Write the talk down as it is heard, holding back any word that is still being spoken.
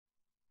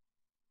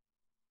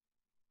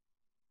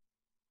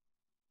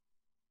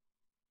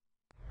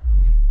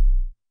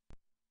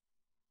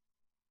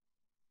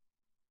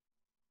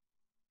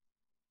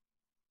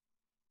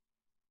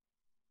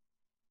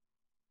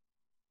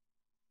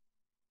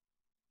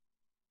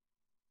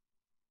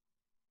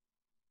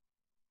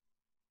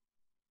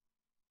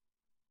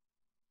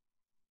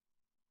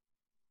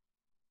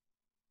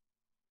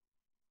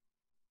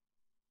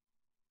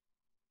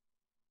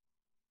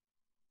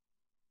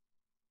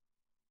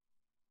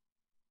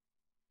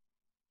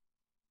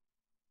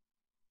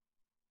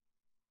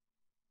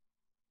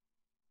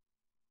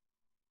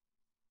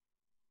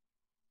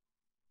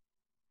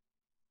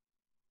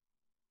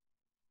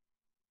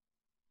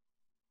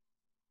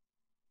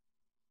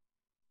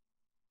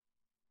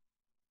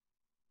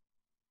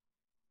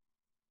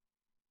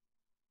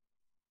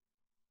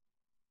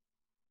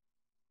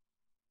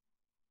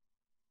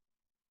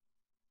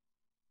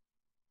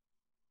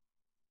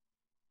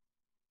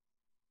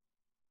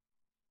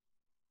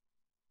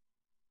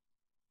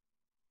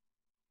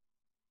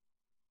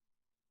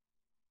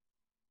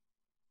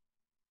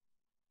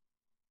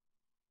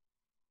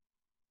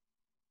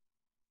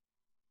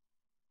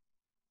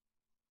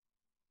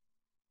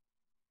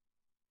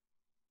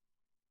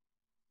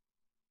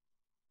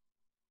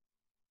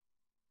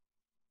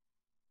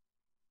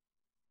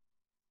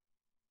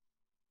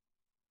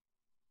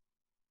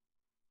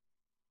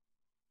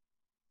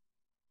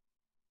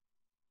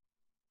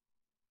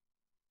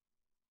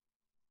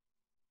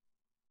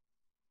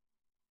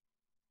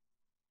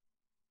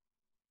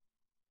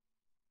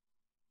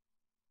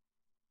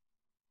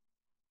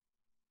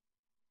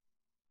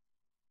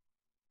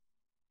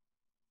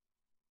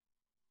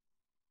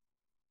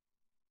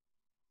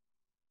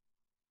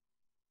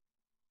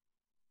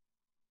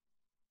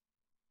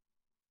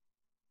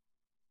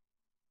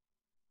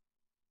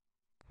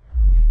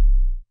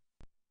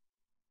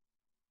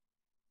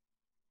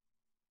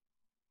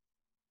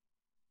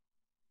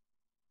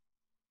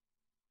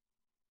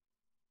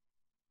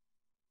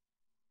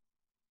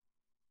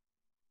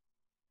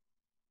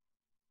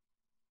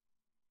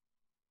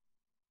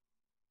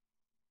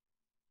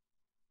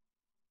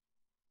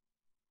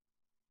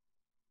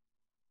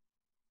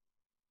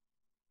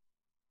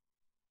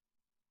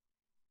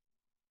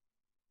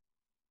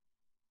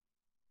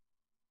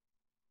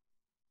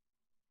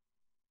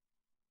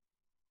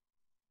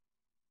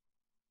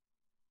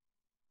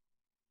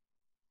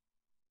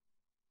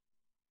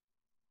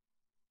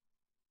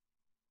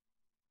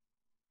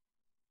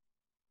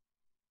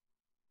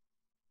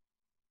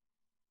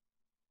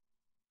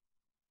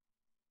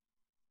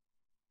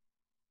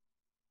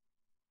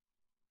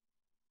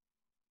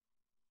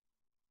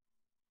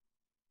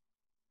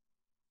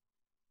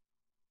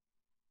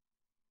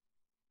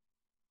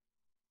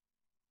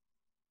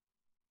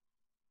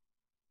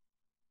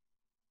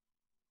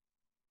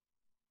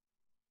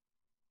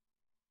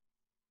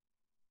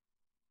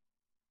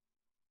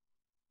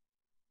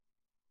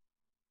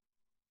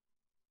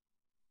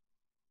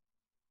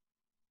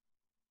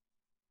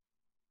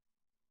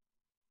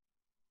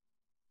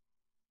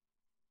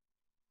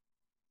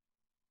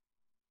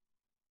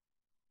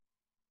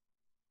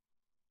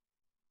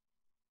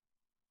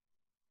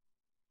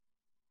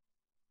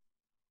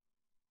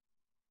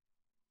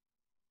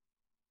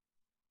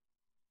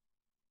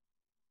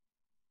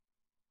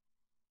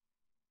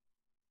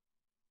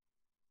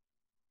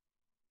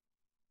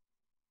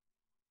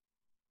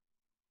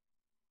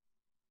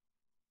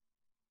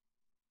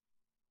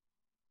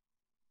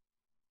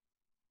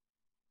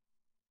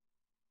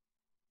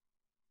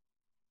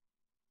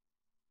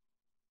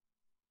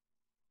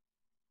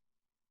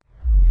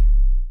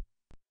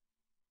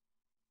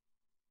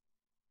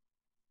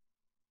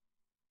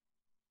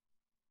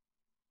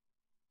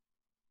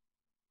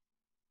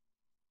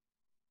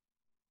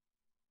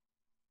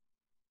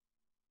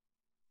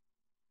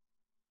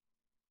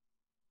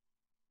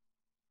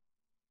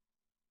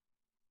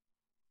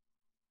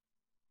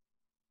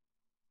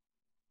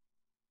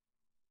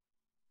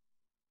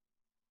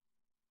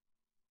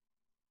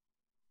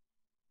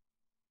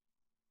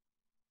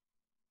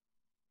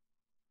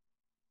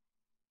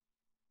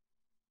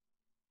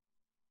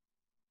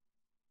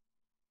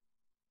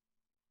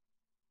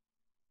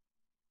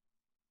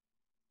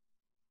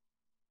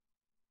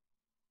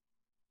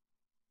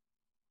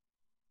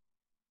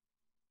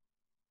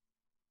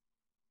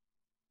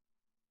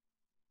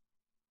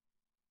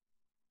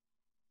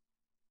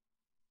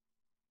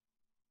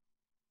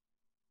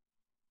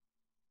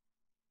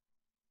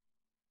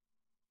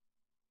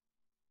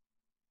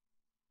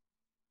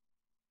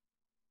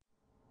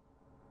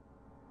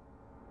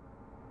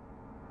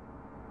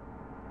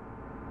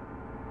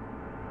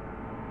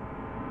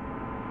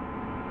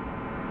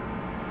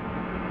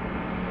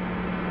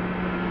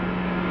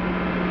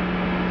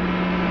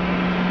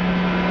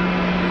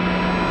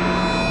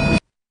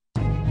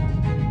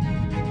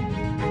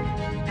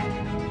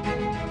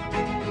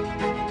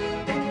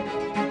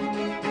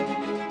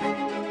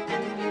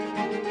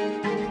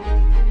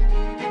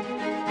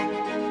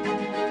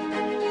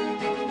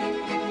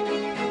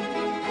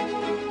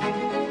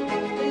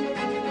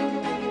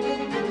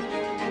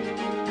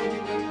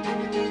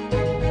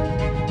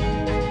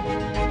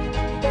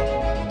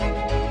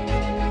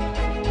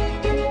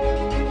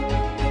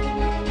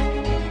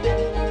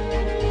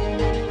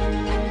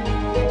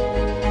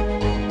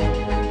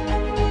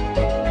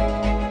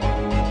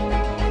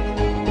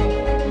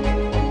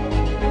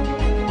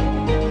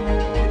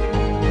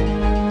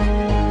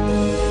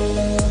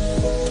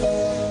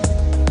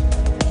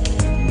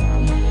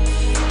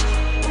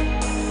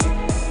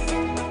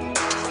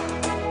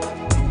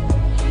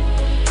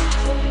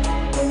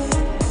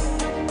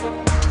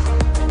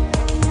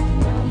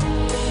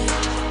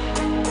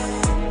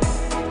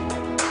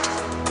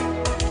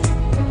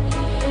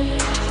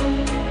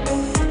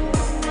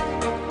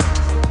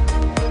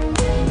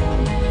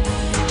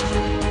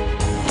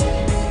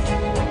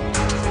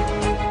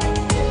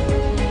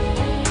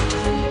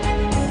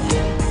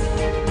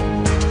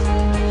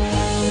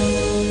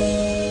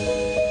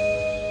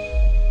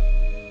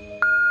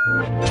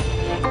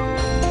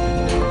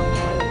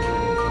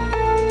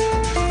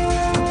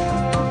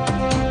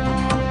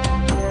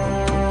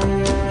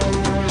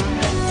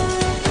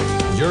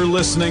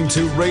listening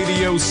to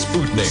Radio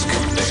Sputnik.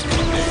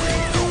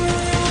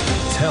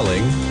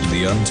 Telling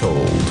the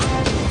untold.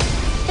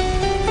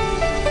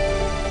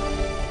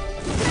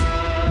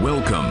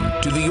 Welcome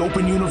to the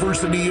Open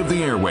University of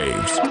the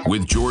Airwaves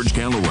with George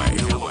Galloway.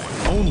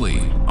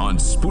 Only on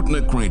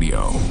Sputnik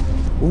Radio.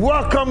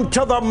 Welcome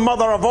to the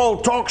mother of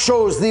all talk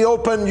shows, the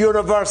Open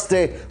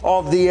University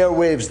of the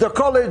Airwaves, the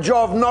College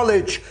of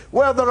Knowledge,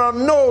 where there are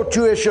no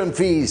tuition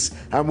fees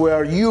and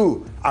where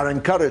you are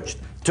encouraged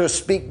to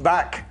speak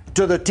back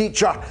to the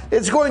teacher.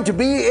 It's going to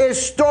be a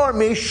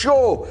stormy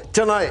show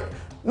tonight,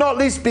 not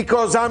least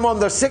because I'm on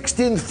the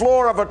 16th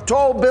floor of a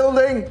tall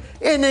building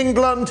in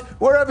England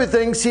where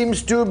everything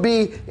seems to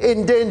be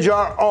in danger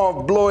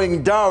of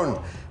blowing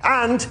down.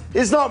 And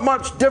is not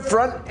much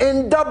different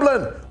in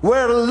Dublin,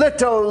 where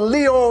little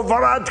Leo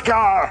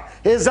Varadkar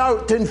is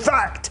out. In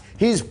fact,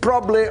 he's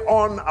probably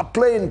on a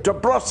plane to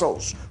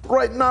Brussels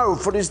right now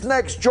for his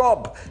next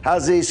job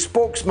as a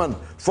spokesman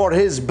for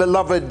his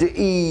beloved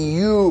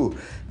EU.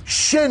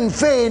 Sinn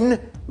Féin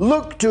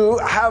look to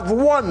have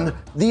won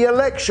the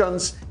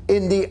elections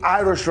in the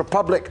Irish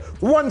Republic,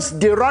 once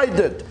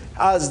derided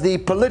as the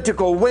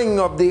political wing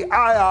of the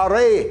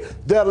IRA,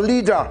 their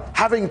leader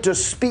having to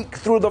speak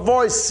through the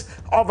voice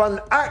of an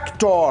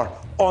actor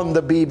on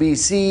the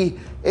BBC.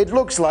 It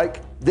looks like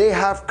they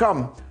have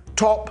come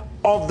top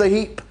of the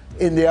heap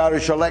in the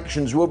Irish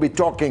elections. We'll be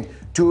talking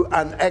to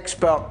an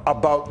expert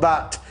about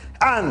that.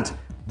 And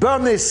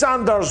Bernie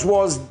Sanders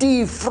was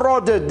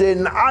defrauded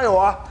in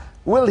Iowa.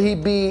 Will he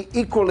be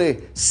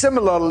equally,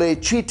 similarly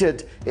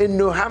cheated in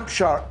New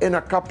Hampshire in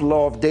a couple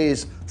of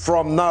days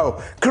from now?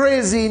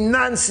 Crazy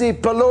Nancy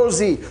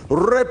Pelosi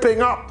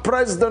ripping up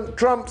President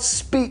Trump's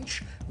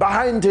speech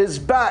behind his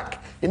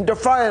back in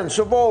defiance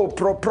of all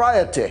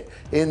propriety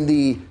in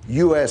the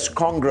US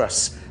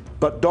Congress.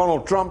 But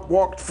Donald Trump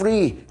walked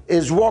free,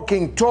 is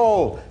walking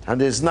tall,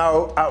 and is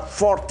now at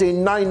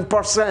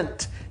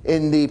 49%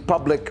 in the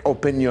public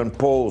opinion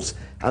polls.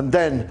 And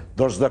then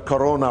there's the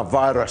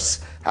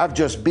coronavirus. I've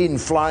just been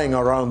flying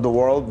around the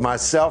world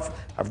myself.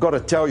 I've got to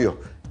tell you,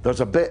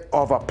 there's a bit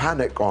of a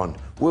panic on.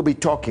 We'll be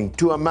talking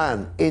to a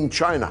man in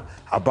China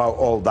about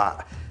all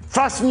that.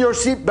 Fasten your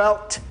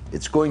seatbelt.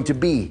 It's going to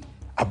be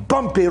a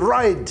bumpy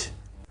ride.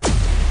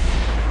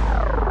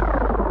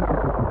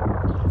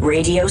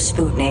 Radio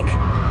Sputnik.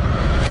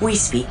 We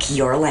speak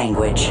your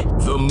language.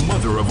 The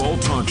mother of all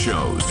talk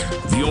shows.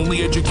 The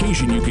only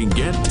education you can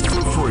get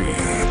for free.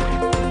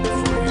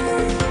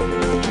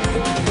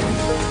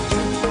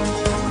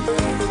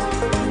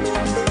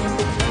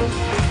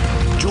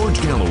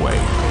 George Galloway.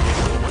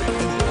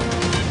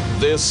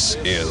 This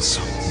is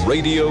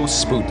Radio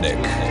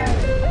Sputnik.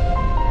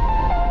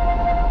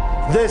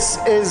 This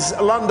is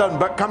London,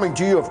 but coming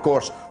to you, of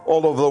course,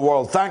 all over the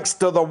world, thanks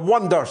to the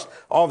wonders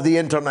of the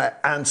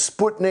internet and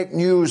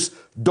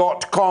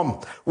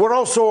SputnikNews.com. We're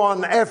also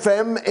on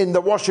FM in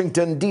the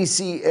Washington,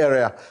 D.C.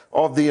 area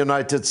of the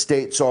United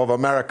States of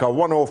America.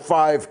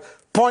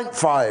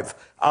 105.5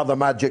 are the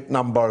magic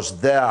numbers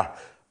there.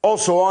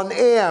 Also on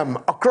AM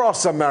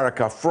across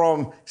America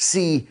from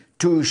sea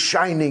to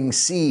shining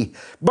sea.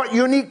 But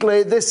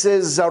uniquely, this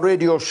is a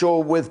radio show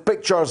with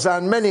pictures,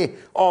 and many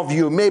of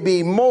you,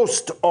 maybe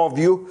most of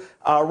you,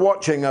 are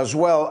watching as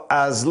well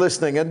as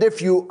listening. And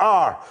if you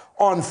are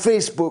on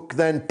Facebook,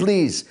 then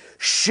please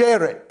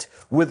share it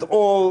with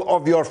all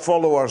of your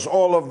followers,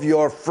 all of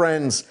your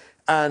friends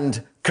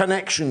and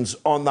connections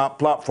on that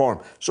platform,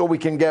 so we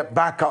can get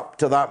back up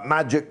to that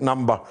magic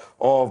number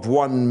of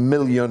 1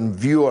 million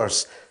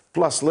viewers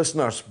plus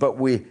listeners, but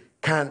we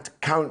can't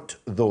count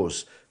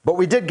those. But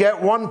we did get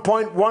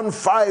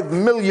 1.15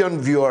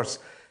 million viewers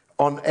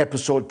on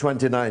episode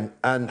 29.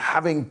 And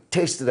having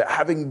tasted it,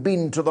 having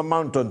been to the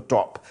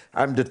mountaintop,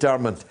 I'm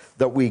determined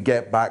that we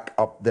get back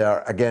up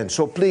there again.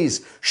 So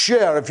please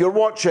share if you're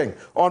watching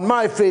on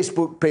my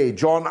Facebook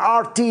page, on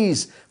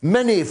RT's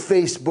many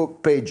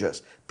Facebook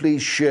pages.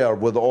 Please share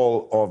with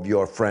all of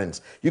your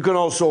friends. You can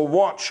also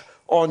watch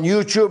on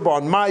YouTube,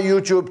 on my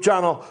YouTube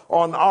channel,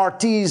 on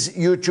RT's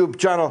YouTube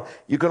channel.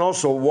 You can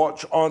also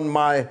watch on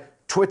my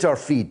Twitter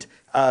feed,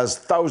 as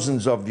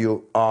thousands of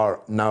you are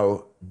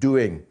now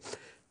doing.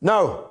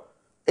 Now,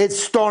 it's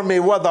stormy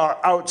weather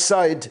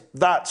outside,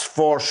 that's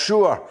for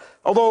sure.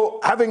 Although,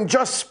 having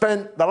just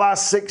spent the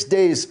last 6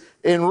 days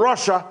in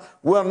Russia,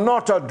 where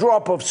not a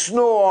drop of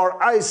snow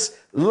or ice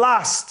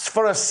lasts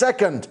for a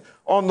second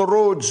on the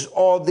roads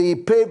or the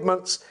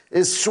pavements,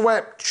 is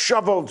swept,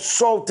 shoveled,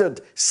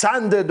 salted,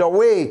 sanded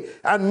away,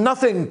 and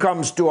nothing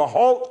comes to a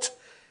halt,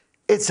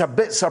 it's a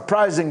bit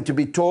surprising to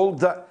be told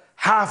that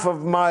half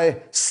of my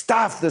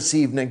staff this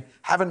evening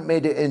haven't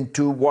made it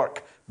into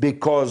work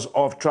because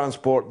of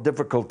transport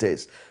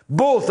difficulties.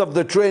 Both of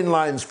the train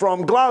lines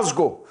from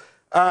Glasgow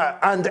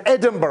and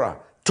Edinburgh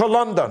to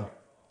London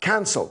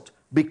cancelled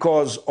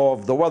because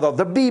of the weather.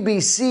 The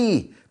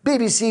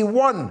BBC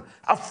One,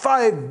 a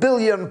 £5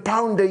 billion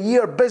a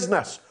year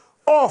business,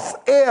 off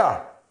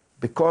air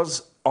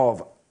because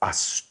of a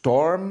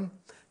storm.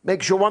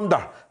 Makes you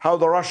wonder how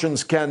the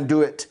Russians can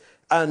do it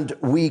and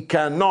we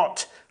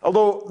cannot.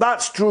 Although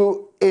that's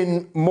true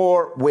in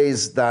more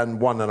ways than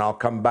one, and I'll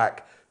come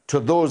back to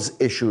those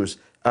issues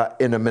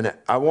in a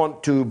minute. I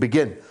want to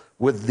begin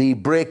with the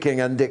breaking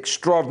and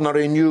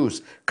extraordinary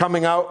news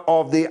coming out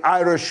of the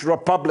Irish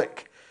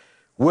Republic,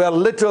 where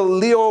little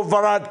Leo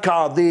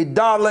Varadkar, the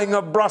darling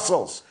of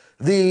Brussels,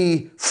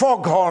 the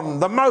foghorn,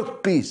 the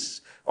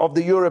mouthpiece of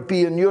the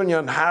European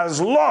Union,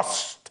 has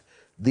lost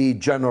the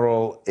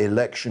general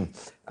election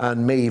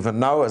and may even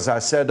now, as I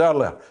said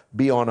earlier,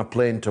 be on a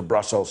plane to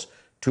Brussels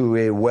to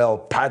a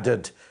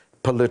well-padded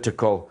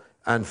political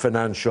and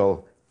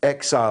financial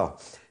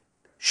exile.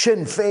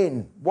 Sinn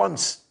Féin,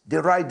 once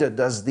derided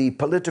as the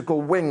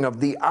political wing of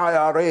the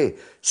IRA,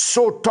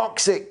 so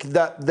toxic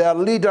that their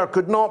leader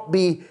could not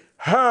be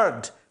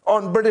heard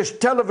on British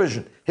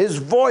television. His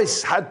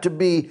voice had to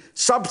be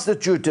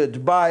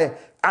substituted by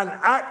an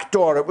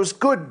actor. It was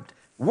good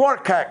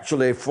work,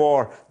 actually,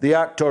 for the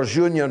Actors'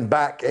 Union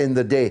back in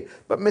the day.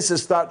 But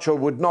Mrs. Thatcher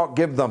would not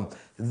give them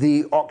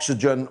the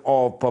oxygen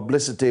of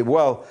publicity.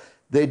 Well,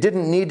 they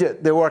didn't need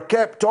it. They were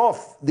kept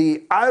off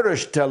the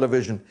Irish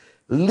television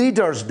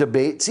leaders'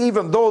 debates,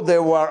 even though they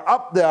were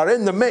up there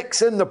in the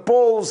mix, in the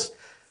polls,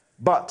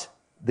 but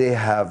they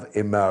have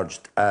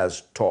emerged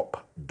as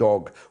top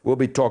dog. We'll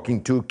be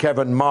talking to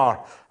Kevin Meagher,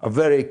 a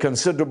very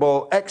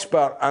considerable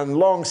expert and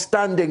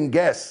long-standing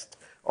guest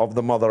of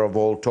the mother of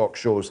all talk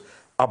shows,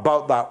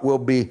 about that. We'll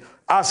be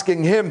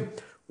asking him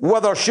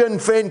whether Sinn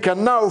Féin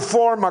can now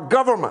form a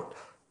government,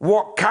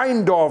 what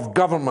kind of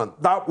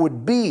government that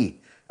would be,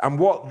 and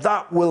what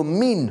that will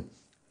mean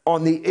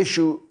on the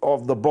issue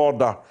of the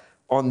border,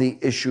 on the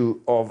issue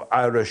of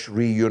Irish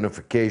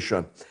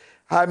reunification.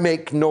 I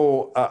make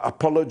no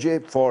apology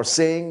for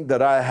saying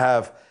that I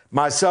have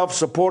myself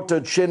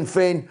supported Sinn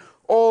Féin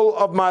all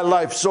of my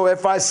life. So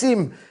if I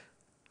seem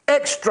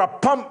extra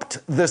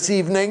pumped this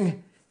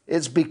evening,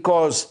 it's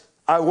because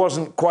I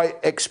wasn't quite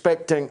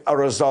expecting a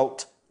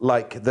result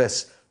like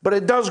this. But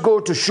it does go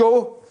to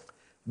show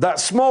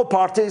that small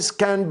parties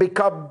can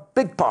become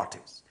big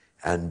parties,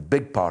 and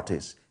big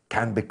parties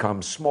can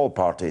become small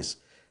parties,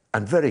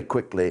 and very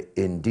quickly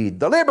indeed.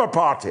 The Labour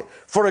Party,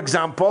 for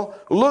example,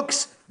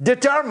 looks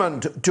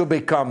determined to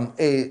become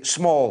a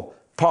small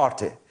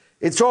party.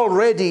 It's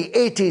already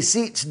 80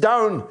 seats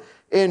down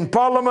in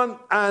Parliament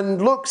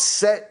and looks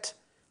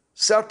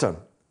certain,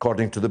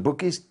 according to the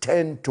bookies,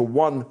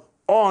 10-1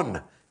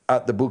 on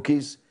at the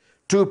bookies,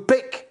 to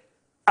pick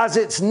as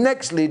its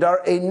next leader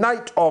a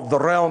knight of the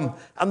realm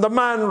and the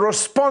man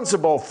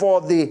responsible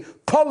for the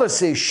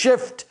policy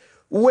shift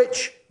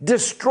which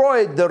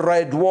destroyed the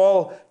Red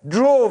Wall,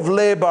 drove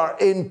Labour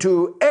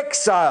into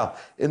exile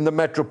in the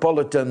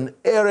metropolitan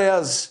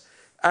areas,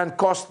 and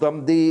cost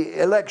them the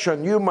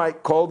election. You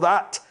might call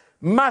that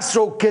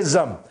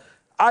masochism.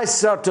 I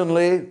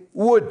certainly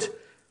would.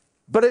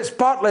 But it's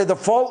partly the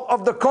fault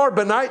of the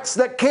Corbynites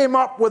that came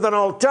up with an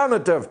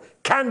alternative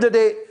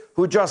candidate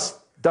who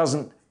just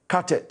doesn't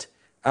cut it.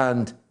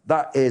 And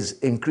that is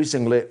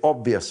increasingly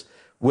obvious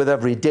with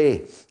every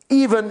day.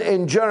 Even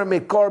in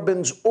Jeremy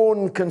Corbyn's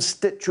own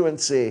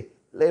constituency,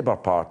 Labour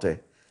Party,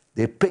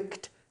 they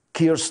picked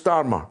Keir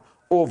Starmer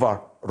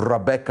over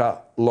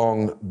Rebecca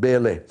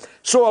Long-Bailey.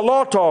 So a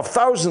lot of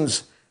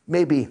thousands,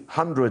 maybe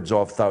hundreds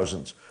of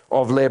thousands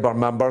of Labour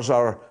members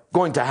are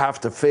going to have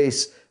to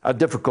face a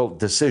difficult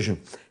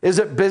decision. Is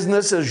it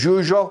business as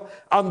usual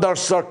under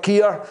Sir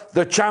Keir,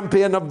 the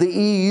champion of the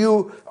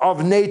EU,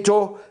 of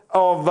NATO,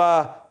 of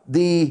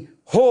the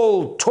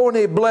whole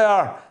Tony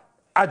Blair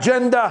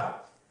agenda?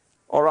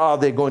 Or are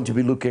they going to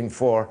be looking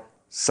for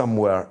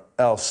somewhere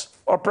else?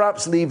 Or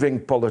perhaps leaving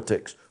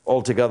politics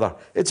altogether?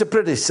 It's a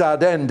pretty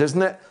sad end,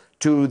 isn't it,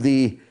 to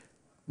the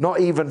not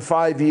even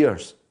 5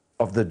 years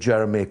of the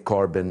Jeremy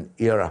Corbyn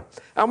era.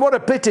 And what a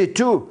pity,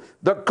 too,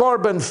 that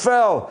Corbyn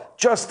fell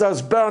just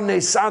as Bernie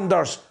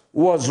Sanders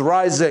was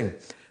rising.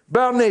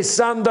 Bernie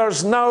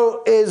Sanders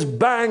now is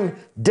bang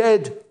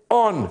dead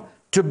on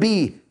to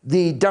be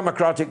the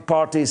Democratic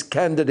Party's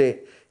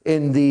candidate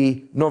in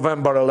the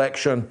November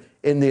election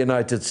in the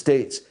United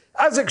States,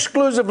 as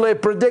exclusively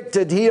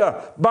predicted here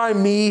by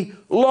me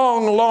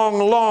long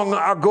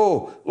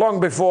ago, long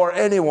before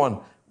anyone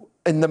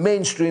in the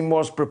mainstream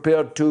was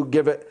prepared to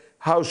give it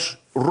house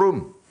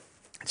room.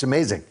 It's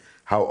amazing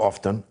how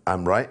often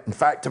I'm right. In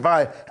fact, if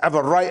I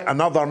ever write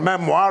another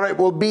memoir, it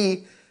will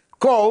be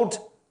called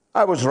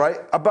I Was Right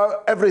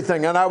About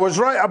Everything. And I was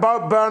right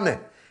about Bernie.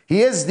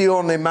 He is the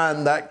only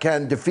man that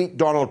can defeat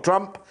Donald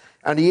Trump,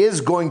 and he is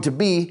going to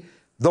be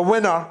the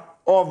winner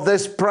of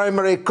this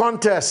primary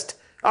contest,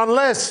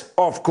 unless,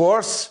 of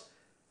course,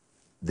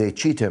 they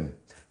cheat him,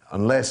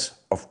 unless,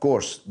 of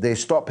course, they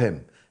stop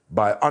him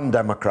by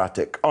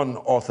undemocratic,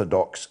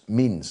 unorthodox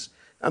means.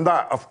 And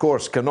that, of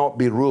course, cannot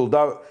be ruled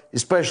out,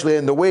 especially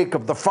in the wake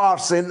of the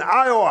farce in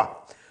Iowa,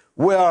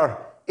 where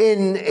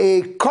in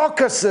a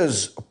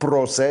caucuses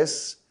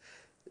process,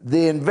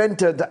 they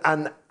invented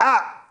an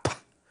app.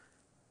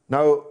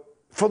 Now,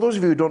 for those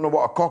of you who don't know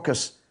what a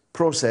caucus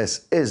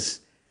process is,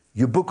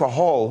 you book a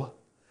hall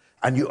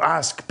and you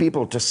ask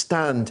people to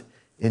stand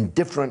in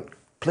different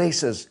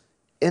places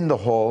in the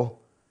hall,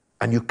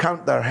 and you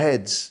count their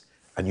heads,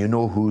 And you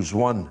know who's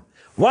won.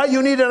 Why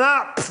you need an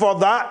app for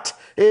that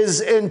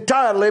is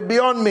entirely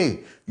beyond me.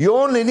 You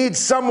only need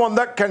someone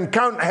that can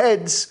count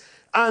heads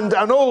and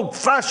an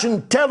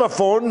old-fashioned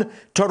telephone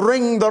to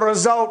ring the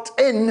result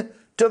in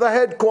to the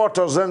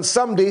headquarters and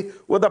somebody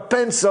with a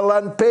pencil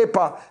and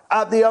paper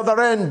at the other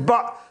end.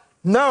 But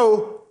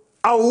now,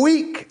 a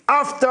week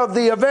after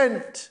the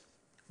event,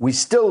 we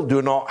still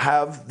do not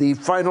have the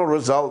final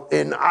result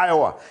in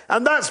Iowa.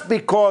 And that's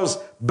because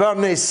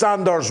Bernie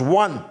Sanders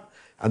won.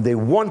 And they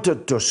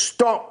wanted to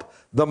stop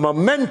the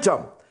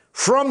momentum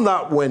from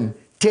that win,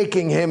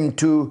 taking him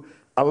to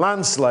a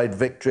landslide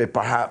victory,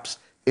 perhaps,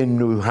 in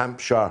New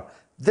Hampshire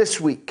this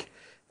week.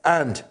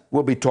 And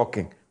we'll be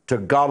talking to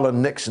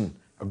Garland Nixon,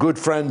 a good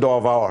friend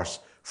of ours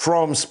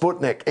from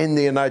Sputnik in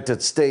the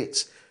United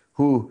States,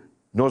 who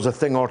knows a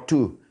thing or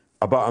two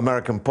about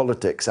American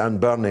politics and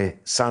Bernie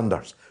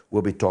Sanders.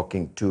 We'll be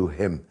talking to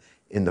him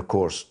in the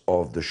course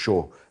of the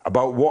show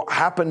about what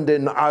happened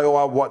in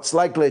Iowa, what's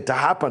likely to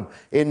happen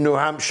in New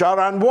Hampshire,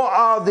 and what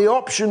are the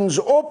options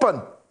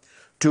open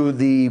to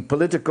the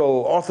political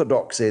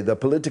orthodoxy, the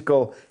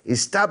political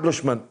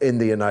establishment in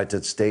the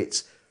United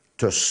States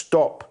to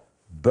stop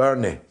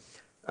Bernie.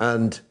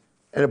 And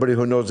anybody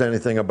who knows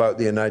anything about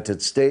the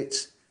United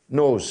States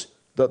knows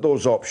that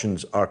those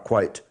options are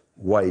quite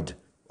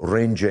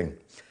wide-ranging.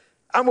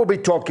 And we'll be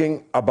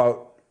talking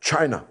about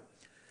China.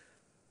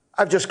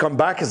 I've just come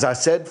back, as I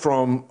said,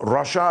 from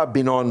Russia. I've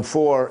been on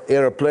 4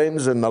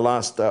 airplanes in the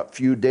last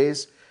few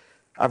days.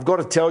 I've got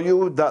to tell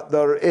you that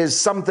there is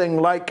something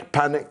like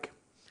panic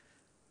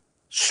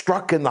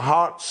struck in the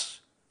hearts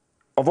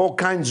of all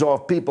kinds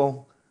of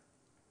people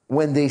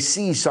when they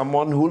see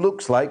someone who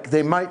looks like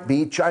they might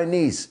be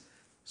Chinese.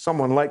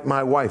 Someone like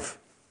my wife,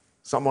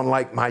 someone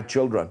like my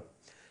children.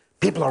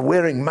 People are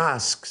wearing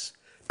masks.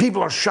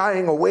 People are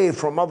shying away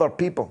from other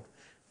people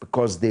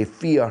because they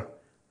fear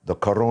the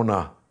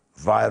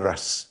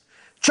coronavirus.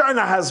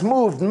 China has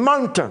moved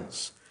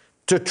mountains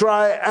to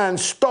try and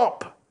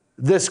stop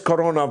this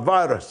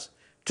coronavirus,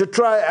 to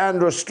try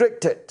and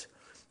restrict it.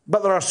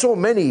 But there are so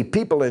many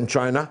people in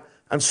China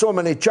and so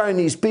many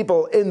Chinese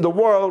people in the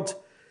world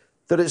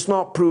that it's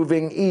not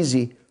proving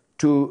easy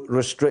to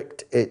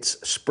restrict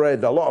its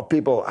spread. A lot of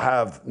people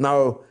have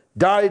now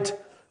died,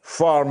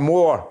 far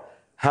more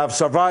have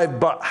survived,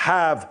 but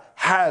have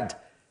had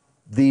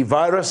the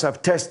virus,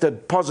 have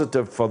tested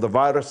positive for the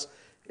virus,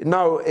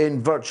 now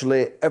in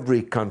virtually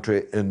every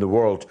country in the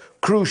world.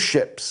 Cruise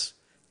ships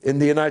in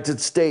the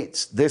United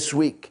States this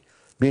week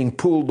being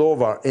pulled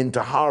over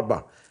into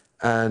harbour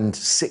and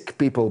sick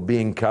people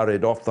being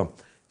carried off them.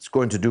 It's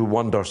going to do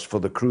wonders for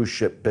the cruise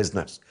ship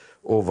business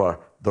over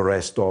the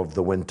rest of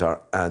the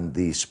winter and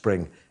the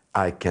spring,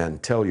 I can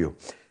tell you.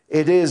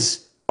 It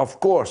is,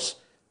 of course,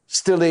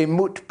 still a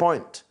moot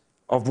point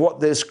of what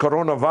this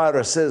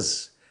coronavirus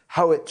is,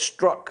 how it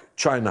struck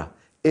China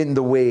in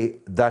the way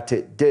that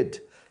it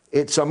did.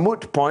 It's a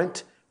moot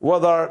point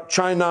whether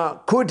China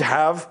could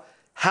have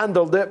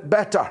handled it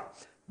better.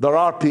 There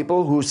are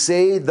people who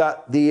say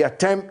that the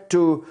attempt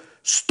to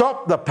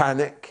stop the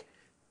panic,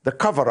 the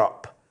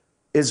cover-up,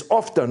 is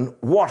often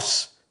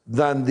worse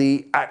than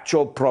the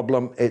actual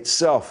problem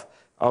itself.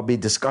 I'll be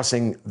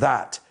discussing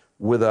that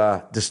with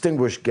a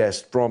distinguished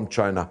guest from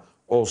China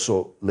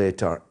also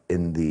later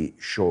in the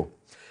show.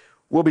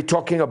 We'll be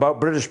talking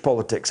about British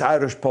politics,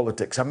 Irish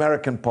politics,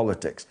 American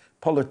politics,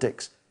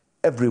 politics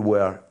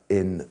everywhere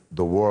in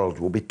the world.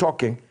 We'll be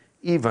talking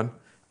even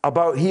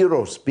about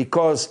heroes,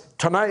 because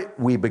tonight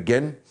we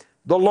begin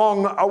the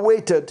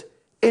long-awaited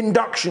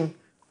induction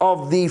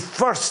of the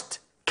first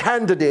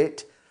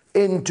candidate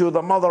into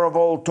the mother of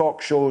all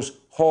talk shows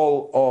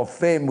Hall of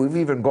Fame. We've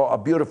even got a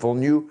beautiful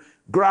new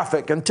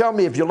graphic. And tell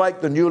me if you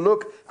like the new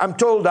look. I'm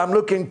told I'm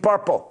looking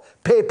purple.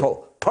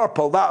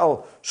 Purple,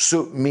 that'll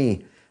suit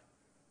me.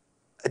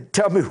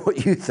 Tell me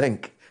what you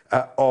think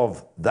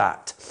of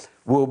that.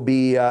 We'll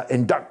be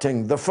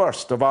inducting the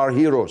first of our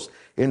heroes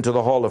into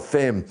the Hall of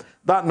Fame.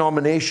 That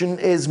nomination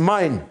is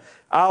mine.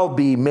 I'll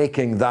be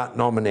making that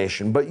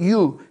nomination, but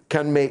you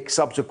can make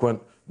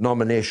subsequent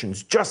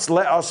nominations. Just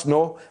let us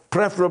know,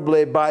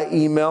 preferably by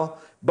email,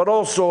 but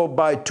also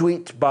by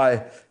tweet,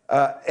 by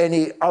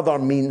any other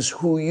means,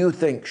 who you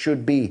think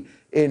should be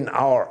in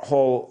our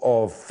Hall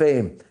of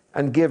Fame,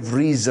 and give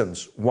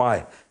reasons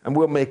why. And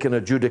we'll make an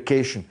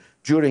adjudication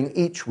during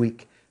each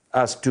week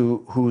as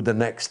to who the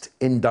next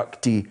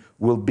inductee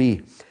will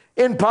be.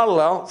 In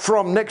parallel,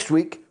 from next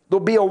week,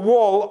 there'll be a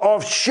wall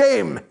of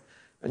shame,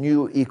 and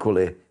you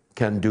equally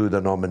can do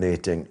the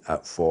nominating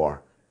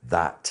for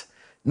that.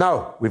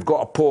 Now, we've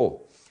got a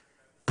poll.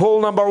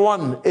 Poll number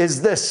 1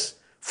 is this.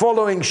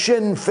 Following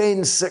Sinn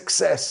Féin's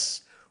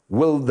success,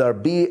 will there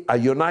be a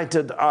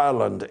united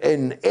Ireland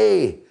in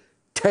A,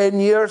 10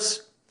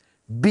 years,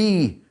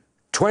 B,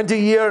 20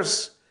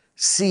 years,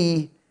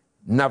 C,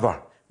 never?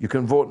 You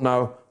can vote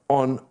now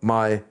on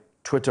my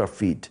Twitter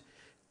feed.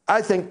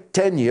 I think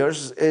 10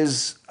 years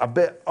is a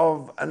bit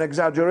of an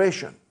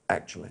exaggeration,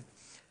 actually.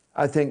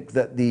 I think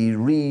that the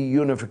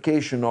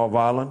reunification of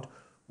Ireland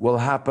will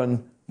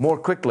happen more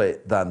quickly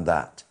than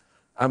that.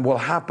 and will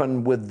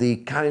happen with the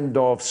kind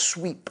of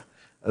sweep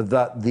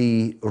that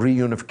the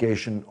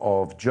reunification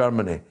of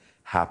Germany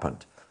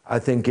happened. I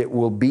think it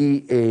will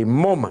be a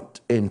moment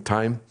in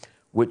time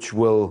which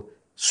will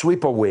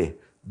sweep away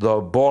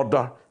the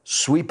border,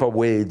 sweep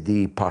away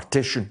the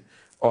partition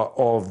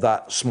of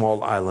that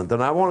small island.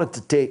 And I wanted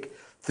to take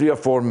 3 or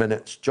 4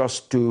 minutes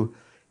just to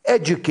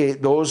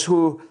educate those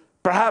who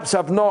perhaps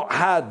have not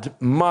had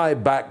my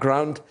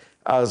background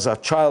as a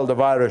child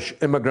of Irish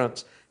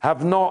immigrants,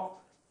 have not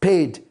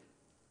paid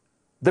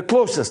the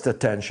closest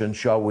attention,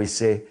 shall we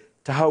say,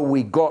 to how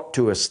we got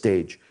to a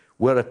stage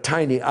where a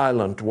tiny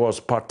island was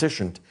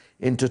partitioned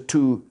into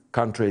 2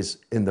 countries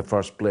in the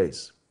first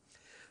place.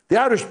 The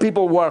Irish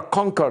people were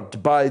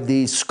conquered by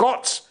the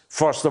Scots,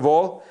 first of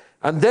all,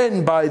 and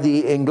then by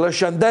the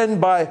English, and then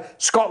by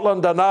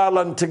Scotland and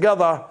Ireland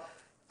together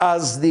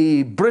as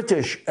the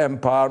British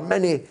Empire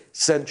many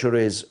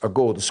centuries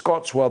ago. The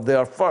Scots were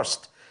there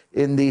first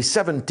in the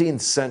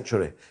 17th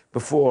century,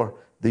 before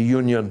the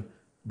Union,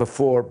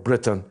 before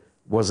Britain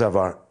was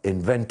ever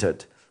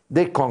invented.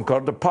 They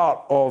conquered a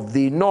part of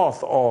the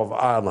north of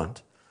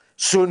Ireland.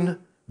 Soon,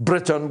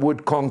 Britain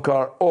would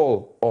conquer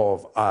all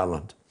of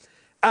Ireland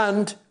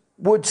and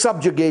would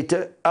subjugate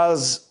it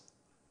as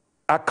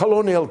a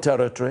colonial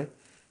territory,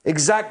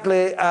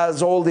 exactly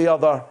as all the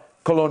other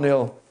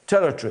colonial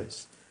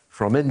territories,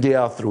 from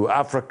India through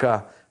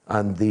Africa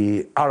and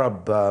the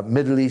Arab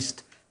Middle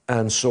East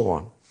and so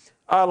on.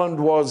 Ireland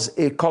was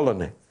a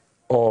colony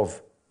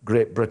of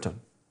Great Britain.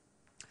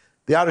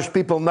 The Irish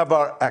people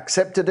never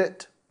accepted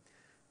it.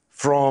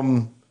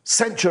 From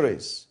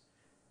centuries,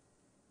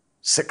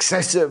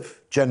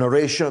 successive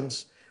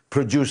generations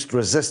produced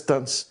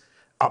resistance,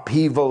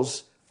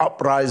 upheavals,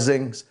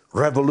 uprisings,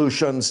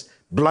 revolutions,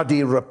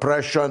 bloody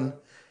repression.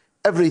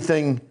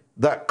 Everything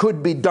that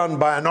could be done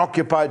by an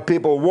occupied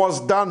people was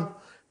done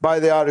by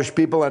the Irish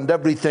people, and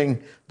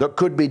everything that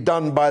could be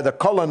done by the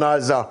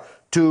colonizer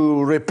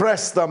to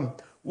repress them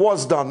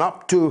was done,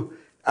 up to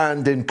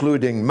and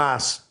including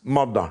mass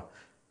murder,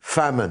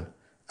 famine,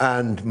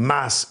 and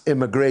mass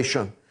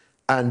immigration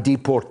and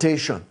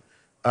deportation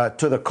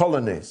to the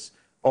colonies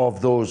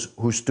of those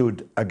who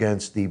stood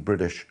against the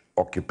British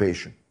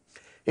occupation.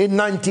 In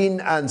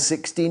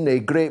 1916, a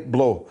great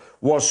blow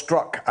was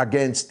struck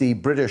against the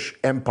British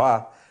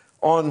Empire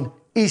on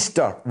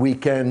Easter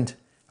weekend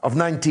of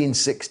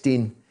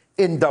 1916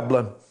 in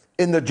Dublin,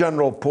 in the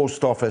General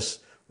Post Office,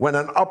 when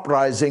an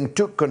uprising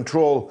took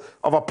control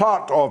of a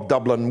part of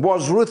Dublin,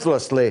 was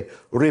ruthlessly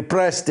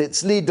repressed,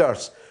 its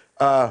leaders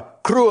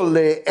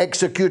cruelly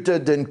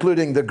executed,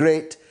 including the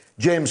great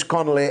James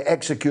Connolly,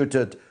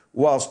 executed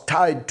whilst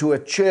tied to a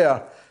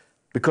chair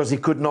because he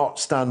could not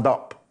stand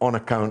up on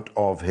account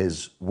of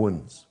his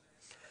wounds.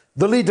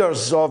 The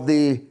leaders of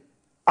the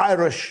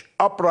Irish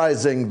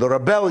uprising, the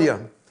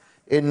rebellion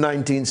in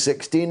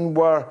 1916,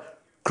 were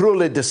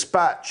cruelly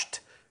dispatched.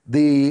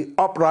 The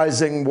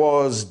uprising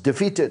was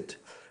defeated.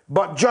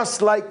 But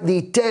just like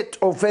the Tet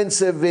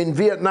Offensive in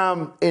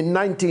Vietnam in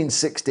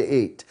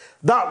 1968,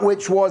 that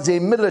which was a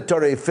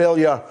military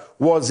failure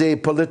was a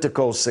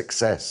political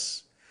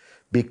success,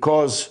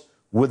 because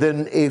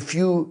within a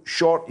few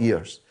short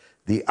years,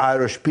 the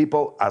Irish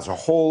people as a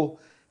whole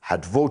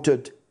had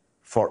voted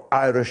for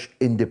Irish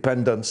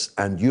independence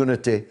and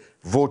unity,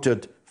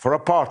 voted for a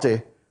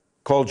party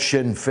called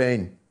Sinn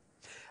Féin.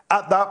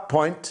 At that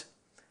point,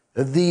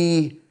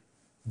 the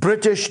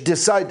British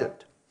decided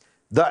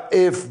that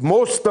if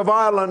most of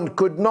Ireland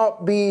could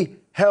not be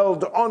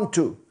held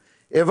onto,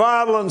 if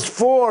Ireland's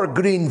 4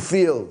 green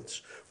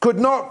fields could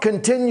not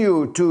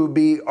continue to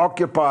be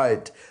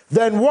occupied,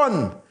 then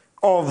one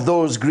of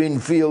those green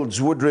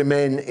fields would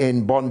remain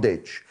in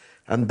bondage.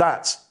 And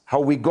that's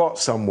how we got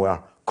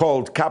somewhere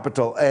called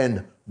capital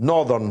N,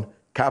 Northern,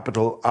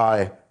 capital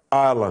I,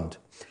 Ireland.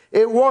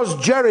 It was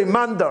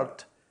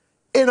gerrymandered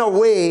in a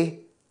way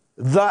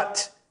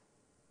that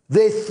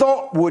they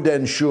thought would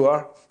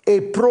ensure a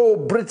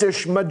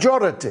pro-British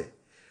majority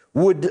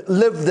would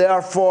live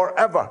there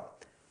forever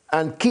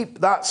and keep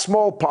that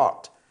small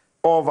part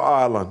of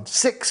Ireland,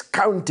 6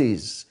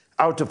 counties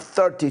out of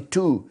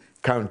 32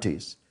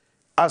 counties,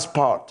 as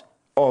part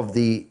of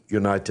the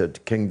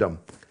United Kingdom.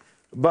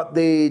 But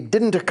they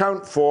didn't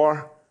account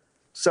for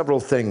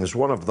several things,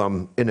 one of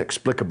them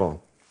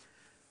inexplicable.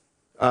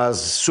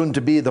 As soon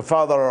to be the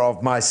father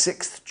of my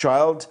 6th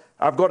child,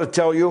 I've got to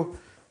tell you,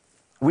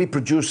 we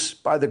produce,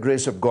 by the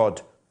grace of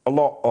God, a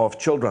lot of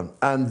children.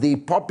 And the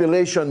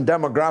population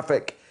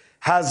demographic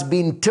has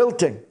been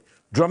tilting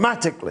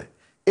dramatically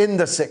in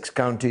the 6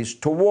 counties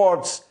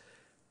towards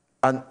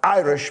an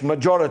Irish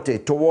majority,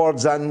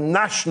 towards a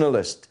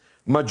nationalist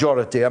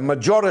majority, a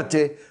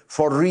majority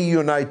for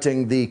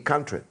reuniting the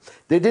country.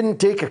 They didn't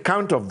take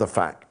account of the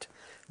fact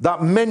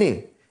that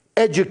many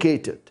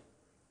educated,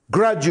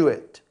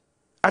 graduate,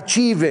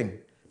 achieving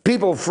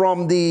people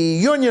from the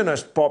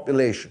unionist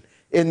population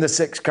in the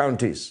 6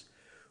 counties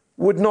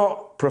would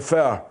not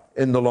prefer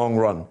in the long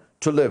run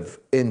to live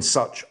in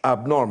such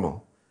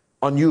abnormal,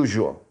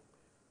 unusual,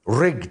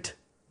 rigged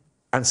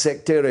and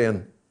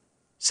sectarian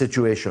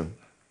situation,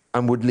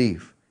 and would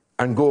leave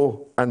and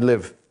go and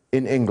live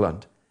in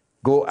England,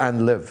 go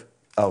and live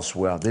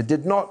elsewhere. They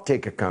did not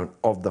take account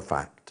of the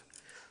fact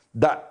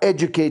that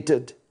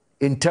educated,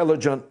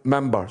 intelligent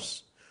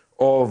members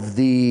of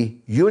the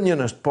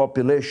unionist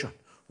population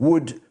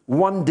would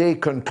one day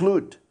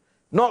conclude,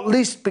 not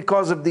least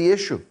because of the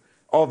issue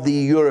of the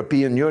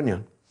European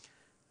Union,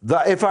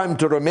 that if I'm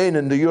to remain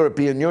in the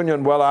European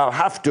Union, well, I'll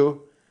have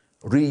to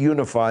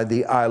reunify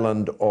the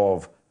island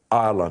of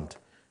Ireland,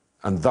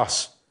 and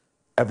thus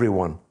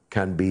everyone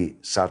can be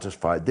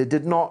satisfied. They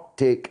did not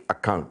take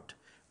account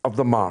of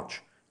the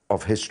march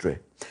of history.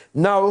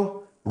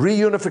 Now,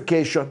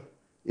 reunification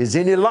is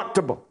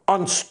ineluctable,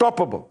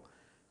 unstoppable,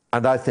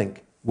 and I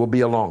think will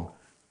be along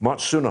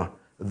much sooner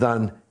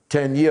than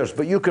 10 years.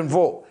 But you can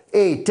vote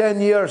A, 10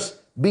 years,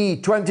 B,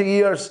 20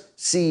 years,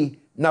 C,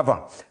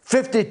 never.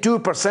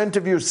 52%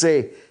 of you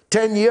say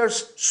 10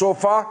 years so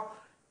far,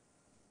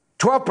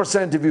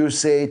 12% of you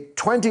say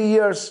 20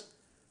 years,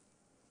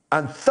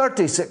 and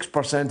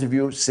 36% of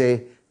you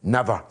say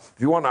never.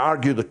 If you want to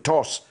argue the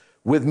toss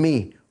with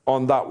me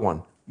on that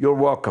one, you're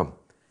welcome.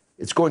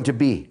 It's going to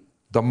be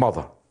the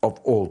mother of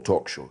all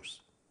talk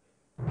shows.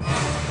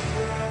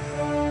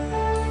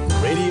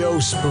 Radio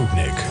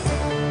Sputnik.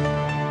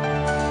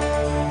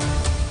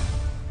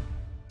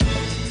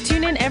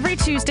 Tune in every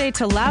Tuesday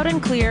to Loud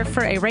and Clear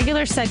for a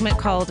regular segment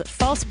called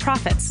False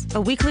Profits,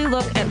 a weekly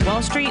look at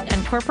Wall Street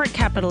and corporate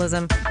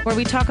capitalism, where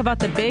we talk about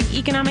the big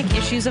economic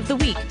issues of the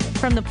week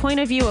from the point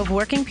of view of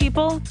working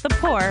people, the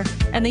poor,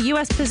 and the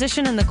U.S.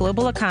 position in the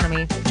global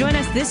economy. Join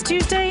us this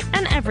Tuesday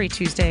and every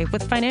Tuesday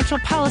with financial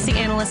policy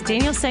analyst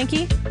Daniel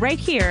Sankey right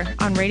here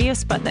on Radio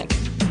Sputnik.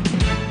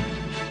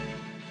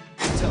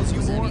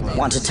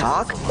 Want to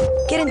talk?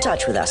 Get in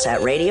touch with us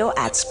at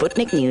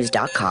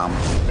radio@sputniknews.com.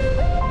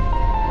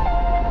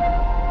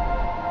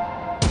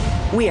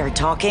 We are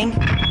talking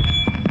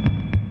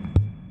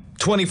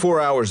 24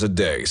 hours a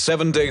day,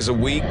 7 days a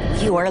week.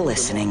 You are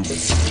listening.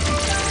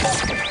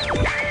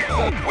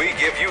 We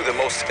give you the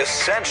most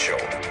essential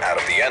out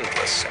of the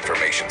endless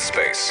information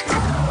space.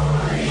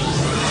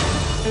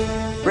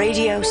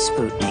 Radio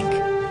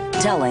Sputnik,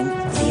 telling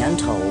the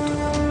untold.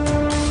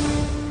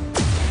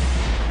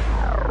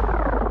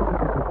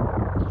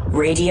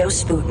 Radio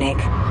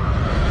Sputnik,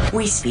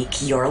 we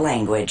speak your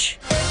language.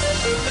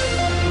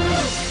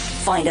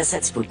 Find us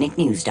at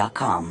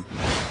SputnikNews.com.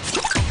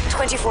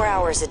 24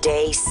 hours a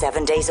day,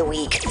 7 days a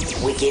week.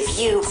 We give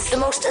you the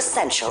most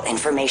essential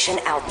information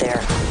out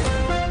there.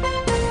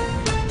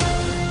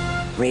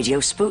 Radio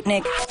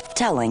Sputnik,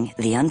 telling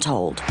the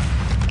untold.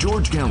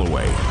 George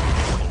Galloway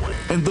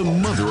and the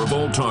mother of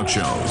all talk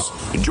shows.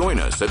 Join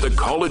us at the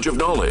College of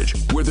Knowledge,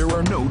 where there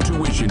are no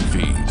tuition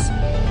fees.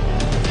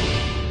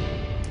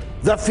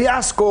 The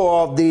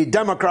fiasco of the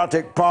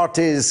Democratic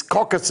Party's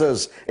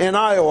caucuses in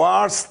Iowa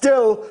are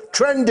still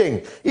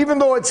trending, even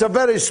though it's a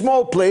very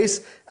small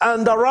place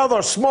and a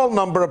rather small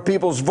number of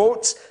people's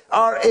votes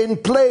are in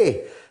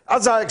play.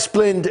 As I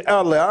explained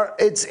earlier,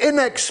 it's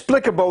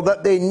inexplicable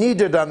that they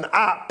needed an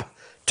app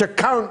to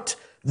count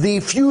the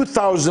few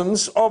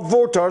thousands of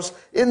voters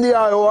in the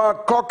Iowa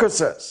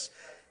caucuses.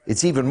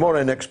 It's even more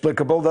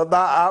inexplicable that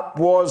that app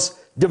was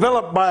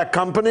developed by a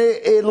company,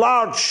 a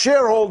large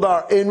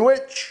shareholder in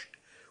which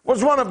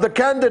was one of the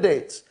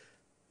candidates.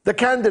 The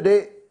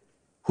candidate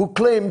who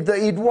claimed that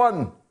he'd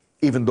won,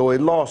 even though he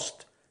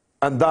lost.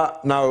 And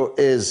that now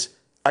is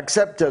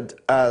accepted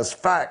as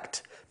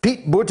fact.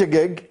 Pete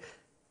Buttigieg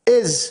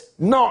is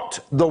not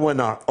the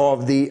winner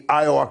of the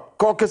Iowa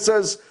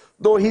caucuses,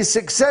 though he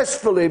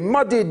successfully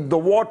muddied the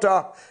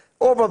water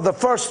over the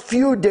first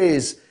few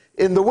days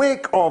in the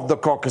wake of the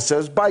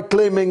caucuses by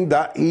claiming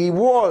that he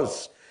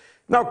was.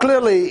 Now,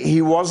 clearly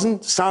he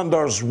wasn't.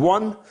 Sanders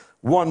won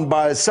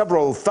by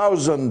several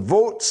thousand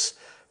votes,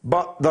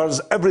 but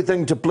there's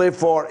everything to play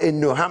for in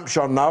New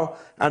Hampshire now,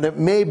 and it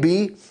may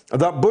be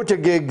that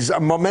Buttigieg's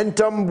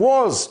momentum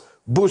was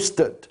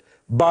boosted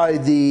by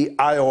the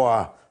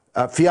Iowa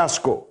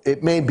fiasco.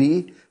 It may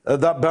be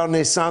that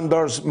Bernie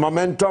Sanders'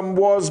 momentum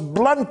was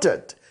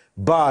blunted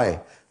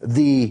by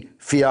the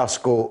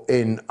fiasco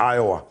in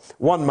Iowa.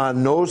 One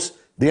man knows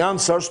the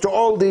answers to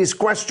all these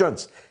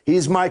questions.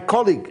 He's my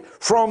colleague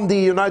from the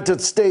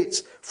United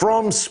States,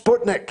 from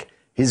Sputnik.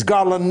 He's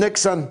Garland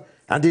Nixon,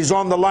 and he's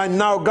on the line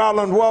now.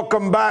 Garland,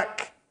 welcome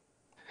back.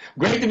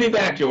 Great to be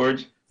back,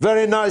 George.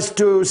 Very nice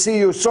to see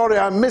you. Sorry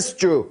I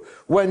missed you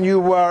when you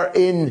were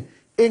in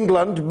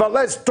England, but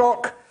let's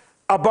talk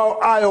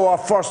about Iowa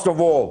first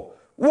of all.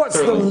 What's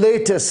the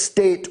latest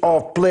state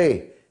of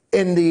play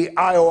in the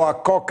Iowa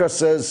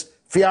caucuses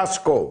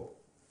fiasco?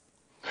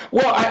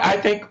 Well, I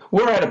think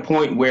we're at a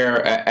point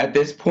where, at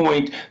this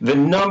point, the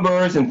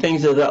numbers and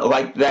things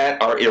like that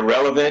are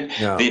irrelevant.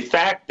 Yeah. The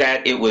fact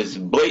that it was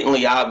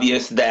blatantly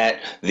obvious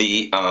that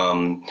the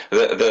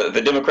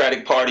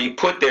Democratic Party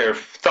put their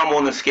thumb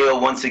on the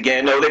scale once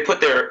again. No, they put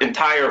their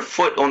entire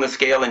foot on the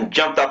scale and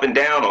jumped up and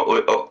down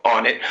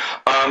on it.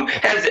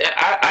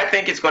 I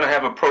think it's going to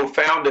have a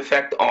profound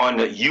effect on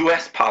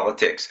U.S.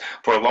 politics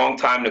for a long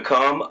time to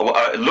come.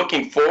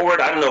 Looking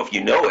forward, I don't know if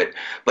you know it,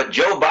 but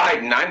Joe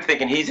Biden, I'm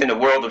thinking he's in a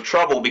world of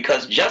trouble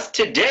because just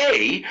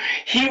today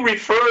he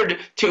referred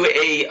to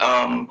a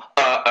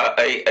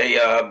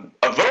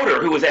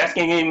voter who was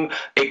asking him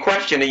a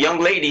question, a young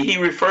lady he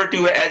referred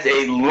to as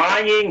a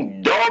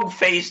lying,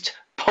 dog-faced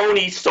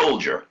pony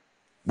soldier.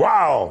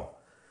 Wow.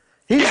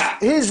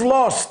 He's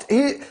lost.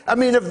 I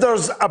mean, if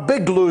there's a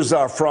big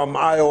loser from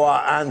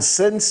Iowa and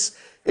since,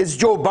 it's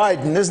Joe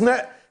Biden, isn't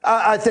it?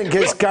 I think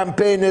his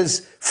campaign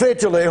is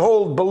fatally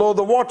holed below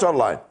the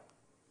waterline.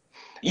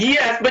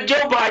 Yes, but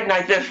Joe Biden,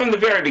 I said from the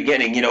very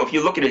beginning, if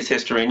you look at his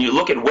history and you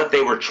look at what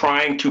they were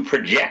trying to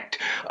project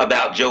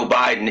about Joe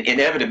Biden,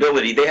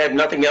 inevitability, they had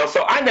nothing else.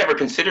 So I never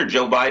considered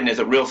Joe Biden as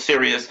a real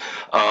serious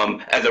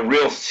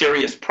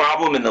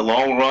problem in the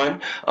long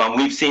run.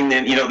 We've seen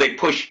them, they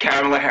pushed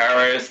Kamala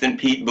Harris, then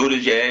Pete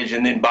Buttigieg,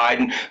 and then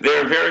Biden.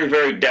 They're very,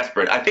 very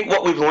desperate. I think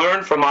what we've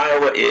learned from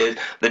Iowa is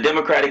the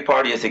Democratic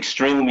Party is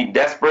extremely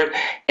desperate,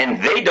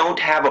 and they don't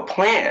have a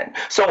plan.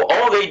 So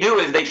all they do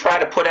is they try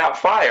to put out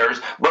fires,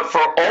 but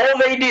for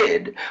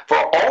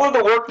all of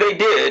the work they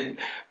did,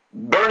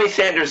 Bernie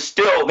Sanders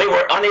they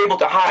were unable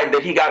to hide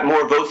that he got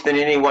more votes than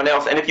anyone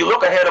else. And if you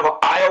look ahead of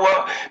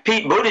Iowa,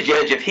 Pete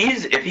Buttigieg, if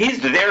he's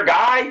their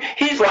guy,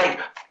 he's like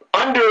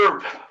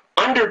under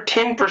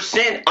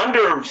 10%,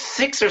 under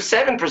 6 or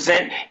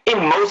 7% in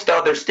most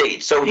other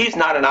states. So he's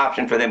not an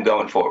option for them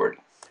going forward.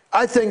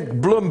 I think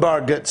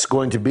Bloomberg it's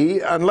going to be,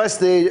 unless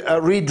they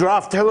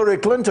redraft Hillary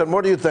Clinton.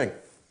 What do you think?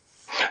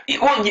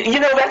 Well,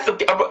 that's,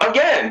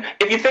 again,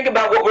 if you think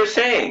about what we're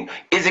saying,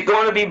 is it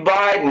going to be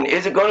Biden?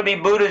 Is it going to be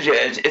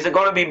Buttigieg? Is it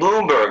going to be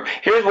Bloomberg?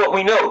 Here's what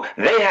we know.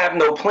 They have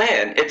no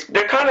plan.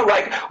 They're kind of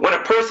like when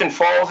a person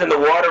falls in the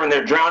water and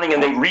they're drowning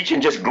and they reach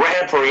and just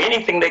grab for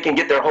anything they can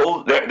get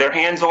their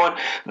hands on.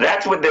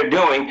 That's what they're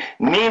doing.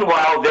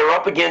 Meanwhile, they're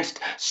up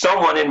against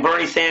someone in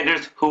Bernie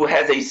Sanders who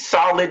has a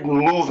solid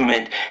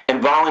movement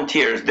and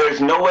volunteers. There's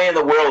no way in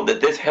the world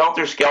that this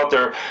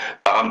helter-skelter,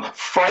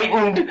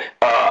 frightened,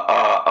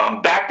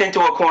 backed into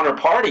a corner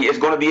party is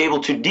going to be able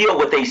to deal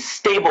with a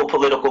stable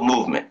political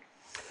movement.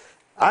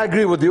 I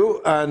agree with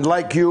you, and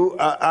like you,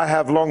 I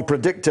have long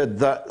predicted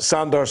that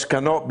Sanders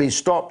cannot be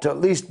stopped, at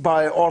least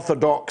by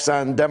orthodox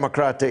and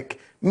democratic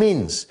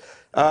means.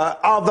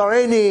 Are there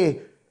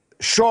any,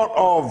 short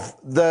of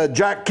the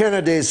Jack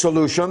Kennedy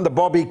solution, the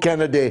Bobby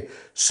Kennedy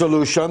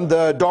solution,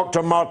 the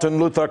Dr. Martin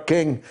Luther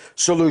King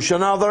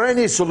solution, are there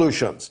any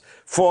solutions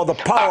for the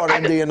power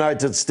in the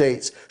United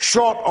States,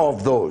 short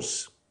of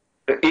those?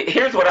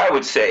 Here's what I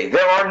would say.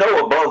 There are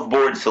no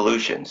above-board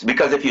solutions,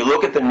 because if you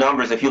look at the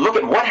numbers, if you look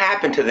at what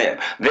happened to them,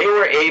 they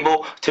were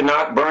able to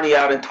knock Bernie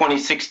out in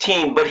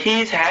 2016, but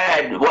he's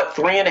had,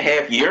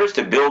 3.5 years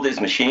to build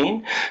his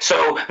machine?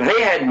 So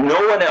they had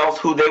no one else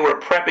who they were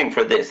prepping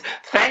for this.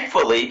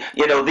 Thankfully,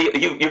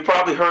 you've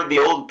probably heard the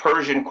old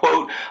Persian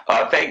quote,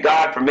 thank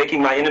God for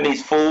making my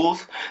enemies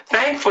fools.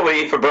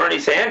 Thankfully for Bernie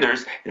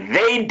Sanders,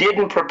 they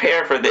didn't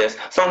prepare for this.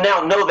 So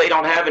now, no, they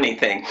don't have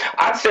anything.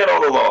 I've said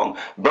all along,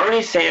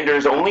 Bernie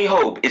Sanders' only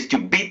hope is to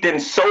beat them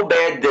so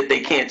bad that they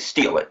can't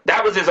steal it.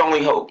 That was his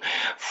only hope.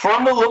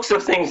 From the looks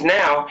of things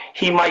now,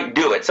 he might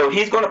do it. So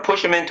he's going to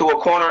push him into a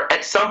corner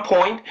at some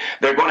point.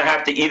 They're going to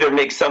have to either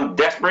make some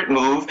desperate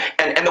move.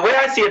 And the way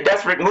I see a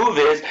desperate move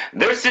is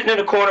they're sitting in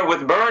a corner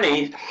with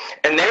Bernie,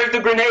 and there's the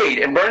grenade.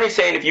 And Bernie's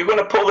saying, if you're going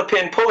to pull the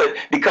pin, pull it.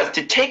 Because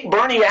to take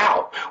Bernie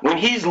out when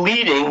he's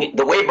leading,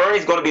 the way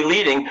Bernie's going to be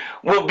leading,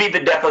 will be the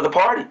death of the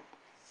party.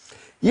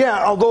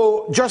 Yeah,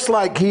 although just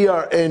like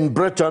here in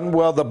Britain,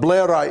 where the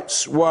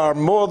Blairites were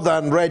more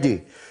than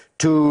ready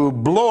to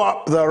blow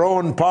up their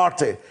own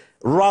party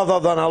rather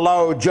than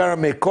allow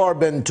Jeremy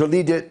Corbyn to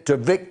lead it to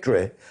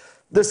victory,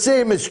 the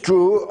same is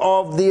true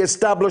of the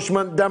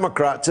establishment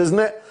Democrats, isn't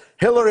it?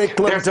 Hillary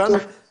Clinton,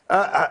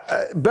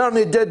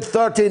 Bernie did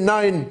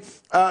 39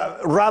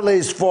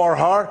 rallies for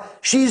her.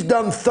 She's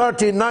done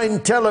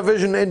 39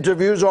 television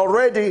interviews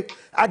already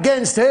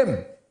against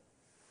him.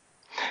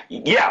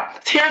 Yeah,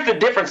 here's the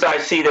difference I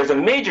see. There's a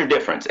major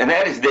difference, and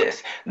that is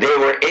this. They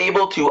were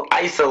able to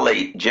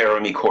isolate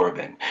Jeremy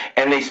Corbyn,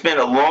 and they spent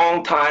a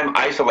long time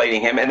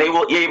isolating him, and they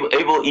were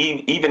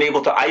even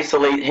able to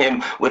isolate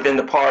him within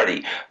the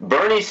party.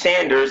 Bernie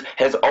Sanders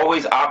has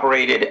always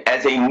operated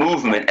as a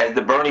movement, as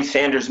the Bernie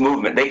Sanders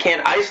movement. They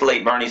can't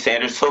isolate Bernie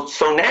Sanders.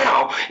 So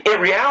now, in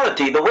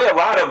reality, the way a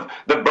lot of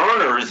the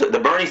burners, the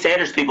Bernie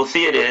Sanders people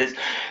see it is,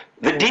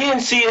 the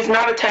DNC is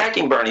not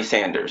attacking Bernie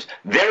Sanders.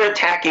 They're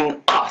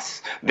attacking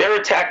us. They're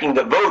attacking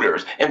the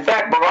voters. In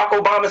fact, Barack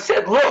Obama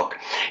said, look,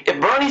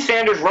 if Bernie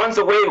Sanders runs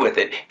away with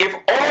it, if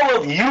all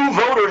of you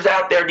voters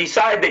out there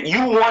decide that you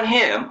want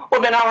him,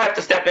 well, then I'll have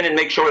to step in and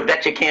make sure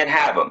that you can't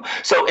have him.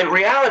 So in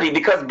reality,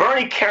 because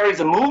Bernie carries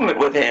a movement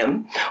with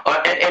him,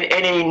 and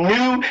a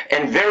new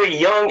and very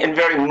young and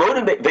very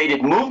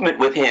motivated movement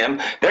with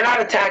him, they're not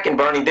attacking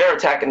Bernie, they're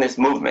attacking this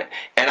movement.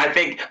 And I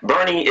think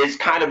Bernie is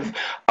kind of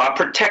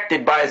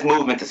protected by his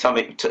movement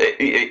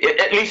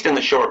at least in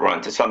the short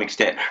run, to some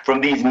extent,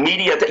 from these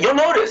media. You'll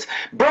notice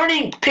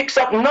Bernie picks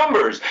up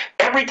numbers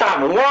every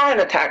time Warren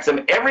attacks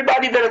him.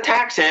 Everybody that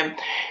attacks him,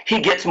 he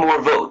gets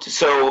more votes.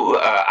 So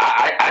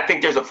I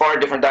think there's a far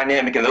different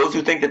dynamic, and those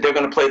who think that they're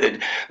going to play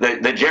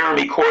the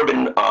Jeremy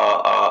Corbyn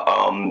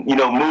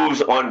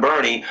moves on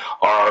Bernie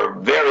are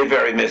very,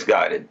 very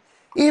misguided.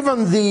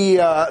 Even the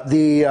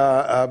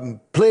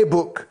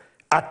playbook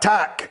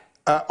attack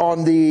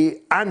on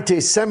the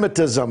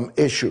anti-Semitism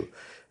issue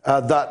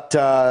that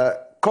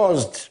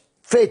caused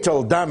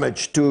fatal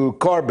damage to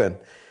Corbyn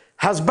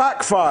has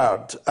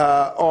backfired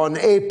on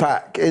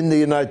AIPAC in the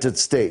United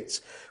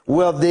States,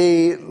 where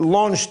they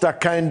launched a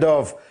kind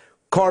of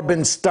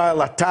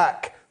Corbyn-style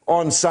attack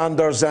on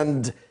Sanders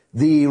and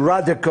the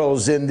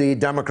radicals in the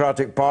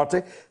Democratic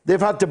Party.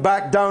 They've had to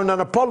back down and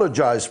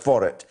apologize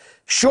for it,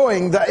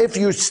 showing that if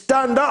you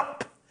stand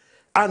up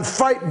and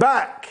fight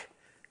back,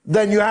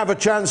 then you have a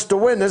chance to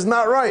win. Isn't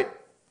that right?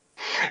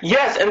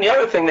 Yes, and the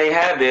other thing they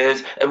have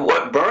is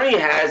what Bernie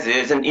has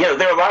is, and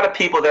there are a lot of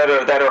people that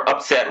are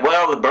upset.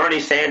 Well, the Bernie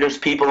Sanders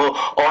people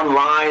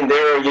online,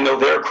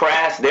 they're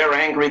crass, they're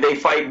angry, they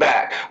fight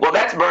back. Well,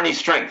 that's Bernie's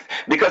strength,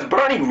 because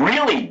Bernie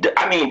really,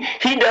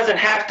 he doesn't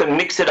have to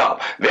mix it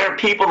up. There are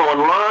people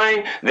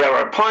online, there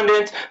are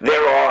pundits,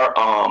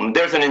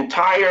 there's an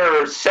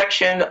entire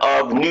section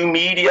of new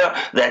media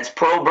that's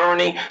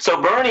pro-Bernie.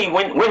 So Bernie,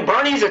 when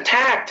Bernie's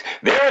attacked,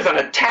 there is an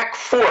attack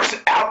force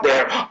out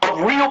there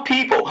of real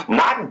people.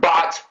 Not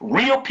bots,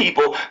 real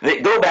people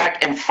that go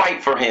back and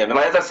fight for him. And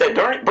as I said,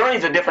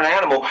 Bernie's a different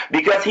animal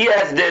because he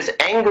has this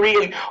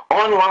angry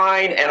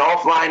online and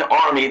offline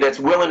army that's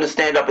willing to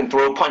stand up and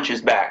throw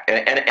punches back.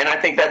 And I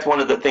think that's one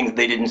of the things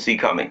they didn't see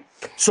coming.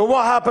 So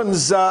what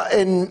happens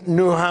in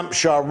New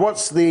Hampshire?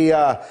 What's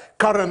the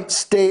current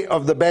state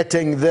of the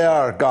betting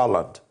there,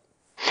 Garland?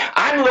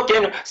 I'm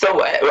looking,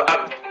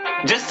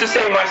 just to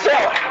say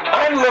myself,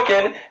 I'm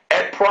looking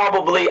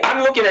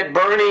at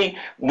Bernie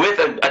with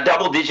a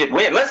double-digit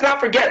win. Let's not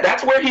forget,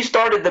 that's where he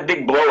started the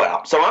big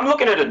blowout. So I'm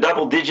looking at a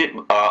double-digit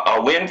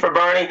win for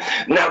Bernie.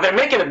 Now, they're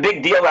making a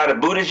big deal out of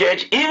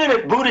Buttigieg. Even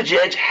if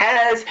Buttigieg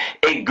has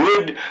a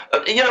good,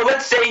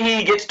 let's say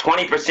he gets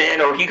 20%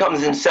 or he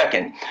comes in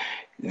second.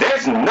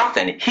 There's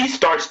nothing. He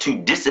starts to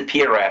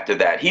disappear after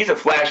that. He's a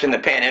flash in the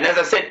pan. And as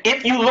I said,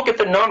 if you look at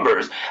the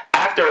numbers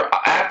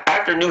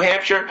after New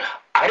Hampshire,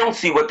 I don't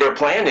see what their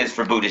plan is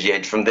for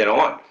Buttigieg from then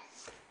on.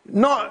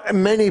 Not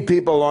many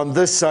people on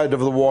this side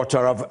of the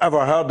water have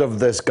ever heard of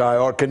this guy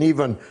or can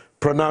even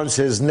pronounce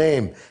his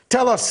name.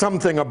 Tell us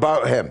something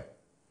about him.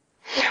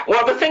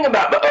 Well, the thing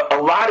about a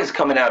lot is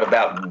coming out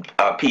about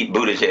Pete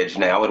Buttigieg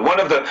now, and one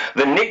of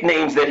the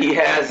nicknames that he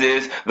has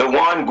is the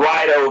Juan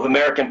Guaido of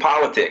American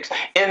politics.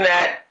 In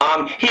that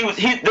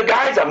the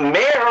guy's a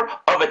mayor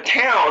of a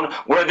town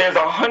where there's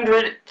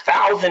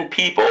 100,000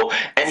 people,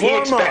 and he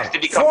expects to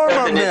become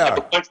president of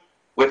a country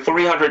with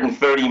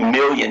 330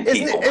 million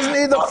people. Isn't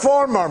he the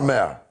former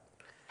mayor?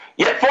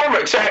 Yeah,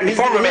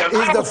 former mayor.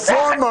 He's the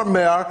former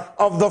mayor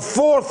of the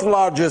fourth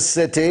largest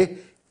city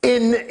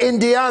in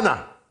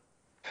Indiana.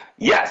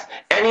 Yes,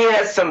 and he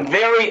has some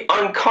very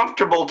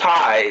uncomfortable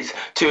ties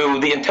to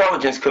the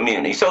intelligence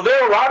community. So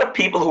there are a lot of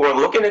people who are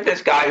looking at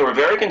this guy who are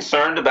very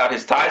concerned about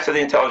his ties to the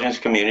intelligence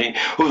community,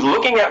 who's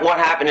looking at what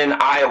happened in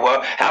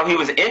Iowa, how he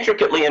was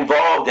intricately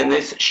involved in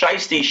this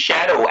shiesty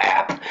shadow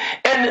app.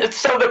 And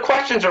so the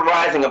questions are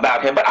rising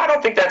about him, but I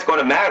don't think that's going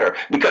to matter,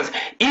 because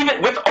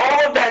even with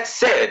all of that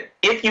said,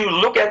 if you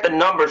look at the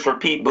numbers for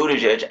Pete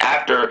Buttigieg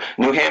after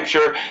New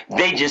Hampshire,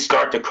 they just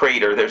start to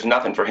crater. There's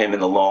nothing for him in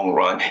the long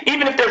run.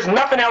 Even if there's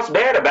nothing else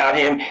bad about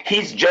him,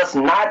 he's just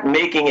not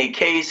making a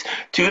case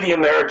to the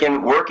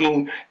American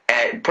working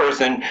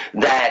person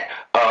that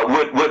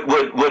would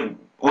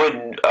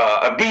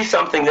be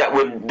something that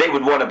they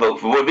would want to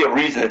vote for, would be a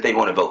reason that they'd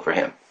want to vote for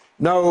him.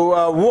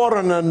 Now,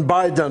 Warren and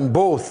Biden,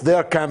 both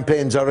their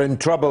campaigns are in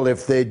trouble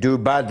if they do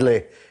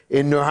badly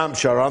in New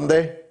Hampshire, aren't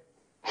they?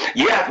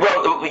 Yeah,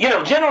 well,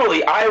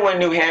 generally Iowa and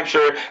New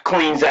Hampshire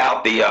cleans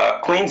out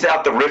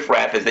the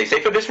riffraff, as they say,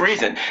 for this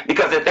reason,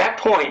 because at that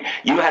point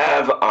you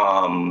have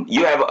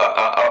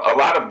a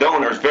lot of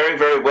donors, very,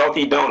 very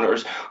wealthy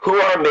donors, who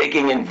are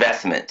making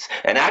investments.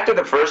 And after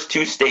the first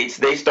two states,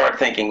 they start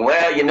thinking,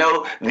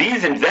 well,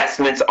 these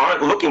investments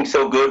aren't looking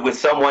so good with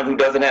someone who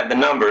doesn't have the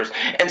numbers.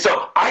 And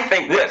so I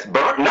think this,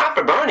 not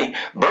for Bernie.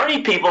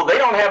 Bernie people, they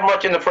don't have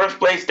much in the first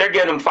place. They're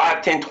getting them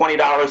 $5, $10,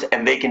 $20,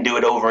 and they can do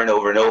it over and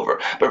over and over.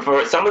 But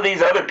for some of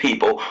these other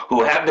people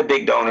who have the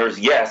big donors,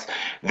 yes,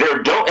 and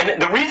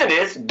the reason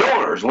is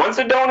donors. Once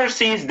a donor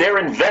sees their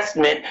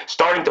investment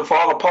starting to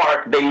fall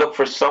apart, they look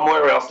for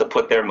somewhere else to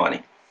put their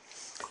money.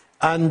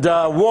 And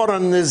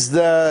Warren is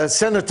the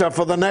senator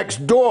for the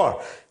next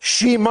door.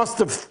 She must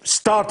have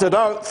started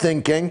out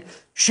thinking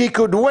she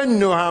could win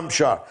New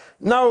Hampshire.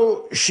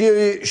 Now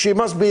she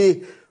must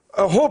be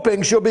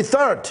hoping she'll be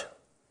third.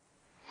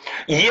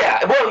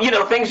 Yeah,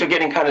 well, things are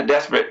getting kind of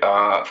desperate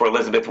for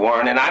Elizabeth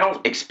Warren, and I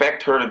don't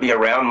expect her to be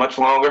around much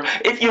longer.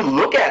 If you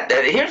look at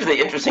here's the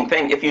interesting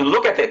thing. If you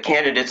look at the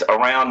candidates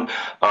around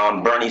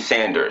Bernie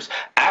Sanders,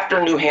 after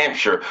New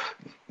Hampshire,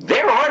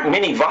 there aren't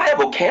many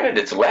viable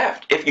candidates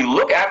left. If you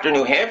look after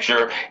New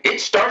Hampshire, it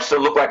starts to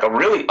look like a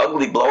really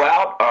ugly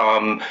blowout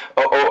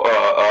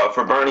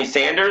for Bernie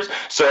Sanders.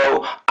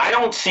 So I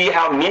don't see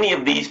how many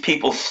of these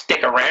people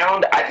stick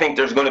around. I think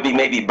there's going to be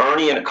maybe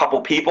Bernie and a couple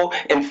people.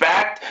 In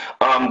fact,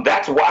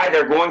 that's why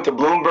they're going to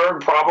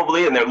Bloomberg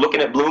probably, and they're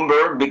looking at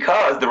Bloomberg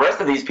because the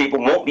rest of these people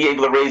won't be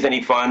able to raise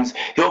any funds.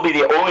 He'll be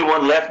the only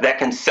one left that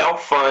can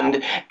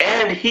self-fund,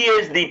 and he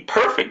is the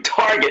perfect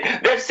target.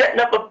 They're setting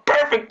up a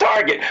perfect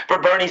target for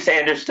Bernie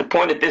Sanders to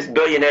point at this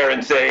billionaire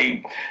and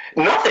say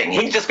nothing.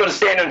 He's just going to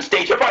stand on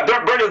stage.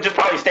 Bernie will just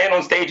probably stand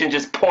on stage and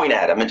just point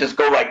at him and just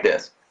go like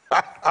this.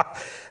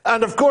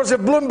 And of course,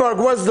 if Bloomberg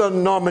was the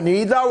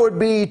nominee, that would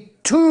be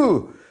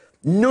 2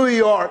 New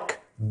York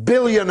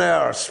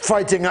billionaires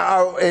fighting it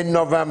out in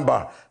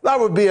November. That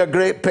would be a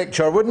great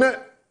picture, wouldn't it?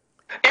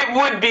 It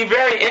would be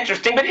very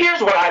interesting, but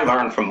here's what I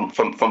learned from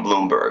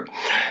Bloomberg.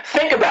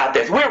 Think about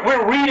this.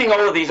 We're reading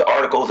all of these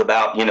articles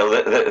about,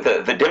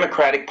 the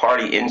Democratic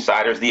Party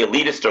insiders, the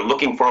elitists are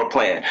looking for a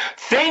plan.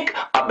 Think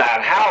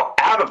about how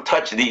out of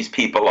touch these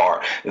people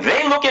are.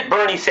 They look at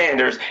Bernie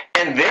Sanders,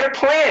 and their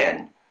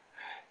plan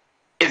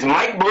is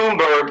Mike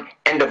Bloomberg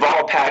and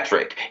Deval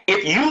Patrick.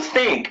 If you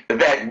think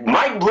that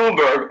Mike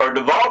Bloomberg or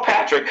Deval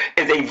Patrick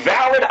is a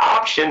valid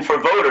option for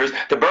voters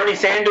to Bernie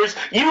Sanders,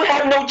 you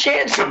have no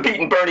chance of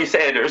beating Bernie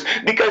Sanders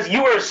because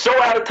you are so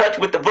out of touch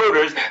with the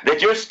voters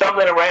that you're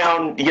stumbling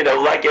around,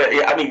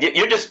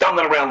 you're just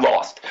stumbling around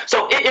lost.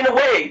 So in a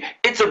way,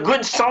 it's a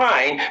good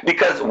sign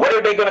because what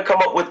are they going to come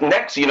up with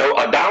next? A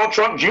Donald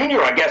Trump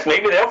Jr., I guess.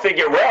 Maybe they'll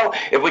figure, well,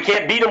 if we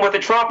can't beat him with a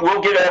Trump,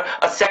 we'll get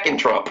a second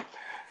Trump.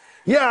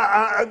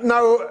 Yeah,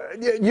 now,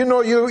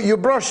 you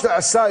brushed it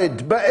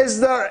aside, but is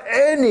there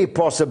any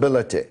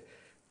possibility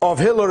of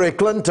Hillary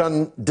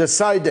Clinton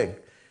deciding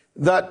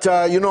that,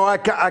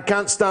 I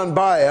can't stand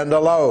by and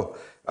allow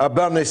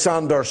Bernie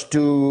Sanders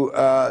to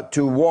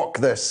walk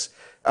this?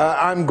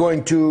 I'm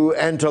going to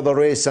enter the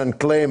race and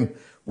claim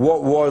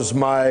what was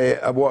my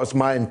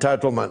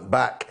entitlement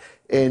back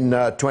in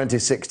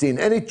 2016.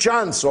 Any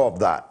chance of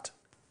that?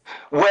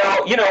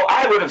 Well,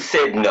 I would have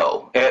said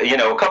no.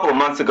 A couple of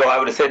months ago, I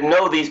would have said,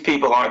 no, these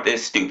people aren't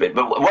this stupid.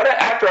 But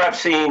after I've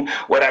seen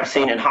what I've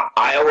seen in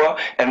Iowa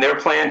and their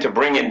plan to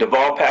bring in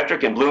Deval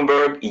Patrick and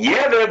Bloomberg,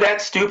 yeah, they're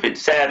that stupid,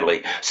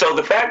 sadly. So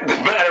the fact of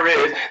the matter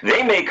is,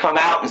 they may come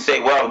out and say,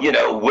 well,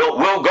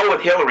 we'll go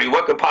with Hillary.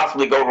 What could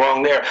possibly go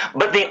wrong there?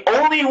 But the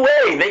only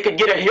way they could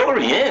get a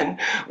Hillary in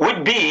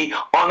would be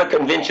on the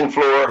convention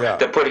floor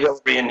to put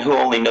Hillary in, who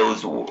only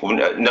knows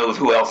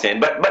who else in.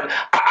 But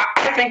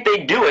I think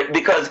they do it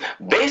because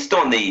based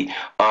on the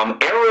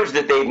errors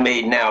that they've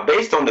made now,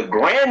 based on the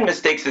grand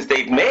mistakes that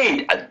they've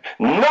made,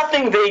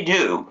 nothing they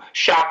do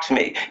shocks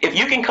me. If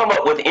you can come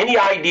up with any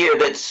idea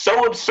that's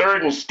so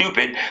absurd and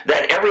stupid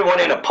that everyone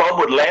in a pub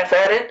would laugh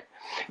at it,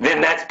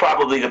 then that's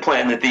probably the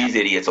plan that these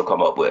idiots will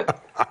come up with.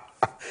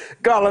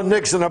 Garland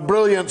Nixon, a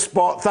brilliant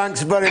spot.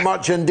 Thanks very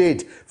much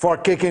indeed for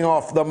kicking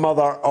off the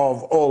mother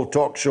of all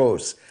talk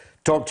shows.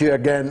 Talk to you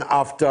again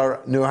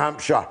after New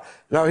Hampshire.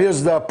 Now,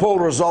 here's the poll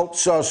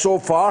results so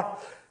far.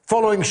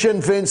 Following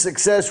Sinn Féin's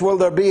success, will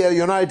there be a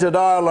united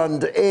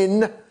Ireland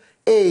in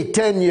A,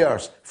 10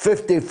 years,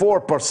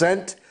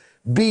 54%,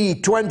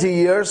 B, 20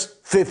 years,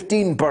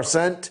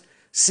 15%,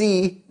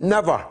 C,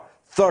 never,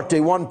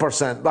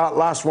 31%. That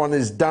last one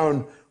is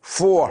down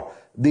 4.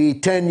 The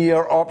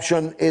 10-year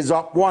option is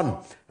up 1,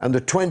 and the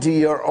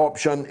 20-year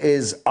option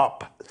is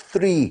up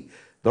 3.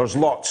 There's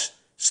lots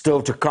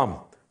still to come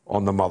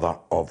on the mother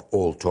of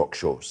all talk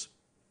shows.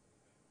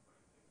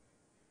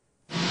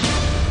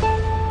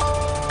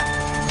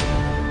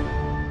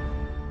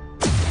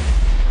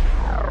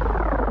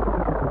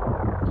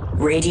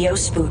 Radio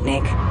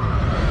Sputnik.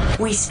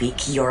 We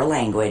speak your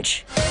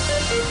language.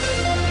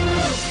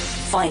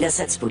 Find us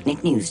at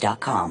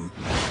SputnikNews.com.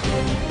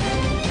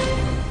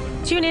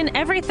 Tune in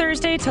every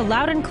Thursday to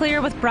Loud and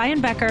Clear with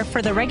Brian Becker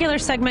for the regular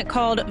segment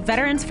called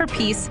Veterans for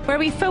Peace, where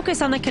we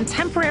focus on the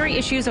contemporary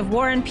issues of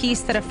war and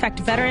peace that affect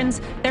veterans,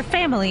 their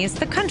families,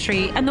 the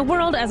country, and the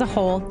world as a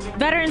whole.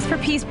 Veterans for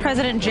Peace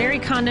President Jerry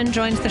Condon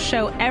joins the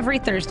show every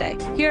Thursday.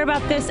 Hear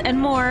about this and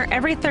more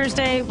every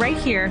Thursday right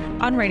here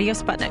on Radio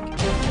Sputnik.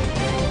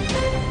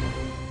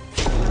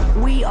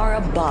 We are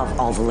above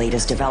all the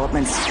latest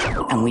developments,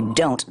 and we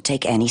don't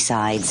take any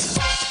sides.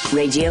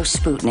 Radio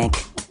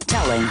Sputnik,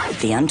 telling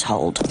the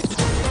untold.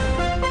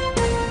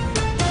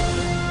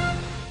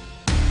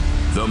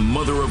 The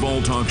mother of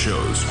all talk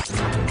shows,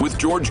 with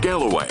George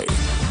Galloway.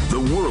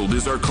 The world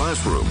is our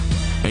classroom,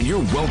 and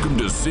you're welcome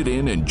to sit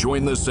in and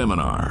join the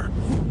seminar.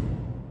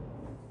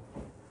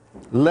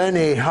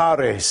 Lenny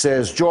Harry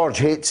says George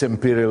hates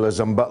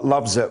imperialism but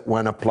loves it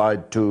when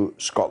applied to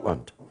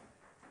Scotland.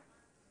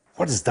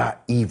 What does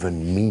that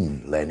even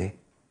mean, Lenny?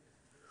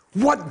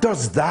 What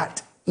does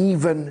that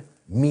even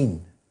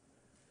mean?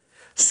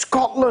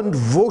 Scotland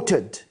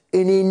voted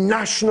in a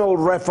national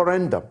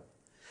referendum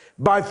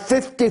by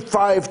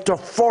 55 to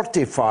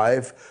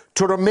 45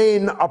 to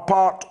remain a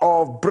part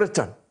of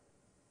Britain.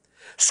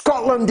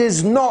 Scotland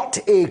is not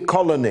a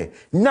colony,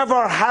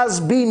 never has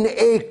been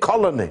a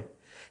colony.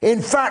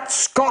 In fact,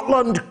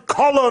 Scotland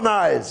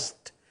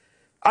colonized.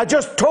 I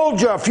just told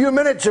you a few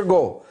minutes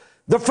ago,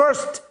 the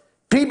first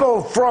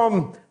people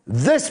from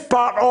this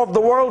part of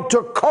the world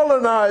to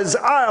colonize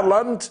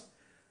Ireland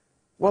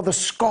were the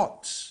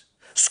Scots.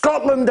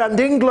 Scotland and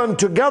England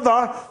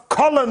together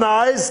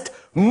colonized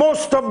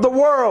most of the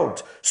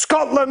world.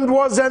 Scotland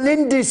was an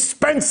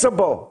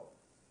indispensable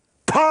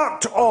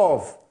part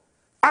of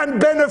and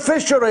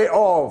beneficiary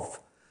of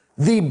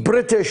the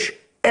British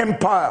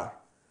Empire.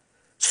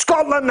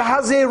 Scotland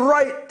has a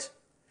right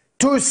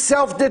to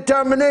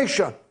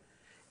self-determination.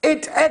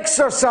 It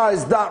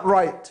exercised that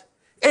right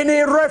in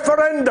a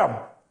referendum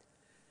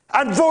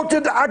and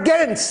voted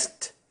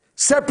against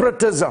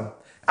separatism,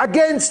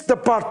 against the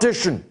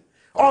partition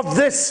of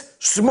this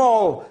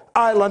small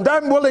island.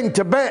 I'm willing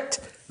to bet,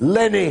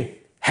 Lenny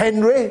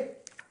Henry,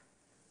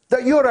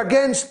 that you're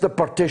against the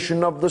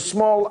partition of the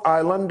small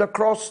island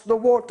across the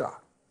water,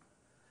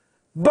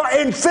 but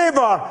in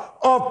favor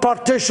of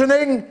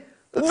partitioning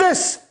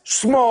this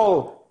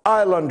small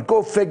island.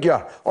 Go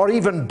figure. Or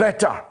even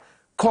better,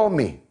 call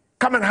me.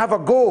 Come and have a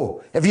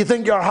go if you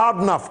think you're hard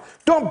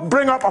enough. Don't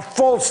bring up a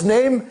false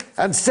name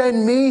and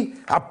send me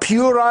a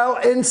puerile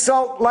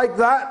insult like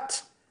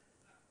that.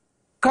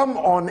 Come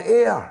on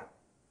air.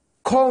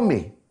 Call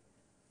me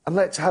and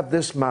let's have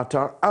this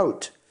matter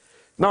out.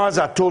 Now, as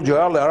I told you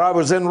earlier, I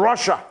was in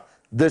Russia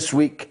this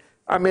week.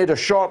 I made a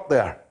short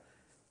there.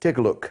 Take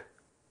a look.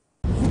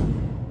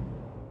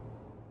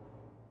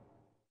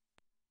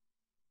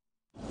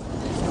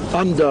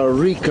 Under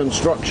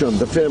reconstruction,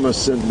 the famous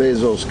St.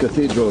 Basil's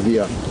Cathedral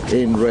here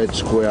in Red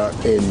Square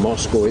in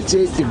Moscow. It's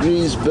 8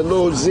 degrees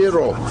below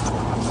zero,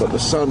 but the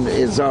sun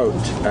is out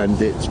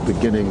and it's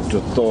beginning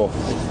to thaw.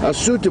 A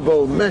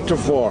suitable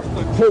metaphor,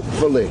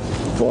 hopefully,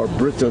 for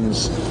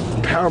Britain's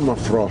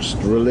permafrost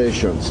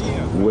relations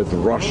with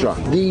Russia.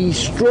 The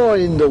straw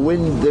in the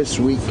wind this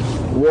week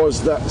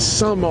was that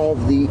some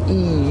of the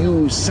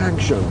EU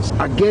sanctions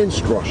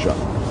against Russia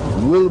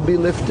will be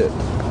lifted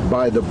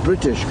by the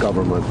British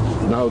government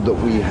now that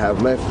we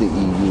have left the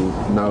EU,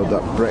 now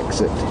that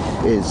Brexit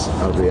is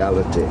a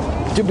reality.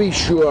 To be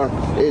sure,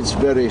 it's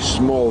very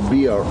small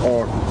beer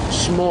or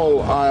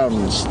small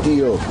iron,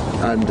 steel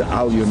and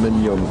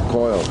aluminium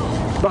coil,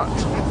 but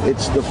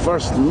it's the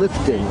first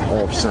lifting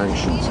of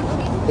sanctions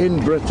in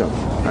Britain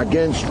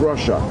against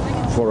Russia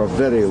for a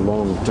very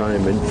long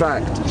time. In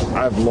fact,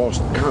 I've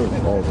lost count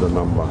of the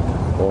number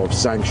of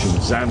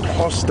sanctions and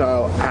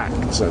hostile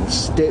acts and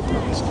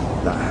statements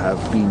that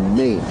have been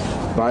made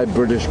by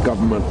British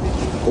government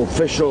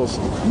officials,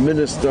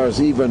 ministers,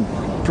 even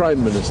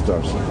prime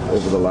ministers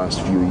over the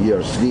last few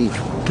years. The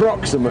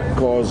proximate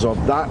cause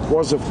of that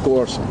was, of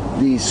course,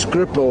 the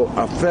Skripal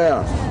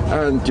affair,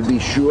 and to be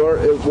sure,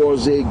 it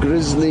was a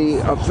grisly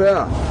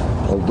affair,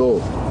 although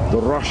the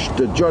rush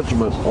to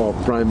judgment of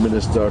Prime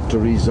Minister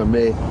Theresa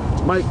May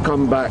might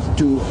come back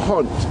to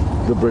haunt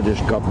the British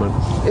government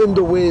in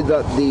the way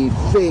that the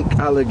fake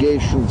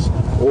allegations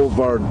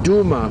over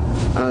Duma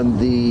and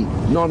the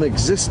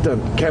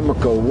non-existent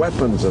chemical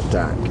weapons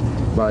attack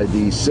by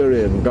the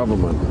Syrian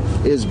government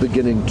is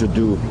beginning to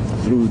do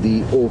through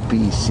the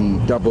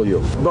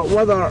OPCW. But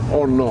whether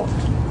or not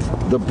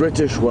the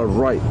British were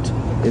right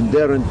in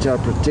their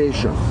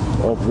interpretation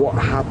of what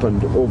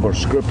happened over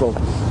Skripal,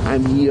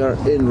 I'm here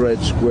in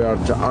Red Square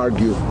to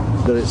argue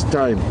that it's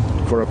time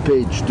for a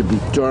page to be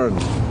turned,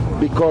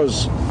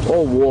 because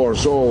all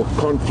wars, all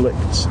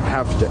conflicts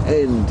have to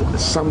end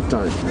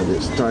sometime, and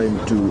it's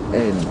time to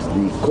end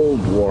the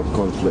Cold War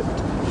conflict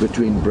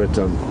between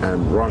Britain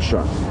and Russia.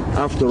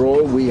 After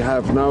all, we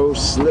have now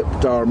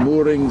slipped our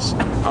moorings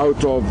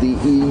out of the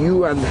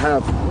EU and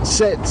have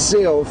set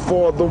sail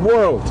for the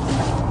world,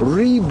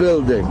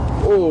 rebuilding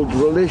old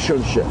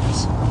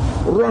relationships.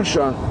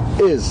 Russia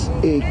is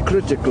a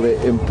critically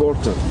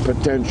important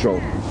potential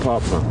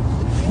partner.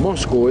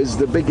 Moscow is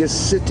the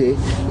biggest city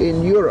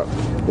in Europe.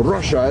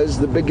 Russia is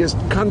the biggest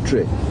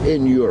country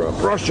in Europe.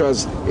 Russia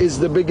is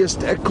the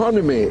biggest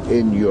economy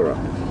in Europe.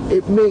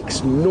 It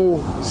makes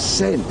no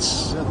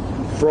sense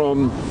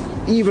from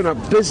even a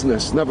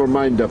business, never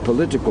mind a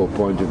political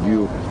point of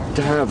view,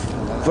 to have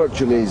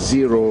virtually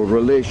zero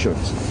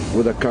relations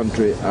with a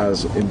country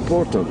as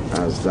important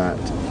as that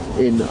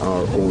in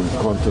our own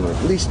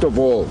continent, least of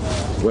all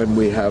when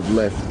we have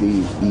left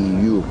the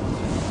EU.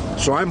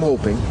 So I'm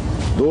hoping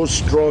those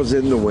straws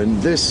in the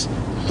wind, this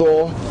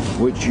thaw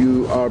which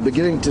you are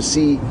beginning to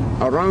see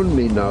around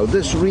me now,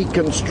 this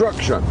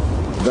reconstruction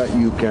that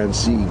you can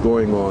see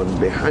going on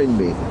behind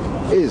me,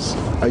 is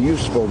a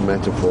useful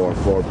metaphor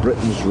for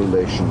Britain's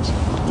relations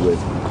with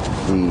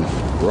the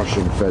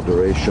Russian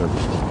Federation.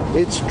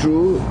 It's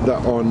true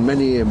that on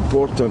many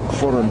important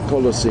foreign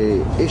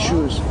policy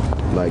issues,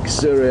 like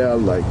Syria,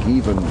 like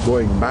even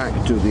going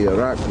back to the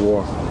Iraq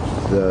War,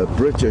 the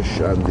British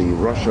and the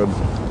Russian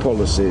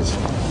policies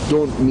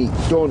don't meet,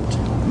 don't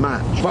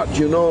match. But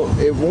you know,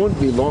 it won't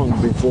be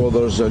long before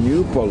there's a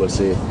new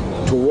policy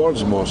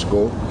towards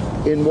Moscow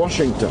in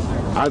Washington,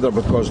 either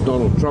because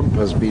Donald Trump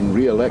has been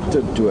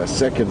re-elected to a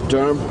second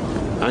term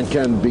and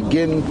can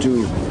begin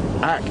to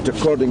act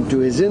according to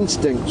his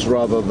instincts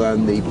rather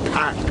than the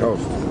pack of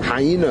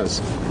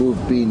hyenas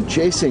who've been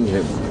chasing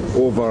him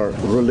over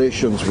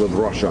relations with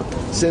Russia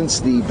since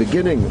the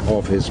beginning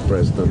of his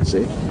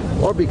presidency,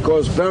 or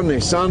because Bernie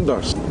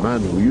Sanders, the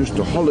man who used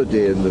to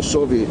holiday in the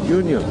Soviet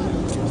Union,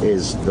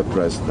 is the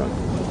president.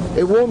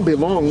 It won't be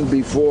long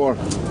before,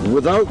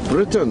 without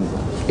Britain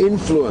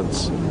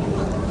influence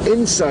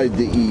inside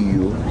the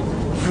EU,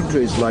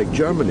 countries like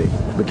Germany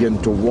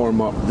begin to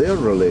warm up their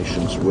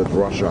relations with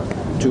Russia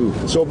too.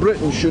 So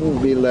Britain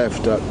shouldn't be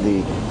left at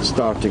the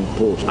starting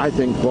post. I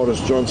think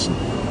Boris Johnson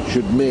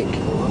should make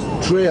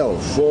trail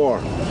for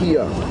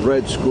here,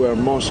 Red Square,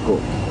 Moscow,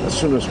 as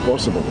soon as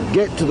possible.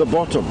 Get to the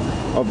bottom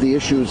of the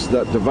issues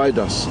that divide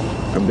us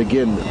and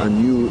begin a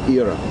new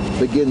era.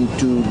 Begin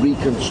to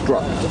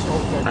reconstruct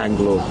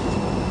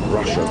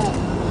Anglo-Russian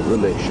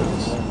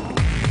relations.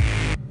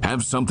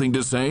 Have something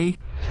to say?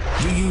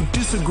 Do you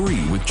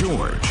disagree with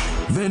George?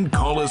 Then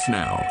call us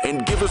now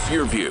and give us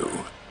your view.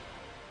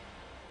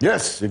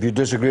 Yes, if you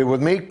disagree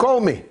with me, call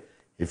me.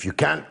 If you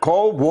can't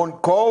call,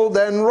 won't call,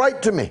 then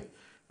write to me,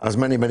 as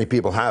many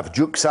people have.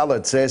 Duke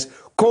Salad says,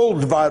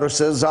 cold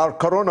viruses are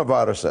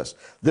coronaviruses.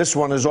 This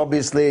one is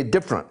obviously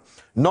different.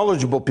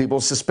 Knowledgeable people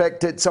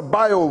suspect it's a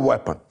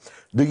bioweapon.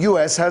 The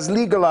US has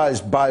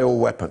legalized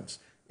bioweapons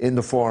in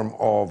the form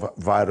of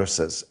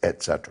viruses,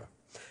 etc.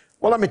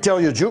 Well, let me tell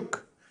you,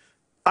 Duke,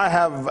 I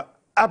have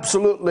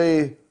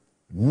absolutely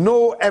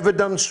no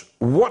evidence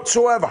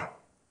whatsoever,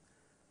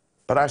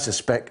 but I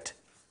suspect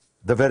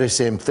the very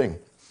same thing.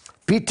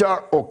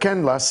 Peter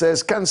O'Kenla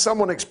says, can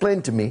someone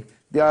explain to me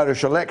the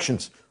Irish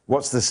elections?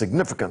 What's the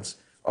significance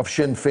of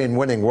Sinn Féin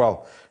winning?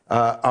 Well,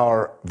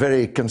 our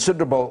very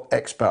considerable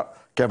expert,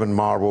 Kevin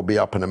Meagher, will be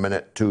up in a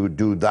minute to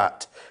do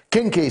that.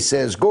 Kinky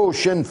says, go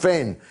Sinn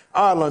Féin,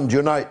 Ireland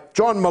unite.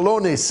 John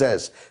Maloney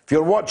says, if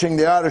you're watching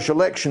the Irish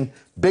election,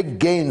 big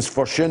gains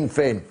for Sinn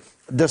Féin,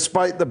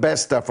 despite the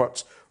best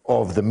efforts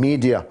of the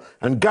media.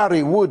 And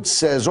Gary Woods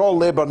says, all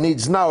Labour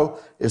needs now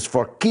is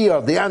for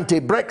Keir, the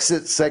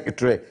anti-Brexit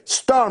secretary,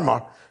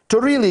 Starmer, to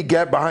really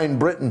get behind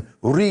Britain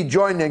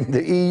rejoining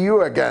the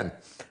EU again.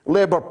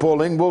 Labour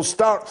polling will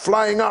start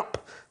flying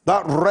up.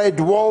 That red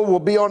wall will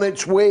be on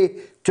its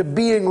way to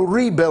being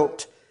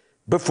rebuilt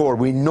before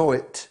we know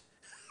it.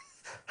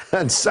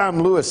 And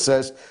Sam Lewis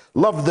says,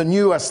 love the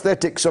new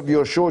aesthetics of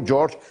your show,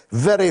 George.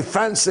 Very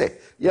fancy.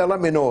 Yeah,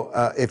 let me know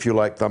if you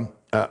like them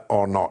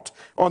or not.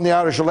 On the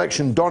Irish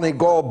election,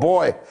 Donegal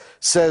Boy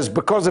says,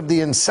 because of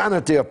the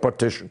insanity of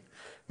partition,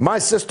 my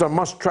sister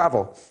must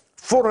travel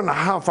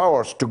 4.5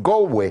 hours to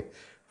Galway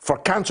for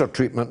cancer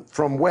treatment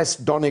from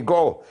West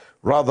Donegal,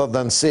 rather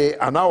than, say,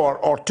 an hour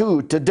or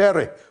two to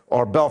Derry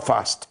or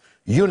Belfast.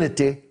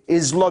 Unity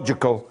is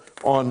logical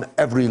on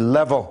every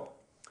level.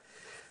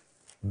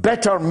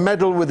 Better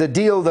meddle with a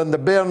deal than the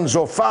Bairns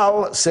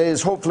O'Fall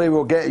says, hopefully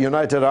we'll get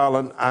United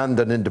Ireland and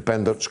an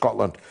independent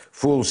Scotland.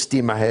 Full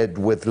steam ahead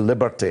with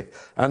liberty.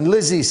 And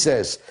Lizzie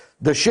says,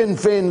 the Sinn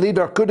Féin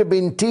leader could have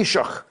been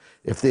Taoiseach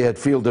if they had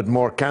fielded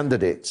more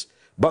candidates.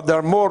 But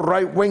they're more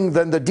right-wing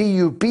than the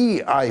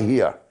DUP, I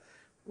hear.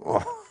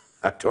 Oh,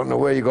 I don't know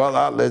where you got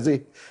that,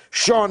 Lizzie.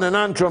 Sean in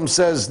Antrim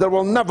says, there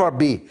will never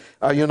be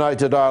a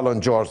United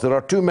Ireland, George. There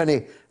are too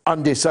many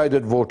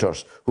undecided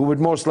voters who would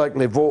most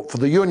likely vote for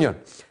the Union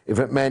if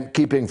it meant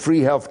keeping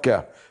free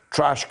healthcare,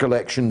 trash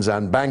collections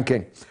and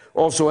banking.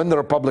 Also in the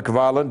Republic of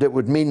Ireland, it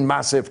would mean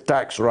massive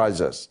tax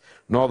rises.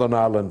 Northern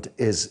Ireland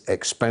is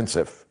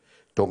expensive.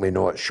 Don't we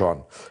know it,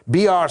 Sean?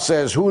 BR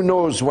says, who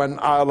knows when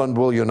Ireland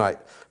will unite,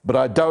 but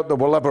I doubt there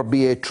will ever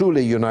be a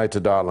truly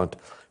united Ireland.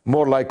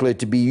 More likely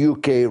to be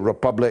UK,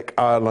 Republic,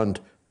 Ireland,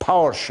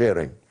 power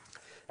sharing.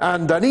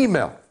 And an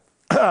email.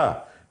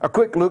 A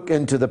quick look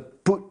into the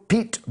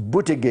Pete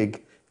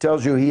Buttigieg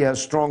tells you he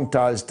has strong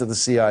ties to the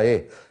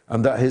CIA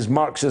and that his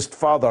Marxist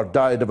father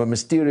died of a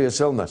mysterious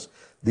illness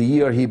the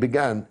year he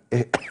began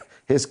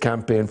his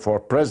campaign for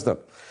president.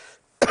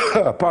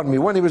 Pardon me.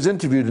 When he was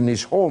interviewed in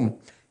his home,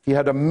 he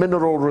had a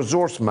mineral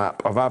resource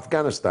map of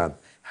Afghanistan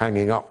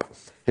hanging up.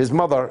 His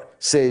mother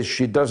says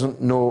she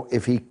doesn't know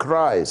if he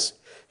cries.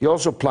 He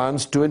also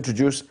plans to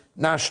introduce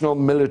national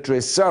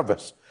military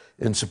service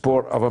in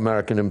support of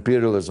American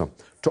imperialism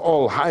to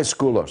all high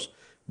schoolers,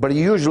 but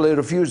he usually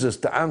refuses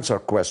to answer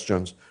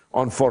questions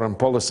on foreign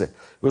policy.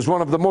 It was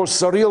one of the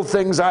most surreal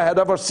things I had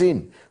ever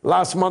seen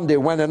last Monday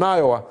when in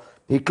Iowa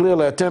he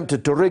clearly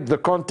attempted to rig the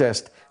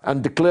contest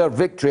and declare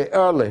victory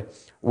early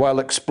while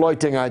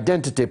exploiting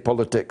identity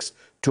politics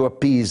to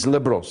appease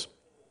liberals.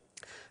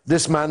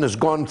 This man has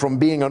gone from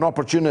being an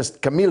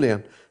opportunist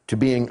chameleon to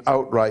being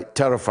outright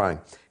terrifying.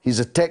 He's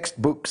a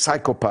textbook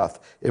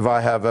psychopath, if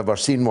I have ever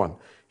seen one.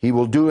 He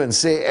will do and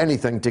say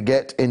anything to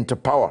get into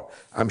power.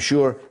 I'm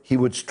sure he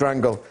would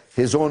strangle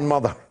his own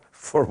mother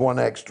for one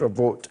extra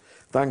vote.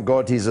 Thank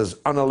God he's as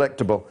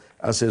unelectable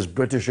as his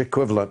British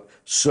equivalent,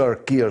 Sir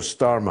Keir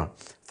Starmer.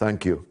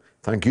 Thank you.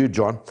 Thank you,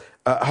 John.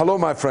 Hello,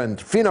 my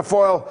friend. Fianna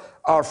Fáil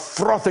are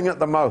frothing at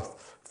the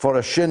mouth for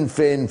a Sinn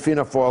Féin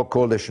Fianna Fáil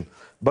coalition.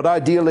 But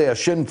ideally, a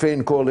Sinn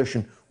Féin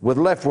coalition with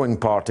left-wing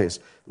parties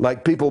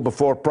like People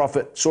Before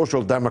Profit,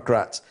 Social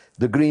Democrats,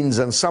 the Greens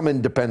and some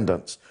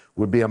independents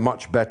would be a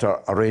much better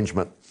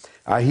arrangement.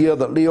 I hear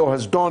that Leo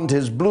has donned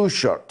his blue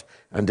shirt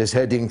and is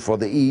heading for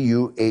the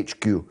EU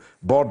HQ.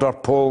 Border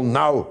poll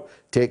now.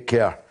 Take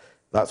care.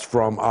 That's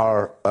from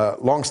our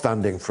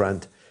long-standing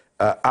friend,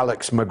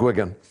 Alex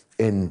McGregor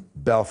in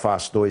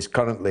Belfast, though he's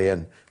currently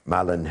in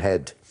Malin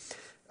Head.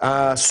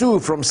 Sue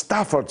from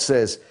Stafford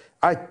says,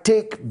 I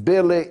take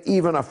barely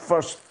even a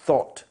first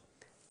thought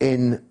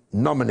in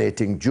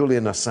nominating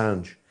Julian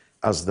Assange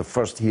as the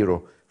first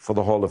hero for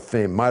the Hall of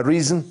Fame. My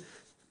reason?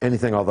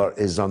 Anything other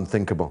is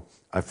unthinkable.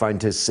 I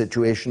find his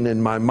situation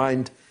in my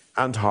mind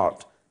and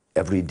heart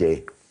every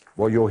day.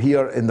 Well, you'll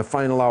hear in the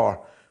final hour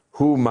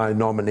who my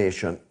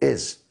nomination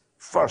is.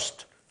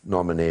 First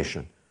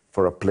nomination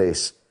for a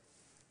place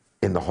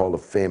in the Hall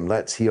of Fame.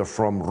 Let's hear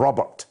from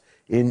Robert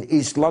in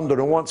East London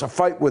who wants a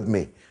fight with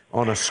me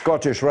on a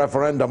Scottish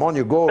referendum. On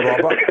you go,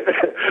 Robert.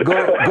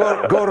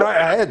 Go right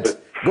ahead.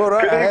 Go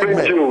right ahead, evening,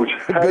 mate. George.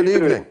 Good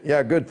evening.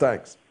 Yeah, good,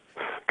 thanks.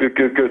 Good.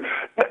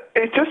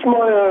 It's just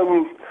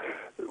my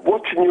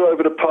watching you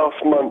over the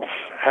past months,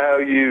 how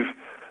you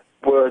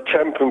were a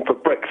champion for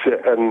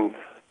Brexit and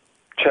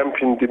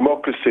championed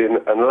democracy and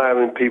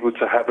allowing people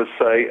to have a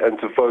say and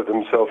to vote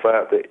themselves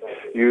out of the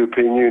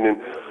European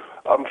Union.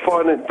 I'm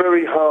finding it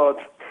very hard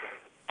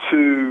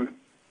to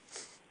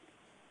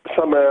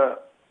somehow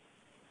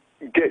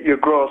get your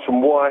grasp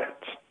on why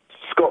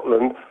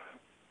Scotland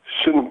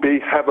shouldn't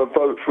have a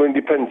vote for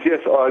independence. Yes,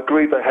 I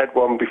agree they had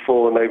one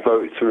before and they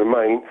voted to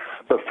remain,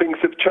 but things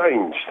have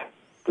changed.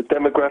 The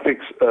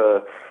demographics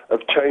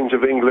have changed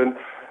of England,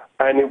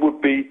 and it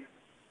would be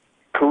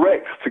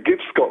correct to give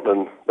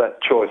Scotland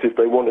that choice if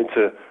they wanted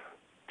to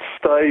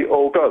stay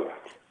or go.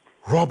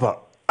 Robert,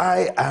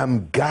 I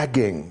am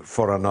gagging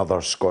for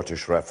another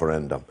Scottish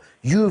referendum.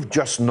 You've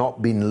just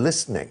not been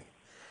listening.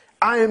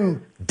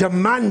 I'm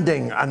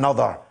demanding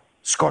another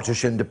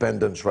Scottish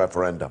independence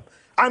referendum.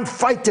 I'm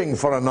fighting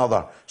for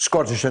another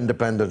Scottish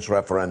independence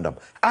referendum.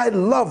 I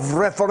love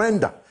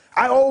referenda.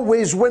 I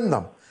always win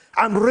them.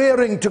 I'm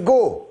raring to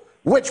go.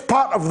 Which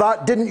part of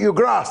that didn't you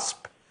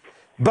grasp?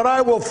 But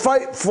I will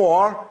fight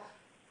for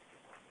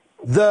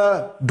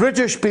the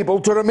British people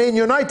to remain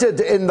united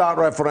in that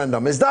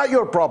referendum. Is that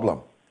your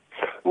problem?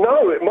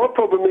 No, my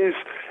problem is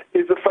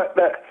the fact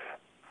that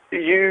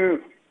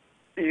you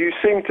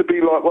seem to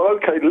be like, well,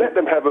 okay, let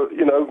them have a,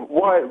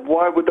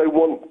 why would they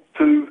want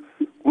to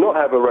not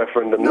have a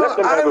referendum? No, let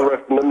them have a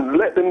referendum,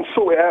 let them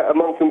sort it out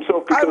amongst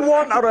themselves. I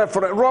want a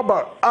referendum.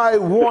 Robert, I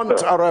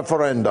want a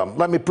referendum.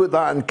 Let me put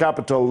that in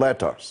capital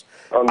letters.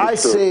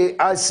 Understood.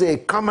 I say,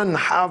 come and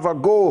have a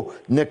go,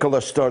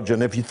 Nicola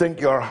Sturgeon, if you think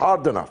you're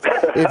hard enough.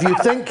 If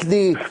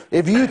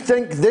you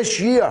think this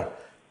year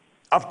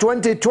of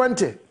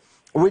 2020,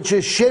 which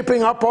is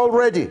shaping up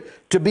already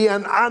to be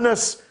an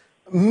annus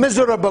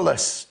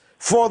miserabilis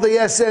for the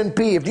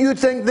SNP, if you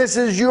think this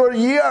is your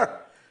year,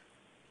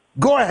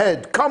 go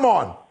ahead, come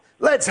on.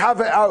 Let's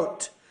have it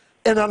out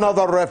in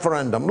another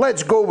referendum.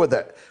 Let's go with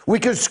it. We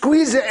could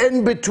squeeze it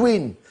in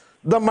between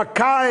the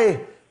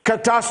Mackay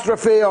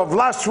catastrophe of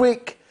last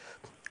week,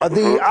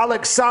 the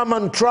Alex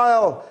Salmond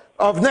trial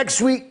of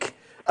next week.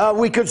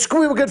 We could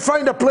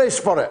find a place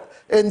for it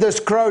in this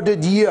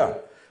crowded year.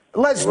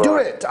 Let's do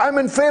it. I'm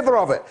in favour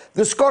of it.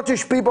 The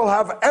Scottish people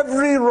have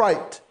every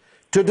right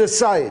to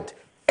decide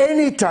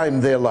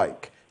anytime they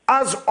like,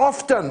 as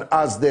often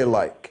as they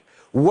like,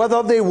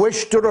 whether they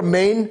wish to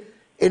remain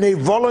in a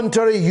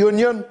voluntary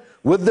union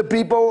with the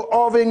people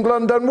of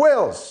England and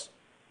Wales.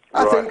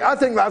 I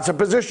think that's a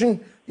position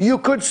you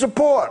could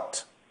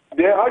support.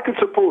 Yeah, I could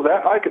support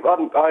that.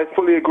 I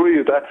fully agree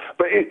with that.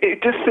 But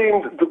it just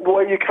seemed the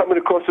way you're coming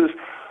across as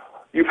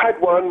you've had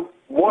one.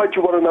 Why do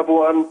you want another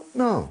one?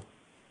 No.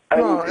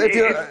 No,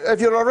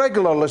 if you're a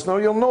regular listener,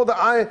 you'll know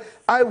that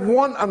I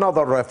want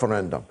another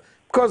referendum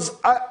because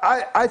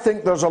I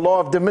think there's a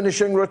law of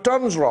diminishing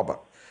returns, Robert.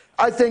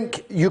 I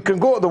think you can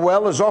go to the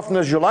well as often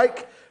as you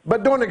like,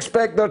 but don't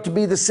expect there to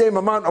be the same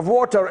amount of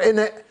water in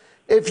it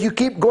if you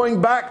keep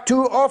going back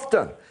too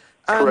often.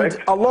 And correct.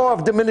 A law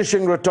of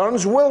diminishing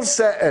returns will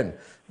set in.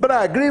 But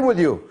I agree with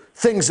you.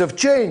 Things have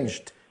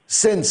changed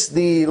since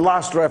the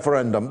last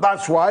referendum.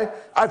 That's why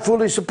I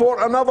fully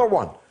support another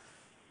one.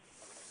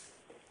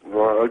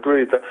 Right, I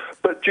agree with that.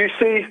 But do you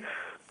see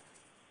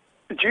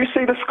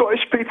the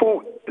Scottish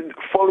people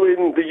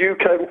following the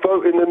UK and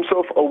voting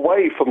themselves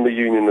away from the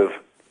Union of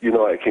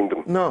United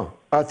Kingdom? No.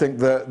 I think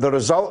the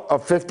result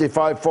of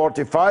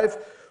 55-45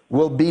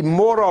 will be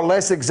more or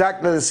less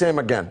exactly the same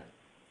again.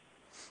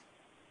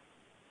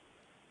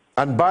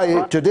 And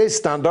by today's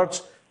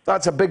standards,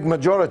 that's a big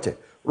majority.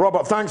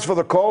 Robert, thanks for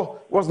the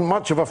call. Wasn't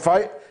much of a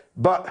fight,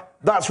 but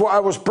that's what I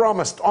was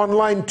promised. On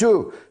line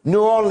 2,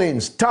 New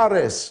Orleans,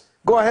 Taris.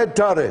 Go ahead,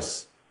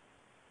 Taris.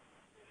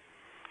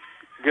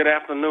 Good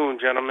afternoon,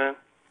 gentlemen.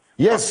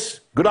 Yes,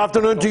 good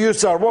afternoon to you,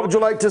 sir. What would you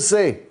like to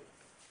say?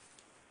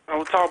 I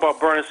will talk about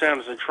Bernie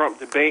Sanders and Trump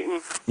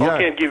debating. Yeah.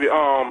 I can't give you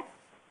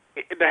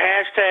the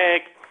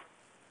hashtag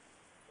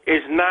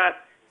is not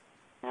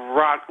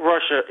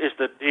Russia, it's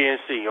the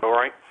DNC, all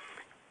right?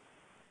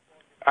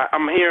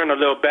 I'm hearing a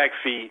little back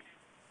feed.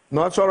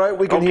 No, that's all right.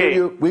 We can hear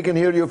you. We can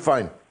hear you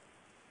fine.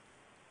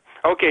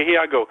 Okay, here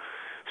I go.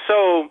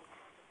 So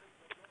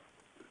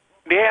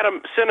they had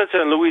a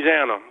senator in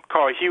Louisiana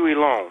called Huey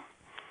Long.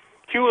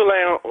 Huey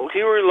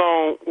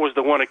Long was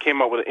the one that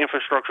came up with an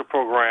infrastructure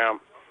program,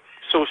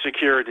 Social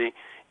Security,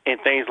 and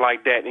things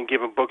like that, and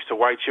giving books to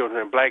white children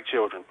and black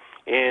children.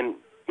 And,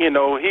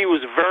 he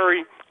was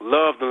very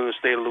loved in the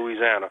state of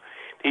Louisiana.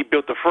 He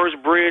built the first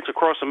bridge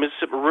across the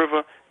Mississippi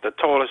River, the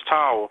tallest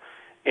tower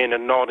in the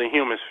northern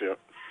hemisphere,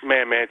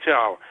 man-made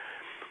tower.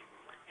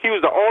 He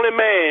was the only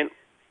man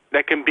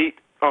that can beat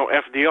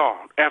FDR.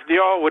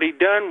 FDR, what he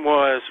done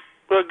was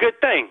a good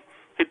thing.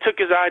 He took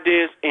his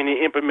ideas and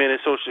he implemented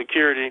Social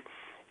Security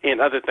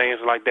and other things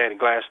like that in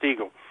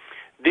Glass-Steagall.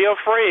 They're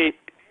afraid,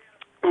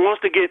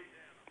 wants to get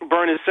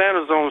Bernie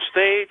Sanders on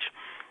stage,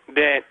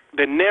 that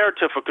the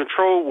narrative for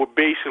control will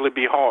basically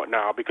be hard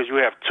now, because you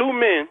have two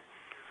men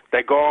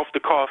that go off the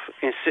cuff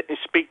and sit and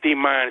speak their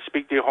mind,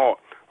 speak their heart,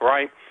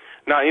 right?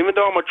 Now, even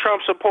though I'm a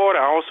Trump supporter,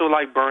 I also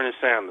like Bernie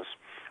Sanders,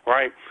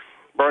 right?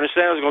 Bernie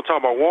Sanders is going to talk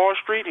about Wall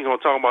Street. He's going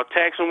to talk about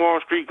taxing Wall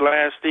Street,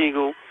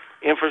 Glass-Steagall,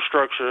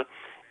 infrastructure,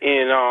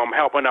 and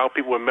helping out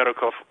people with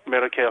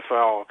Medicare for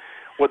all.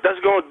 What that's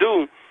going to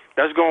do,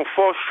 that's going to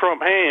force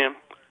Trump's hand,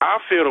 I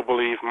feel to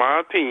believe, my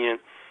opinion,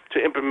 to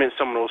implement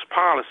some of those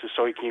policies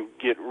so he can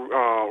get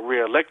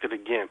reelected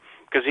again.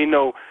 Because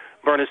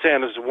Bernie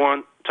Sanders is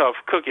one tough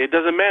cookie. It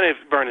doesn't matter if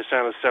Bernie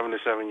Sanders is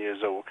 77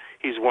 years old.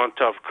 He's one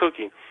tough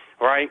cookie,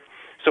 right?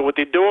 So what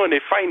they're doing,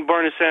 they're fighting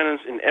Bernie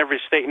Sanders in every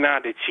state now.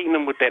 They're cheating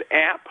them with that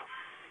app.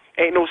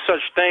 Ain't no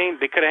such thing.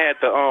 They could have had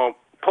the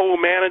poll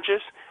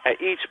managers at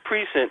each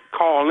precinct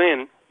call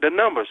in the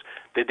numbers.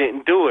 They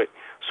didn't do it.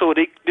 So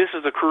this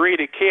is a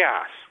created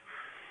chaos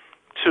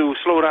to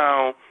slow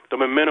down the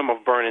momentum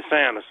of Bernie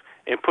Sanders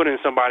and put in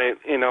somebody,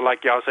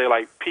 like y'all say,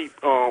 like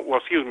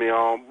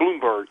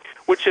Bloomberg,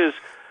 which is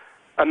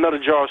another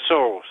George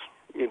Soros.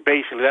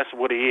 Basically, that's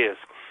what he is.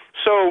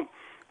 So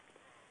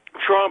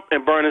Trump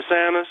and Bernie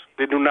Sanders,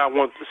 they do not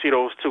want to see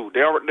those two.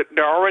 They're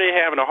already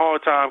having a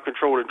hard time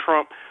controlling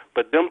Trump,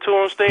 but them two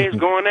on stage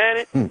going at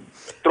it,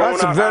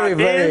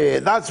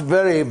 that's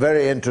very,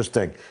 very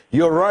interesting.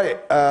 You're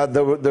right.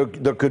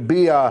 There could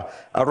be a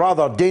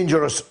rather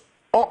dangerous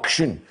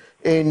auction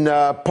in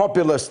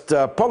populist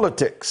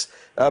politics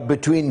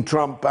between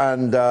Trump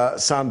and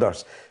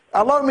Sanders.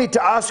 Allow me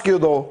to ask you,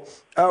 though,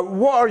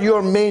 what are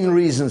your main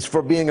reasons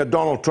for being a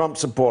Donald Trump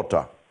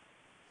supporter?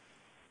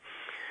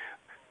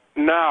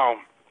 Now,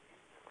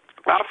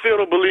 I feel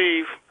to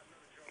believe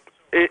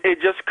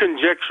it's just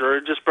conjecture,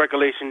 just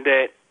speculation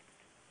that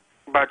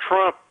by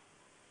Trump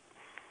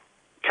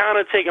kind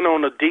of taking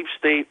on the deep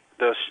state,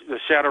 the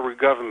shadowy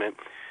government,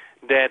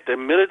 that the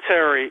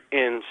military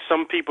and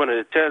some people in the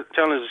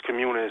intelligence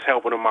community is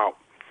helping them out.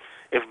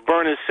 If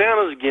Bernie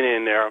Sanders get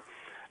in there,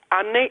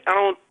 I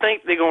don't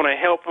think they're going to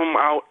help him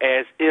out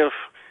they're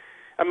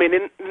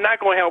not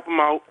going to help him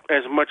out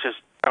as much as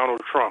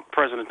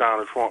President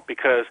Donald Trump,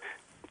 because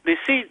they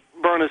see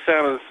Bernie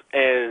Sanders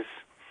as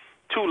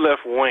too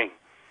left wing.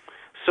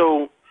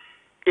 So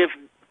if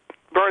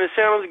Bernie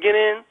Sanders get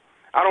in,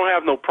 I don't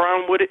have no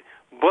problem with it,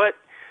 but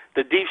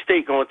the deep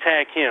state going to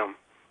attack him.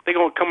 They're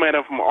going to come at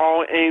him from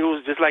all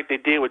angles, just like they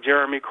did with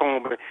Jeremy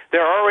Corbyn.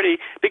 They're already,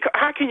 they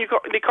call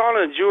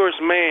it a Jewish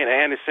man,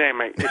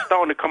 anti-Semite. They're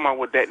starting to come out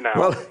with that now.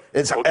 Well,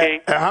 it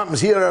happens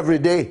here every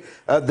day.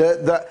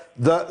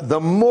 The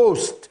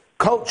most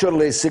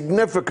culturally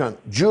significant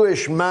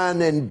Jewish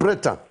man in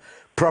Britain,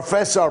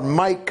 Professor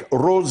Mike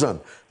Rosen,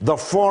 the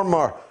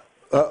former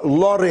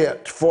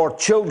laureate for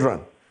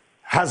children,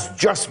 has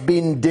just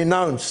been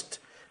denounced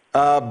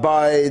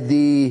by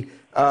the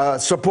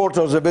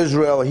supporters of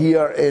Israel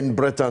here in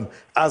Britain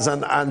as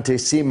an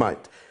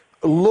anti-Semite.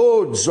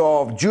 Loads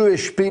of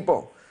Jewish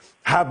people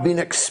have been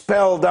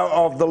expelled out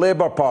of the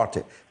Labour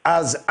Party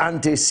as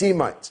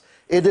anti-Semites.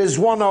 It is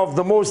one of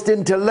the most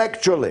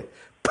intellectually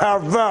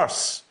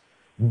perverse,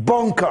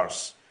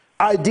 bonkers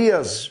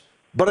ideas.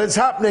 But it's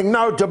happening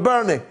now to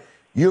Bernie.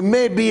 You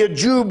may be a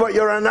Jew, but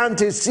you're an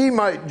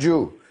anti-Semite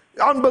Jew.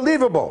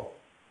 Unbelievable.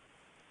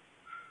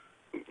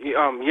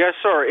 Yes,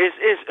 sir.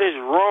 It's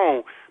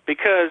wrong,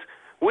 because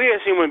we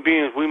as human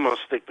beings, we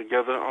must stick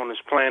together on this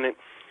planet.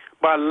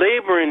 By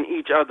laboring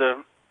each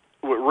other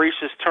with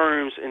racist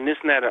terms and this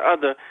and that and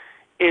other,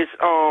 it's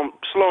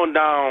slowing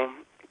down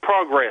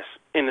progress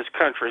in this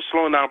country,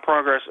 slowing down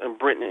progress in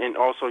Britain and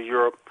also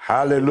Europe.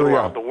 Hallelujah.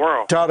 Throughout the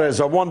world. Tara,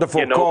 a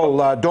wonderful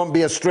call. Don't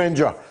be a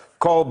stranger.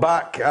 Call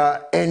back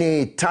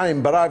any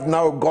time. But I've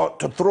now got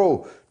to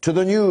throw to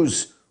the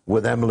news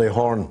with Emily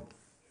Horn.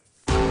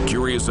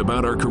 Curious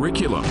about our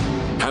curriculum?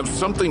 Have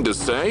something to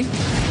say?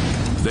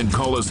 Then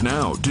call us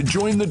now to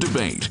join the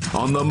debate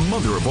on the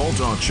mother of all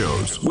talk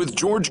shows with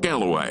George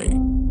Galloway.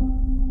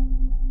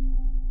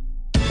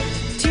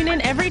 Tune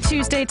in every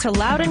Tuesday to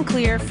Loud and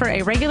Clear for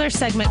a regular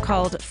segment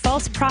called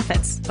False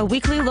Prophets, a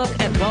weekly look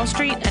at Wall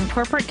Street and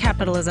corporate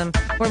capitalism,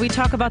 where we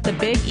talk about the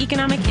big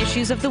economic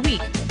issues of the week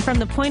from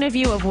the point of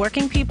view of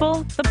working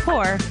people, the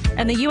poor,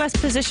 and the U.S.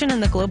 position in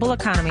the global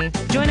economy.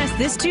 Join us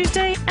this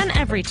Tuesday and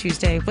every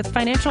Tuesday with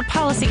financial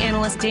policy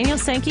analyst Daniel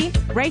Sankey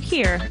right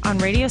here on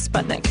Radio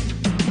Sputnik.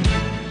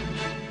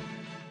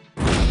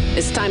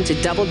 It's time to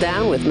double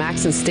down with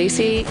Max and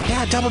Stacy.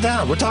 Yeah, double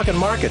down. We're talking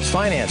markets,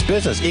 finance,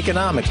 business,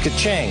 economics,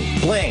 ka-ching,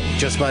 bling,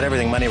 just about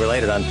everything money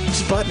related on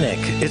Sputnik.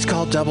 It's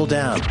called Double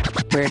Down.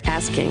 We're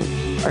asking,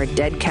 are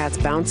dead cats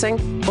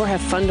bouncing or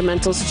have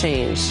fundamentals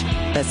changed?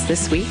 That's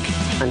this week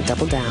on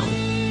Double Down.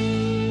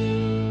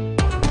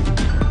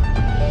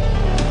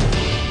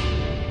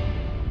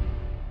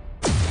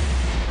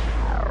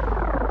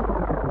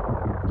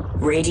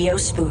 Radio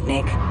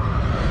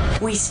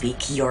Sputnik. We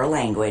speak your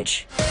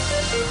language.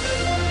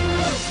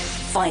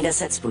 Find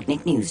us at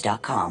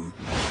SputnikNews.com.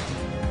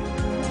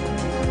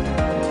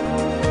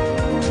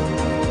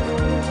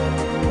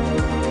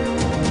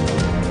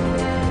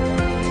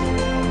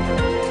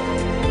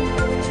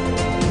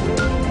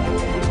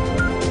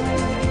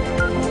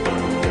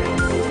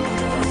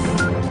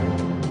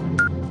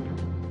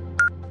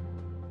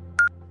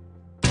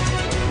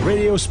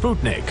 Radio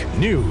Sputnik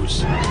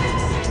News.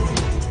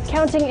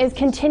 Counting is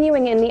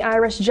continuing in the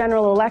Irish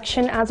general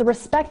election as a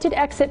respected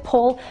exit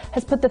poll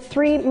has put the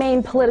three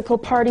main political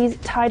parties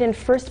tied in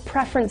first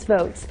preference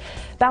votes.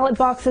 Ballot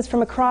boxes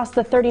from across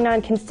the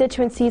 39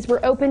 constituencies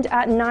were opened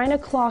at 9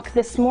 o'clock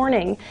this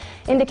morning.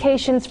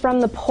 Indications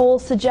from the poll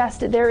suggest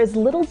that there is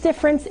little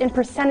difference in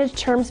percentage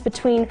terms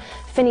between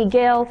Fine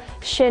Gael,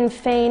 Sinn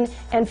Féin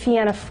and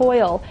Fianna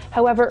Fáil.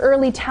 However,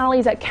 early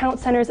tallies at count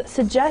centres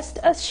suggest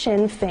a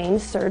Sinn Féin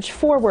surge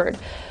forward.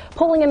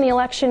 Polling in the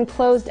election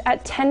closed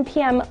at 10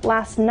 p.m.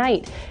 last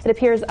night. It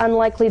appears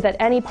unlikely that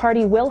any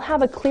party will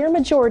have a clear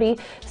majority,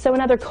 so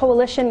another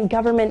coalition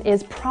government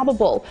is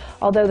probable,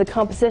 although the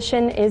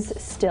composition is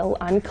still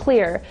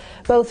unclear.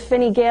 Both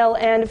Fine Gael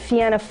and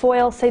Fianna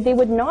Fáil say they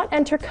would not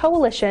enter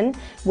coalition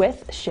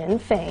with Sinn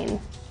Féin.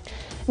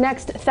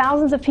 Next,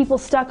 thousands of people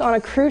stuck on a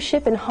cruise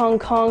ship in Hong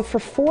Kong for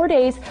 4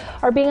 days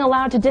are being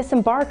allowed to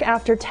disembark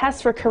after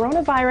tests for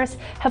coronavirus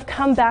have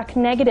come back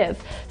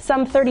negative.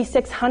 Some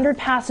 3,600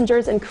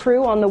 passengers and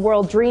crew on the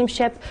World Dream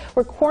ship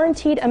were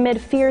quarantined amid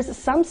fears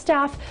some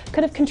staff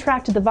could have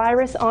contracted the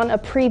virus on a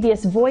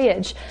previous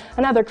voyage.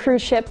 Another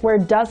cruise ship where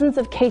dozens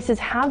of cases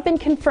have been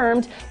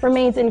confirmed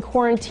remains in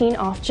quarantine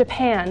off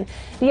Japan.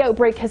 The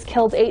outbreak has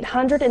killed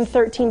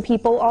 813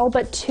 people, all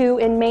but 2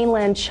 in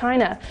mainland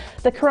China.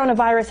 The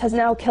coronavirus has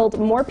now killed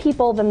more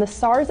people than the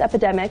SARS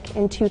epidemic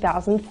in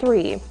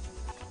 2003.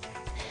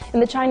 In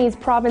the Chinese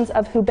province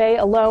of Hubei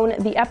alone,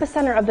 the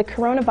epicenter of the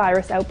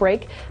coronavirus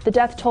outbreak, the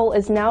death toll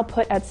is now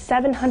put at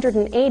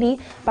 780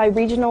 by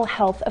regional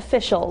health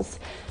officials.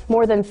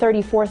 More than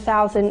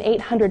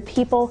 34,800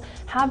 people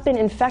have been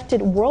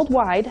infected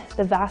worldwide,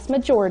 the vast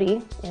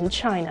majority in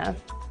China.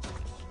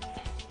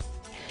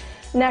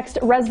 Next,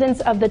 residents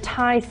of the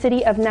Thai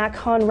city of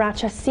Nakhon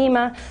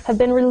Ratchasima have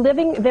been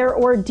reliving their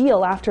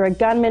ordeal after a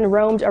gunman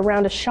roamed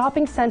around a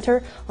shopping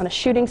center on a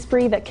shooting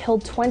spree that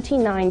killed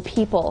 29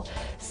 people.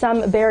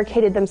 Some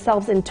barricaded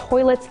themselves in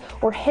toilets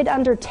or hid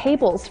under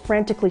tables,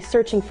 frantically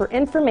searching for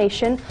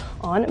information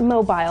on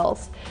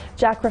mobiles.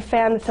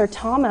 Jakrafan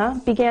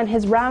Thertama began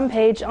his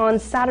rampage on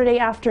Saturday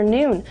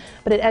afternoon,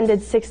 but it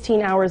ended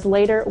 16 hours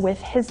later with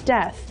his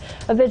death.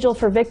 A vigil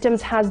for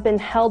victims has been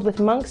held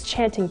with monks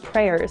chanting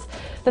prayers.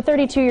 The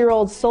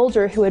 32-year-old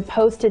soldier who had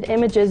posted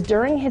images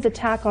during his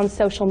attack on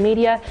social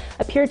media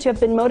appeared to have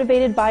been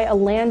motivated by a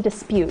land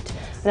dispute.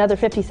 Another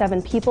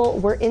 57 people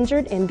were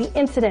injured in the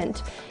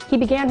incident. He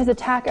began his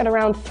attack at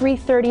around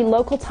 3:30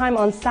 local time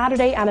on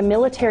Saturday at a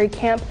military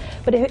camp,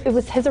 but it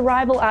was his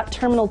arrival at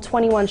Terminal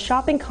 21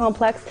 shopping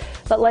complex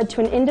that led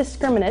to an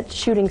indiscriminate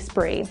shooting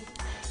spree.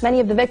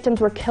 Many of the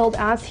victims were killed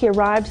as he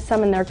arrived,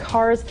 some in their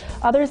cars,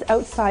 others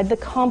outside the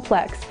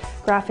complex.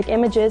 Graphic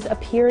images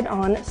appeared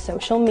on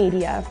social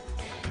media.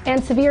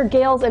 And severe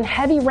gales and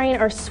heavy rain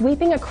are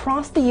sweeping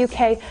across the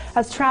UK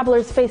as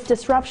travelers face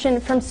disruption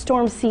from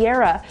Storm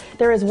Sierra.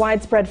 There is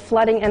widespread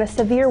flooding and a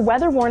severe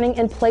weather warning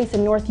in place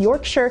in North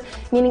Yorkshire,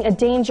 meaning a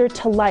danger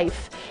to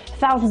life.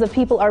 Thousands of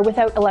people are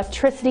without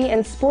electricity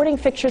and sporting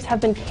fixtures have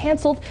been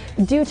cancelled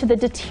due to the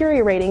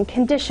deteriorating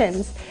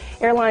conditions.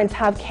 Airlines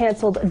have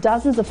cancelled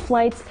dozens of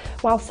flights,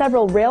 while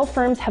several rail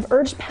firms have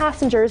urged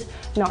passengers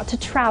not to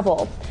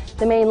travel.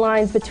 The main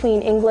lines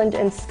between England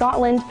and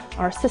Scotland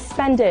are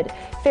suspended.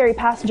 Ferry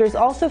passengers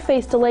also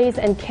face delays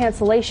and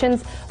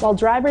cancellations, while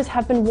drivers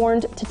have been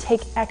warned to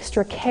take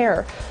extra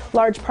care.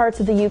 Large parts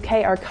of the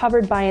UK are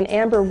covered by an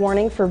amber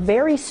warning for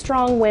very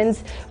strong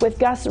winds, with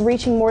gusts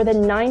reaching more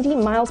than 90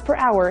 miles per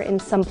hour in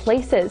some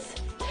places.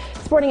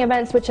 Sporting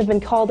events which have been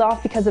called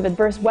off because of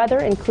adverse weather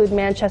include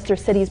Manchester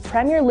City's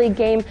Premier League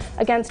game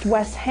against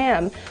West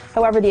Ham.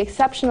 However, the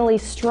exceptionally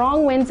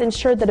strong winds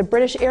ensured that a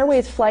British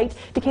Airways flight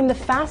became the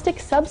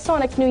fastest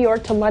subsonic New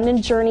York to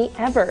London journey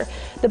ever.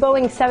 The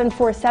Boeing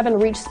 747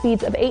 reached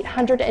speeds of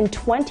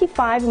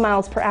 825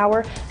 miles per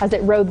hour as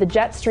it rode the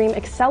jet stream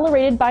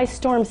accelerated by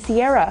Storm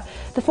Sierra.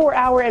 The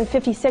 4-hour and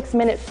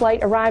 56-minute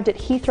flight arrived at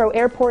Heathrow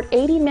Airport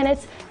 80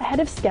 minutes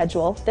ahead of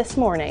schedule this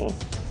morning.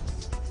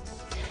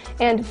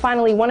 And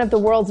finally, one of the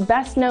world's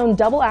best-known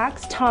double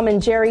acts, Tom and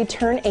Jerry,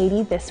 turn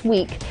 80 this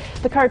week.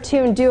 The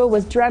cartoon duo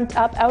was dreamt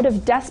up out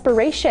of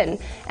desperation.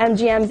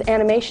 MGM's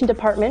animation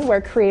department,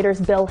 where creators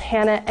Bill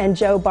Hanna and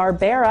Joe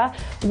Barbera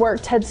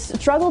worked, had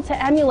struggled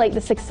to emulate the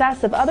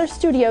success of other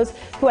studios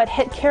who had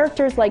hit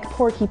characters like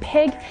Porky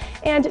Pig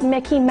and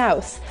Mickey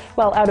Mouse.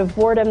 While out of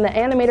boredom, the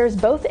animators,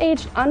 both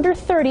aged under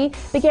 30,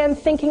 began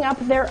thinking up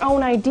their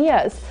own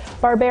ideas.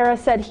 Barbera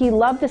said he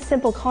loved the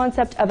simple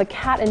concept of a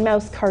cat and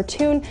mouse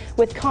cartoon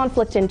with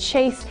conflict and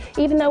chase,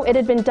 even though it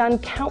had been done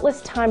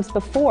countless times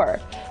before.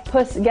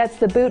 Puss Gets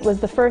the Boot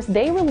was the first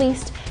they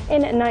released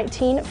in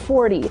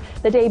 1940.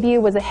 The debut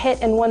was a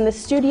hit and won the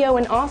studio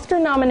an Oscar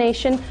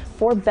nomination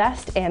for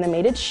Best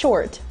Animated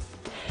Short.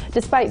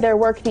 Despite their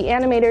work, the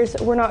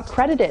animators were not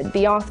credited.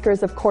 The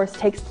Oscars, of course,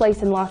 takes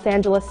place in Los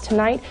Angeles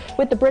tonight,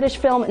 with the British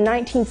film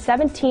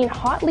 1917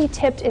 hotly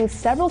tipped in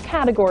several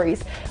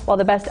categories, while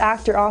the Best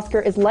Actor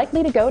Oscar is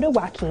likely to go to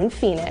Joaquin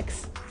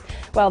Phoenix.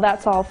 Well,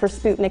 that's all for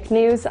Sputnik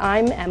News.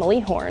 I'm Emily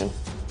Horn.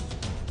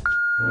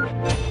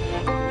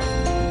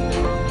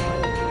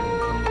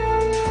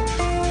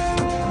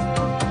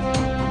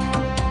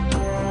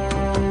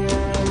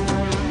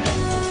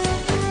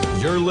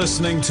 You're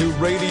listening to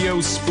Radio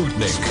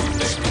Sputnik.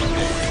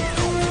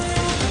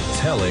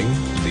 Telling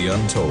the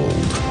untold.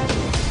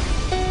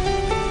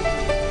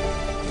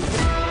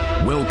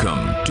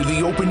 Welcome to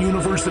the Open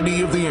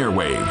University of the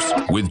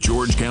Airwaves with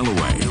George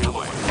Galloway.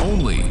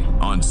 Only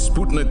on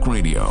Sputnik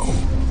Radio.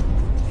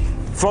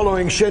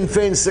 Following Sinn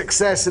Féin's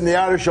success in the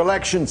Irish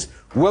elections,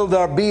 will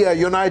there be a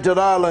United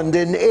Ireland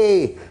in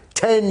A,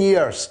 10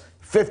 years,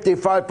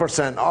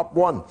 55%, up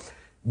 1.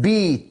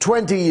 B,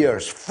 20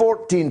 years,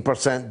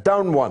 14%,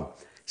 down 1.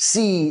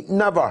 C,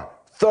 never,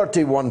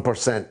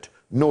 31%,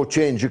 no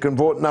change. You can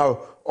vote now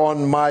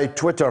on my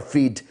Twitter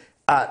feed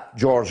at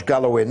George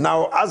Galloway.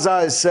 Now, as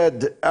I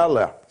said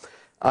earlier,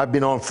 I've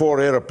been on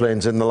 4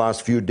 aeroplanes in the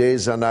last few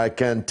days, and I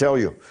can tell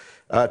you,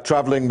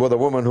 traveling with a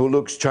woman who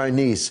looks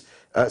Chinese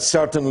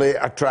certainly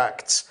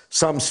attracts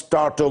some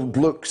startled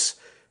looks.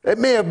 It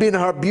may have been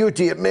her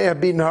beauty, it may have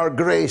been her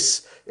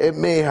grace, it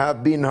may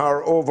have been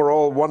her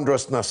overall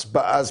wondrousness,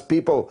 but as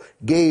people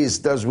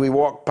gazed as we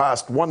walked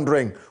past,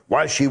 wondering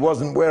why she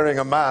wasn't wearing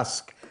a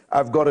mask,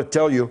 I've got to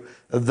tell you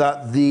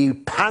that the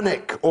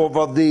panic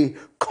over the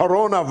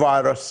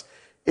coronavirus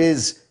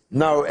is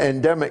now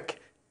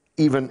endemic,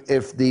 even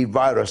if the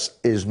virus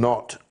is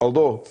not.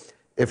 Although,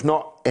 if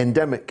not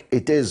endemic,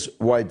 it is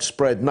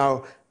widespread.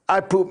 Now, I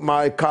put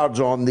my cards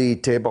on the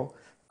table.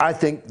 I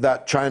think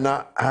that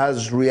China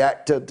has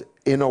reacted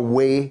in a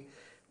way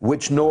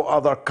which no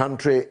other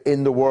country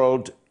in the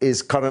world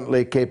is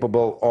currently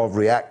capable of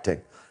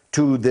reacting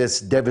to this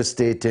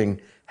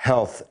devastating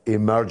health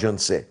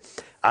emergency.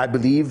 I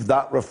believe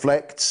that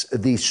reflects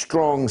the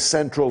strong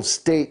central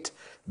state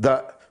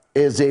that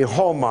is a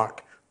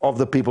hallmark of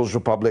the People's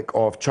Republic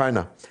of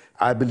China.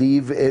 I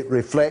believe it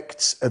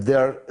reflects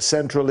their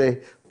centrally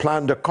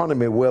planned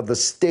economy, where the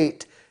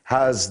state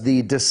has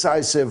the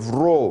decisive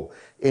role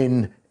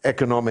in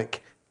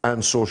economic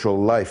and social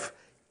life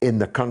in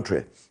the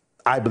country.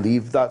 I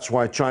believe that's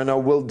why China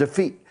will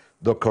defeat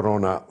the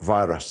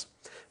coronavirus.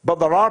 But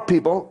there are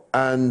people,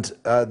 and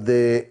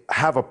they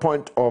have a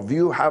point of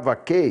view, have a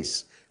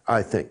case,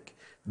 I think,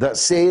 that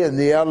say in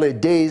the early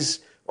days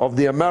of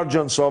the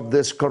emergence of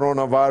this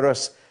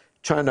coronavirus,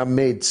 China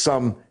made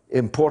some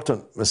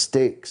important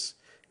mistakes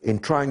in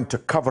trying to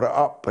cover it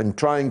up and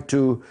trying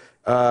to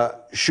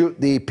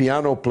shoot the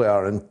piano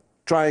player and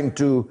trying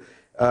to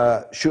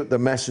shoot the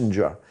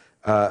messenger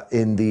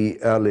in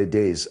the early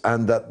days,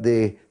 and that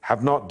they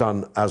have not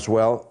done as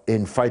well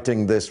in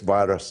fighting this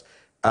virus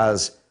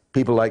as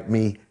people like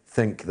me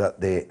think that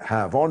they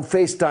have. On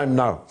FaceTime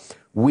now,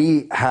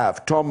 we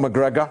have Tom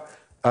McGregor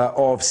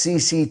of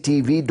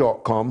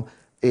cctv.com,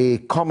 a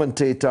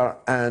commentator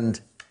and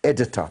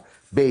editor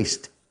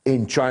based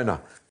in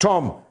China.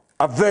 Tom,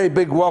 a very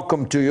big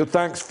welcome to you.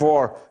 Thanks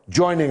for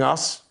joining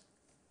us.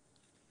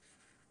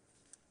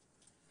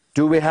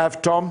 Do we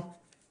have Tom?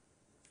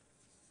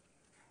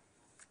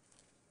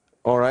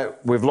 All right,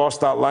 we've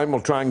lost that line.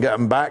 We'll try and get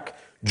him back.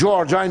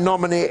 George, I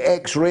nominate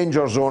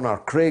ex-Rangers owner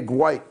Craig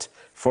White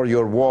for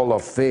your wall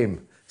of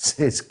fame,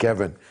 says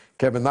Kevin.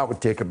 Kevin, that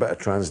would take a bit of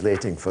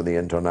translating for the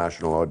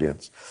international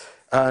audience.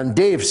 And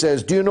Dave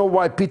says, do you know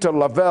why Peter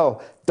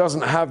Lavelle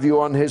doesn't have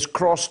you on his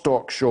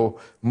crosstalk show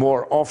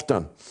more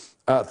often?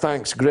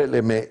 Thanks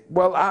greatly, mate.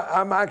 Well,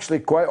 I'm actually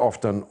quite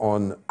often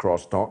on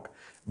crosstalk,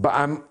 but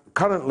I'm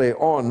currently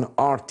on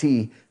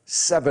RT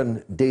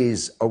 7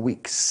 days a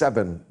week,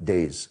 7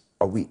 days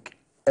a week,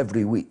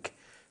 every week.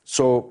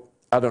 So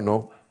I don't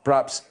know,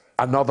 perhaps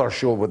another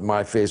show with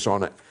my face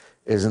on it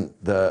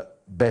isn't the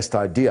best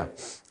idea.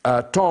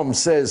 Tom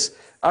says,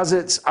 as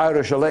it's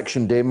Irish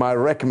election day, my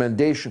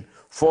recommendation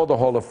for the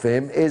Hall of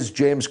Fame is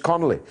James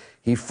Connolly.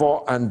 He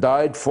fought and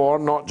died for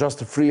not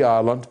just a free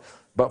Ireland,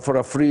 but for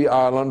a free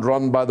Ireland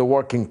run by the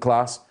working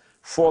class,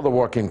 for the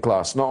working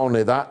class. Not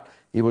only that,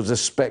 he was a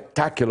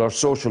spectacular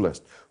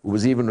socialist who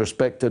was even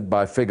respected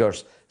by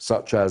figures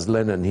such as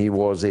Lenin. He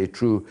was a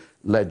true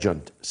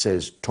legend,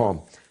 says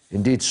Tom.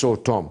 Indeed so,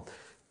 Tom.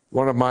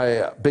 One of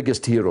my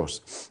biggest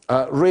heroes.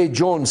 Ray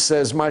Jones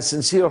says, my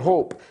sincere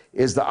hope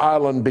is that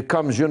Ireland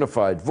becomes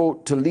unified.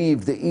 Vote to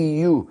leave the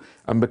EU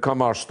and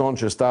become our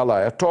staunchest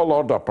ally. A tall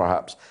order,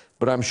 perhaps,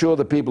 but I'm sure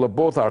the people of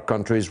both our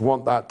countries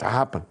want that to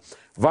happen.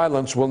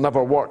 Violence will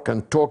never work,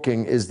 and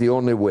talking is the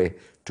only way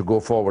to go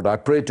forward. I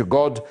pray to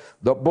God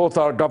that both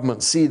our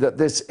governments see that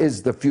this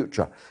is the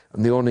future,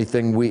 and the only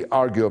thing we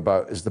argue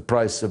about is the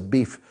price of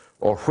beef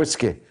or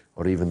whiskey,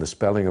 or even the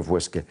spelling of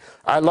whiskey.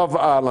 I love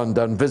Ireland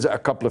and visit a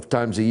couple of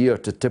times a year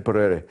to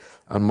Tipperary,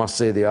 and must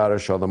say the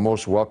Irish are the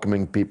most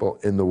welcoming people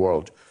in the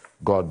world.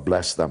 God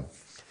bless them.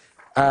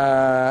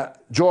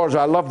 George,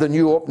 I love the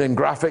new opening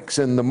graphics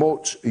in the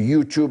Moats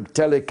YouTube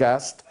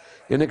telecast.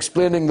 In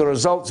explaining the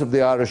results of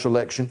the Irish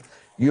election,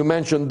 you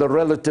mentioned the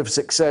relative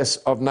success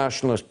of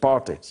nationalist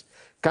parties.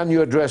 Can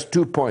you address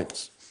 2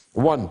 points?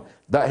 One,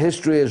 that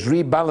history is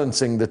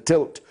rebalancing the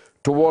tilt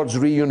towards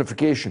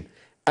reunification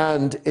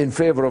and in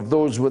favour of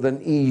those with an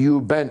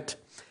EU bent.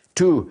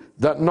 Two,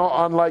 that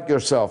not unlike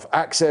yourself,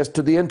 access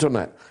to the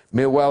internet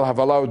may well have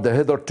allowed the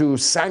hitherto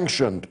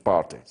sanctioned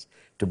parties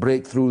to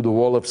break through the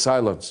wall of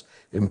silence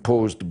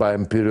imposed by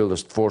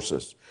imperialist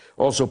forces.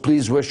 Also,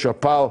 please wish your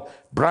pal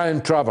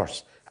Brian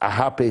Travers a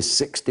happy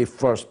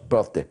 61st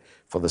birthday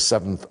for the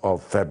 7th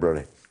of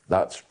February.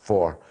 That's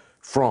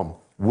from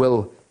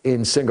Will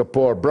in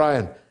Singapore.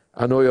 Brian,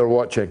 I know you're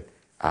watching.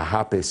 A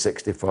happy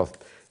 61st.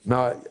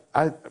 Now,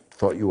 I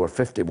thought you were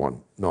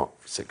 51, not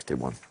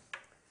 61.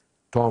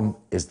 Tom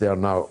is there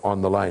now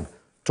on the line.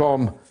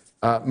 Tom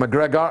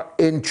McGregor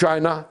in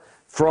China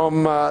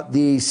from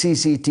the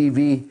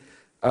CCTV.com.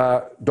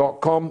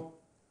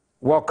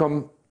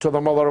 Welcome to the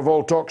mother of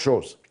all talk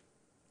shows.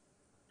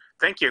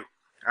 Thank you.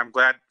 I'm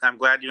glad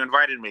you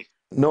invited me.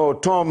 No,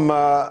 Tom,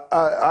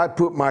 I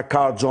put my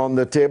cards on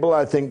the table.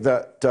 I think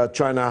that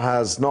China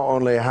has not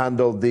only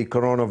handled the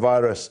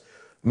coronavirus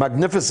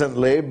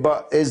magnificently,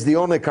 but is the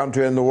only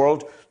country in the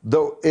world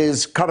that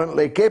is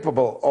currently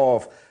capable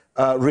of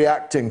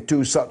reacting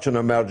to such an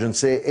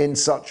emergency in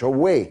such a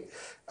way.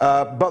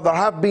 But there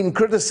have been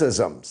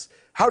criticisms.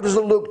 How does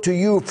it look to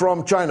you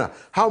from China?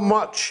 How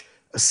much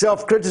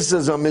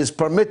self-criticism is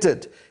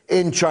permitted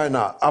in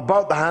China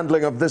about the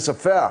handling of this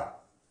affair?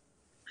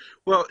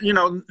 Well, you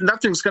know,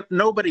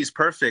 nobody's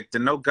perfect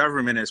and no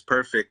government is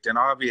perfect. And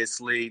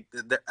obviously,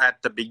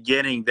 at the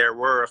beginning, there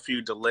were a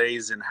few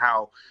delays in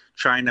how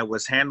China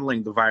was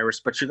handling the virus.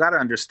 But you got to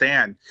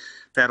understand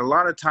that a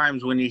lot of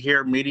times when you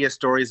hear media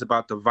stories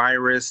about the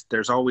virus,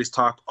 there's always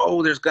talk,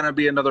 oh, there's going to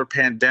be another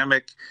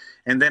pandemic.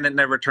 And then it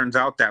never turns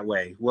out that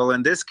way. Well,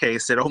 in this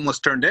case, it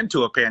almost turned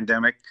into a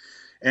pandemic.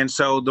 And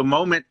so the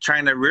moment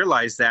China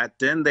realized that,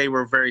 then they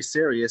were very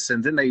serious,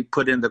 and then they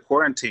put in the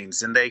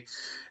quarantines, and they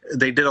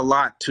did a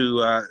lot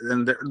to,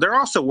 and they're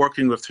also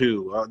working with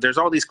WHO. There's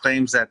all these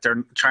claims that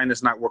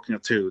China's not working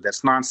with WHO.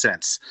 That's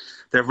nonsense.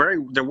 They're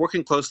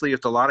working closely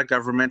with a lot of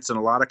governments and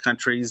a lot of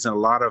countries and a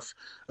lot of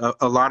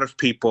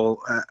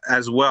people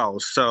as well.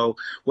 So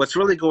what's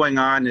really going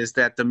on is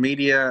that the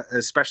media,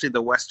 especially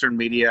the Western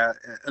media,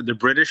 the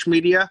British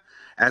media,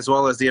 as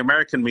well as the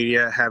American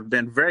media, have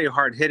been very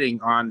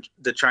hard-hitting on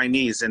the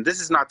Chinese, and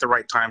this is not the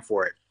right time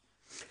for it.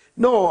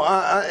 No,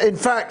 in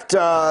fact,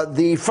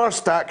 the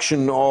first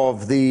action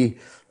of the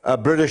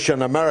British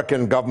and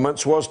American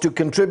governments was to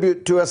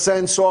contribute to a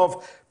sense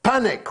of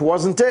panic,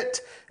 wasn't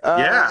it?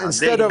 Yeah,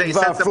 instead of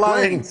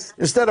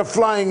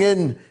flying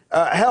in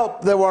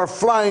help, they were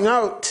flying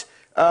out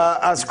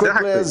as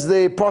quickly as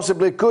they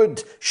possibly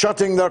could,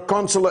 shutting their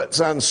consulates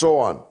and so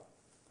on.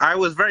 I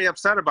was very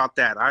upset about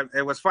that.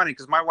 It was funny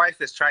because my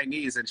wife is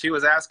Chinese, and she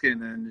was asking,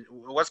 and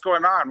what's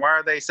going on? Why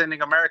are they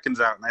sending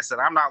Americans out? And I said,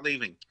 I'm not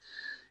leaving.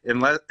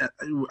 Unless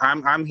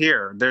I'm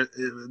here.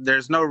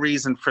 There's no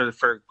reason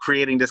for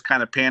creating this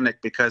kind of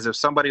panic, because if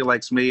somebody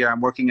likes me,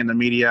 I'm working in the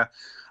media,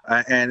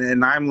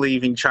 and I'm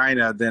leaving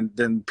China,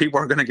 then people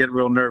are going to get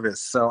real nervous.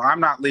 So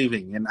I'm not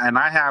leaving. And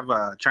I have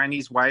a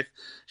Chinese wife.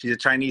 She's a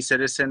Chinese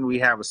citizen. We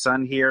have a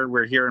son here.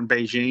 We're here in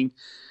Beijing.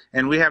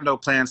 And we have no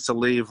plans to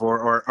leave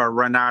or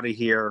run out of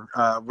here.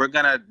 We're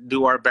going to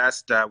do our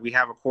best. We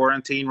have a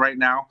quarantine right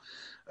now.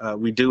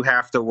 We do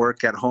have to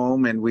work at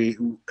home, and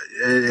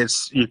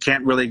you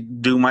can't really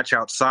do much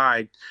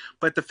outside.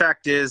 But the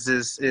fact is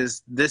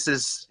this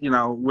is, you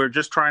know, we're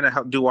just trying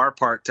to do our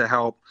part to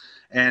help.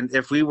 And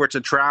if we were to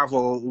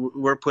travel,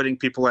 we're putting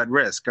people at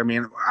risk. I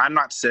mean, I'm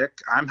not sick.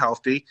 I'm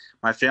healthy.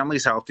 My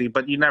family's healthy.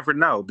 But you never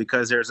know,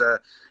 because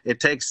it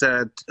takes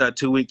a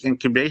 2-week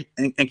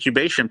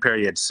incubation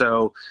period.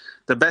 So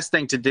the best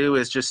thing to do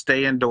is just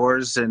stay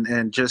indoors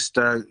and just,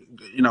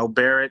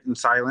 bear it in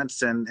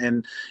silence,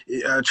 and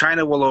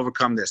China will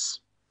overcome this.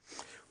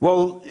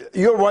 Well,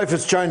 your wife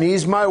is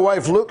Chinese. My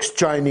wife looks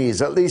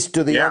Chinese, at least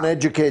to the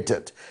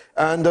uneducated.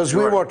 And as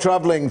we were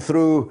traveling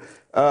through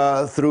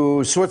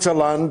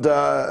Switzerland,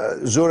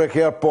 Zurich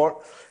Airport,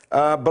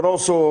 but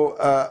also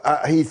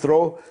at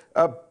Heathrow,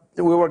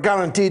 we were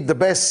guaranteed the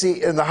best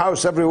seat in the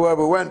house everywhere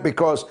we went,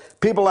 because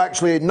people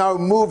actually now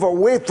move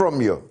away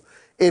from you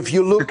if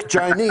you look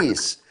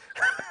Chinese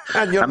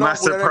and you're not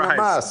wearing a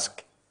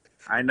mask.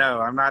 I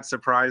know. I'm not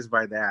surprised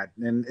by that.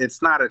 And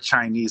it's not a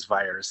Chinese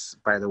virus,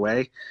 by the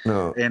way.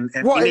 No. And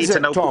what we need is to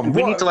it, know. Tom?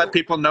 We need to let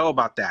people know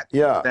about that.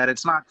 Yeah. That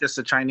it's not just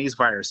a Chinese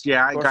virus.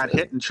 Yeah, I got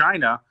hit in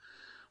China,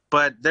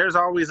 but there's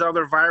always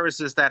other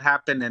viruses that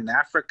happen in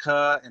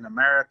Africa, in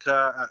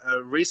America.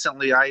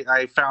 Recently,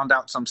 I found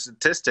out some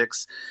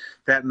statistics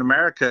that in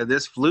America,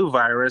 this flu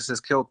virus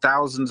has killed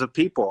thousands of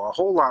people, a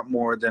whole lot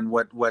more than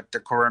what the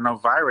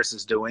coronavirus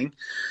is doing.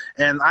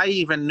 And I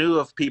even knew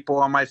of people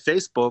on my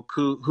Facebook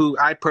who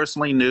I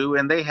personally knew,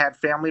 and they had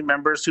family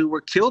members who were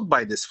killed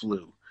by this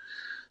flu.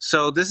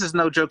 So this is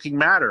no joking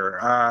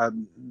matter.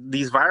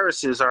 These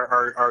viruses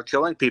are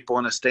killing people,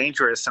 and it's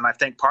dangerous. And I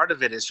think part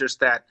of it is just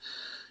that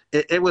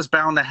it was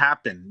bound to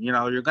happen.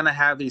 You're going to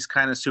have these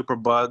kind of super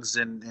bugs,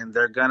 and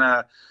they're going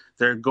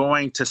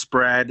to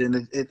spread,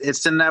 and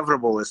it's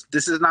inevitable.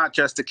 This is not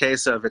just a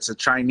case of it's a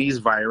Chinese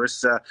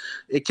virus.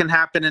 It can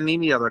happen in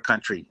any other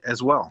country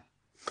as well.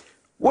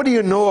 What do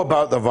you know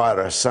about the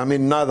virus? I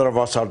mean, neither of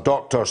us are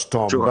doctors,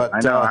 Tom. Sure, but I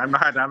know. I'm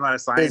not a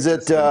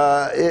scientist.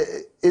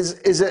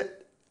 Is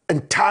it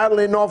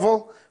entirely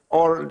novel,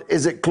 or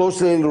is it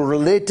closely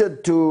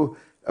related to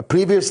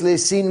previously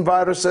seen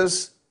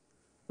viruses?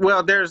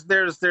 Well, there's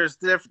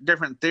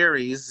different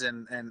theories,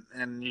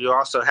 and you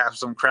also have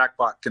some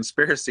crackpot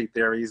conspiracy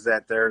theories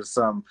that there's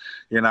some,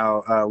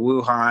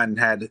 Wuhan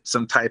had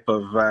some type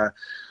of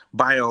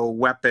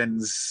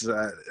bioweapons.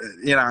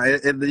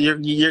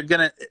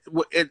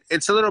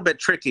 It's a little bit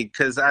tricky,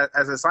 because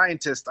as a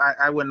scientist,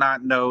 I would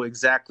not know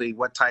exactly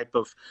what type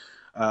of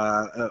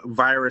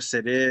virus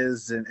it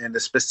is and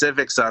the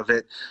specifics of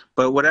it,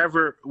 but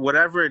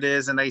whatever it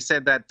is, and they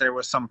said that there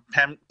was some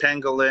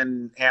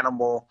pangolin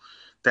animal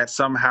that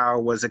somehow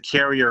was a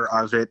carrier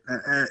of it.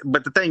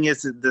 But the thing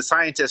is, the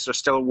scientists are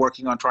still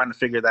working on trying to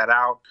figure that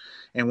out.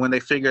 And when they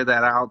figure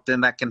that out,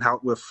 then that can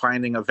help with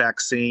finding a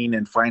vaccine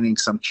and finding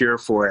some cure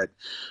for it.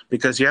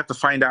 Because you have to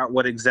find out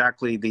what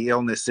exactly the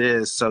illness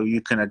is so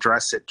you can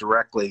address it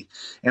directly.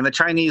 And the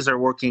Chinese are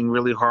working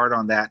really hard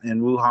on that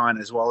in Wuhan,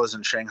 as well as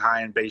in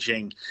Shanghai and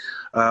Beijing.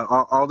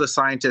 All the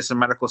scientists and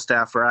medical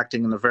staff are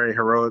acting in a very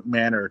heroic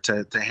manner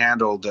to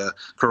handle the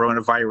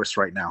coronavirus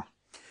right now.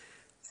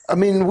 I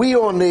mean, we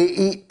only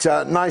eat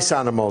nice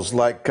animals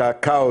like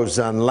cows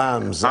and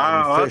lambs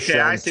and fish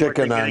and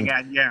chicken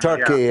and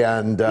turkey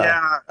and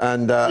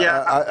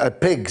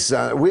pigs.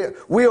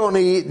 We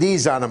only eat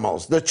these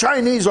animals. The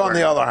Chinese, on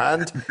the other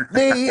hand,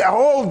 they eat a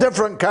whole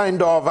different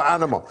kind of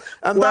animal,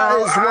 and that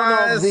is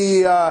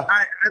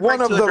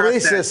one of the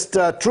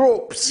racist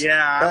tropes.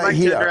 Yeah, I'd like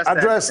here. to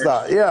address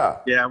that.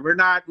 Yeah, we're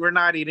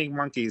not eating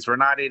monkeys. We're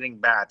not eating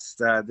bats.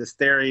 This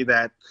theory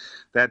that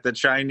the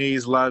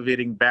Chinese love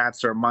eating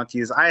bats or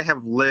monkeys. I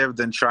have lived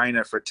in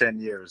China for 10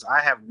 years.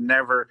 I have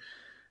never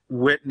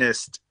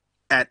witnessed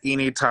at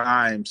any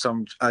time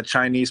a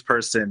Chinese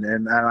person,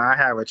 and I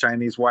have a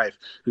Chinese wife,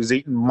 who's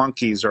eating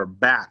monkeys or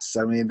bats.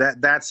 I mean,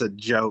 that's a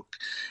joke.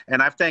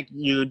 And I think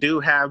you do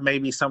have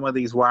maybe some of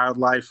these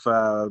wildlife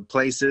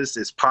places.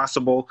 It's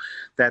possible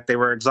that they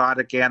were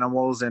exotic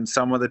animals and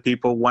some of the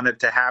people wanted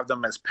to have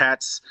them as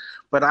pets,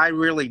 but I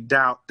really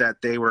doubt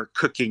that they were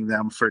cooking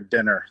them for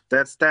dinner.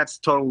 That's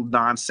total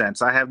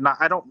nonsense. I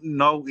don't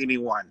know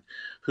anyone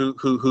who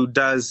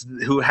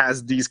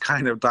has these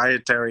kind of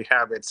dietary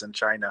habits in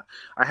China.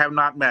 I have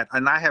not met,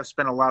 and I have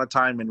spent a lot of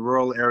time in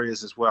rural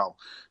areas as well.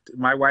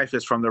 My wife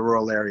is from the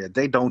rural area.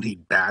 They don't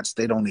eat bats.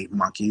 They don't eat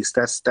monkeys.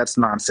 That's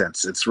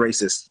nonsense. It's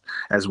racist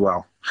as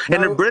well.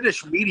 And the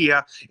British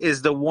media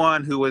is the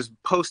one who is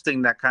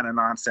posting that kind of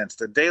nonsense.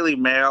 The Daily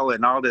Mail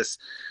and all this,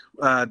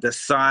 the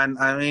Sun.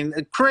 I mean,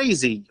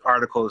 crazy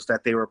articles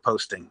that they were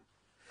posting.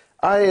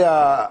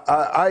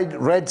 I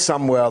read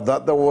somewhere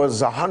that there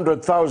was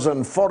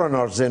 100,000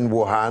 foreigners in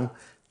Wuhan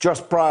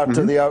just prior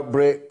to the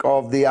outbreak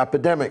of the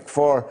epidemic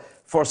for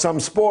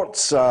some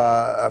sports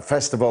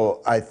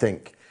festival, I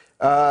think.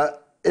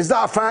 Is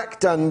that a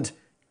fact, and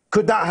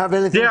could that have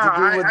anything to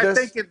do with this?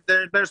 I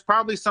think there's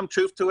probably some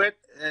truth to it.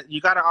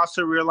 You got to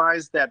also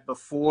realize that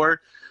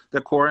before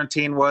the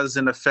quarantine was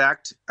in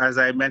effect, as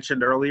I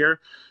mentioned earlier,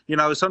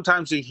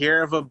 sometimes you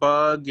hear of a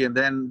bug and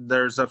then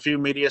there's a few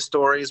media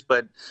stories,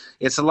 but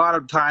it's a lot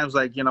of times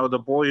like,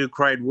 the boy who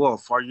cried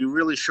wolf. Are you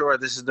really sure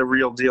this is the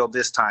real deal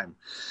this time?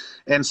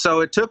 And so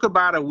it took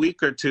about a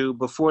week or two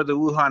before the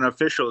Wuhan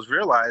officials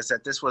realized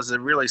that this was a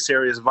really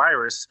serious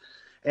virus.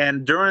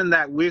 And during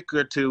that week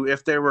or two,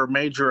 if there were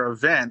major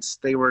events,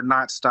 they were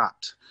not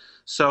stopped.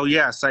 So,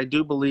 yes, I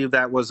do believe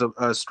that was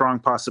a strong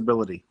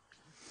possibility.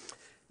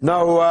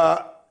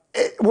 Now,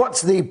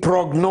 what's the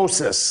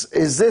prognosis?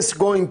 Is this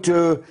going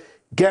to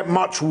get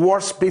much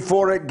worse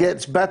before it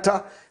gets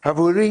better? Have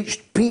we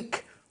reached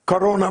peak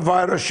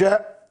coronavirus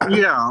yet?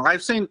 Yeah,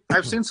 I've seen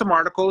some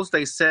articles.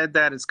 They said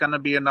that it's going to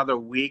be another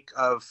week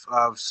of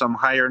some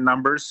higher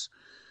numbers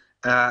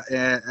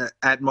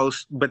at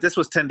most, but this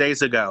was 10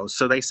 days ago.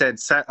 So they said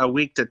a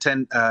week to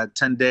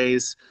 10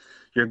 days,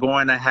 you're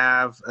going to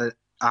have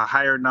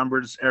higher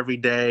numbers every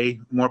day,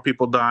 more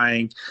people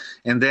dying,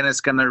 and then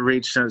it's going to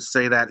reach,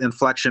 say, that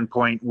inflection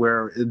point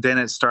where then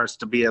it starts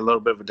to be a little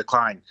bit of a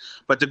decline.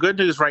 But the good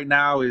news right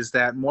now is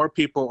that more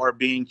people are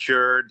being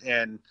cured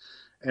and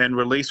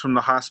released from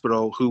the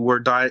hospital who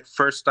were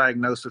first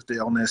diagnosed with the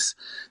illness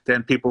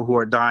than people who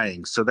are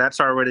dying. So that's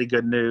already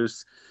good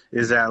news,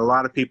 is that a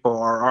lot of people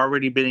are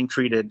already being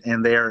treated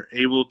and they are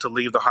able to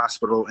leave the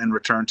hospital and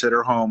return to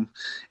their home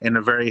in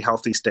a very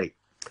healthy state.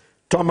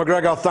 Tom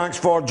McGregor, thanks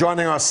for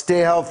joining us. Stay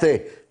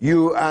healthy,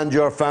 you and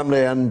your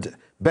family, and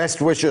best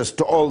wishes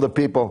to all the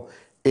people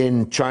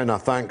in China.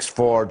 Thanks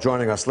for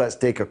joining us. Let's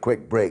take a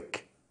quick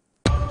break.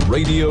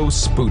 Radio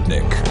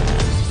Sputnik.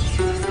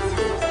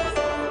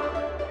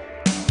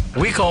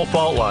 We call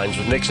Fault Lines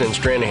with Nixon and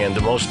Stranahan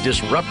the most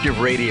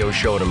disruptive radio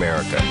show in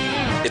America.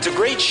 It's a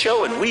great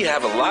show, and we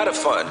have a lot of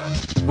fun.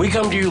 We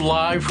come to you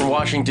live from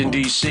Washington,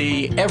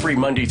 D.C. every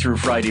Monday through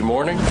Friday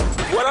morning.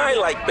 What I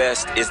like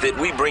best is that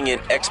we bring in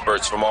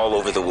experts from all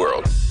over the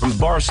world. From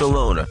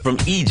Barcelona, from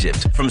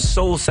Egypt, from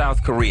Seoul,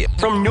 South Korea.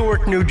 From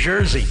Newark, New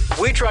Jersey.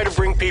 We try to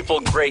bring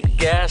people great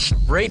guests,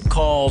 great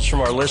calls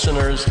from our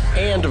listeners,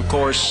 and, of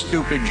course,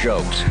 stupid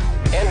jokes.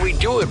 And we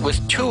do it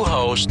with two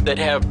hosts that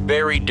have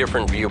very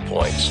different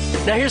viewpoints.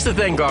 Now, here's the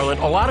thing, Garland.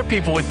 A lot of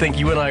people would think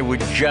you and I would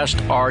just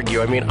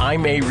argue. I mean,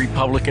 I'm a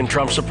Republican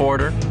Trump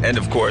supporter. And,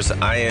 of course,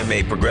 I am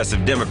a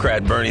progressive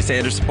Democrat Bernie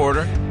Sanders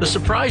supporter. The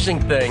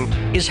surprising thing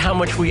is how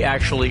much we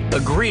actually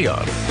agree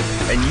on.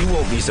 And you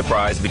won't be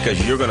surprised,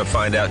 because you're going to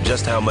find out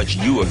just how much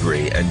you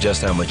agree and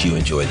just how much you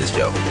enjoy this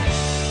show.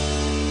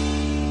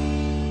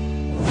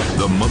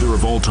 The mother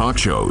of all talk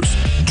shows.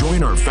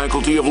 Join our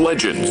faculty of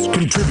legends,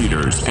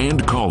 contributors,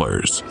 and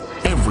callers.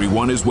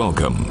 Everyone is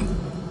welcome.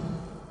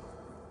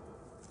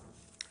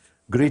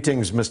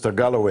 Greetings, Mr.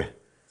 Galloway.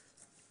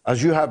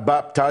 As you have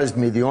baptized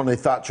me the only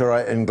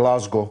Thatcherite in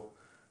Glasgow,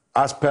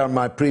 as per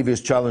my previous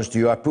challenge to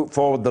you, I put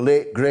forward the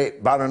late,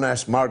 great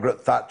Baroness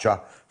Margaret Thatcher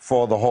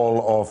for the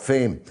Hall of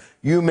Fame.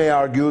 You may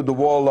argue the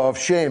Wall of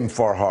Shame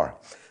for her.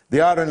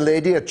 The Iron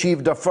Lady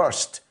achieved a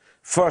first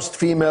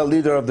female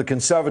leader of the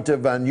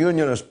Conservative and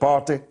Unionist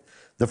Party,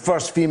 the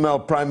first female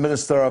Prime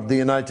Minister of the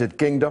United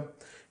Kingdom.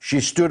 She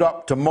stood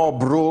up to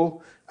mob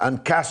rule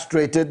and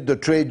castrated the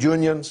trade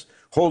unions,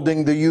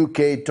 holding the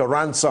UK to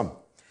ransom.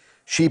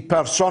 She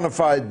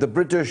personified the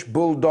British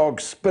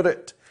bulldog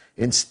spirit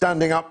in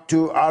standing up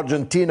to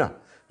Argentina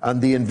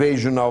and the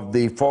invasion of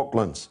the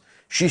Falklands.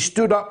 She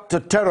stood up to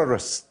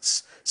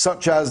terrorists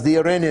such as the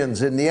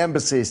Iranians in the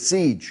embassy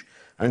siege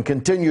and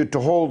continued to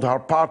hold her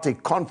party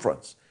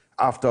conference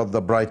after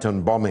the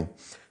Brighton bombing.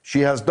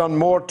 She has done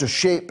more to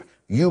shape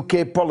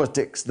UK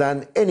politics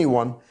than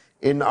anyone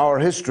in our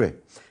history.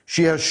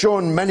 She has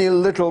shown many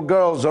little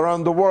girls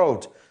around the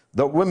world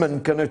that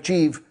women can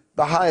achieve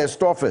the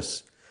highest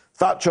office.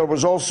 Thatcher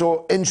was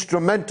also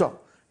instrumental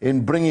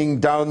in bringing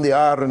down the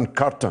Iron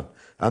Curtain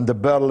and the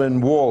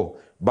Berlin Wall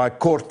by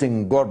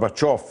courting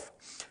Gorbachev.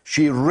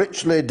 She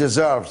richly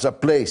deserves a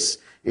place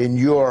in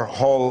your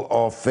Hall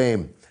of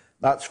Fame.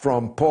 That's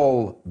from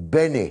Paul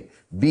Bennie,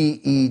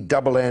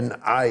 B-E-N-N-I-E.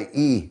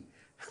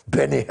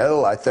 Benny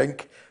Hill, I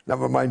think.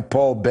 Never mind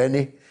Paul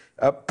Bennie.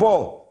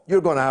 Paul,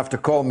 you're going to have to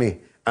call me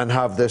and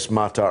have this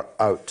matter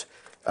out.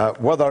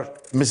 Whether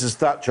Mrs.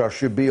 Thatcher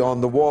should be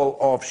on the Wall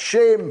of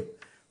Shame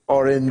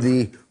or in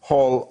the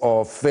Hall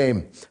of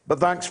Fame. But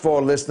thanks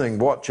for listening,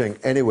 watching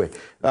anyway.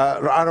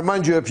 I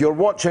remind you, if you're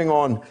watching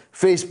on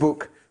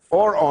Facebook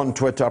or on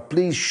Twitter,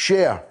 please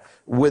share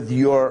with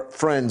your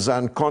friends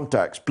and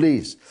contacts,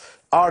 please.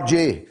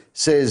 RJ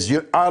says,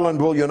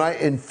 Ireland will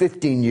unite in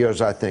 15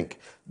 years, I think.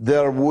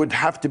 There would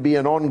have to be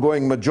an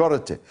ongoing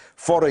majority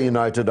for a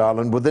united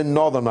Ireland within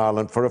Northern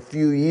Ireland for a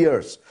few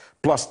years,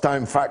 plus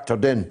time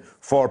factored in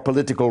for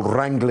political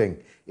wrangling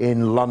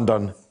in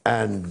London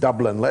and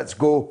Dublin. Let's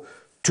go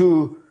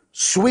to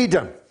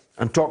Sweden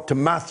and talk to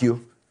Matthew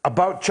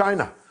about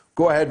China.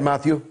 Go ahead,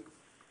 Matthew.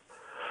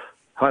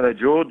 Hi there,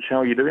 George. How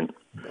are you doing?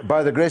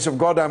 By the grace of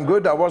God, I'm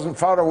good. I wasn't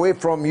far away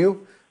from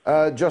you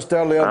just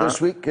earlier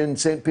this week in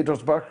St.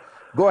 Petersburg.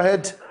 Go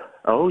ahead.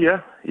 Oh,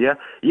 yeah.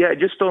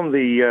 Just on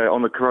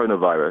the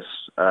coronavirus,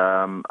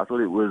 I thought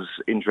it was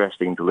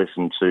interesting to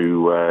listen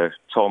to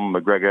Tom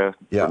McGregor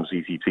from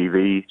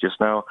CCTV just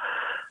now.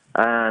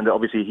 And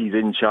obviously he's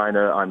in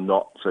China. I'm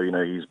not, so,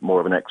 he's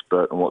more of an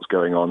expert on what's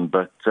going on.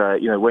 But,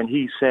 when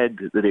he said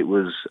that it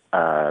was,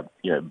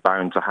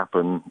 bound to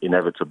happen,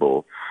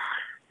 inevitable,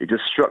 it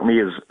just struck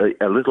me as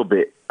a little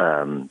bit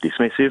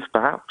dismissive,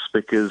 perhaps,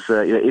 because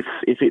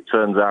if it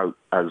turns out,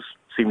 as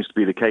seems to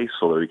be the case,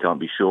 although we can't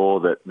be sure,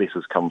 that this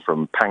has come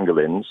from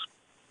pangolins,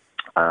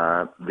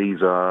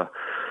 these are,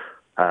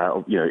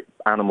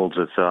 animals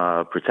that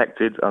are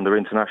protected under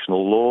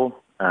international law.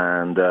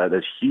 and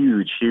there's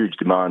huge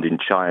demand in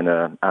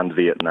China and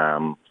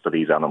Vietnam for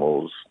these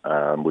animals,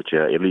 which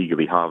are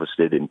illegally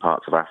harvested in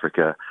parts of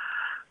Africa,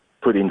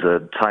 put into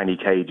tiny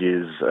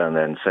cages, and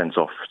then sent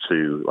off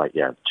to,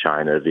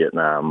 China,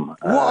 Vietnam.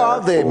 What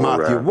are they,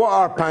 Matthew? What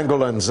are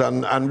pangolins,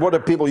 and what do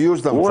people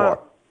use them for?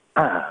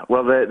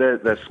 Well,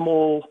 they're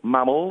small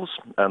mammals,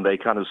 and they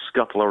kind of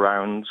scuttle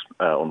around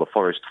on the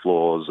forest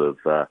floors of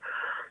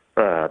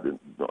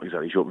not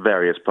exactly sure,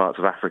 various parts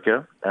of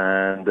Africa,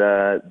 and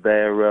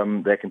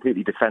they're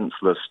completely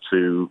defenseless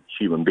to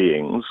human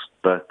beings,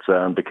 but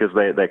because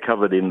they're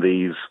covered in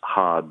these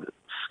hard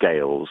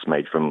scales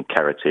made from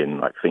keratin,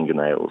 like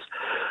fingernails,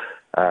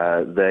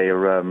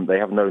 they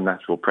have no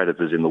natural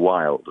predators in the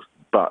wild.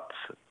 But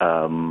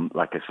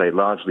like I say,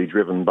 largely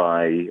driven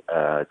by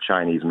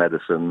Chinese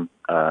medicine,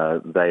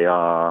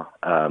 they're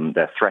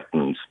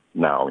threatened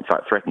now. In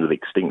fact, threatened with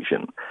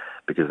extinction,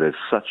 because there's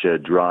such a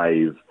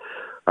drive.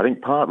 I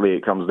think partly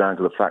it comes down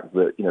to the fact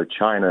that,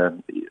 China,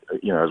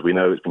 as we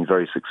know, has been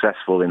very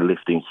successful in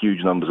lifting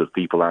huge numbers of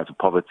people out of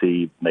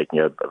poverty, making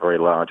a very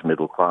large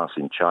middle class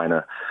in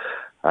China.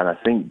 And I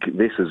think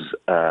this has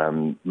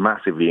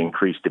massively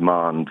increased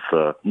demand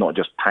for not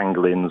just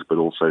pangolins, but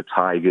also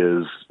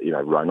tigers,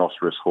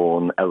 rhinoceros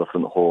horn,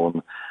 elephant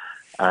horn.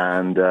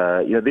 And,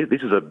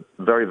 this is a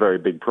very, very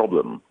big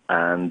problem.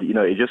 And,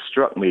 it just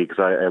struck me, because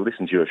I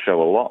listened to your show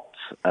a lot.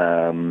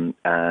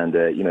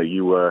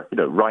 You were,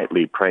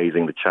 rightly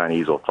praising the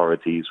Chinese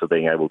authorities for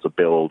being able to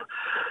build,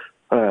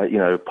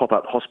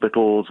 pop-up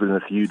hospitals within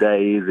a few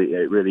days.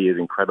 It really is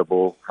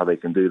incredible how they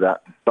can do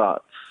that.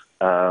 But,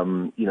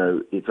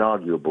 it's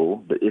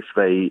arguable that if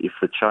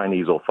the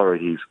Chinese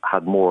authorities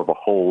had more of a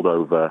hold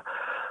over,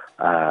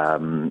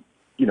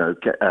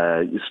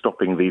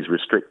 stopping these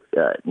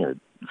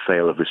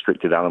sale of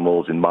restricted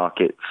animals in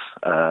markets,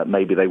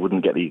 maybe they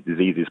wouldn't get these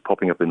diseases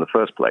popping up in the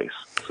first place.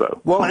 So,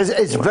 well,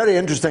 it's very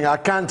interesting. I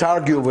can't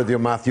argue with you,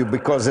 Matthew,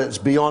 because it's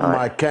beyond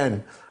my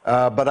ken.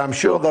 But I'm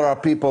sure there are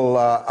people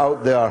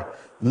out there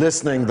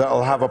listening that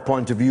will have a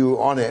point of view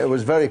on it. It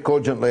was very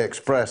cogently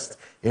expressed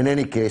in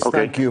any case. Okay.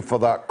 Thank you for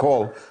that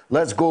call.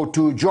 Let's go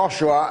to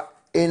Joshua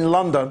in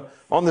London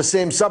on the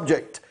same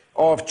subject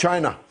of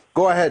China.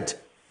 Go ahead.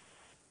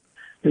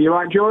 Are you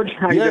right, George?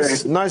 How you doing?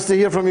 Yes, nice to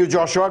hear from you,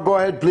 Joshua. Go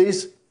ahead,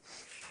 please.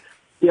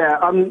 Yeah,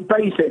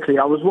 basically,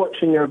 I was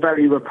watching a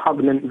very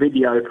repugnant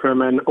video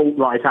from an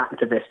alt-right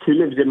activist who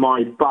lives in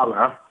my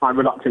borough. I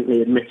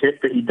reluctantly admit it,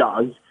 but he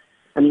does.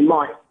 And you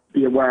might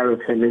be aware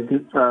of him.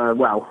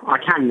 I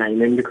can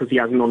name him because he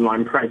has an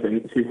online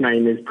presence. His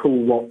name is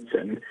Paul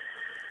Watson.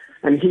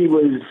 And he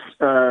was,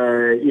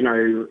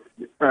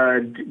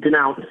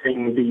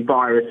 denouncing the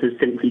virus as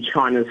simply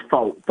China's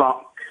fault.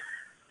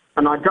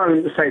 And I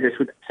don't say this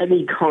with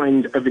any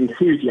kind of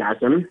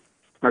enthusiasm,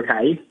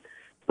 okay,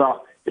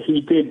 but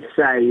he did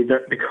say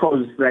that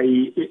because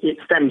it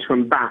stems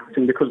from bats,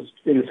 and because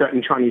in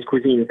certain Chinese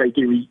cuisines they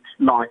do eat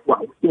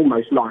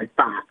almost live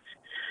bats.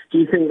 Do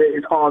you think that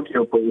it's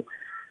arguable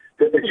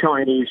that the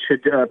Chinese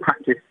should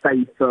practice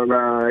safer,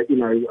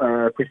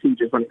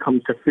 procedures when it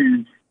comes to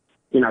food,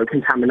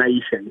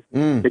 contamination?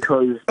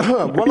 Because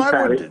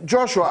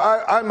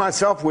Joshua, I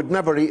myself would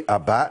never eat a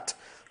bat.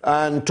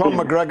 And Tom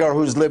McGregor,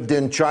 who's lived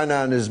in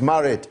China and is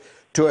married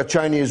to a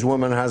Chinese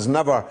woman, has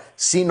never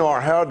seen or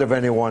heard of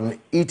anyone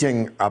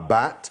eating a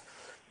bat.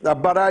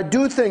 But I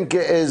do think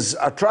it is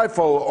a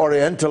trifle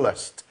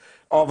orientalist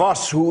of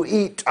us who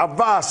eat a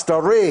vast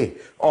array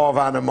of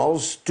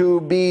animals to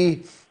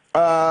be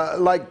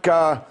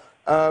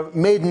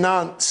maiden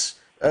aunts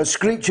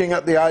screeching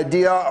at the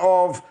idea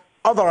of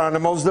other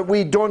animals that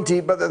we don't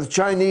eat but that the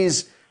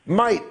Chinese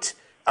might.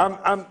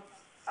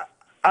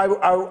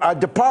 I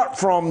depart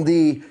from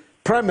the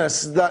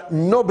premise that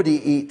nobody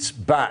eats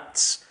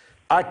bats.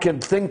 I can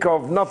think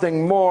of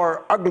nothing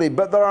more ugly,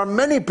 but there are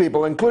many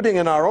people, including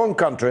in our own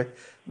country,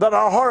 that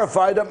are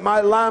horrified at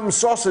my lamb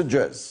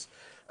sausages,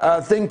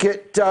 think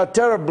it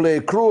terribly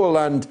cruel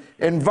and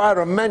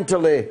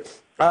environmentally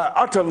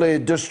utterly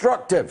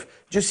destructive.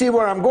 Do you see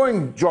where I'm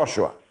going,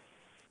 Joshua?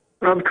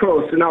 Of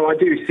course. No, I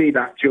do see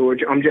that,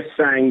 George. I'm just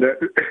saying that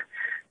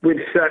with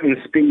certain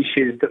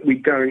species that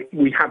we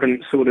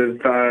haven't sort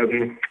of,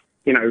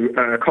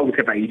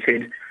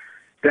 cultivated,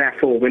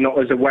 therefore we're not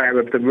as aware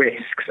of the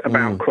risks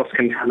about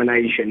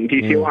cross-contamination. Do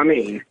you see what I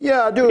mean?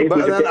 Yeah, I do,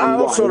 but then I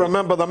also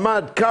remember the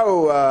mad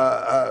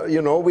cow,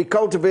 we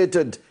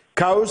cultivated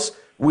cows,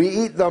 we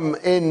eat them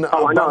in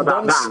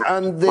abundance,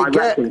 and they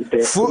get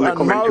foot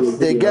and mouth,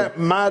 they get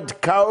mad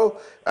cow,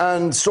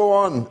 and so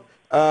on.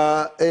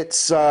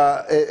 It's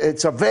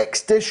a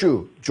vexed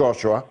issue,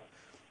 Joshua.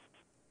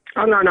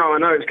 Oh, no, I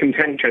know it's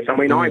contentious. I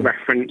mean, I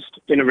referenced,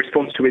 in a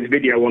response to his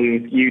video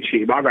on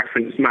YouTube, I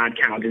referenced mad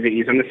cow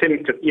disease, and the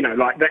symptom,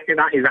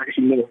 that is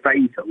actually more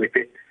fatal if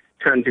it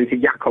turns into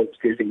Yakult's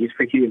disease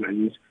for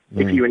humans.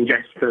 If you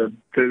ingest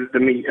the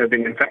meat of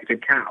an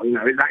infected cow,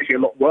 it's actually a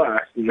lot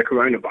worse than the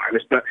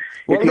coronavirus. But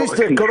at least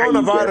the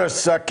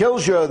coronavirus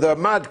kills you. The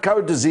mad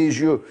cow disease,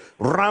 you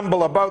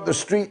ramble about the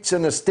streets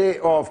in a state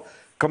of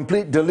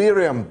complete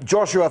delirium.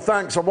 Joshua,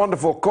 thanks. A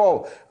wonderful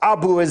call.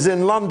 Abu is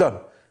in London.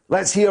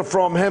 Let's hear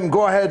from him.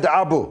 Go ahead,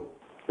 Abu.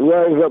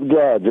 Rise up,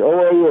 George. How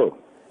are you?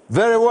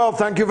 Very well,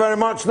 thank you very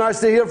much. Nice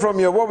to hear from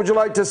you. What would you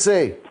like to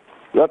say?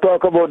 Let's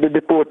talk about the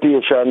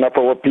deportation of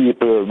our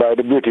people by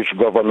the British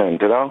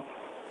government, you know?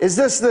 Is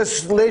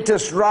this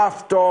latest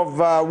raft of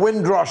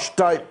Windrush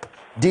type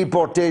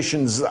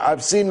deportations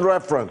I've seen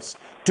reference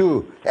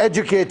to?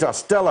 Educate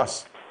us, tell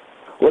us.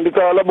 Well, it's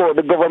all about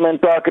the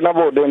government talking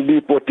about them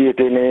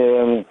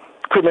deportating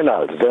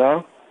criminals, you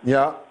know?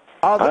 Yeah.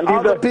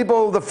 Are the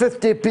people, the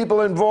 50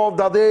 people involved,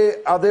 are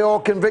they all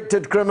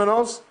convicted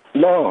criminals?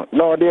 No,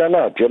 they are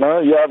not, you know?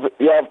 You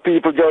have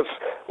people just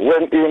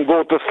went in,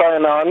 go to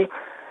sign on,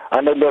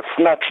 and then they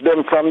snatch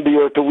them from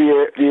there to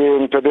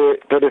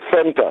the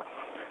center.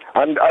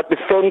 And at the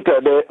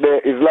center,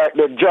 it's like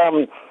they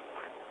jam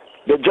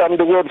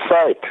the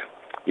website.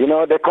 You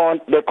know, they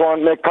can't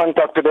make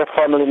contact with their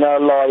family and their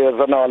lawyers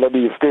and all of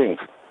these things.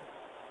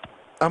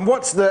 And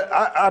what's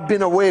I've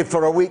been away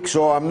for a week,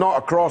 so I'm not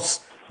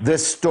across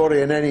this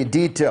story in any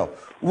detail.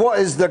 What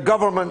is the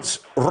government's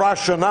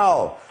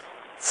rationale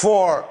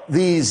for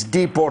these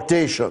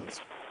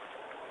deportations?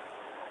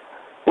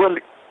 Well,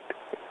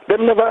 they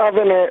never have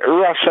any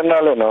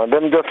rationale, you know.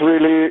 Them just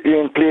really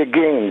play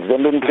games. They've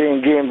been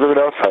playing games with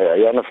us here,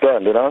 you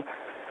understand, you know?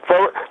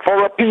 For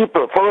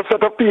a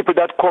set of people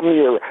that come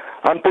here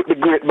and put the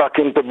great back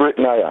into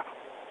Britain here.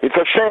 It's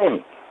a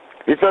shame.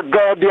 It's a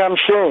goddamn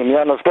shame, you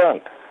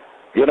understand?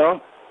 You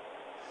know?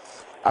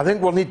 I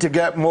think we'll need to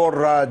get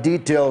more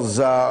details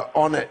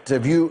on it.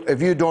 If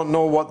you don't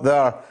know what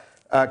their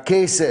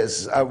case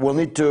is, we'll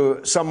need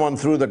someone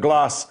through the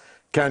glass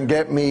can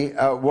get me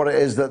what it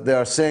is that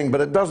they're saying. But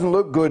it doesn't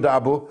look good,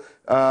 Abu,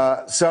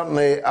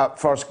 certainly at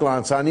first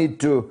glance. I need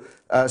to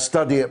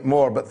study it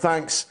more, but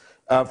thanks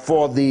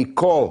for the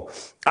call.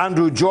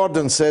 Andrew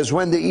Jordan says,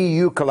 when the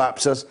EU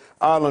collapses,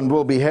 Ireland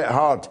will be hit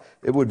hard.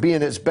 It would be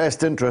in its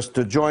best interest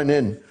to join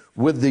in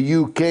with the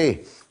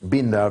UK.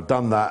 Been there,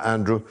 done that,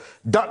 Andrew.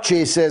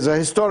 Dutchy says, a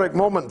historic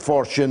moment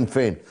for Sinn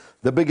Féin,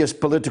 the biggest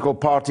political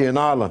party in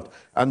Ireland,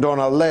 and on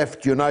a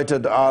left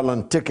United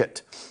Ireland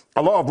ticket.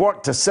 A lot of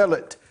work to sell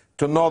it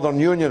to Northern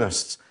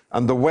Unionists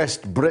and the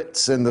West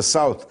Brits in the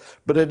South,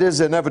 but it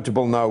is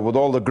inevitable now with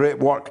all the great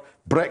work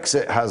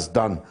Brexit has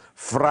done,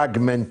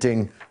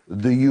 fragmenting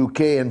the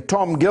UK. And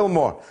Tom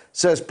Gilmore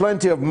says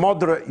plenty of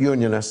moderate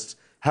Unionists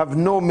have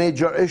no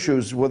major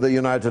issues with the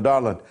United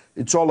Ireland.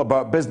 It's all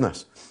about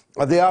business.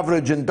 The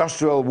average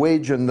industrial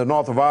wage in the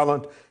north of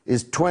Ireland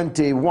is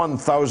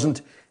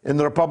 21,000. In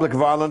the Republic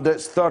of Ireland,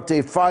 it's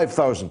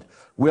 35,000.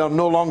 We are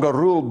no longer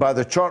ruled by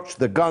the church.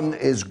 The gun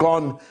is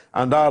gone,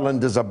 and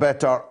Ireland is a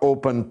better,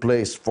 open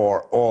place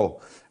for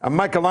all. And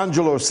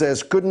Michelangelo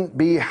says, couldn't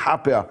be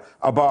happier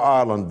about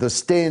Ireland. The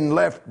stain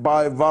left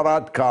by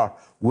Varadkar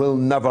will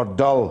never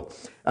dull.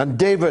 And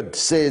David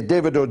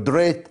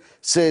O'Draith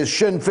says,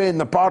 Sinn Féin,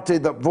 the party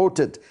that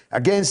voted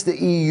against the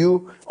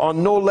EU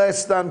on no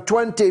less than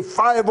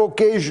 25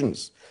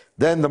 occasions.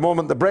 Then the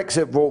moment the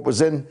Brexit vote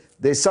was in,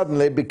 they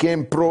suddenly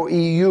became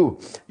pro-EU.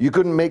 You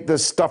couldn't make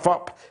this stuff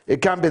up.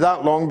 It can't be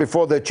that long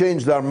before they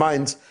change their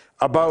minds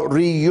about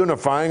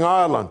reunifying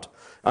Ireland.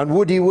 And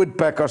Woody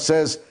Woodpecker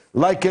says,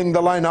 liking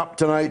the lineup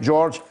tonight,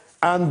 George,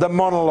 and the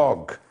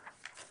monologue.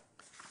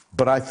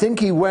 But I think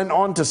he went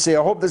on to say,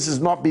 I hope this has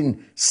not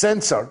been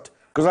censored,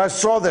 because I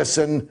saw this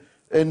in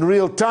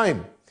real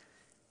time.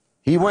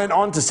 He went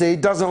on to say he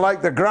doesn't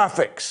like the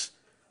graphics.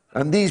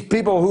 And these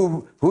people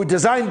who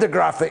designed the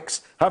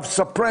graphics have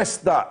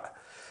suppressed that.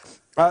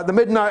 The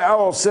Midnight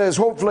Owl says,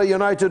 hopefully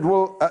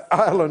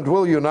Ireland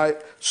will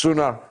unite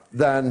sooner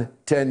than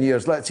 10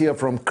 years. Let's hear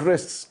from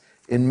Chris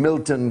in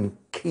Milton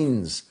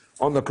Keynes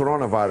on the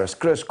coronavirus.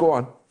 Chris, go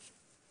on.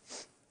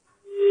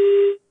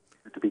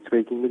 Good to be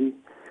speaking with you.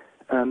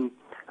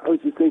 I was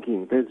just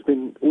thinking, there's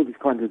been all these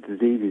kinds of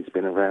diseases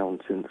been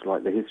around since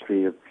like the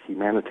history of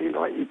humanity,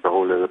 like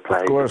Ebola, the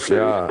plague, of course, the flu,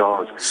 yeah.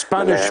 SARS,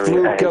 Spanish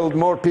malaria, flu killed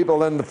more people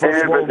than the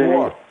First World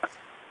War.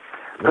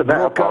 It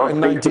broke out in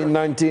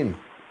 1919.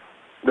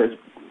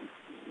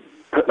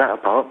 Put that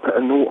apart, put a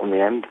naught on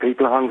the end,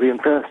 people are hungry and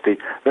thirsty.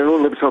 Then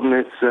all of a sudden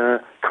this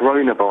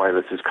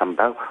coronavirus has come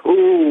about.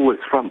 Oh,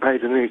 it's front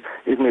page of the news.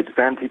 Isn't it? It's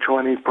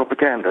anti-Chinese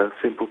propaganda,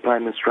 simple,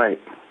 plain and straight.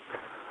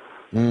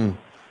 Mm.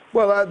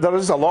 Well, there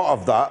is a lot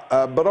of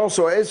that, but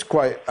also it is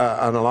quite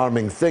an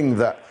alarming thing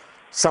that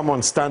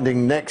someone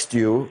standing next to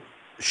you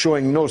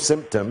showing no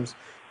symptoms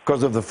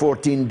because of the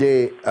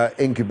 14-day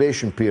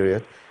incubation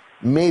period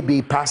may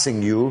be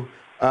passing you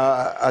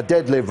a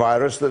deadly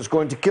virus that's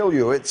going to kill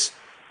you. It's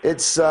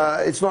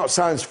not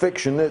science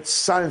fiction, it's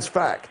science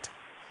fact.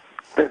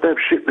 They've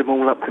shipped them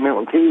all up to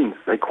Milton Keynes.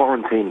 They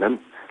quarantined them.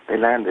 They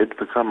landed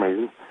for some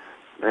reason.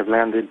 They've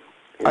landed.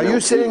 Are you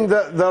saying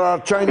that there are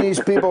Chinese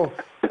people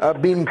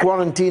being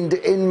quarantined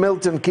in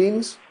Milton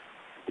Keynes?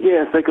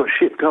 Yes, they got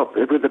shipped up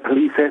with a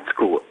police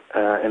escort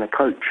in a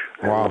coach.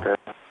 Wow. And,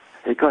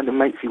 it kind of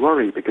makes you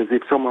worry because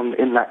if someone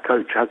in that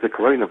coach has the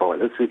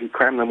coronavirus, if you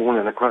cram them all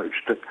in a coach,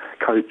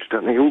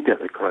 don't they all get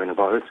the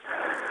coronavirus?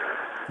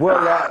 Well,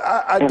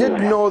 I did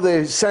know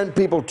they sent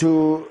people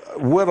to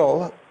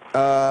Wirral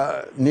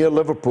near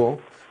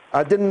Liverpool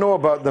I didn't know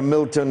about the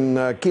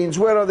Milton Keynes.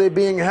 Where are they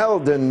being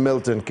held in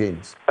Milton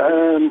Keynes?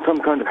 Some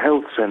kind of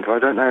health centre. I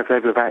don't know if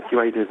they've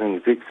evacuated an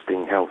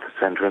existing health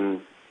centre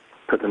and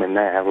put them in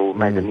there or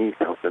made a new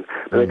health centre.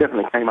 But they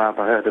definitely came up.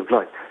 I heard of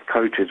like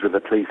coaches with a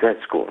police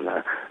escort and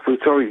that. I'm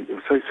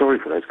so sorry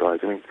for those guys.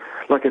 I mean,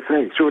 like I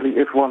say, surely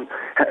if one,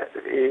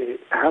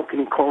 how can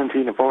you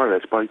quarantine a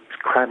virus by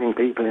cramming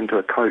people into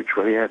a coach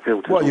where the air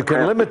filters? Well, you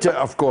can limit it,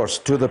 of course,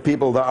 to the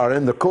people that are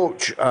in the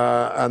coach,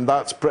 and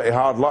that's pretty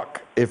hard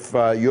luck if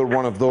you're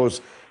one of those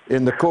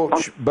in the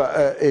coach.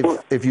 But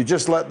if you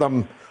just let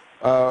them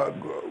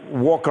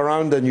walk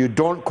around and you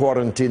don't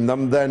quarantine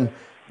them, then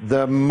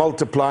the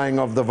multiplying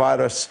of the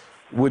virus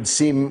would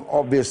seem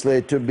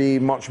obviously to be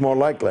much more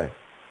likely.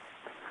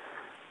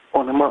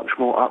 On a much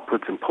more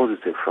upwards and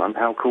positive front,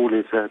 how cool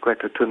is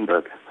Greta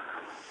Thunberg?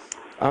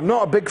 I'm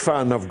not a big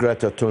fan of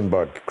Greta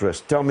Thunberg,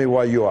 Chris. Tell me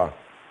why you are.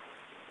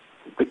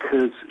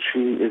 Because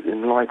she is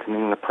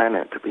enlightening the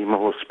planet to be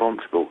more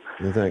responsible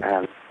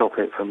and stop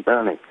it from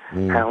burning.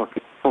 How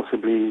can you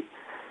possibly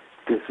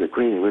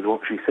disagree with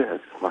what she says,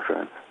 my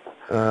friend?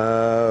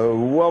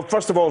 Well,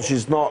 first of all,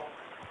 she's not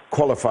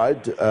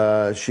qualified.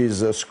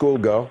 She's a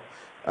schoolgirl.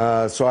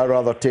 So I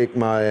rather take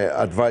my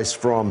advice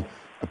from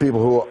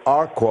people who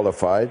are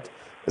qualified.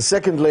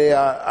 Secondly,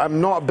 I'm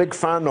not a big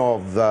fan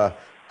of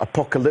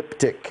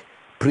apocalyptic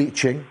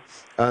preaching,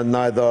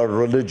 neither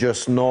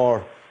religious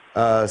nor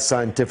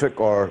scientific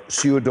or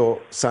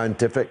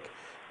pseudo-scientific.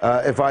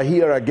 If I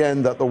hear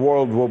again that the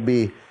world will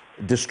be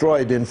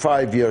destroyed in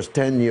 5 years,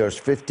 10 years,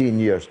 15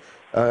 years,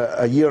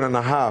 a year and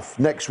a half,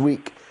 next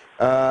week,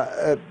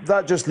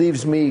 that just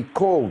leaves me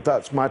cold.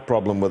 That's my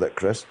problem with it,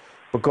 Chris,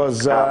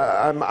 because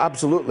I'm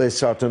absolutely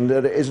certain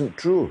that it isn't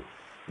true,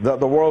 that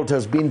the world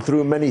has been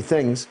through many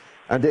things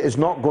and it is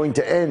not going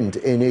to end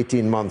in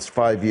 18 months,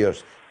 5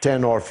 years,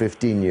 10 or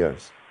 15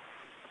 years.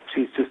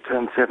 She's just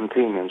turned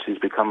 17 and she's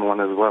become one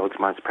of the world's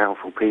most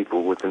powerful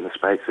people within the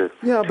space of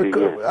 2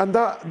 years. And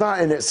that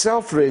in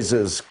itself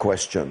raises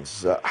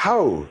questions.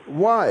 How?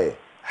 Why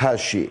has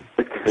she?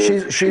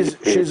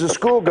 She's a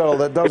schoolgirl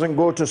that doesn't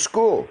go to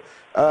school.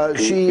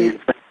 She's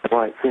the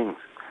right things.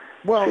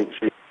 Well,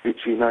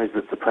 she knows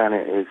that the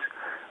planet is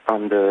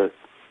under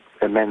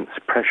immense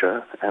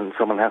pressure and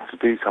someone has to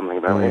do something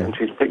about it, and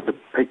she's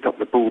picked up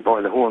the bull by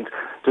the horns,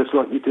 just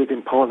like you did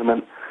in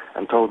Parliament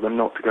and told them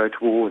not to go to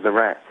war with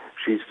Iraq.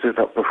 She stood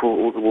up before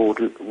all the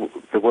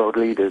world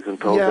leaders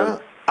and told them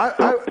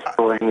stop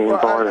destroying the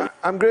environment.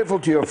 I'm grateful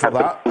to you for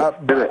that,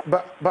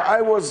 but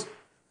I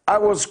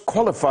was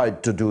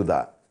qualified to do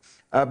that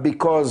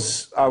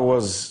because I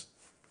was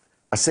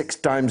a 6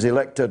 times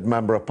elected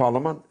member of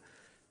Parliament,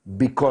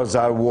 because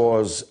I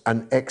was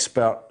an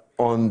expert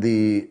on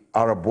the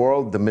Arab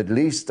world, the Middle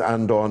East,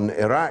 and on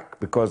Iraq,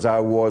 because I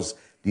was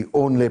the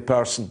only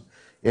person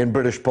in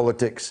British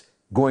politics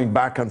going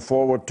back and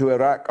forward to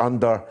Iraq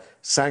under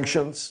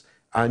sanctions.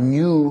 I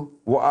knew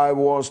what I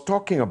was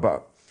talking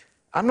about.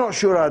 I'm not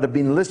sure I'd have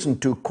been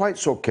listened to quite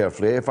so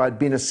carefully if I'd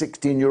been a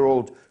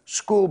 16-year-old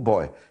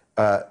schoolboy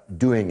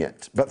doing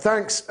it. But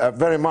thanks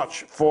very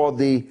much for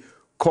the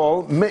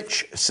call.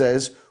 Mitch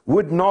says,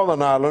 would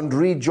Northern Ireland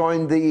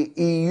rejoin the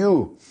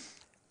EU?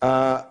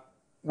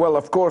 Well,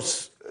 of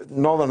course,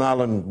 Northern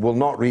Ireland will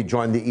not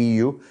rejoin the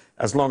EU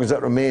as long as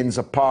it remains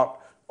a part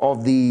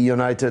of the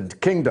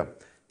United Kingdom.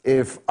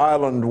 If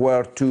Ireland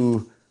were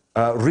to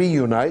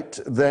reunite,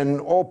 then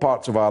all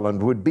parts of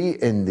Ireland would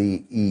be in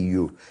the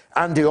EU.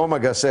 Andy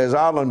Omega says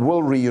Ireland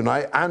will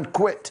reunite and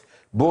quit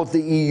both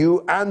the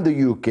EU and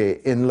the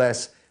UK in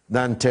less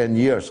than 10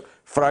 years.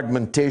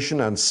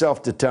 Fragmentation and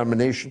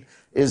self-determination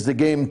is the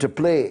game to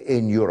play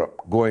in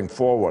Europe going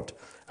forward.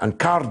 And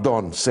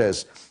Cardon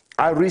says,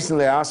 I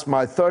recently asked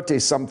my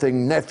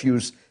 30-something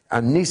nephews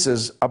and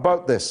nieces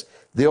about this.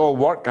 They all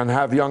work and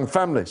have young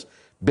families.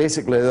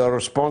 Basically, their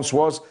response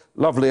was,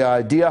 lovely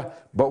idea,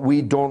 but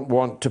we don't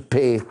want to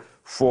pay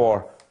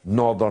for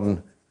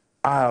Northern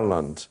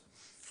Ireland.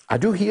 I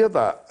do hear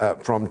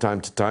that from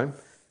time to time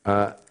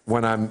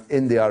when I'm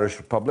in the Irish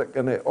Republic,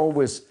 and it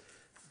always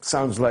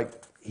sounds like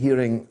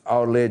hearing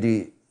Our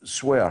Lady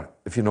swear,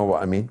 if you know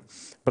what I mean.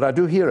 But I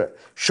do hear it.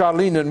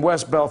 Charlene in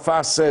West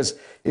Belfast says,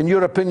 in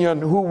your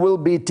opinion, who will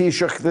be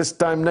Taoiseach this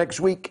time next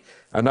week?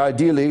 And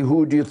ideally,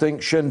 who do you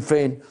think Sinn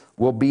Féin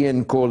will be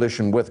in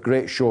coalition with?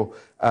 Great show,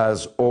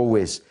 as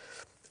always.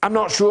 I'm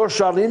not sure,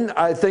 Charlene.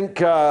 I think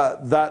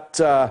that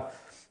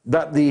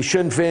the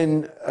Sinn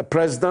Féin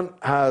president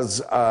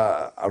has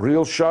a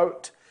real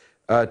shout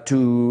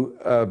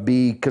to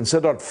be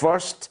considered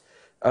first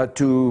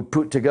to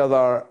put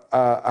together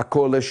a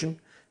coalition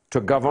to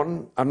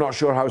govern. I'm not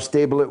sure how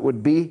stable it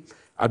would be.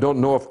 I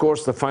don't know, of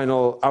course, the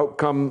final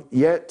outcome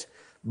yet,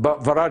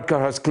 but Varadkar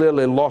has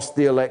clearly lost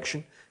the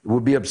election. It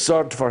would be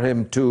absurd for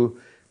him to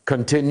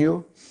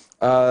continue.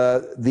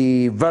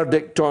 The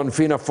verdict on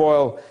Fianna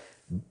Fáil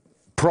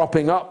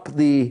propping up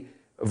the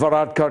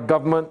Varadkar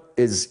government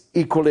is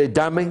equally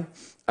damning,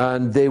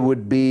 and they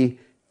would be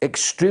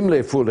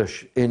extremely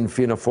foolish in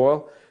Fianna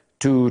Fáil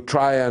to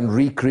try and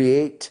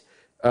recreate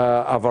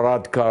a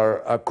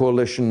Varadkar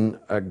coalition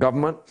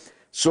government.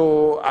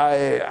 So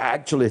I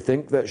actually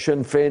think that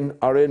Sinn Féin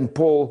are in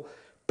pole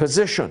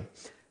position.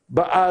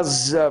 But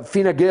as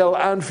Fine Gael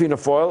and Fianna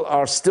Fáil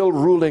are still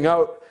ruling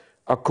out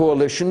a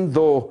coalition,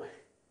 though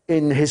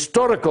in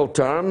historical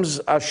terms,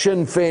 a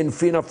Sinn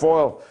Féin-Fianna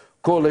Fáil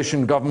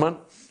coalition government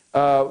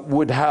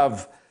would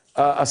have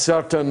a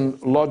certain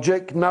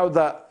logic. Now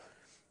that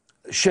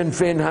Sinn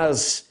Féin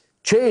has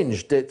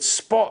changed its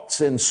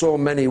spots in so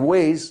many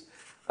ways,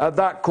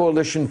 that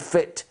coalition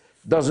fit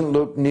doesn't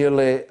look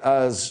nearly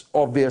as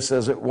obvious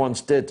as it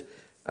once did.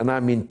 And I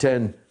mean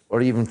 10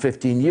 or even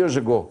 15 years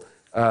ago,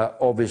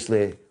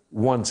 obviously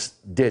once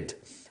did.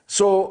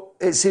 So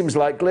it seems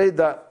likely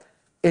that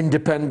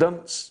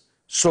independents,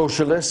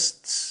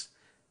 socialists,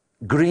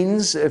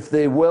 Greens, if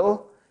they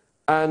will,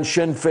 and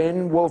Sinn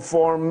Féin will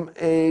form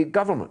a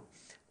government.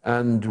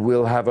 And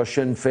we'll have a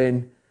Sinn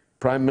Féin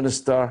Prime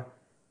Minister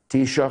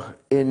Taoiseach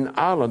in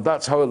Ireland.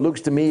 That's how it looks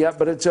to me yet,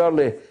 but it's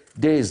early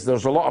days.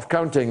 There's a lot of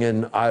counting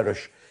in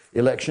Irish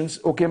elections.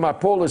 OK, my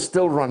poll is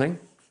still running.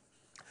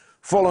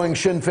 Following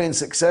Sinn Féin's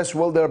success,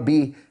 will there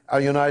be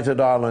a united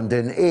Ireland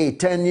in A,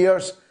 10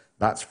 years?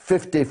 That's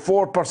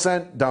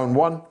 54%, down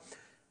 1.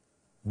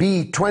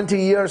 B,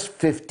 20 years,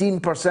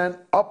 15%,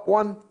 up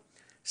 1.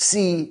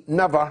 C,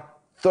 never,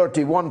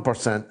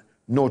 31%,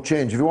 no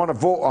change. If you want to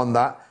vote on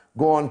that,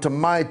 go on to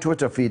my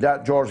Twitter feed,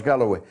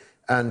 @GeorgeGalloway,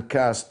 and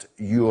cast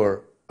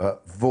your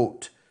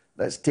vote.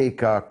 Let's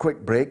take a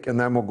quick break, and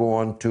then we'll go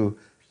on to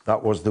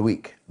That Was the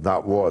Week.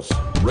 That was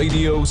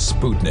Radio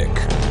Sputnik.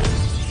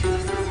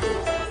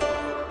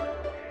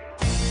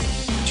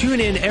 Tune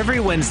in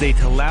every Wednesday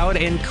to Loud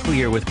and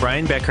Clear with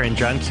Brian Becker and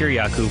John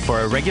Kiriakou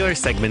for a regular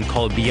segment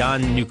called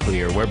Beyond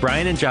Nuclear, where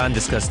Brian and John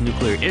discuss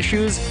nuclear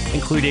issues,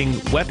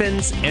 including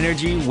weapons,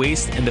 energy,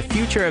 waste, and the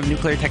future of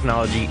nuclear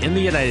technology in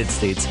the United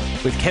States,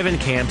 with Kevin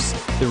Camps,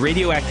 the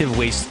radioactive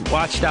waste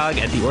watchdog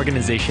at the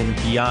organization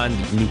Beyond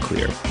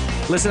Nuclear.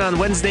 Listen on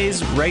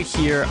Wednesdays right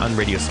here on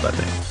Radio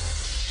Sputnik.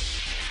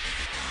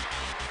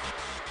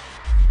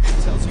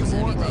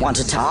 Want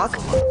to talk?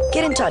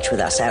 Get in touch with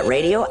us at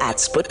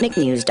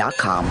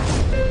radio@sputniknews.com.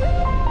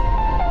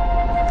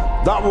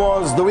 That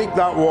was the week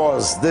that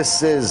was.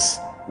 This is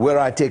where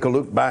I take a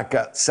look back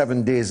at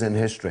 7 days in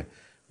history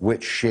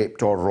which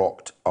shaped or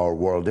rocked our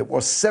world. It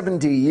was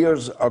 70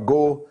 years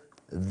ago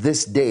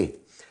this day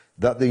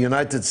that the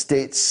United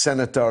States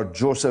Senator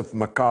Joseph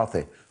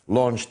McCarthy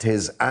launched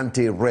his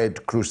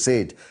anti-Red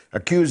crusade,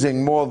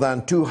 accusing more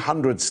than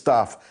 200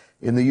 staff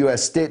in the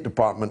US State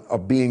Department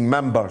of being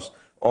members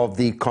of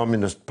the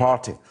Communist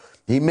Party.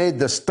 He made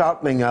the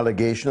startling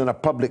allegation in a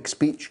public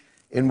speech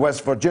in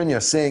West Virginia,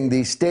 saying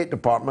the State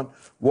Department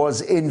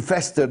was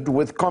infested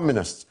with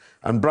communists,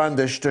 and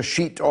brandished a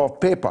sheet of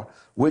paper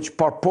which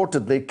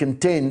purportedly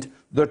contained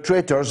the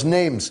traitors'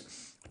 names.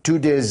 2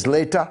 days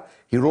later,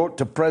 he wrote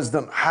to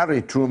President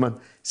Harry Truman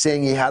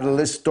saying he had a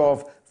list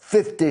of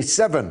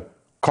 57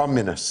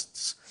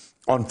 communists.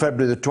 On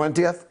February the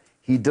 20th,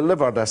 he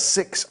delivered a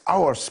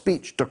 6-hour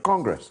speech to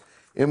Congress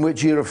in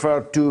which he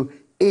referred to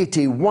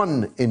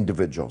 81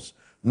 individuals,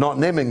 not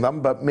naming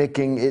them, but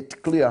making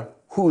it clear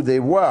who they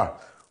were,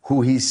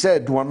 who he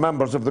said were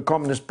members of the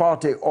Communist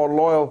Party or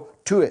loyal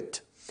to it.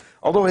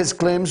 Although his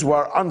claims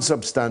were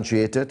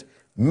unsubstantiated,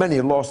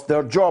 many lost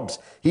their jobs.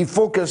 He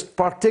focused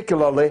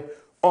particularly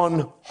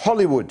on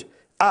Hollywood,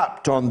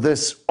 apt on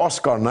this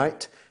Oscar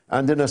night,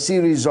 and in a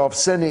series of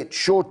Senate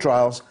show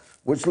trials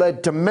which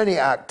led to many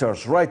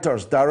actors,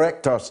 writers,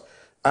 directors,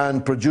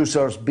 and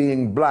producers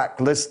being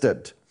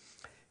blacklisted.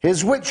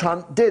 His witch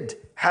hunt did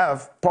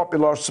have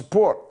popular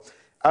support.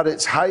 At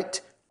its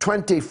height,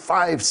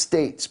 25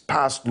 states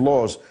passed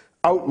laws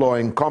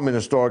outlawing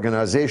communist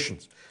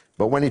organizations.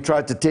 But when he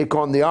tried to take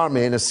on the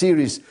army in a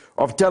series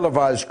of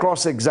televised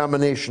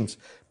cross-examinations,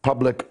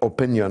 public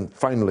opinion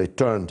finally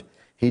turned.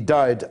 He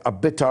died a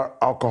bitter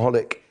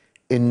alcoholic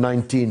in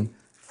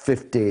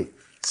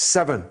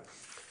 1957.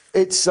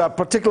 It's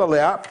particularly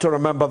apt to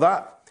remember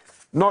that,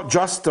 not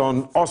just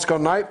on Oscar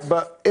night,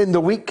 but in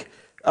the week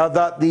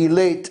that the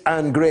late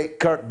and great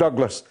Kirk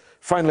Douglas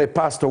finally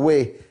passed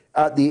away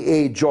at the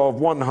age of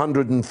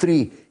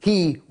 103.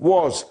 He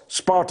was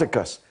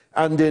Spartacus,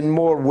 and in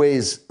more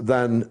ways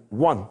than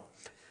one.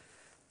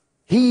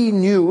 He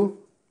knew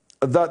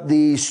that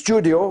the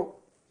studio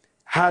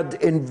had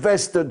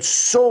invested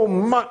so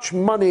much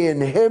money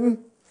in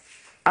him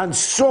and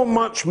so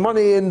much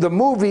money in the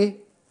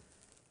movie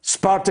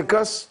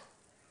Spartacus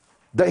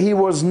that he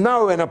was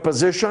now in a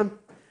position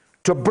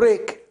to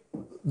break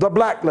the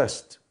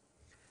blacklist.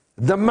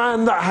 The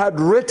man that had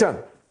written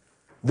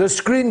the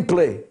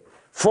screenplay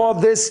for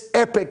this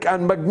epic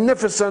and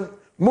magnificent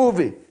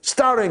movie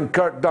starring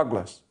Kirk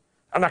Douglas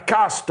and a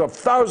cast of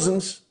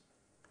thousands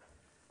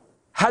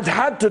had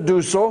had to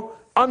do so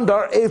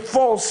under a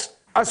false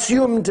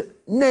assumed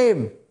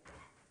name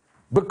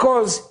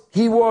because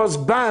he was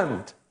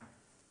banned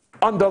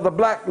under the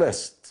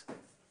blacklist.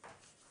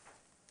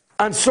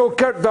 And so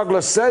Kirk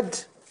Douglas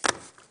said,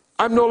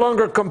 I'm no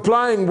longer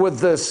complying with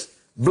this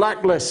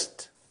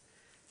blacklist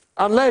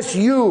unless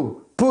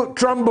you put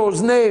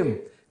Trumbo's name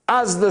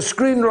as the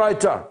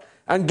screenwriter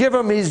and give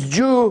him his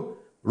due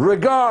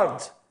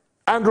regard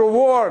and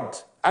reward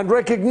and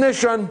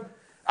recognition,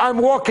 I'm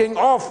walking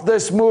off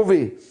this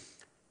movie.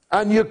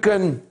 And you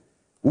can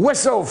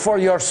whistle for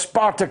your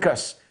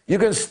Spartacus. You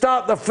can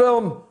start the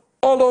film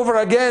all over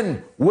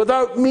again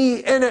without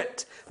me in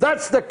it.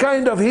 That's the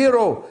kind of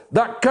hero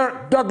that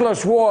Kirk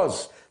Douglas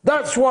was.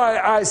 That's why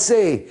I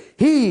say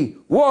he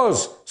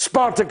was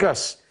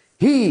Spartacus.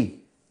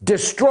 He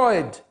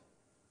destroyed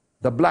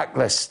the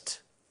blacklist.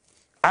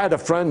 I had a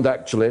friend,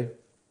 actually,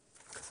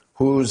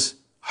 whose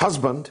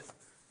husband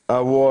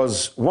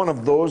was one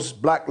of those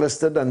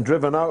blacklisted and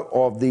driven out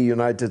of the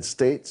United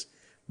States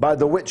by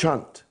the witch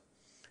hunt.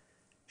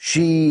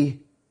 She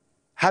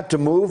had to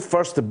move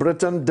first to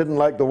Britain, didn't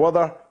like the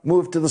weather,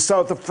 moved to the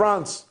south of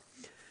France.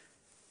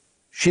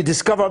 She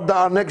discovered that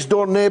our next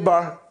door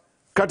neighbor,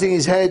 cutting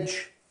his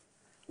hedge,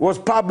 was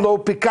Pablo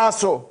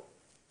Picasso.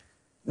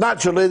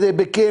 Naturally, they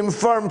became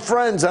firm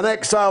friends, an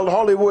exiled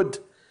Hollywood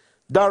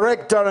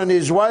director and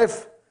his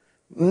wife,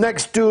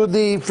 next to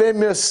the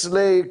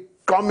famously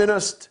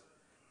communist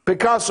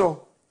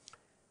Picasso.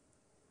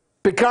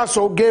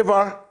 Picasso gave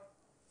her,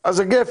 as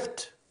a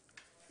gift,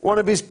 one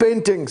of his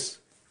paintings.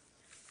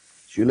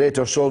 She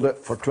later sold it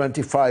for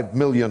 $25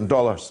 million.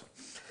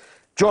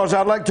 George,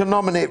 I'd like to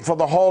nominate for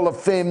the Hall of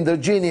Fame the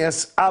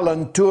genius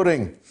Alan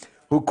Turing,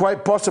 who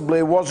quite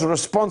possibly was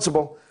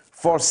responsible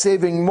for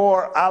saving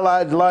more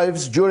Allied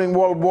lives during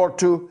World War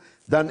II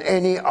than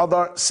any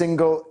other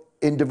single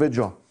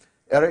individual.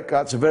 Eric,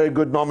 that's a very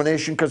good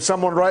nomination. Could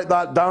someone write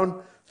that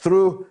down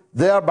through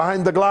there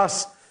behind the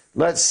glass?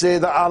 Let's say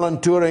that Alan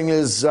Turing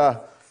is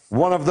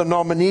one of the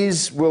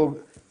nominees. We'll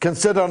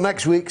consider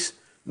next week's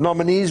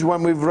nominees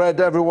when we've read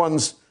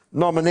everyone's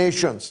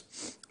nominations.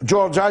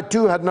 George, I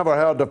too had never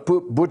heard of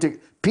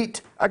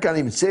Pete, I can't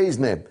even say his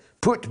name,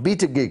 Pete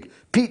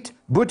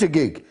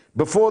Buttigieg,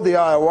 before the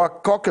Iowa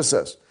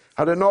caucuses,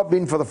 had it not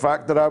been for the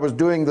fact that I was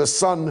doing the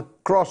Sun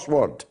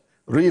crossword,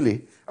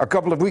 really, a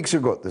couple of weeks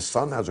ago. The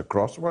Sun has a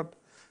crossword?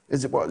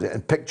 What is it,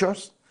 in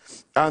pictures?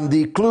 And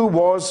the clue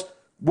was,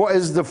 what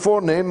is the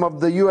forename of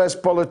the US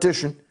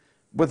politician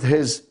with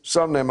his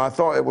surname? I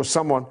thought it was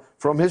someone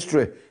from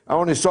history. I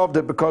only solved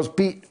it because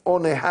Pete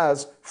only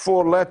has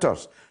 4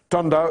 letters.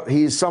 Turned out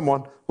he's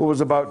someone who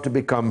was about to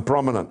become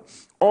prominent.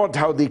 Odd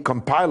how the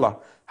compiler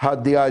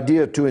had the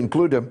idea to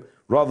include him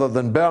rather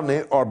than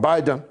Bernie or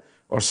Biden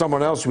or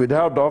someone else we'd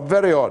heard of.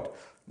 Very odd.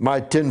 My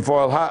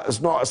tinfoil hat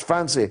is not as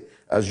fancy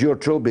as your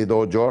trilby,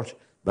 though, George.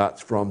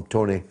 That's from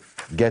Tony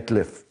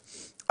Getliff.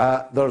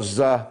 There's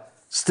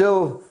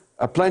still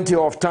plenty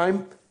of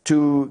time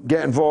to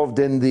get involved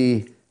in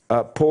the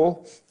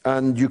poll,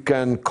 and you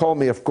can call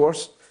me, of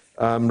course.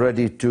 I'm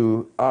ready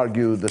to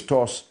argue the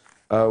toss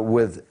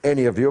with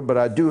any of you, but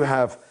I do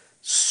have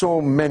so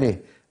many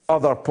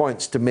other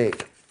points to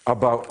make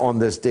about On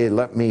This Day.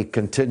 Let me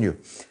continue.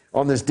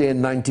 On this day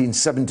in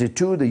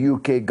 1972, the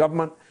UK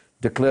government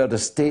declared a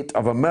state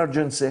of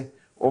emergency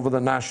over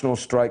the national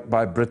strike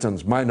by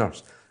Britain's miners.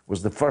 It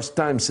was the first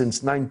time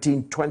since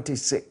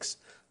 1926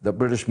 that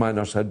British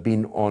miners had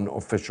been on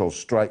official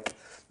strike.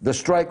 The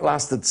strike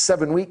lasted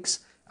 7 weeks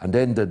and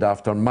ended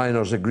after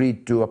miners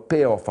agreed to a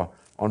pay offer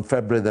on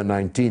February the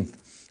 19th.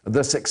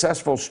 The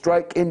successful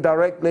strike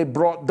indirectly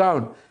brought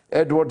down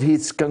Edward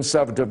Heath's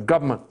Conservative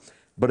government,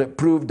 but it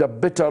proved a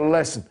bitter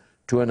lesson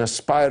to an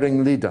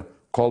aspiring leader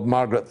called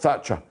Margaret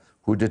Thatcher,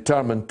 who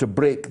determined to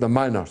break the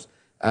miners,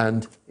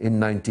 and in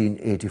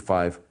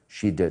 1985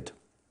 she did.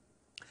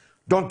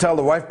 Don't tell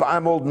the wife, but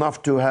I'm old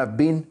enough to have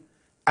been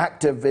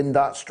active in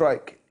that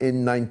strike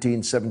in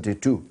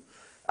 1972.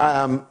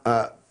 I am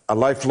a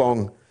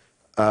lifelong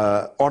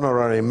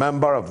honorary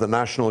member of the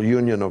National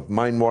Union of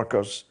Mine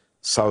Workers,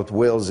 South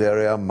Wales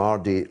area,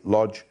 Mardy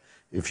Lodge.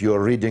 If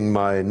you're reading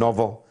my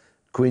novel,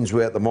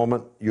 Queensway at the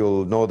moment,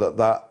 you'll know that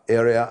that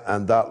area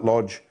and that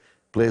lodge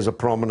plays a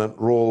prominent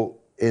role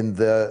in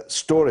the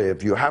story.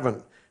 If you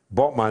haven't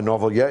bought my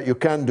novel yet, you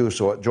can do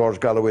so at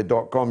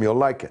georgegalloway.com. You'll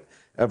like it.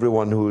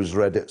 Everyone who's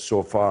read it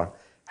so far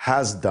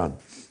has done.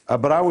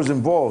 But I was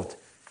involved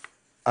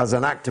as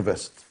an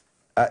activist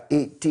at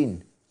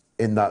 18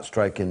 in that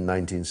strike in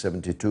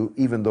 1972,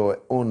 even though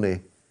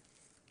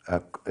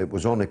it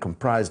was only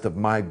comprised of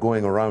my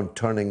going around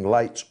turning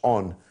lights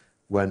on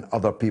when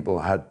other people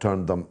had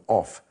turned them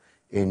off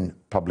in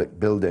public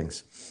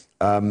buildings.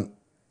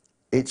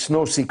 It's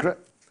no secret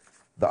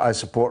that I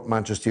support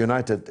Manchester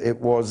United. It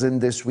was in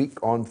this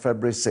week on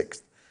February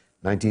 6th,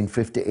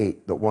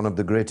 1958, that one of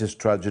the greatest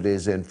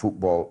tragedies in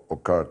football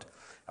occurred.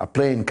 A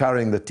plane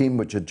carrying the team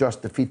which had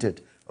just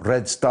defeated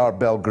Red Star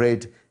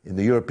Belgrade in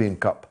the European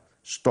Cup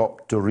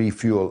stopped to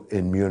refuel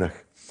in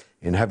Munich.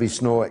 In heavy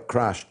snow, it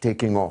crashed,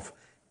 taking off,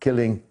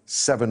 killing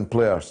 7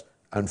 players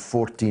and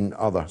 14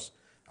 others.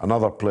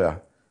 Another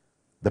player,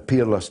 the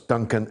peerless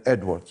Duncan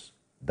Edwards,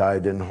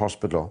 died in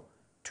hospital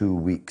 2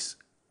 weeks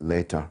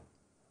later.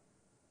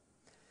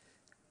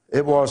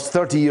 It was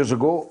 30 years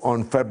ago,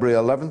 on February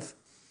 11th,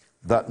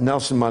 that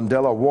Nelson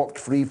Mandela walked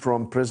free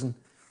from prison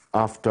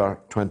after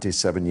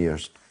 27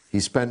 years. He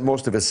spent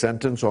most of his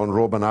sentence on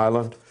Robben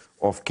Island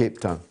off Cape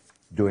Town,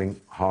 doing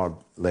hard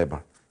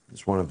labour.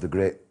 It's one of the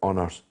great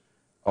honours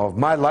of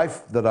my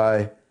life that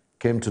I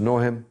came to know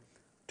him,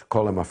 to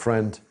call him a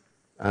friend,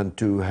 and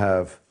to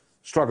have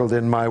struggled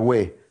in my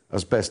way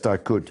as best I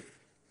could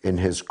in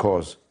his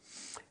cause.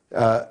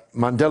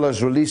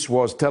 Mandela's release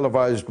was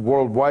televised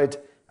worldwide,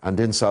 and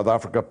in South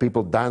Africa,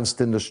 people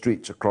danced in the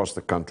streets across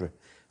the country,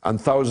 and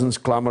thousands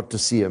clamoured to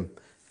see him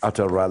at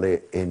a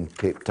rally in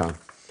Cape Town.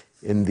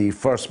 In the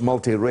first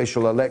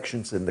multiracial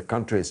elections in the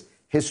country's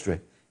history,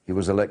 he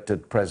was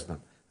elected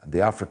president, and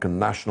the African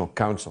National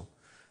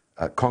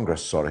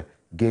Congress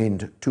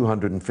gained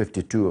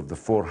 252 of the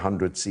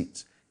 400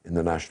 seats in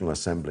the National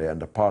Assembly,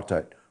 and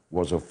apartheid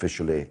was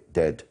officially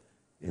dead,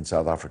 in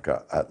South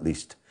Africa at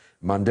least.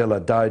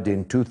 Mandela died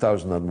in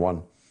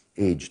 2001,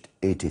 aged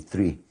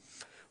 83.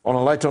 On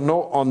a lighter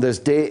note, on this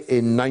day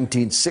in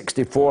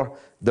 1964,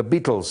 the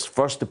Beatles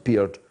first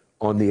appeared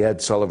on the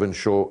Ed Sullivan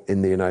Show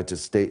in the United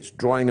States,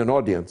 drawing an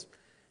audience,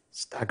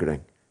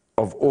 staggering,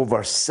 of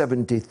over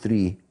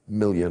 73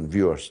 million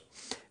viewers.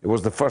 It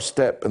was the first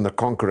step in the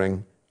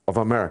conquering of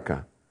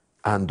America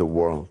and the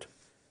world.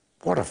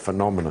 What a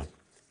phenomenon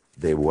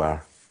they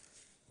were.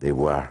 They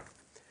were.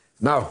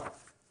 Now,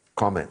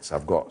 comments.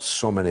 I've got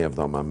so many of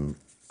them. I'm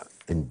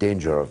in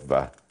danger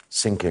of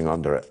sinking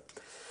under it.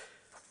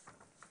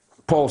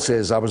 Paul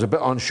says, I was a bit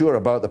unsure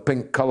about the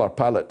pink colour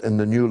palette in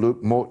the new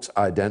look Moats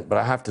ident, but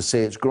I have to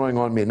say it's growing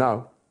on me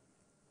now.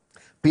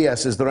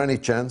 P.S. Is there any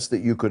chance that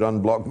you could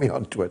unblock me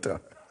on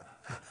Twitter?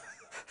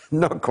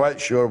 Not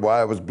quite sure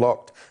why I was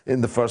blocked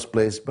in the first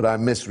place, but I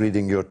miss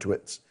reading your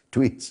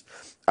tweets.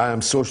 I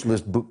am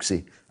Socialist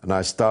Booksy, and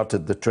I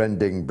started the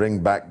trending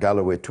Bring Back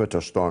Galloway Twitter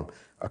storm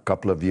a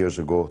couple of years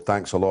ago.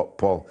 Thanks a lot,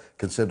 Paul.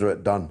 Consider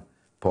it done,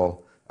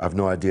 Paul. I've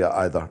no idea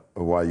either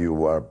why you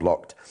were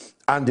blocked.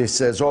 Andy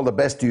says, all the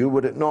best to you.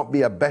 Would it not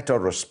be a better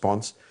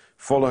response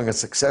following a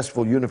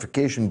successful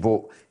unification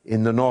vote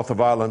in the north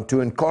of Ireland to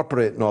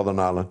incorporate Northern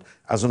Ireland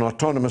as an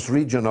autonomous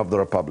region of the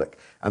Republic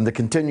and the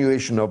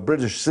continuation of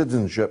British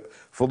citizenship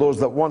for those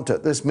that want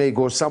it? This may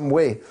go some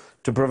way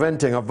to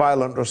preventing a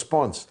violent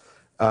response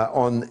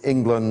on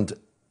England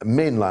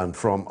mainland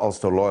from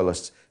Ulster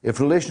loyalists. If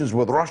relations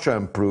with Russia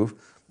improve,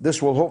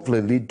 this will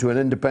hopefully lead to an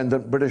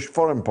independent British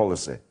foreign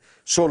policy,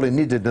 sorely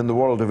needed in the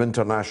world of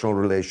international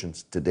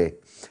relations today.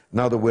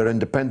 Now that we're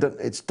independent,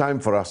 it's time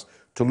for us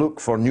to look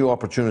for new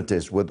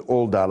opportunities with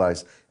old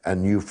allies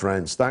and new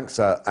friends. Thanks,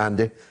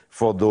 Andy,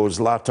 for those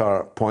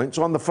latter points.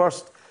 On the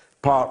first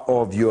part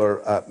of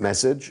your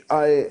message,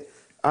 I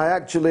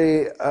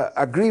actually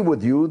agree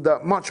with you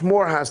that much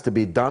more has to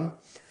be done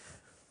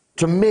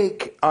to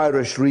make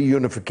Irish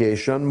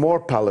reunification more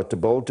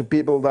palatable to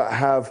people that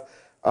have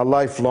a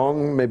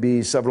lifelong,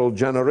 maybe several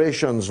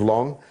generations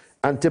long,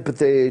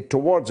 antipathy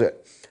towards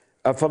it.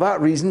 For that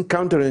reason,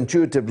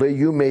 counterintuitively,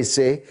 you may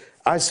say,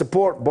 I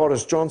support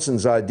Boris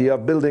Johnson's idea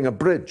of building a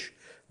bridge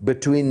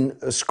between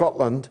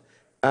Scotland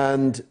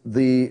and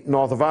the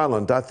north of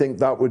Ireland. I think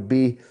that would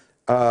be,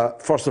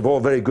 first of all,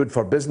 very good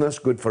for business,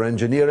 good for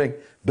engineering,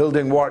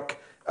 building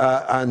work,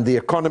 and the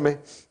economy.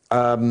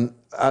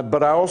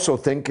 But I also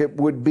think it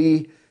would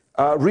be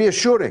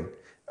reassuring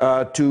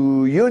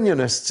to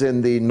unionists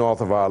in the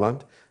north of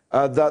Ireland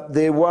that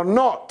they were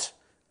not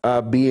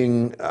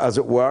being, as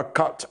it were,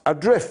 cut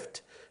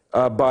adrift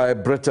by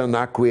Britain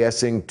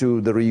acquiescing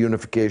to the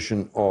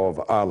reunification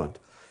of Ireland.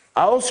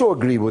 I also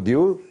agree with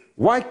you.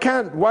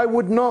 Why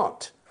would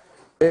not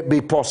it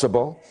be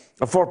possible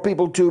for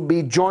people to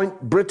be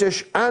joint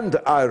British and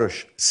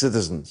Irish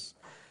citizens?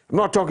 I'm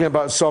not talking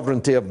about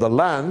sovereignty of the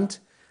land.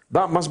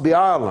 That must be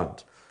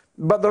Ireland.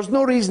 But there's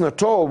no reason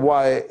at all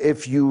why,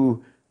 if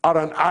you are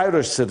an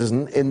Irish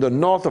citizen in the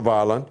north of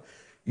Ireland,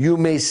 you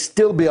may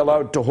still be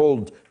allowed to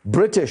hold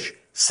British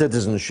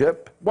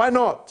citizenship. Why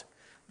not?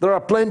 There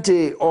are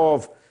plenty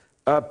of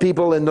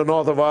people in the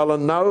north of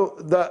Ireland now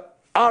that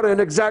are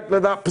in exactly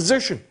that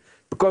position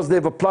because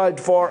they've applied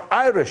for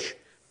Irish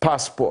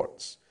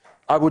passports.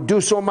 I would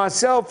do so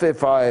myself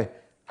if I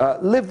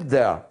lived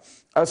there.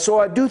 So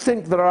I do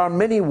think there are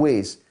many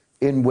ways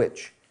in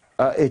which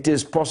it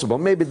is possible.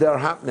 Maybe they're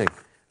happening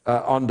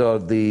under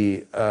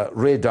the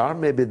radar.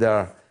 Maybe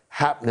they're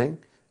happening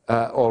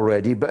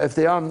already. But if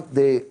they aren't,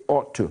 they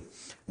ought to.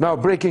 Now,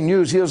 breaking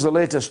news. Here's the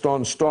latest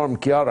on Storm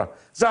Ciara.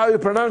 Is that how you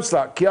pronounce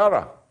that?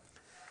 Ciara?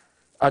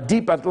 A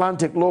deep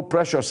Atlantic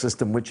low-pressure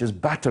system which is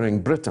battering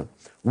Britain.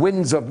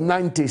 Winds of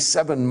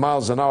 97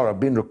 miles an hour have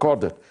been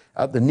recorded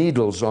at the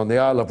Needles on the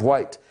Isle of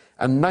Wight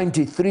and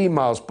 93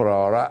 miles per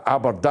hour at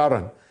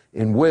Aberdaron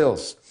in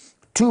Wales.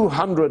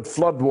 200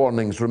 flood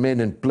warnings remain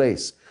in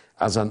place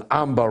as an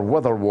amber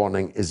weather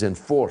warning is in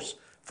force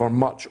for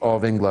much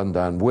of England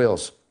and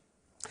Wales.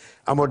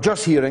 And we're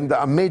just hearing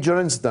that a major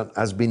incident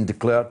has been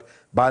declared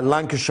by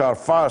Lancashire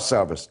Fire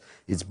Service.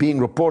 It's being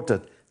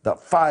reported that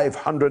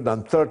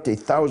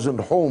 530,000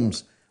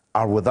 homes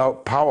are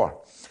without power.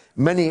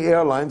 Many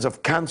airlines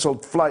have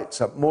cancelled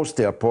flights at most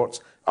airports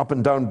up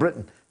and down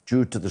Britain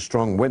due to the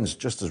strong winds,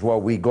 just as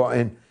well we got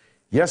in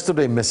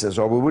yesterday, missus,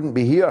 or we wouldn't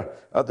be here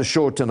at the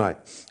show tonight.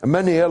 And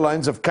many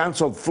airlines have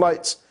cancelled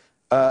flights,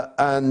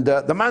 and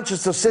the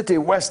Manchester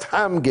City-West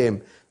Ham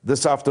game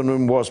this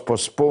afternoon was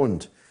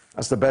postponed.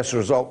 That's the best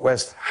result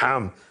West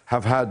Ham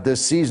have had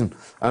this season,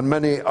 and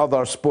many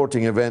other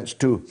sporting events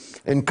too.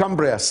 In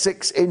Cumbria,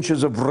 6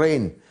 inches of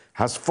rain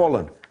has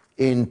fallen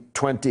in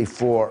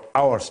 24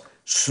 hours.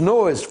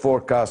 Snow is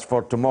forecast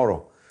for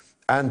tomorrow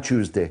and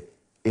Tuesday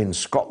in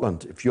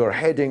Scotland. If you're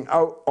heading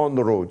out on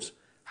the roads,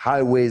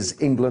 Highways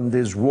England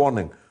is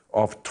warning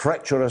of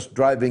treacherous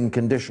driving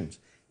conditions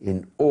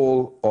in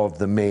all of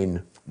the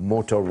main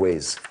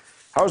motorways.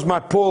 How's my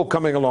poll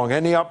coming along?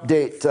 Any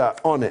update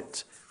on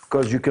it?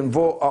 Because you can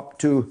vote up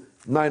to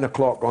 9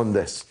 o'clock on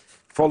this.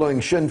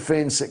 Following Sinn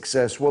Féin's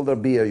success, will there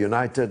be a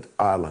united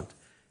Ireland?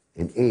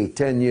 In A,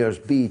 10 years,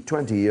 B,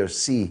 20 years,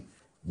 C,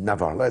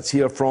 never. Let's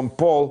hear from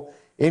Paul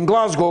in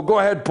Glasgow. Go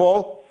ahead,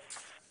 Paul.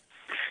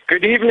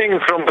 Good evening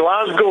from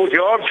Glasgow,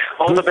 George.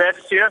 All the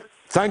best to you.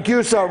 Thank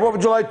you, sir. What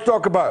would you like to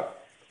talk about?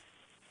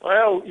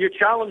 Well, you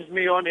challenged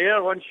me on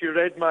air once you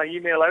read my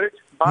email out.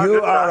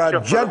 You are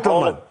a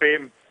gentleman.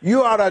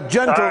 You are a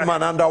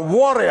gentleman and a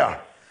warrior.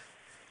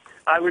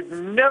 I would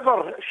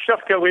never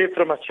shirk away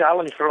from a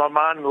challenge from a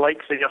man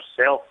like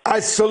yourself. I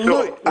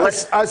salute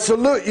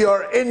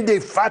your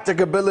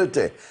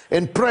indefatigability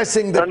in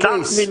pressing the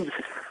case.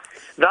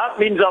 That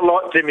means a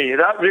lot to me.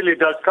 That really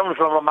does come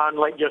from a man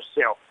like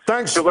yourself.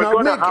 Thanks. So we're now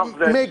going to have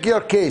this. Make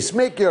your case.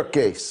 Make your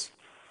case.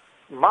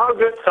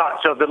 Margaret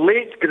Thatcher, the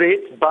late,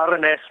 great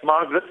Baroness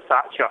Margaret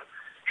Thatcher,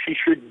 she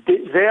should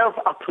deserve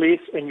a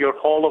place in your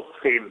Hall of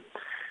Fame.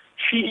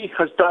 She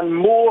has done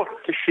more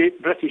to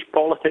shape British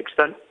politics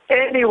than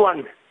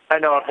anyone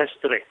in our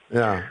history.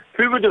 Yeah.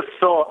 Who would have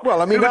thought?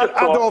 Well, I mean,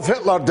 Adolf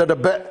Hitler did a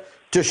bit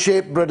to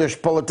shape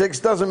British politics.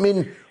 Doesn't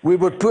mean we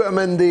would put him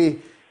in the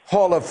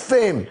Hall of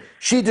Fame.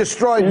 She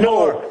destroyed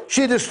more.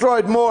 She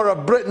destroyed more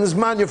of Britain's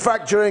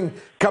manufacturing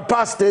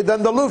capacity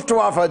than the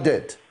Luftwaffe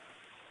did.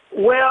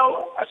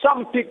 Well,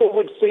 some people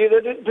would say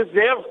that it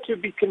deserved to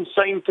be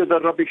consigned to the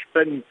rubbish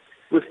bin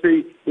with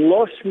the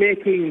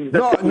loss-making...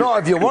 Not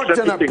if you worked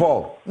in it,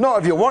 Paul.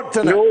 Not if you worked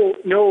in it.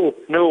 No.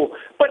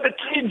 But the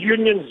trade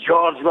unions,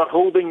 George, were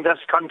holding this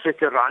country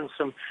to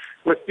ransom.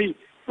 With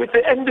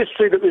the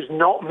industry that was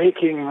not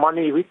making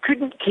money, we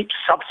couldn't keep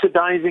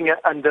subsidising it,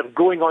 and they're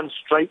going on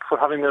strike for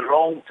having the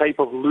wrong type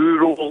of loo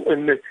roll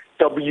in the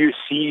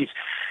WCs.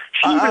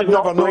 I've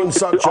never known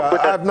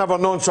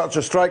such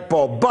a strike,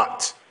 Paul,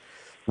 but...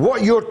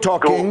 What you're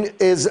talking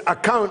is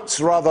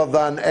accounts rather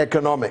than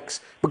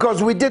economics,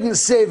 because we didn't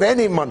save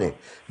any money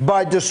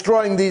by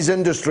destroying these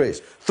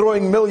industries,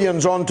 throwing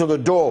millions onto the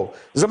dole.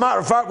 As a matter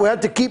of fact, we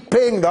had to keep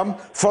paying them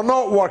for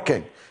not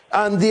working.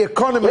 And the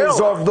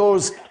economies of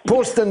those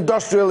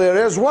post-industrial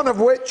areas, one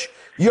of which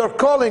you're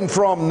calling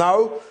from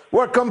now,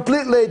 were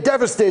completely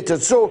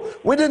devastated. So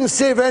we didn't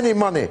save any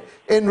money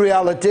in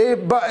reality,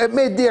 but it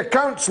made the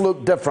accounts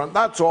look different,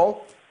 that's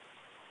all.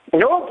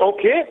 No,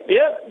 okay,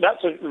 yeah,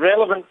 that's a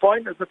relevant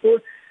point, I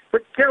suppose.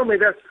 But tell me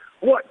this,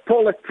 what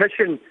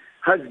politician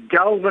has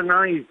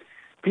galvanised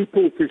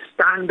people to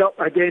stand up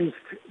against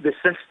the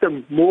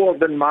system more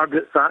than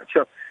Margaret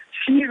Thatcher?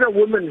 She's a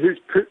woman who's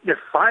put the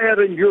fire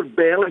in your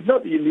belly.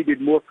 Not that you needed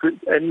more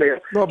put in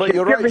there. No, but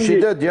you're right, she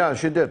did, yeah,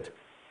 she did.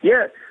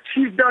 Yeah,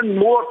 she's done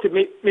more to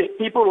make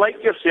people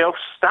like yourself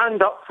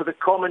stand up for the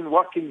common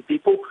working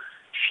people.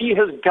 She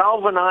has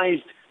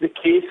galvanised the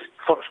case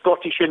for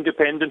Scottish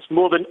independence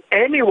more than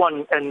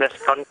anyone in this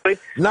country.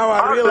 Now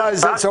I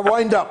realise it's a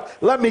wind-up.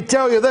 Let me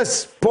tell you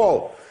this,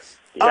 Paul.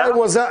 Yeah. I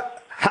was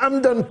at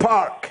Hampden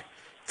Park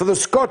for the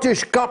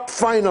Scottish Cup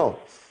final.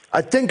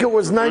 I think it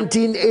was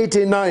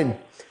 1989,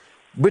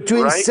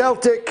 between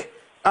Celtic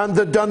and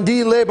the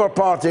Dundee Labour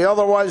Party,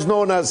 otherwise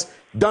known as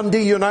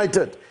Dundee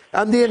United.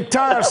 And the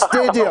entire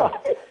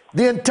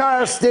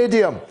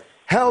stadium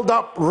held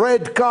up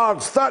red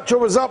cards. Thatcher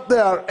was up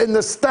there in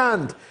the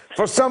stand.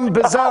 For some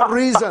bizarre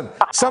reason,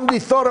 somebody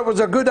thought it was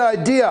a good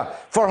idea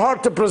for her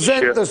to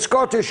present the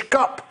Scottish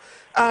Cup.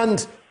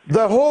 And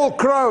the whole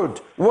crowd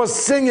was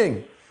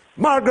singing,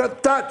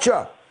 Margaret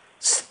Thatcher,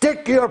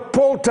 stick your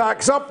poll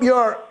tax up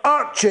your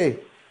Archie.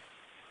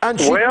 And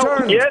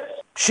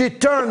she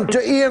turned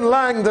to Ian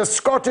Lang, the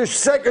Scottish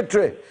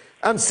secretary,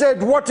 and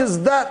said, what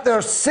is that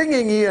they're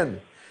singing, Ian?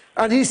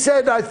 And he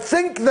said, I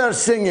think they're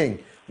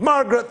singing,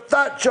 Margaret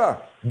Thatcher,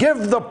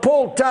 give the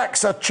poll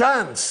tax a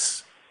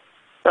chance.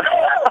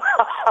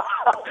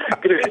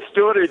 Great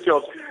story,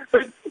 George.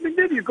 But I mean,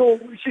 there you go.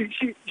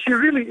 She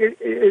really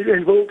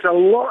invokes a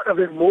lot of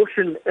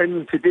emotion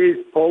in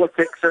today's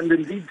politics and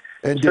indeed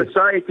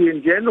society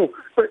in general.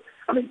 But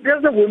I mean,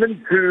 there's a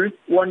woman who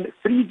won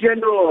 3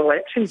 general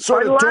elections. So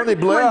did Tony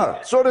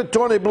Blair.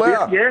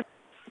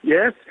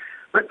 Yes.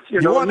 But,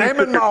 you want him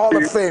in the Hall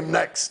of Fame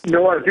next?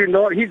 No, I do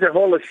not. He's a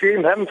Hall of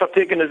Shame, him for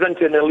taking us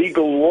into an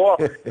illegal war.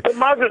 But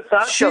Margaret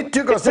Thatcher... She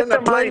took us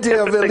into plenty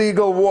of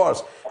illegal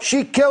wars.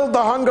 She killed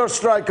the hunger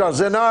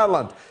strikers in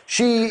Ireland.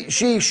 She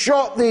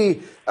shot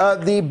the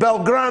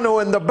Belgrano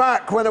in the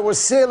back when it was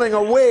sailing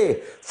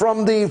away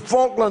from the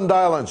Falkland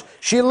Islands.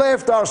 She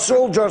left our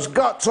soldiers'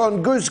 guts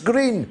on Goose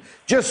Green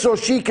just so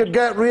she could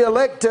get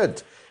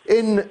re-elected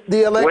in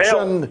the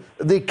election,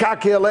 the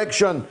khaki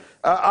election,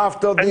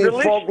 after the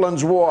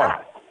Falklands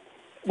War.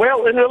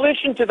 Well, in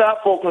relation to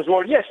that Falklands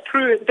War, yes,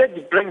 true, it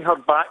did bring her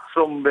back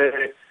from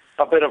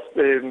a bit of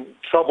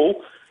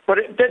trouble, but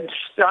it did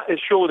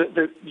show that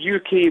the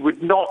UK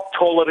would not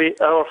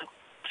tolerate our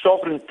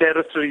sovereign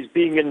territories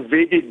being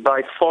invaded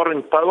by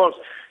foreign powers.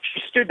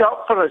 She stood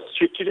up for us.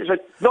 She said,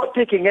 not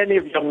taking any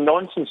of your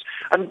nonsense.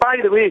 And by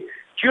the way,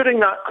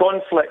 during that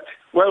conflict,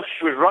 while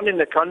she was running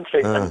the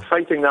country and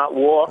fighting that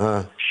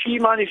war, she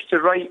managed to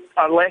write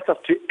a letter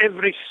to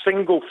every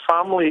single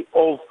family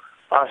of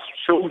a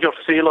soldier,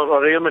 sailor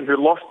or airman who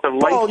lost their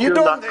life during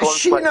that conflict.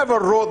 She never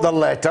wrote the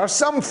letter.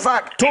 Some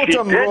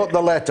factotum wrote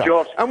the letter.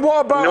 George. And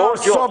what about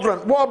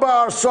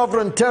our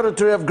sovereign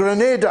territory of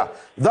Grenada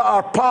that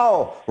our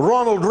pal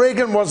Ronald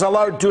Reagan was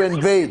allowed to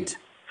invade?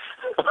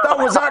 That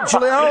was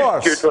actually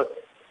ours. Good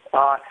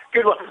one.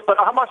 Good one. But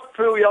I must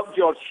pull you up,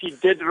 George. She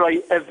did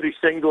write every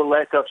single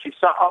letter. She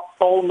sat up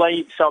all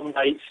night, some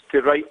nights,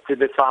 to write to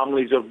the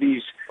families of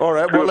these. All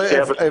right. Well,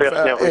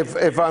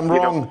 if I'm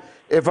wrong,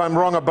 if I'm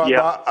wrong about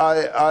that,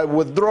 I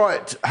withdraw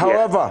it.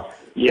 However,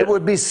 it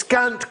would be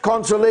scant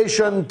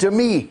consolation to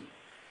me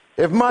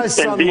if my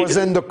son was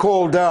in the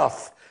cold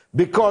earth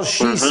because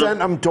she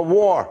sent him to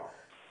war,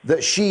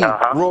 that she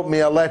wrote me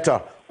a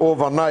letter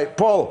overnight.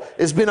 Paul,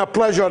 it's been a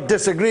pleasure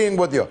disagreeing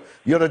with you.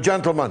 You're a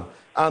gentleman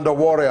and a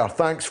warrior.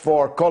 Thanks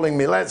for calling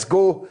me. Let's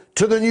go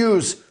to the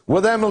news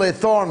with Emily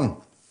Thorne.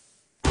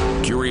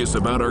 Curious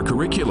about our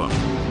curriculum?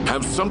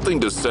 Have something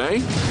to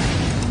say?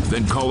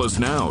 Then call us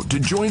now to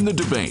join the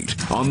debate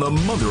on the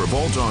mother of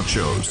all talk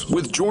shows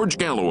with George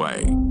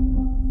Galloway.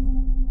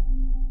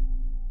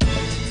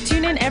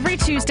 Tune in every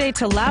Tuesday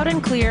to Loud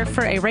and Clear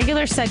for a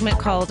regular segment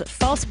called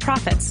False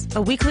Prophets,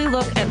 a weekly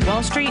look at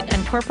Wall Street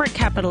and corporate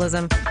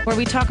capitalism, where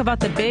we talk about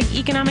the big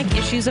economic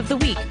issues of the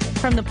week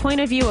from the point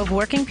of view of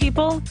working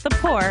people, the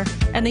poor,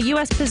 and the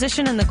U.S.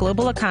 position in the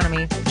global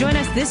economy. Join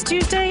us this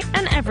Tuesday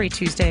and every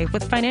Tuesday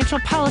with financial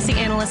policy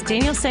analyst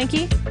Daniel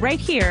Sankey right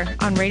here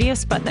on Radio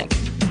Sputnik.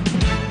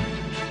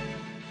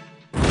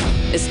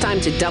 It's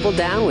time to double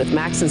down with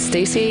Max and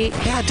Stacy.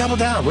 Yeah, double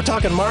down. We're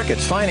talking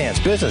markets, finance,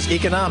 business,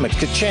 economics,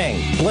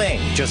 ka-ching, bling,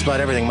 just about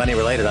everything money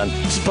related on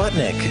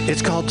Sputnik.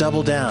 It's called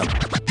Double Down.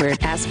 We're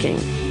asking,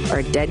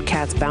 are dead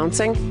cats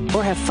bouncing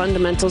or have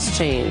fundamentals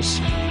changed?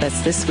 That's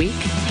this week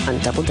on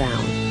Double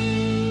Down.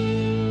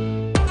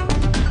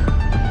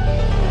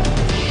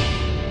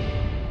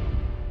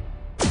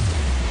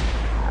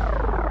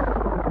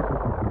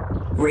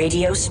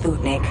 Radio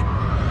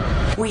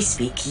Sputnik. We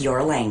speak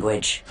your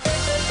language.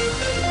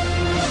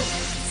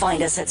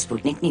 Find us at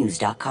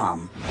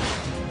SputnikNews.com.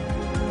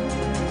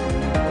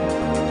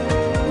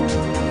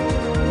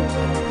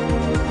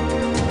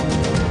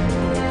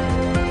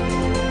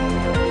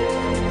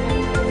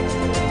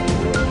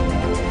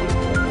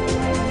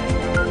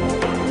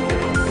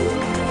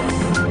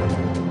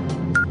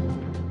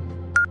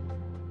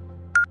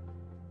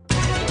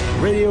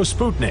 Radio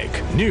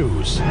Sputnik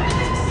News.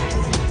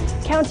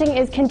 Counting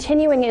is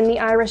continuing in the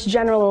Irish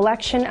general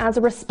election as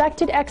a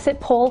respected exit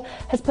poll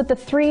has put the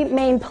three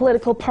main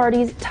political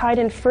parties tied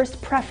in first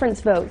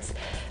preference votes.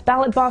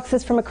 Ballot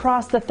boxes from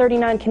across the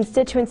 39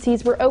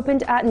 constituencies were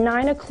opened at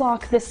 9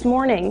 o'clock this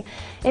morning.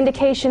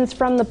 Indications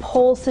from the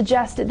poll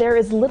suggest that there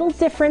is little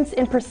difference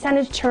in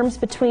percentage terms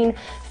between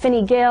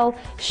Fine Gael,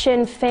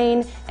 Sinn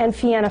Féin and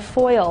Fianna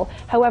Fáil.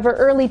 However,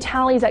 early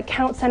tallies at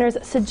count centres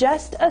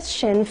suggest a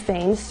Sinn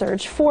Féin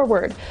surge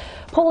forward.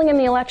 Polling in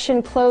the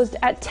election closed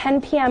at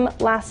 10 p.m.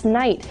 last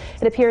night.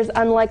 It appears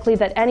unlikely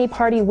that any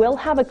party will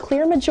have a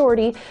clear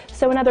majority,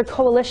 so another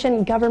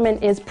coalition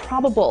government is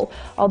probable,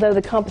 although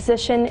the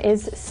composition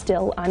is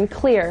still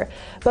unclear.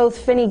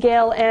 Both Fine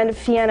Gael and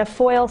Fianna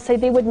Fáil say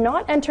they would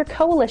not enter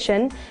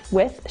coalition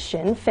with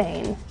Sinn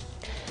Féin.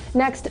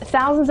 Next,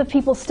 thousands of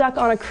people stuck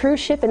on a cruise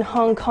ship in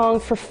Hong Kong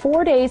for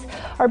 4 days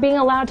are being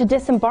allowed to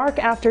disembark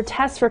after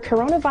tests for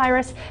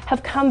coronavirus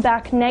have come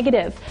back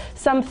negative.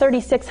 Some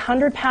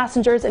 3,600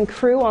 passengers and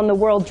crew on the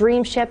World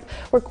Dream ship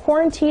were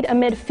quarantined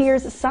amid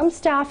fears some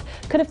staff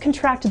could have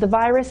contracted the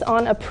virus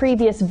on a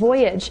previous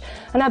voyage.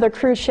 Another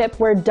cruise ship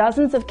where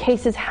dozens of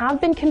cases have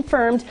been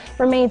confirmed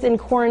remains in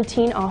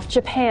quarantine off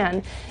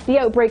Japan. The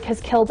outbreak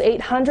has killed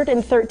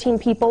 813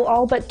 people,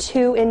 all but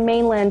 2 in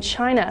mainland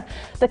China.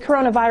 The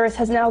coronavirus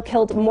has now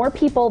killed more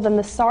people than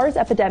the SARS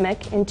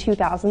epidemic in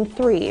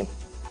 2003.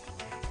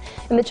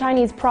 In the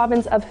Chinese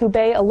province of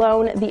Hubei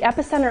alone, the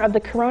epicenter of the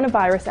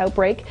coronavirus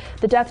outbreak,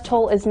 the death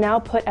toll is now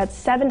put at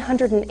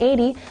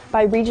 780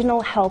 by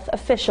regional health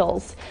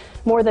officials.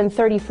 More than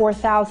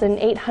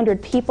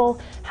 34,800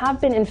 people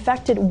have been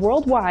infected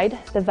worldwide,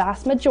 the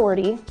vast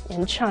majority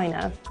in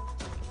China.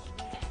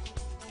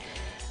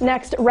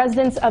 Next,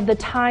 residents of the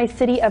Thai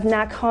city of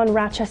Nakhon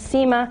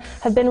Ratchasima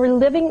have been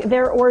reliving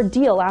their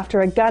ordeal after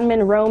a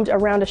gunman roamed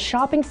around a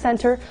shopping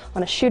center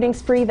on a shooting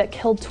spree that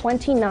killed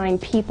 29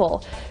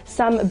 people.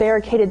 Some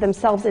barricaded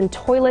themselves in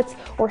toilets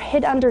or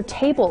hid under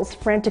tables,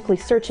 frantically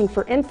searching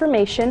for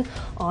information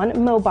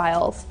on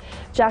mobiles.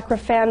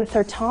 Jakrafan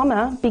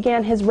Thertama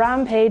began his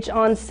rampage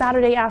on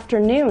Saturday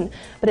afternoon,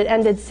 but it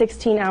ended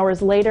 16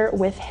 hours later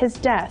with his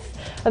death.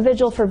 A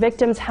vigil for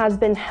victims has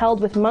been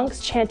held with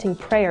monks chanting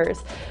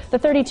prayers. The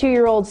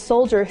 32-year-old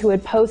soldier who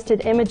had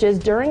posted images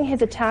during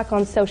his attack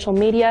on social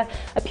media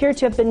appeared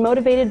to have been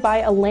motivated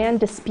by a land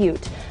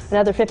dispute.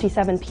 Another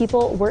 57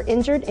 people were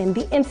injured in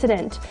the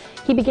incident.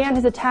 He began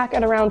his attack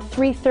at around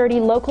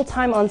 3:30 local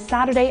time on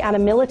Saturday at a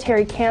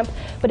military camp,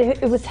 but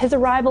it was his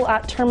arrival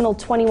at Terminal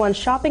 21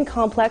 shopping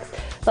complex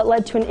that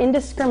led to an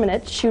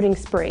indiscriminate shooting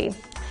spree.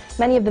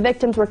 Many of the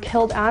victims were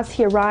killed as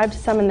he arrived,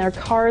 some in their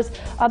cars,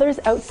 others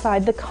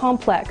outside the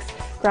complex.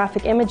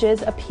 Graphic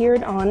images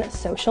appeared on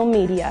social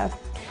media.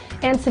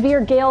 And severe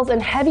gales and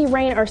heavy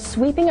rain are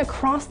sweeping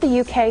across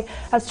the UK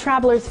as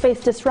travelers face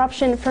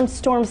disruption from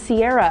Storm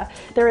Ciara.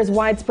 There is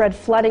widespread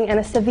flooding and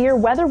a severe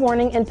weather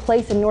warning in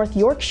place in North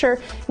Yorkshire,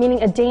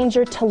 meaning a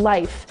danger to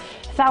life.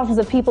 Thousands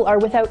of people are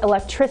without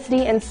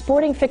electricity and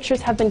sporting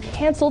fixtures have been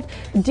cancelled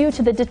due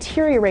to the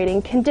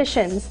deteriorating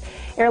conditions.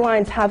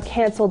 Airlines have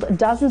cancelled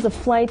dozens of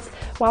flights,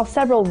 while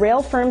several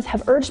rail firms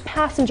have urged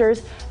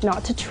passengers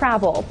not to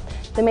travel.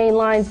 The main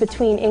lines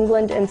between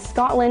England and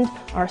Scotland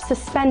are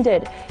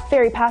suspended.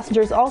 Ferry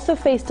passengers also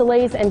face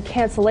delays and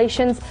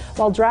cancellations,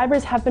 while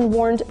drivers have been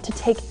warned to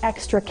take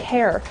extra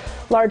care.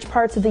 Large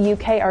parts of the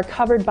UK are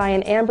covered by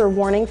an amber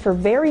warning for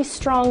very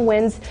strong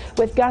winds,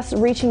 with gusts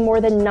reaching more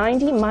than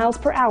 90 miles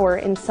per hour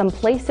in some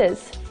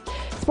places.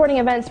 Sporting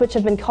events which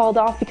have been called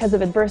off because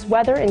of adverse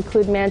weather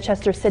include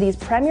Manchester City's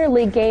Premier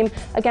League game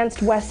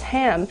against West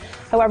Ham.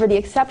 However, the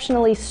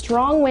exceptionally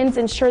strong winds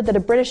ensured that a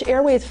British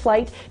Airways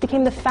flight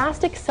became the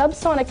fastest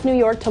subsonic New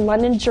York to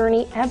London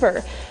journey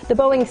ever. The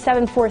Boeing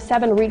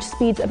 747 reached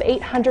speeds of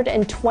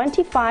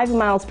 825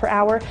 miles per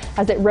hour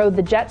as it rode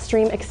the jet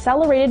stream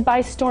accelerated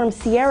by Storm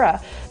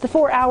Ciara. The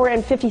 4-hour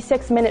and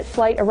 56-minute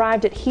flight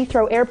arrived at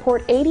Heathrow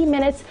Airport 80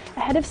 minutes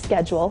ahead of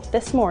schedule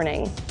this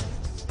morning.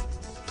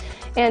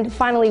 And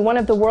finally, one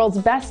of the world's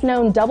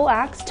best-known double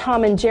acts,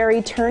 Tom and Jerry,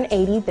 turned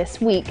 80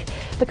 this week.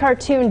 The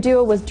cartoon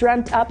duo was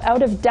dreamt up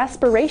out of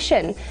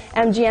desperation.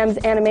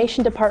 MGM's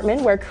animation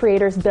department, where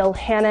creators Bill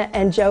Hanna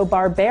and Joe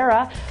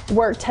Barbera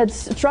worked, had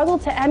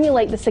struggled to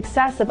emulate the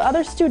success of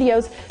other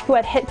studios who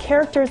had hit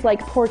characters like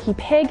Porky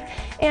Pig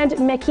and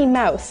Mickey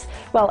Mouse.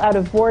 While out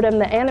of boredom,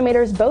 the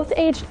animators, both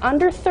aged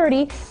under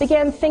 30,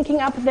 began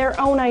thinking up their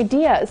own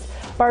ideas.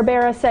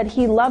 Barbera said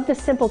he loved the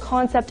simple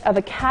concept of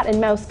a cat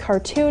and mouse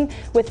cartoon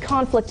with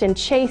conflict and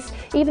chase,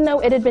 even though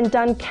it had been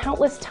done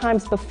countless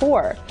times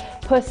before.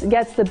 Puss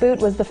Gets the Boot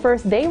was the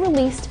first they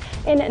released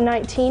in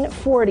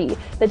 1940.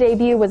 The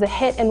debut was a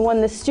hit and won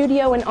the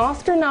studio an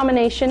Oscar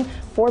nomination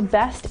for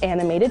Best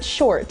Animated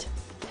Short.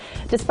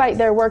 Despite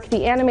their work,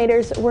 the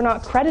animators were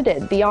not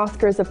credited. The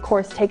Oscars, of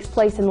course, takes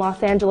place in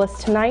Los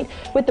Angeles tonight,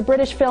 with the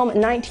British film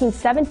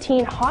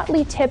 1917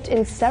 hotly tipped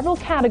in several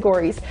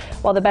categories,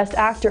 while the Best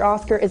Actor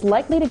Oscar is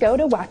likely to go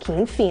to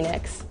Joaquin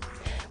Phoenix.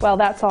 Well,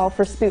 that's all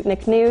for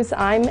Sputnik News.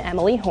 I'm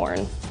Emily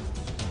Horn.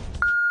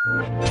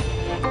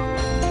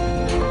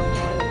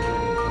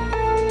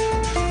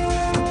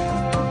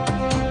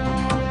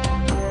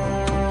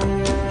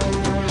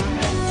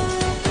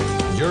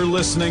 You're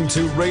listening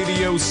to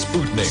Radio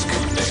Sputnik.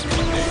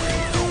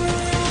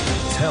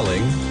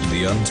 Telling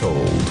the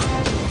untold.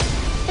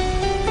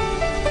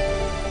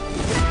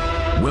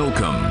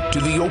 Welcome to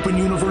the Open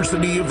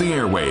University of the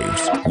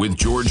Airwaves with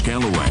George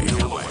Galloway.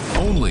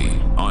 Only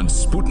on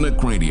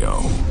Sputnik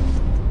Radio.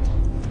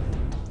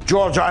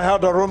 George, I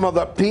heard a rumor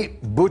that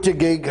Pete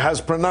Buttigieg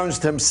has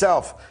pronounced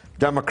himself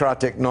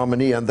Democratic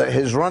nominee and that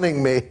his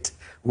running mate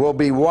will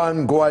be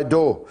Juan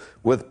Guaido,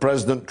 with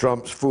President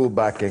Trump's full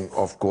backing,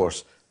 of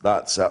course.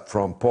 That's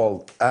from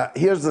Paul.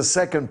 Here's the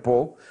second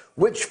poll.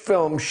 Which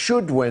film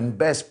should win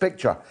Best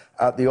Picture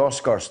at the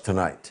Oscars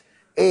tonight?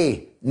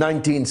 A,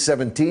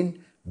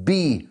 1917,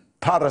 B,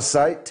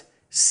 Parasite,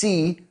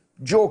 C,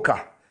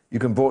 Joker. You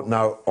can vote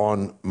now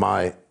on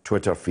my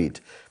Twitter feed.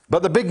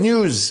 But the big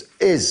news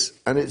is,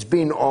 and it's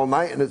been all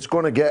night, and it's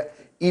going to get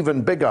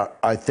even bigger,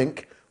 I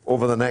think,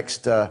 over the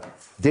next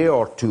day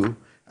or two,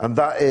 and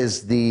that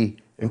is the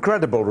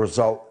incredible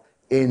result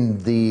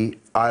in the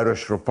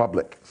Irish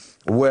Republic,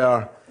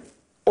 where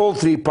all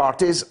three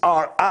parties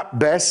are at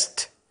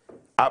best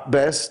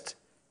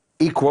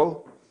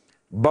equal,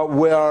 but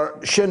where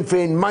Sinn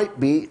Féin might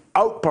be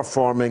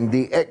outperforming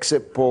the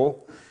exit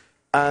poll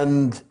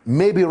and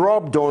maybe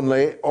robbed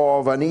only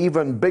of an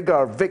even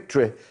bigger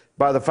victory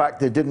by the fact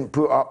they didn't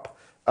put up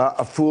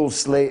a full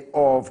slate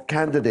of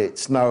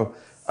candidates. Now,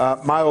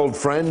 my old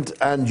friend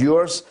and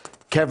yours,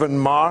 Kevin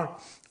Meagher,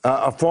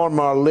 a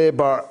former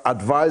Labour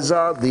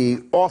advisor,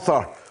 the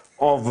author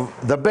of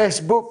the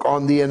best book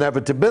on the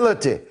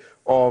inevitability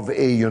of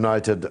a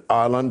united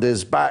Ireland,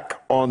 is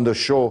back on the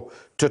show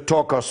to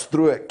talk us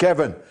through it.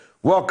 Kevin,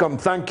 welcome.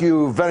 Thank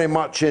you very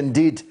much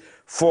indeed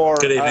for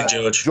Good evening,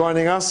 George.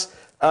 Joining us.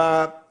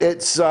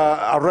 It's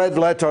a red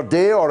letter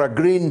day or a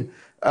green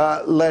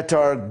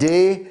letter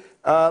day.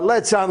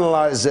 Let's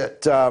analyse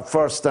it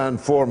first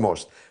and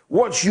foremost.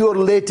 What's your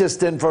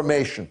latest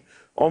information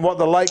on what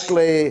the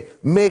likely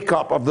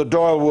makeup of the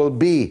Dáil will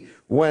be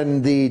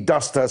when the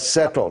dust has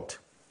settled?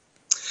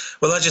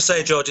 Well, as you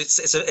say, George,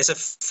 it's a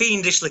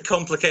fiendishly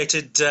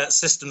complicated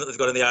system that they've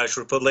got in the Irish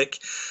Republic.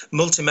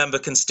 Multi-member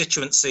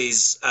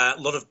constituencies, a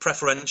lot of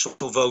preferential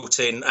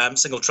voting,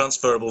 single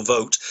transferable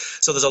vote.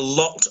 So there's a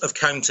lot of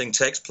counting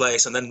takes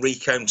place and then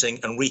recounting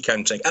and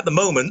recounting. At the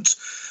moment,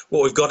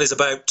 what we've got is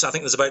I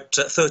think there's about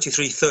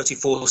 33,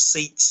 34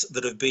 seats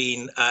that have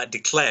been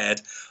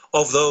declared.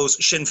 Of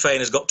those, Sinn Féin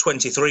has got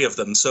 23 of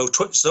them. So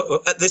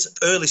at this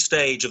early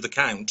stage of the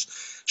count,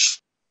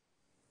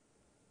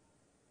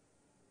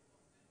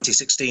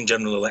 2016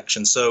 general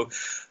election. So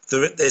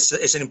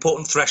it's an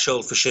important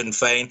threshold for Sinn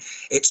Féin.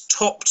 It's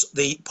topped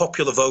the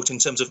popular vote in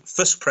terms of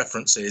first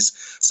preferences.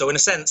 So in a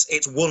sense,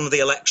 it's won the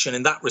election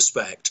in that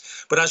respect.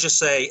 But as you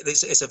say,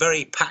 it's a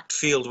very packed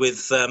field with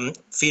Fianna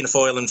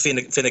Fáil and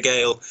Fine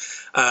Gael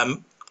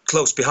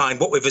close behind.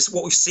 What we've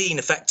seen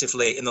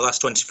effectively in the last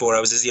 24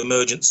 hours is the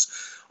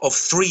emergence of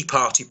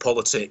three-party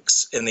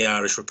politics in the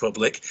Irish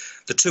Republic.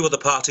 The two other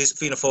parties,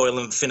 Fianna Fáil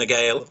and Fine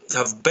Gael,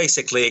 have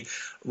basically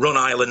run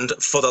Ireland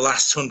for the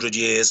last 100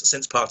 years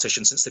since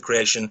partition, since the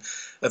creation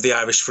of the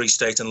Irish Free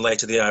State and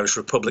later the Irish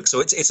Republic. So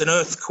it's an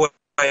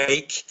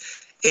earthquake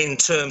in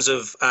terms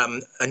of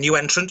a new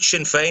entrant,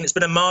 Sinn Féin. It's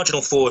been a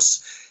marginal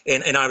force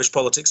in Irish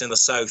politics in the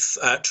South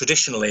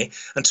traditionally.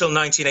 Until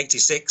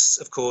 1986,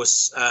 of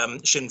course,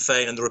 Sinn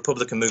Féin and the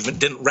Republican movement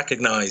didn't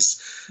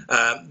recognise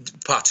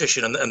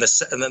partition and then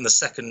the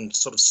second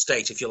sort of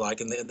state, if you like,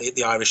 in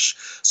the Irish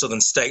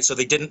southern state. So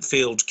they didn't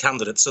field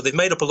candidates. So they've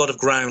made up a lot of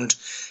ground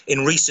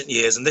in recent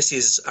years. And this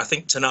is, I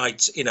think,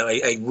 tonight,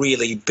 a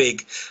really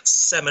big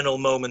seminal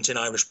moment in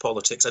Irish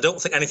politics. I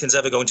don't think anything's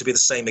ever going to be the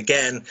same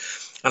again.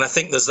 And I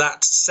think there's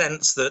that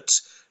sense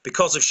that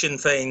because of Sinn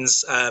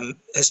Féin's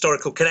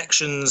historical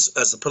connections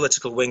as the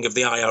political wing of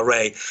the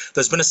IRA,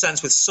 there's been a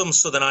sense with some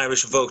Southern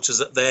Irish voters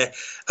that they're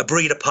a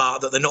breed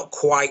apart, that they're not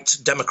quite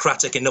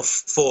democratic enough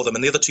for them.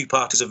 And the other two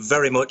parties have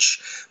very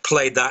much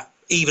played that,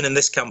 even in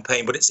this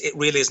campaign. But it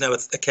really is now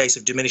a case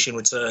of diminishing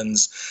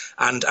returns.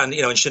 And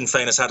Sinn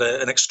Féin has had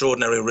an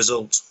extraordinary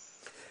result.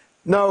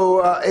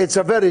 Now, it's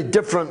a very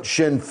different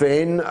Sinn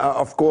Féin,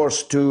 of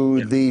course,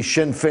 to the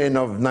Sinn Féin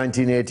of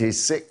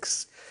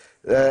 1986.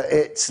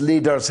 Its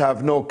leaders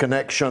have no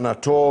connection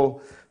at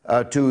all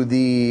to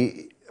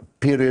the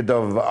period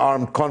of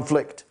armed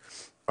conflict.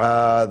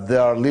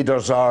 Their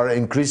leaders are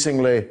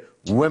increasingly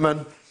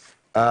women,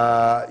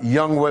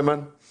 young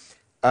women.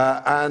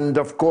 And,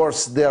 of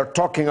course, they're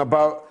talking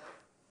about,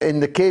 in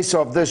the case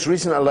of this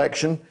recent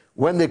election,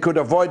 when they could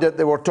avoid it,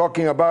 they were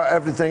talking about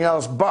everything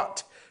else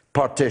but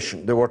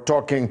partition. They were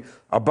talking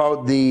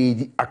about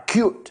the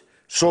acute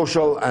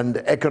social and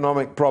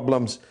economic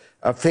problems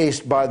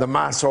faced by the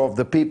mass of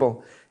the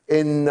people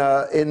in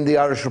the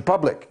Irish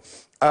Republic.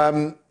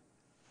 Fianna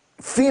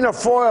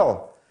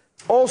Fáil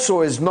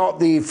also is not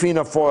the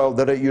Fianna Fáil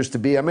that it used to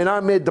be. I mean, I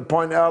made the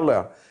point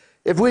earlier.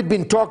 If we'd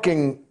been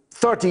talking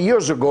 30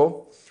 years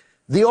ago,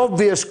 the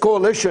obvious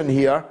coalition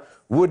here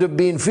would have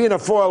been Fianna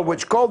Fáil,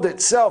 which called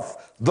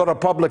itself the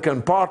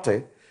Republican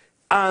Party,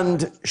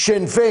 and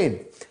Sinn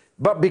Féin.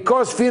 But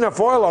because Fianna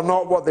Fáil are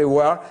not what they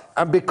were,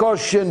 and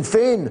because Sinn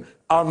Féin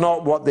are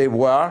not what they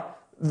were,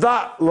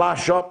 that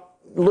lash-up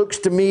looks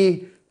to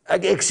me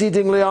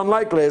exceedingly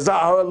unlikely. Is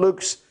that how it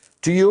looks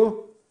to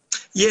you?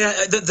 Yeah,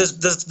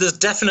 there's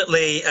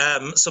definitely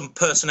some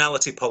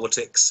personality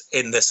politics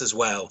in this as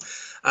well.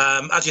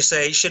 As you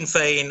say, Sinn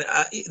Féin,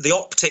 the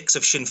optics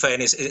of Sinn Féin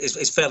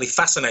is fairly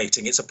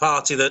fascinating. It's a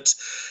party that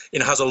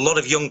has a lot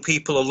of young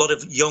people, a lot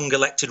of young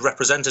elected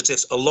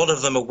representatives. A lot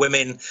of them are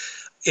women.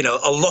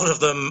 A lot of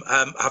them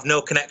have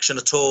no connection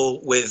at all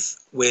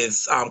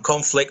with armed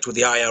conflict, with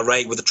the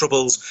IRA, with the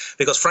Troubles,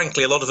 because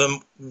frankly, a lot of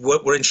them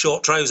were in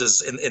short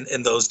trousers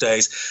in those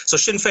days. So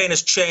Sinn Féin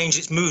has changed.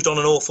 It's moved on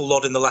an awful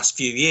lot in the last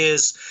few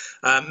years.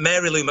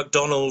 Mary Lou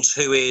McDonald,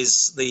 who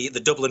is the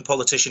Dublin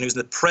politician, who's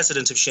the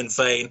president of Sinn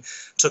Féin,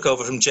 took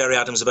over from Gerry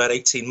Adams about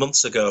 18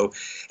 months ago,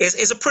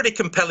 is a pretty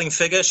compelling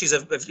figure. She's a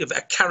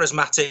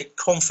charismatic,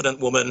 confident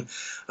woman.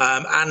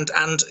 And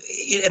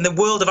in the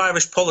world of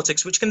Irish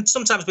politics, which can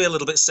sometimes be a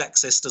little bit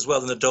sexist as well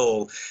in the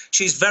Dáil,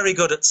 she's very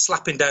good at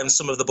slapping down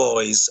some of the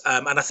boys.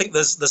 And I think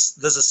there's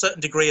a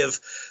certain degree of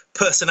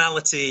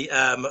personality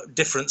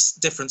difference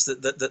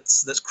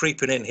that's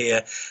creeping in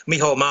here.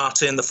 Micheál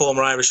Martin, the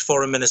former Irish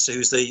foreign minister,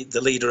 who's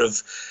the leader of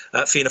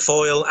Fianna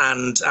Fáil,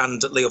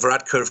 and Leo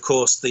Varadkar, of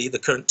course, the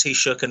current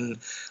Taoiseach and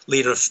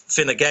leader of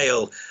Fine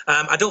Gael.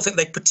 I don't think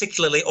they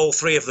particularly, all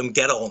three of them,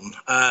 get on.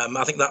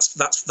 I think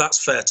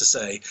that's fair to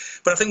say.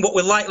 But I think what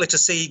we're likely to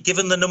see,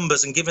 given the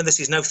numbers and given this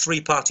is now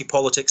three-party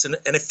politics, and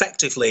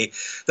effectively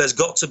there's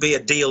got to be a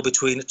deal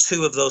between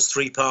two of those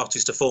three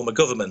parties to form a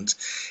government,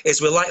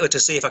 is we're likely to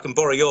see, if I can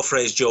borrow your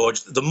phrase,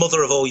 George, the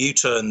mother of all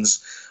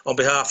U-turns on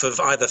behalf of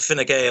either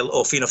Fine Gael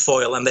or Fianna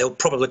Fáil, and they'll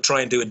probably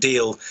try and do a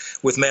deal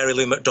with Mary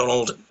Lou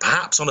McDonald,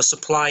 perhaps on a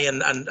supply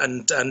and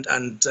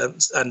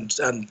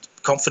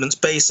confidence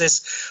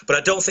basis, but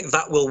I don't think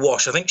that will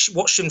wash. I think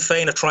what Sinn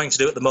Féin are trying to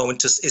do at the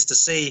moment is to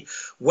see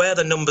where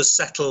the numbers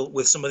settle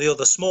with some of the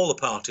other smaller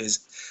parties,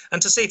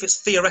 and to see if it's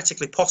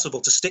theoretically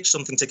possible to stitch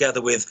something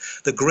together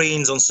with the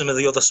Greens on some of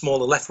the other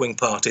smaller left-wing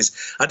parties.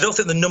 I don't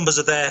think the numbers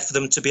are there for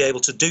them to be able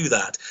to do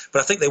that,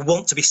 but I think they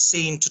want to be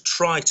seen to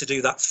try to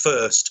do that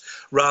first,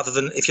 rather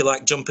than, if you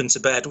like, jump into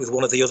bed with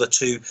one of the other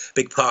two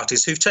big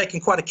parties who've taken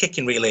quite a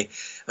kicking, really,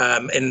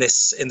 in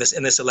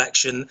this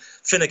election.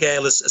 Fine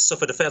Gael has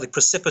suffered a fairly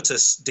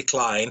precipitous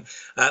decline.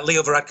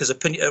 Leo Varadkar's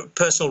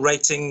personal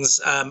ratings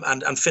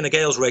and Fine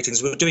Gael's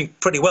ratings were doing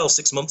pretty well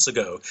 6 months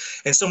ago.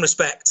 In some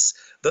respects,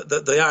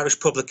 the Irish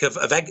public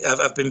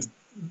have been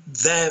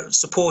there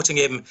supporting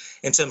him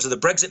in terms of the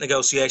Brexit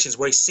negotiations,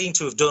 where he seemed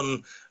to have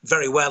done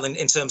very well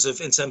in terms of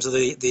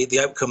the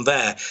outcome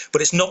there.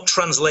 But it's not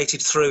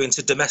translated through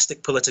into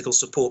domestic political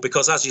support,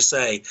 because, as you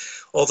say,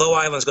 although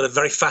Ireland's got a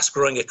very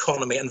fast-growing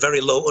economy and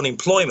very low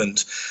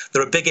unemployment,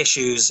 there are big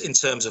issues in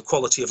terms of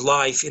quality of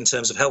life, in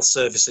terms of health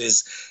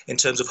services, in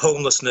terms of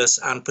homelessness,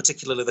 and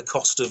particularly the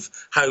cost of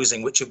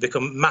housing, which have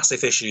become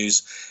massive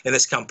issues in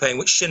this campaign,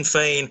 which Sinn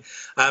Féin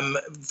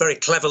very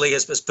cleverly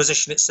has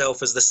positioned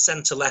itself as the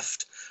centre-left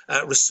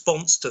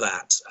response to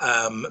that,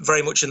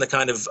 very much in the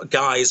kind of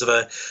guise of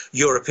a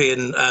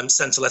European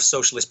centre-left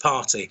socialist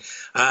party.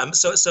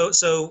 So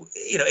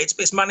you know,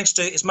 it's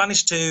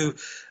managed to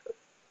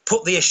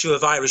put the issue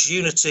of Irish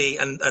unity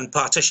and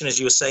partition, as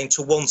you were saying,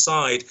 to one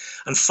side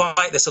and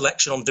fight this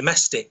election on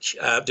domestic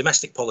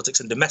politics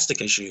and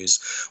domestic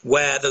issues,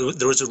 where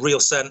there was a real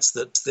sense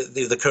that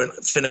the current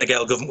Fine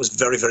Gael government was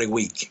very, very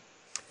weak.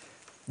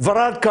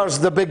 Varadkar's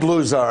the big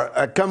loser.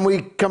 Can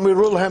we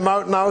rule him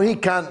out now? He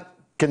can't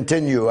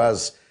continue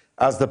as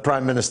the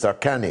Prime Minister,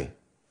 can he?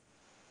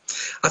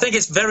 I think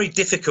it's very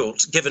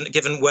difficult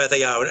given where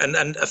they are,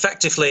 and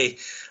effectively,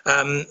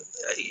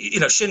 you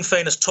know, Sinn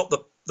Féin has topped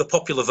the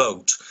popular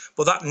vote,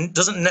 but that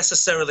doesn't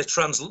necessarily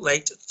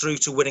translate through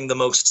to winning the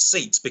most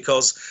seats,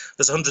 because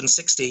there's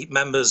 160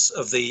 members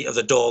of the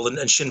Dáil,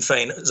 and Sinn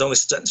Féin has only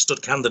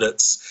stood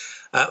candidates.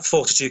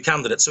 42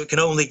 candidates, so it can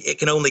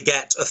only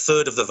get a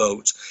third of the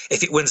vote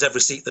if it wins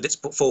every seat that it's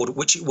put forward,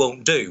 which it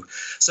won't do.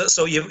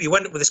 So you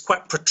end up with this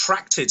quite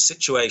protracted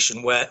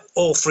situation where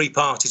all three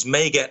parties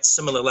may get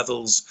similar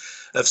levels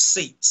of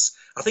seats.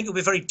 I think it'll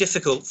be very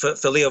difficult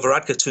for Leo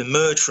Varadkar to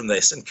emerge from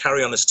this and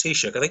carry on as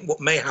Taoiseach. I think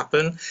what may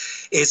happen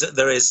is that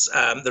there is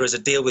a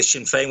deal with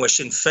Sinn Féin, where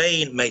Sinn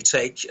Féin may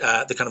take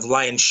the kind of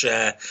lion's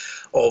share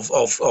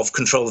of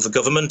control of the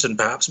government, and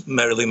perhaps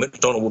Mary Lou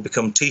McDonald will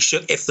become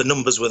Taoiseach if the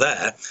numbers were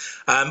there.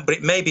 But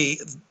it may be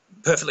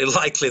perfectly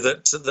likely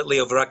that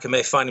Leo Varadkar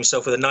may find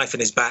himself with a knife in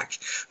his back,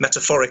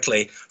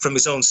 metaphorically, from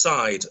his own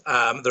side.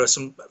 There are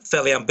some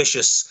fairly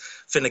ambitious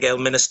Fine Gael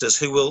ministers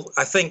who will,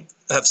 I think,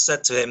 have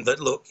said to him that,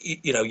 look,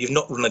 you know, you've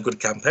not run a good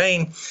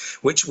campaign,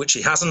 which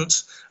he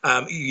hasn't.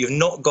 You've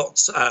not got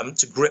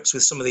to grips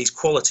with some of these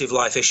quality of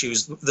life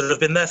issues that have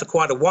been there for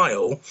quite a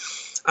while.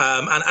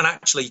 And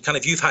actually, kind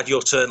of, you've had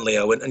your turn,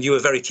 Leo, and you were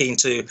very keen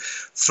to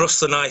thrust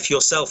the knife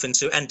yourself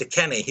into Enda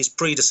Kenny, his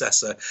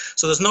predecessor.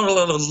 So there's not a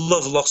lot of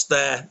love lost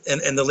there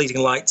in the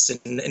leading lights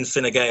in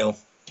Fine Gael.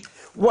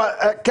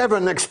 Well,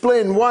 Kevin,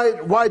 explain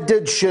why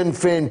did Sinn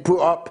Féin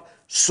put up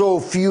so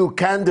few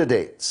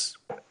candidates?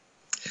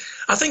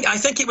 I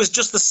think it was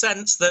just the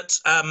sense that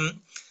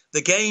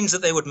the gains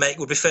that they would make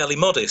would be fairly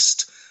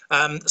modest.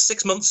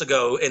 6 months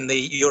ago, in the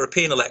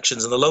European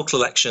elections and the local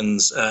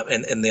elections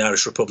in the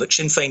Irish Republic,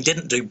 Sinn Féin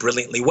didn't do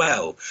brilliantly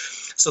well.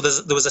 So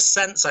there was a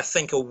sense, I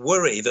think, a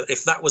worry that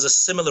if that was a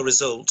similar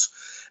result,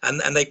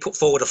 and they put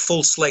forward a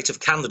full slate of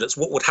candidates,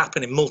 what would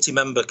happen in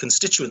multi-member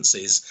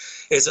constituencies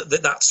is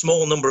that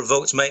small number of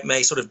votes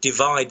may sort of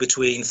divide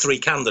between three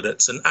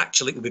candidates, and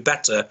actually it would be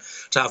better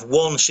to have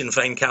one Sinn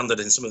Féin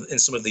candidate in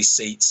some of these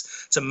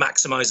seats to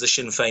maximise the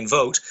Sinn Féin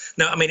vote.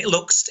 Now, I mean, it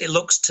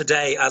looks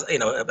today as, you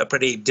know, a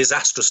pretty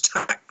disastrous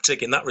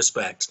tactic in that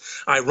respect,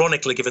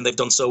 ironically, given they've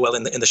done so well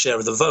in the share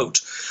of the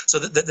vote. So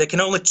that they can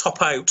only top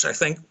out, I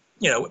think,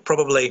 you know,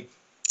 probably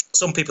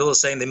some people are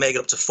saying they may get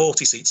up to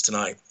 40 seats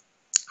tonight.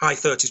 High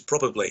 30s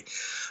probably.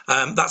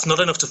 That's not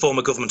enough to form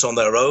a government on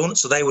their own,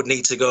 so they would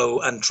need to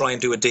go and try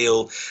and do a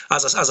deal,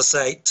 as I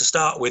say, to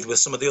start with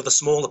some of the other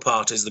smaller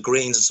parties, the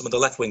Greens and some of the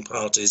left-wing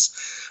parties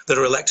that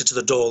are elected to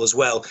the Dáil as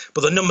well.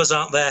 But the numbers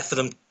aren't there for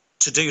them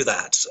to do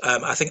that.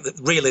 I think that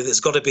really there's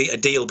got to be a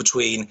deal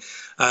between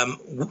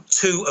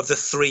two of the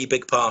three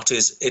big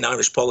parties in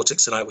Irish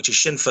politics tonight, which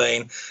is Sinn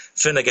Féin,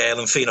 Fine Gael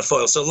and Fianna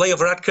Fáil. So Leo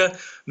Varadkar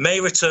may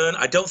return.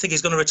 I don't think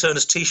he's going to return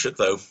as Taoiseach,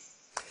 though.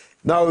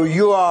 Now,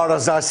 you are,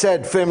 as I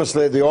said,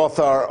 famously the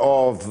author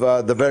of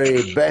the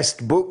very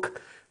best book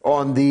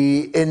on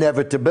the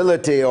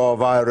inevitability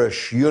of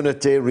Irish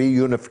unity,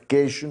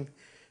 reunification.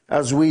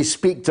 As we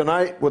speak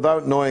tonight,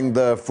 without knowing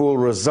the full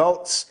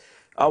results,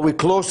 are we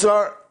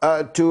closer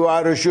to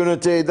Irish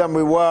unity than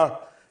we were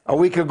a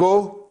week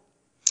ago?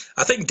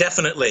 I think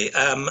definitely.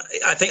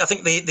 I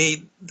think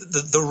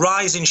the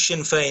rise in Sinn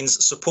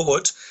Féin's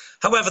support,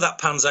 however that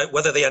pans out,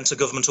 whether they enter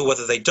government or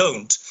whether they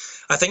don't,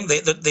 I think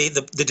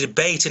the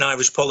debate in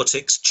Irish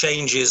politics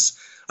changes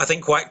I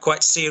think,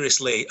 quite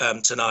seriously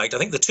tonight. I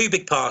think the two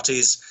big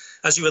parties,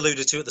 as you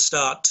alluded to at the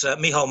start,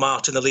 Micheál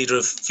Martin, the leader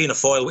of Fianna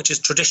Fáil, which is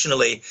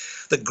traditionally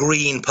the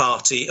Green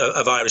Party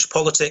of Irish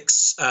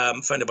politics,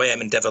 founded by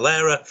Eamon de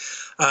Valera.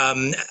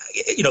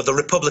 The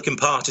Republican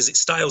Party, as it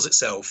styles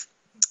itself,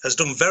 has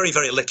done very,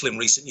 very little in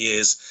recent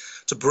years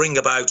to bring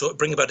about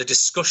a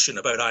discussion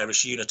about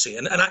Irish unity,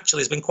 and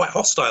actually has been quite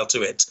hostile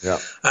to it. Yeah.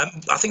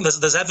 I think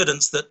there's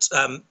evidence that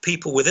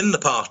people within the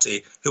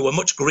party who are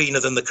much greener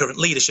than the current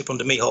leadership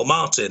under Micheál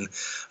Martin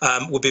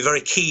would be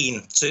very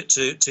keen to,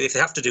 if they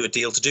have to do a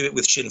deal, to do it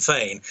with Sinn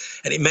Féin.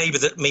 And it may be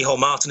that Micheál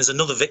Martin is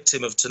another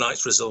victim of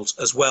tonight's result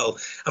as well.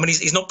 I mean,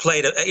 he's not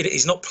played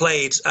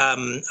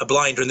a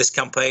blinder in this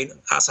campaign,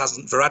 as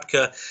hasn't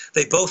Varadkar.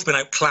 They've both been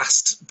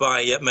outclassed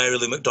by Mary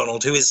Lou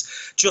McDonald, who is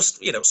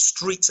just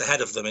streets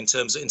ahead of them in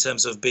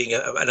terms of being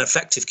an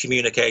effective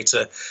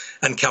communicator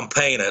and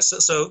campaigner.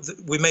 So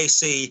we may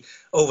see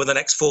over the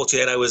next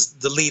 48 hours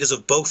the leaders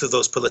of both of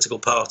those political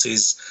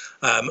parties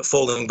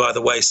falling by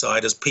the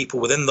wayside as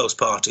people within those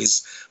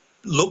parties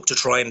look to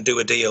try and do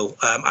a deal.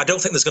 I don't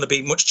think there's going to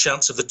be much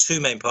chance of the two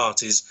main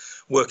parties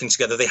working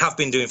together. They have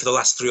been doing for the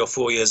last 3 or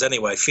 4 years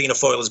anyway. Fianna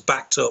Fáil has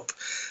backed up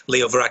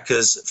Leo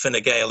Varadkar's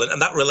Fine Gael,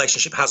 and that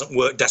relationship hasn't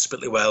worked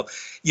desperately well.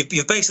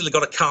 You've basically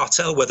got a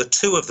cartel where the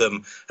two of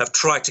them have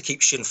tried to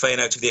keep Sinn Féin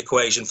out of the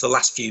equation for the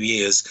last few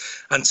years.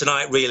 And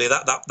tonight, really,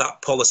 that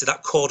policy,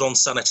 that cordon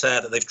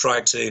sanitaire that they've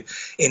tried to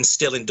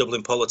instill in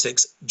Dublin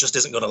politics just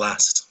isn't going to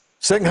last.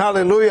 Sing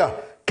hallelujah.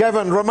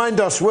 Kevin, remind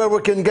us where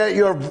we can get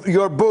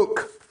your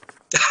book.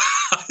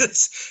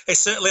 It's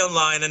certainly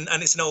online, and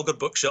it's in all good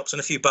bookshops and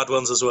a few bad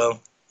ones as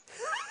well.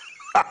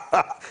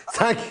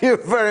 Thank you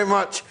very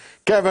much,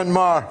 Kevin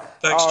Meagher.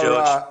 Thanks,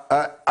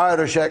 George.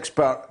 Irish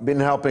expert,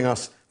 been helping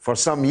us for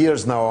some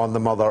years now on the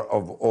mother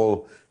of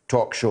all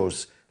talk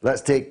shows.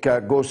 Let's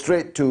go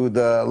straight to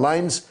the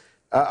lines.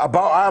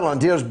 About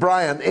Ireland, here's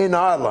Brian in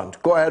Ireland.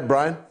 Go ahead,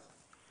 Brian.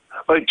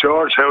 Hi,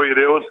 George. How are you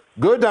doing?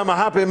 Good. I'm a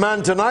happy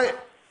man tonight.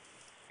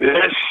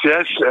 Yes.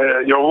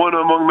 You're one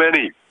among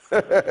many.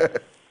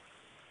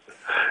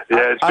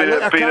 Yeah,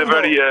 it's been a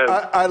very...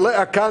 I lit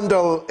a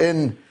candle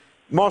in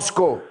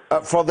Moscow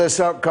for this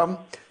outcome.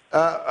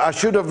 I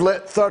should have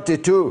lit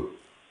 32.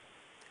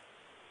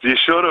 You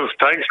should have.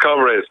 Thanks,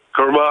 comrade.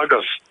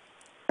 Cormagus.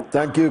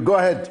 Thank you. Go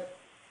ahead.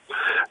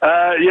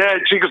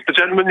 The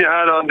gentleman you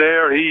had on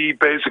there, he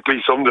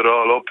basically summed it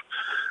all up.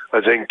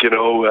 I think,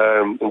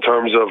 in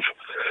terms of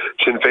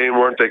Sinn Féin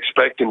weren't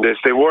expecting this.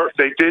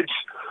 They did...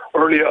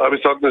 Earlier, I was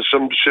talking to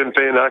some Sinn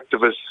Féin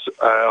activists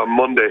on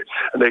Monday,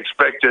 and they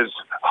expected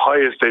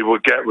highest they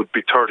would get would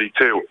be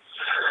 32.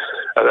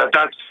 And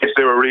that's if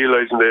they were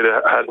realising they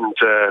hadn't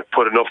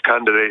put enough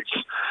candidates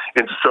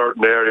into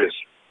certain areas.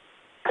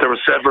 There were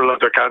several of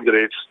their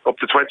candidates, up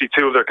to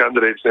 22 of their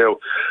candidates now,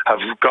 have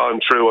gone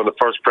through on the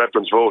first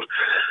preference vote.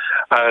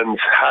 And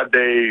had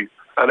they,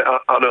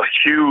 on a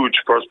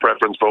huge first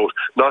preference vote,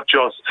 not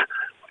just...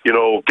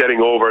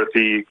 getting over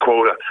the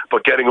quota,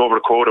 but getting over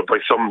the quota by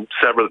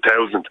several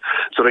thousand.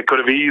 So they could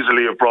have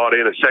easily have brought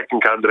in a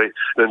second candidate.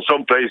 And in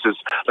some places,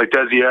 like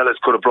Desi Ellis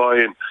could have brought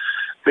in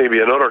maybe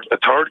a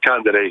third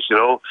candidate,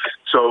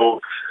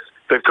 So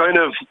they've kind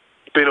of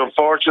been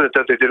unfortunate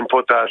that they didn't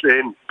put that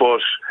in.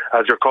 But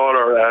as your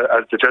caller,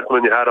 as the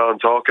gentleman you had on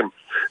talking,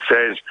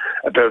 says,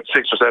 about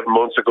 6 or 7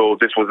 months ago,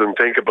 this was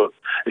unthinkable.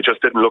 It just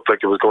didn't look like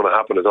it was going to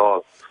happen at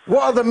all.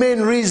 What are the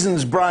main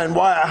reasons, Brian,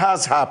 why it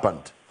has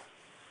happened?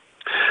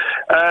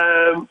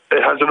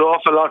 It has an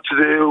awful lot to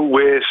do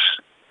with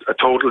a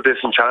total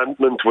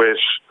disenchantment with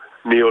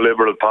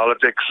neoliberal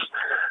politics,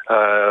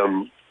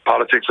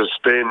 politics of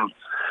spin.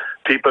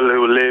 People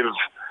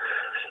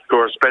who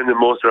are spending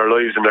most of their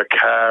lives in their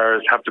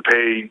cars, have to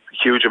pay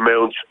huge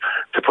amounts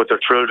to put their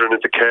children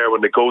into care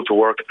when they go to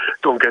work,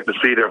 don't get to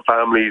see their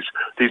families.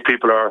 These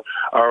people are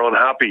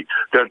unhappy.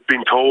 They're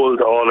being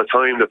told all the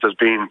time that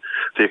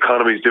the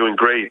economy's doing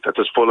great, that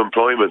there's full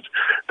employment,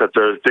 that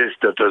there's this,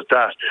 that there's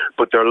that,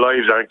 but their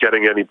lives aren't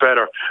getting any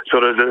better.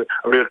 So there's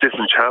a real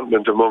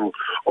disenchantment among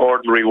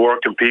ordinary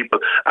working people.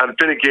 And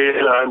Fine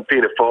Gael and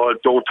Fianna Fáil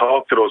don't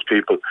talk to those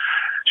people.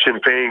 Sinn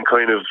Féin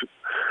kind of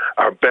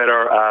are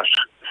better at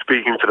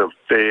speaking to them.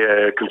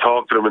 They can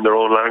talk to them in their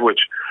own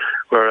language,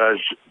 whereas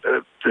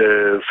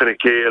the Fine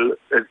Gael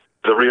is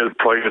a real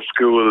private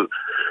school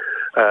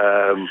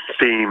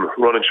theme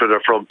running through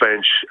their front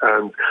bench,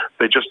 and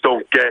they just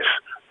don't get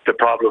the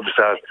problems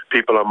that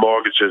people on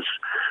mortgages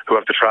who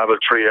have to travel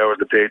 3 hours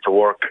a day to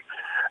work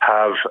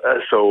have.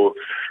 So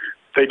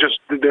they're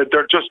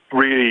just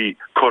really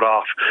cut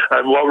off.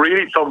 And what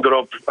really summed it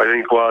up, I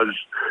think, was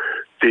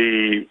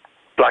the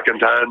Black and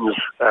Tans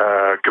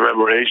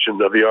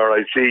commemoration of the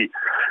RIC.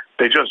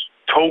 They just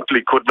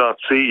totally could not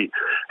see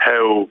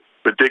how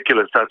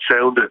ridiculous that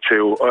sounded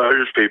to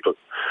Irish people,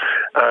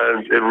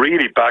 and it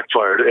really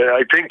backfired.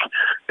 I think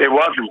it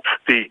wasn't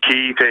the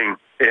key thing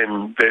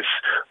in this,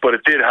 but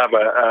it did have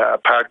a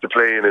part to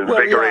play in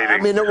invigorating. Well, yeah, I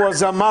mean, it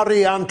was a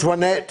Marie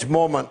Antoinette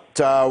moment.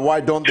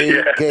 Why don't they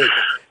eat cake?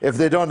 If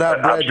they don't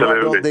have bread, why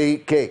don't they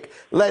eat cake?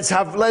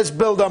 Let's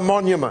build a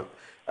monument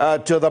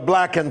to the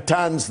black and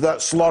tans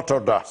that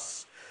slaughtered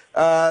us.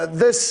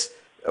 This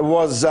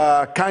was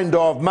kind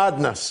of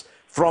madness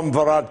from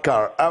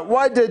Varadkar.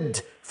 Why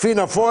did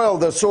Fianna Fáil,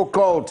 the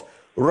so-called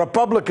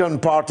Republican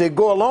Party,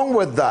 go along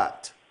with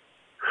that?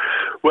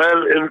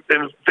 Well,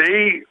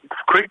 they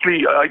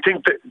quickly, I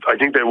think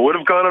they would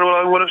have gone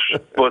along with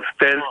it, but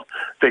then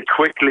they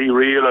quickly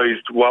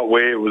realised what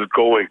way it was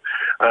going.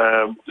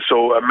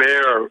 So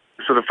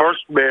the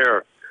first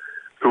mayor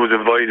who was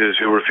invited,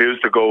 who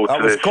refused to go to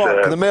this...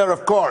 Cork, the mayor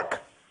of Cork.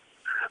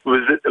 It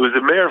was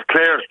the mayor of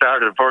Clare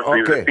started first. Okay.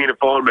 He was a Fianna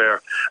Fáil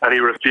mayor, and he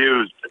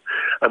refused.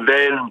 And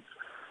then,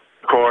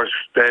 of course,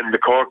 the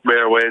Cork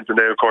mayor went, and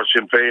then, of course,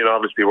 Sinn Féin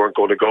obviously weren't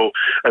going to go.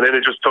 And then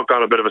it just took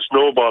on a bit of a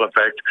snowball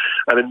effect,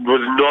 and it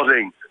was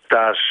nothing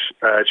that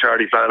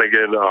Charlie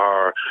Flanagan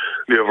or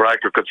Leo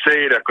Varadkar could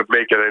say that could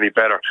make it any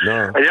better.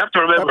 No. And you have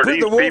to remember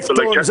these people...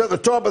 Wolfstones at the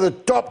top of the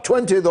top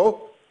 20,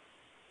 though.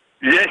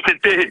 Yes,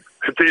 it did.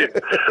 It did.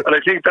 And I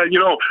think that,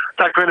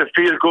 that kind of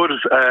feel-good...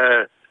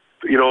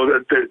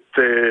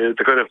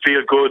 the kind of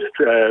feel-good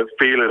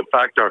feeling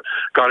factor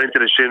got into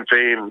the Sinn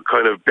Féin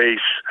kind of base,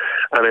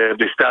 and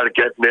they started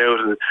getting out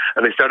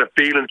and they started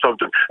feeling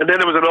something. And then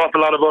there was an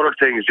awful lot of other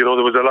things. There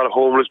was a lot of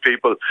homeless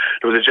people.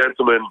 There was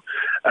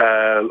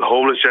a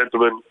homeless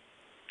gentleman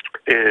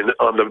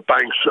on the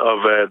banks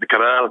of the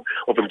canal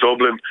up in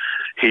Dublin.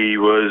 He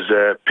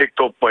was picked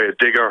up by a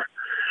digger.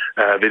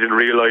 They didn't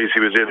realise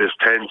he was in his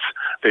tent.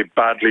 They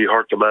badly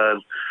hurt the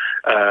man.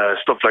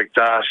 Stuff like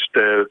that.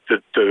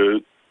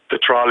 The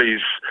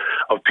trolleys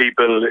of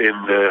people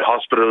in the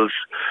hospitals.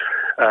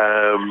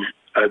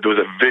 There was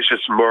a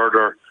vicious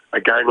murder,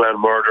 a gangland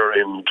murder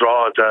in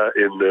Drogheda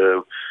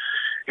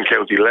in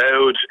County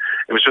Louth.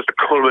 It was just a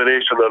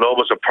culmination and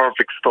almost a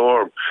perfect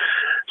storm.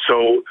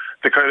 So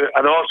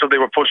and also they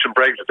were pushing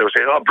Brexit. They were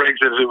saying,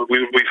 Brexit,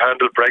 we've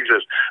handled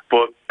Brexit.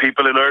 But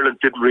people in Ireland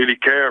didn't really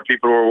care.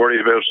 People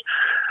were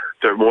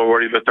they're more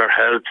worried about their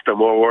health. They're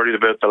more worried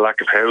about the lack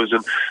of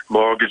housing,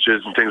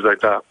 mortgages and things like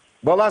that.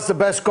 Well, that's the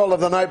best call of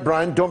the night,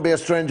 Brian. Don't be a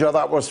stranger.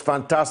 That was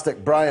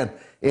fantastic, Brian.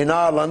 In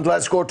Ireland,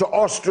 let's go to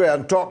Austria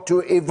and talk to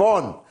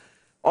Yvonne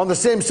on the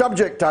same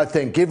subject, I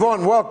think.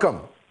 Yvonne,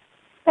 welcome.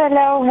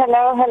 Hello,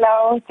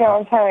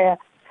 George. How are you?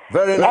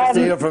 Very nice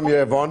to hear from you,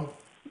 Yvonne.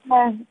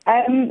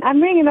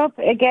 I'm ringing up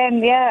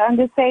again, on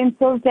the same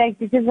subject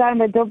because I'm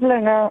a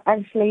Dubliner,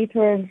 actually,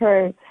 through and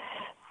through.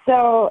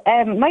 So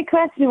my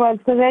question was,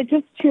 because I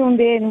just tuned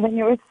in when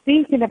you were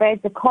speaking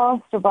about the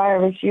cost of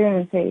Irish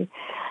unity.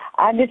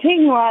 And the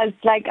thing was,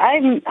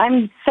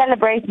 I'm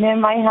celebrating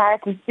in my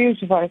heart, it's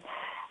beautiful,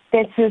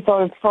 this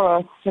result for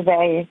us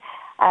today.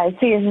 I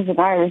see it as an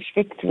Irish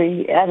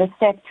victory and a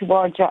step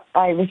towards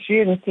Irish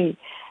unity.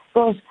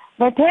 But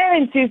my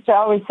parents used to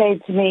always say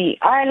to me,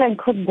 Ireland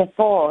couldn't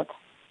afford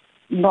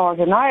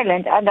Northern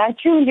Ireland. And I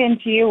tuned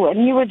into you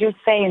and you were just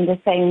saying the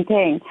same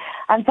thing.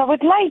 And so I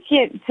would like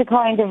you to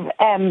kind of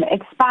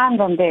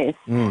expand on this.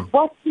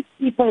 What do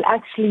people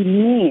actually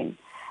mean?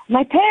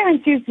 My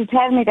parents used to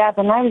tell me that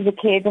when I was a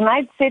kid, and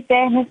I'd sit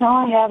there and I'd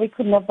say, we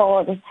couldn't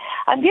afford it.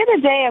 And the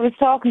other day I was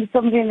talking to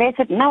somebody and they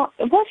said, no,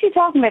 what are you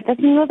talking about?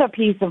 That's another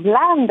piece of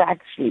land,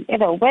 actually.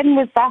 When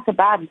was that a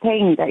bad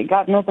thing that you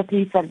got another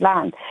piece of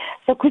land?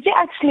 So could you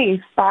actually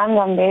expand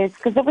on this?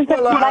 Because it was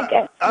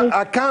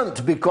I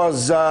can't,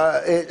 because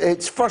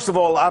it's, first of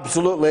all,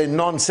 absolutely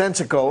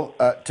nonsensical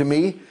to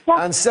me.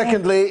 And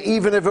secondly,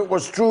 even if it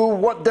was true,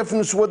 what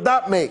difference would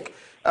that make?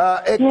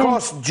 It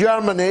cost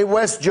Germany,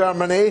 West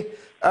Germany,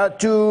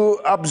 to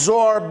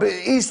absorb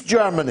East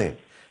Germany.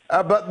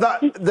 But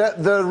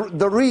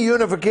the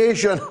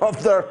reunification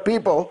of their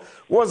people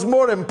was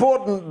more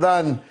important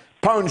than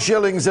pounds,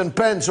 shillings and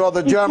pence or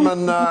the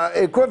German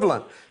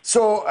equivalent.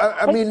 So,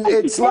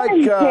 it's like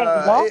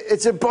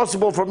it's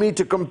impossible for me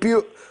to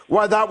compute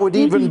why that would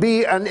even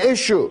be an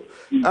issue.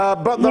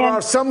 But there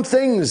are some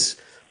things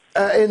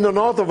in the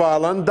north of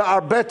Ireland that are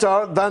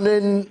better than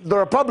in the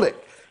Republic.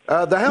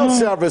 The health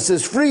service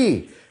is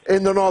free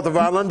in the north of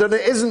Ireland and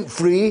it isn't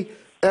free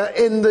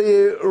in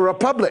the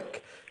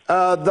Republic.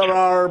 There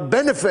are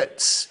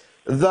benefits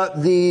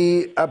that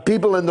the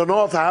people in the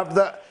north have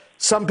that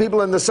some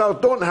people in the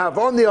south don't have.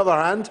 On the other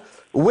hand,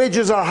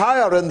 wages are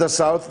higher in the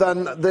south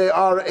than they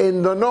are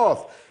in the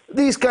north.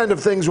 These kind of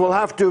things will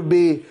have to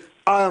be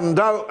ironed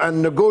out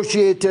and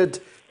negotiated,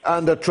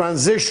 and a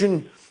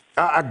transition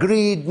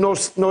agreed,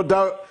 no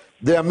doubt.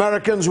 The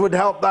Americans would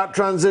help that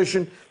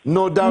transition.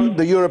 No doubt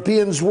the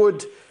Europeans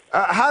would.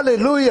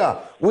 Hallelujah.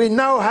 We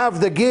now have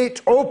the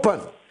gate open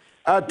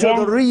to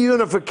the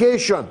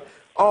reunification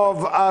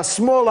of a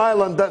small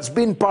island that's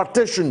been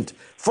partitioned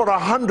for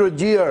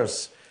 100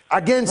 years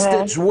against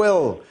its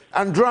will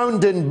and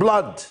drowned in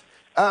blood.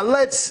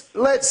 Let's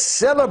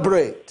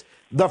celebrate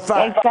the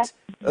fact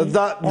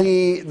that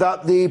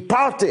the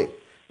party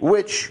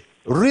which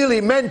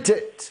really meant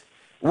it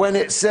when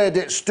it said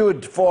it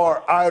stood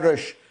for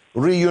Irish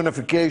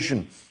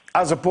reunification,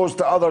 as opposed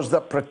to others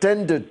that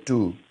pretended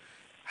to,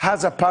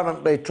 has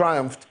apparently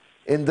triumphed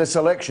in this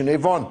election.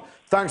 Yvonne,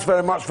 thanks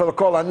very much for the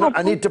call.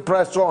 I need to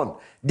press on.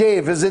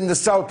 Dave is in the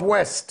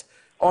southwest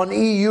on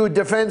EU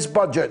defence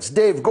budgets.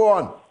 Dave, go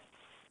on.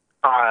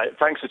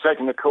 Thanks for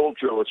taking the call,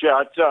 George.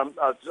 Yeah,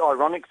 it's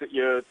ironic that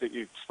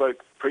you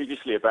spoke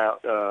previously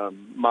about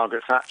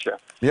Margaret Thatcher.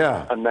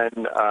 Yeah. And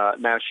then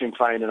now Sinn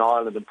Féin and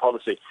Ireland and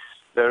policy.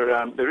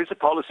 There is a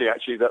policy,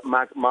 actually, that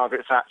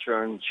Margaret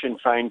Thatcher and Sinn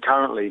Féin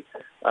currently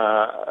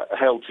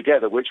held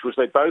together, which was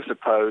they both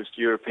opposed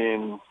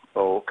European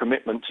or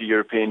commitment to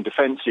European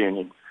Defence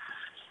Union.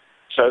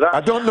 So that,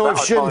 I don't know if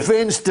Sinn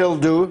Féin still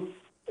do.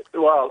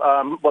 Well,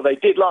 they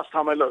did last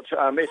time I looked.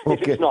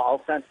 If it's not,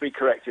 I'll stand to be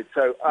corrected.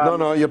 So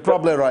no, you're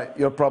probably right.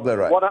 You're probably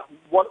right.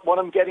 What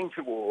I'm getting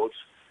towards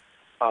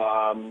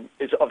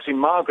is obviously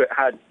Margaret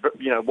had,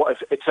 what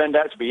it turned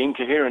out to be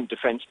incoherent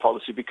defence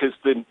policy because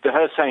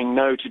her saying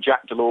no to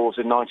Jacques Delors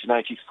in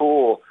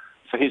 1984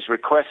 for his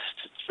request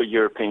for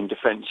European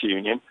Defence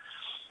Union,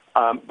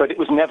 but it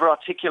was never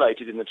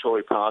articulated in the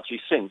Tory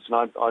party since.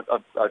 And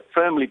I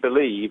firmly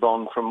believe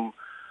from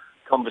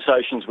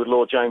conversations with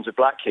Lord James of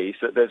Blackheath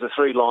that there's a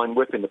three-line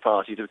whip in the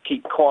party to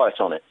keep quiet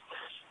on it.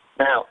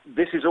 Now,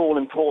 this is all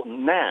important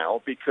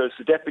now because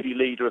the deputy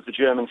leader of the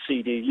German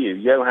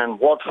CDU, Johann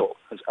Wadfall,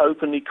 has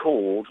openly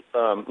called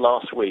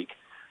last week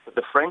for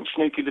the French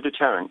nuclear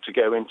deterrent to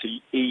go into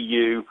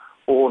EU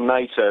or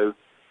NATO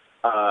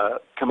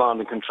command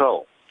and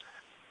control.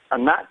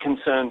 And that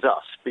concerns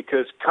us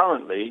because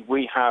currently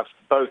we have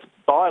both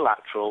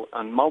bilateral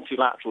and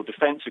multilateral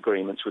defence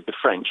agreements with the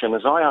French. And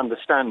as I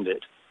understand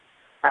it,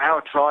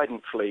 our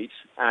Trident fleet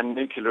and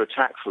nuclear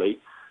attack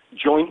fleet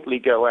jointly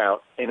go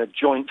out in a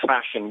joint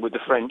fashion with the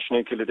French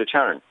nuclear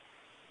deterrent.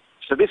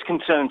 So this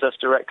concerns us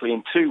directly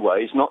in two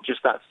ways, not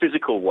just that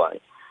physical way,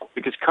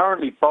 because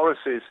currently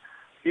Boris's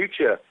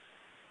future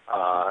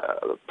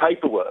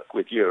paperwork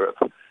with Europe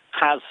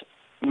has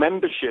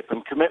membership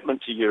and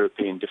commitment to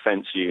European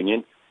Defence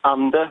Union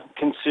under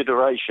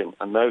consideration,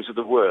 and those are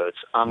the words,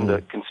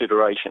 under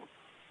consideration.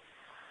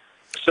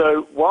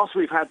 So whilst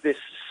we've had this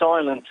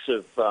silence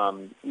of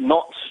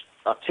not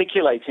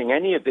articulating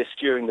any of this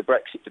during the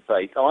Brexit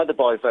debate, either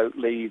by vote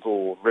leave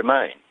or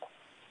remain,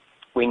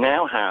 we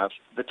now have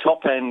the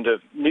top end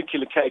of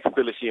nuclear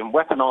capability and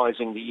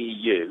weaponising the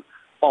EU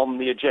on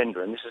the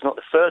agenda. And this is not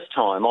the first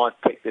time I've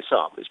picked this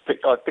up.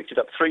 I've picked it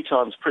up 3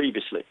 times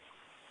previously.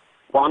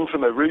 One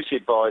from a RUSI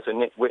advisor,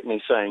 Nick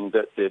Whitney, saying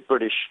that the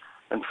British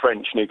and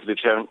French nuclear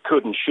deterrent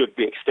could and should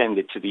be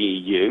extended to the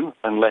EU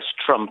unless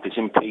Trump is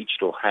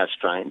impeached or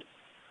has-strained.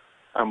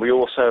 And we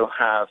also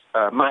have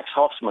Max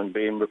Hoffman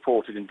being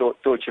reported in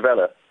Deutsche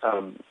Welle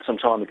some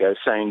time ago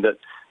saying that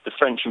the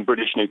French and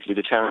British nuclear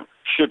deterrent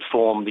should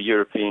form the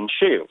European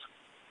shield.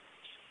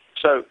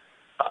 So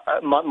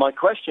my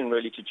question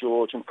really to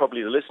George and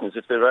probably the listeners,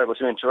 if they're able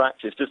to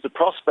interact, is does the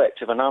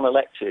prospect of an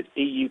unelected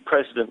EU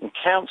President and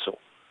Council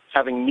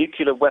having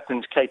nuclear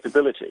weapons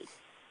capability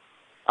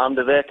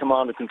under their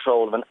command and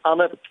control of an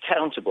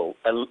unaccountable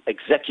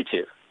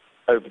executive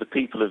over the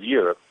people of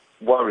Europe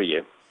worry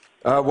you?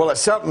 Well, it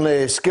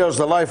certainly scares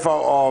the life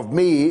out of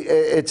me.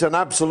 It's an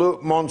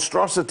absolute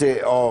monstrosity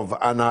of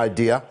an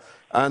idea.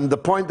 And the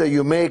point that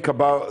you make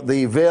about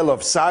the veil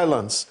of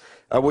silence,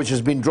 which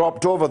has been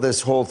dropped over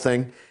this whole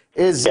thing,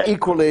 is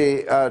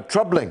equally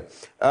troubling.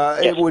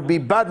 It would be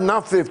bad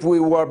enough if we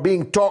were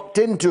being talked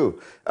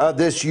into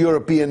this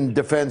European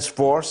Defence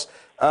Force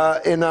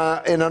in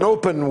an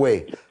open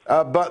way.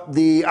 But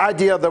the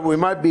idea that we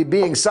might be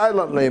being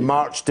silently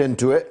marched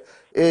into it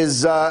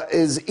is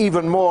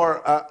even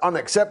more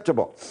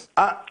unacceptable.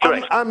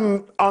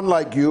 I'm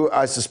unlike you,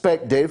 I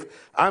suspect, Dave.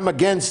 I'm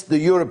against the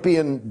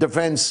European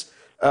Defence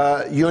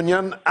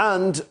Union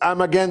and I'm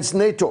against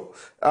NATO.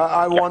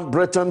 I want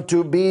Britain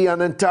to be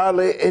an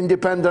entirely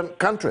independent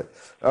country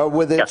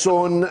with its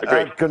own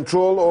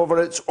control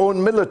over its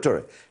own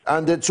military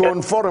and its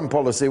own foreign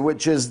policy,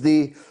 which is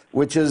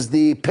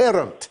the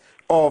parent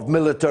of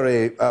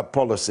military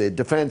policy.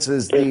 Defence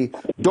is the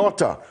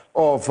daughter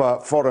of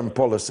foreign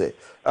policy.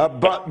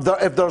 But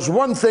if there's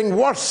one thing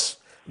worse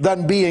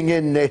than being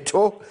in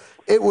NATO,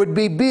 it would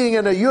be being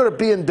in a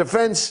European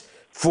defence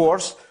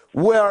force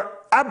where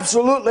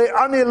absolutely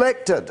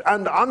unelected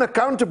and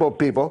unaccountable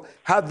people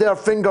had their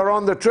finger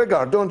on the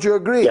trigger. Don't you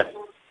agree? Yes,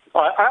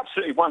 I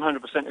absolutely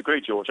 100%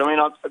 agree, George. I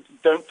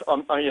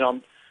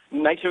mean,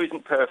 NATO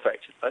isn't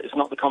perfect. It's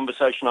not the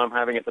conversation I'm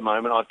having at the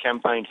moment. I've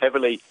campaigned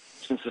heavily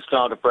since the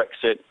start of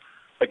Brexit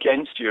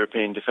against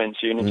European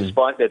Defence Union,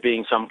 despite there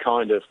being some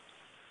kind of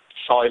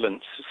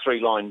silent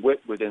 3-line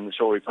whip within the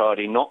Tory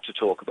party not to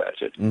talk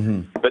about it.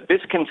 But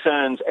this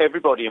concerns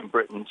everybody in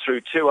Britain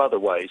through 2 other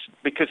ways,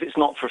 because it's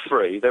not for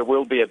free. There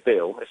will be a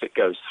bill if it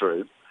goes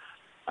through.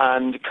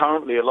 And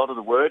currently a lot of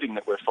the wording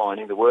that we're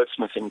finding, the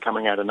wordsmithing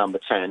coming out of number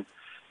 10,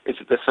 is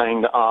that they're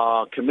saying that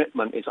our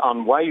commitment is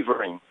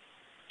unwavering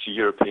to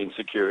European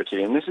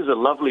security. And this is a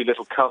lovely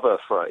little cover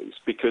phrase,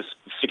 because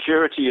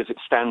security as it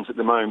stands at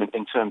the moment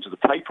in terms of the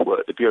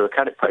paperwork, the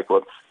bureaucratic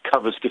paperwork,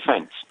 covers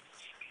defence.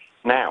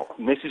 Now,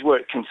 and this is where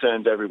it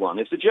concerns everyone,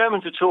 is the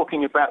Germans are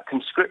talking about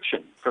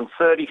conscription from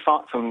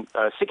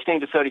 16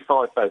 to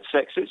 35 both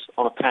sexes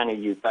on a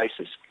pan-EU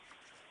basis.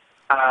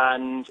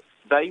 And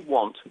they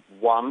want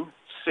one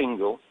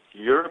single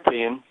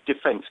European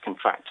defence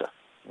contractor.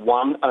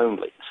 one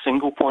only,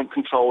 single point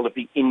control of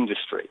the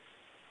industry.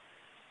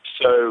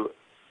 So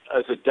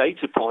as a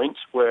data point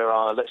where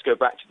let's go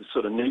back to the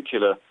sort of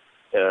nuclear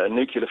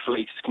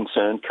fleet is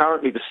concerned,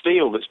 currently the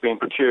steel that's being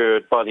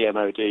procured by the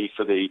MOD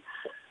for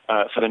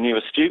the new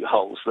astute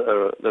hulls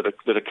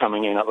that are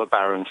coming in up the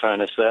Barrow and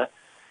Furnace there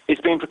is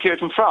being procured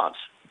from France.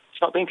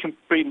 It's not being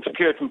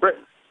procured from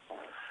Britain.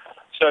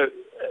 So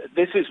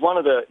this is one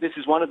of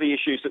the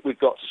issues that we've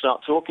got to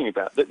start talking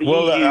about. That the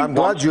EU I'm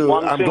glad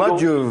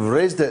you've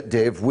raised it,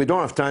 Dave. We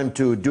don't have time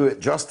to do it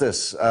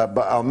justice, but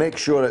I'll make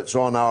sure it's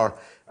on our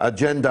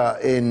agenda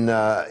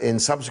in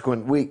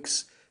subsequent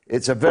weeks.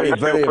 It's a very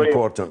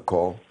important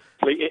call.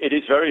 It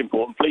is very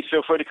important. Please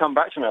feel free to come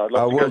back to me. I'd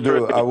love to go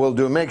through it. I will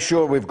do. Make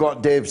sure we've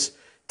got Dave's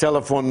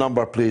telephone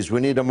number, please.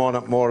 We need him on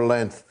at more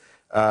length.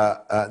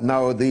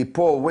 Now, the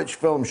poll, which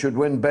film should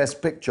win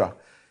Best Picture?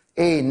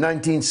 A,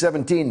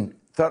 1917,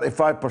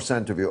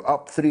 35% of you,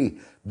 up 3.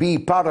 B,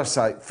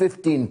 Parasite,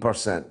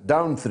 15%,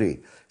 down 3.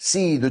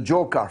 C, The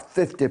Joker,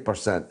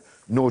 50%,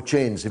 no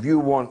change. If you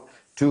want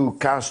to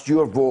cast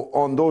your vote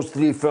on those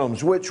 3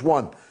 films, which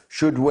one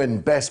should win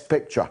Best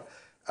Picture?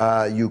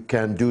 You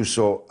can do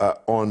so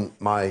on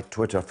my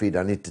Twitter feed.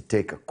 I need to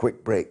take a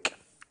quick break.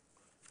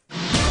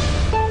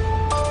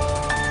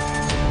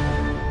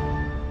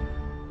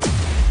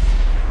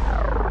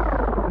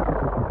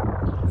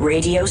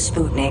 Radio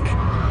Sputnik.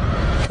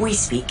 We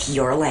speak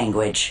your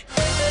language.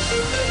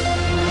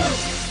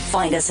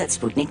 Find us at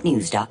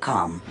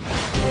SputnikNews.com.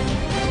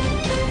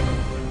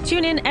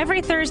 Tune in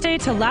every Thursday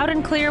to Loud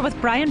and Clear with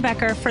Brian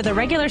Becker for the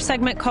regular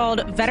segment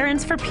called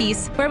Veterans for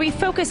Peace, where we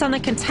focus on the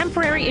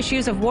contemporary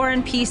issues of war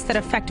and peace that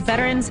affect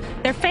veterans,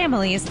 their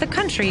families, the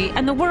country,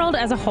 and the world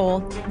as a whole.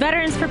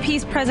 Veterans for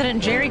Peace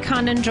President Jerry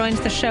Condon joins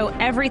the show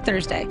every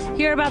Thursday.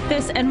 Hear about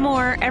this and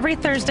more every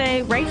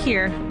Thursday right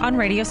here on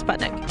Radio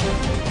Sputnik.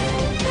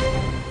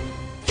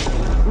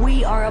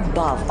 We are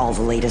above all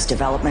the latest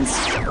developments,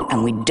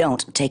 and we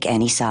don't take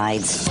any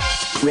sides.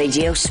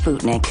 Radio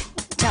Sputnik,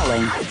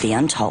 telling the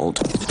untold.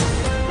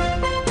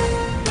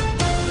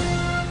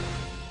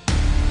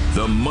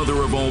 The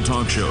mother of all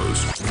talk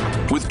shows,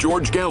 with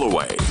George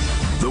Galloway.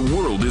 The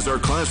world is our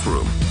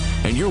classroom,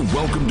 and you're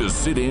welcome to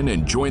sit in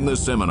and join the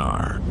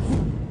seminar.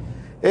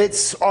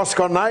 It's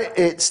Oscar night.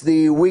 It's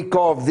the week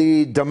of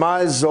the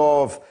demise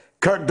of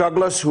Kirk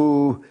Douglas,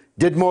 who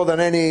did more than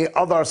any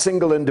other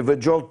single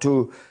individual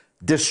to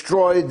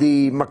destroy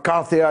the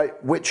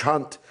McCarthyite witch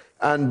hunt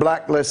and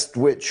blacklist,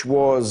 which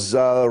was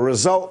a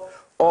result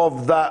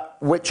of that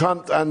witch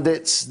hunt. And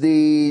it's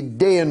the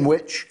day in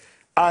which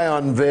I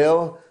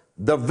unveil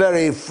the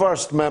very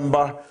first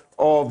member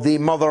of the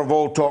Mother of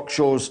All Talk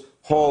Shows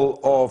Hall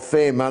of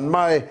Fame. And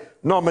my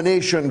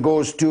nomination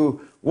goes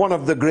to one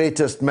of the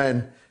greatest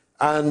men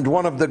and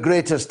one of the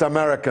greatest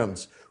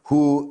Americans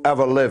who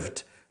ever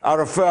lived. I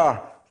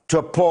refer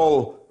to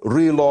Paul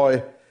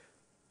Reloy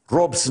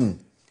Robeson,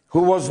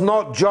 who was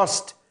not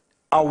just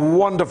a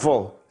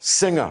wonderful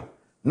singer,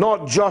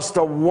 not just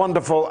a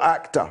wonderful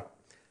actor,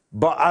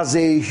 but as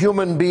a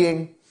human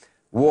being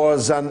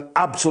was an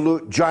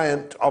absolute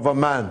giant of a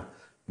man,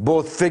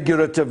 both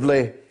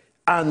figuratively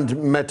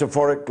and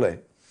metaphorically.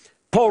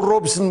 Paul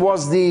Robeson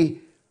was the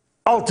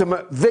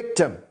ultimate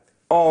victim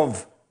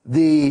of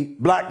the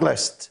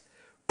blacklist.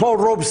 Paul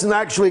Robeson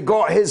actually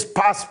got his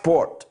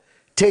passport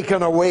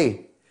taken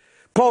away.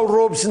 Paul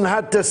Robeson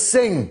had to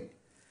sing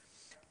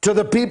to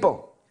the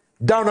people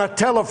down a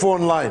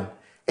telephone line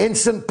in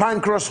St.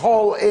 Pancras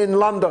Hall in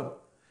London,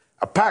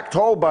 a packed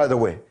hall, by the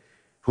way,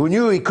 who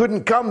knew he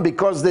couldn't come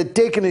because they'd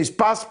taken his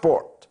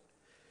passport.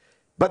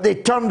 But they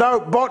turned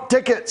out, bought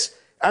tickets,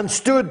 and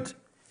stood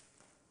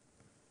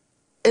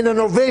in an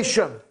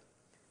ovation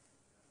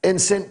in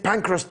St.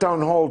 Pancras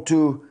Town Hall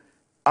to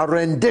a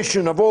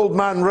rendition of Old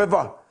Man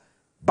River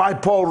by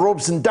Paul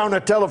Robeson down a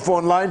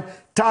telephone line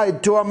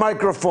tied to a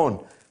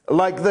microphone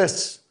like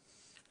this.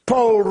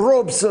 Paul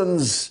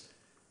Robeson's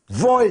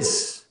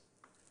voice,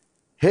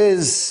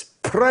 his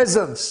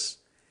presence,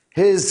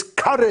 his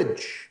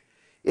courage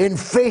in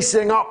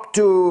facing up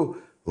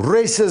to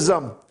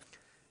racism,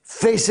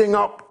 facing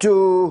up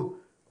to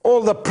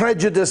all the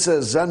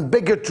prejudices and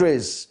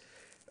bigotries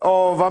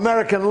of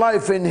American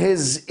life in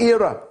his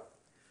era,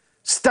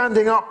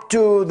 standing up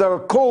to the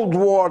Cold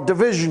War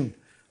division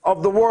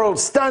of the world,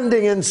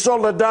 standing in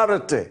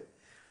solidarity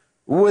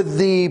with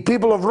the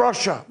people of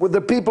Russia, with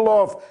the people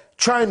of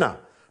China,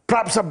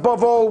 perhaps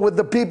above all with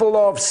the people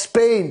of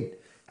Spain,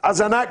 as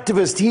an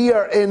activist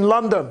here in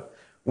London,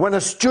 when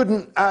a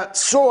student at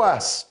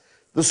SOAS,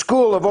 the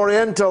School of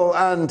Oriental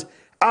and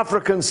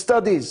African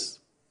Studies,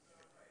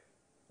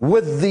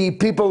 with the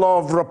people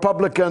of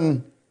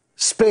Republican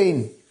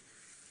Spain.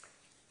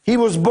 He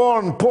was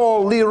born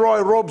Paul Leroy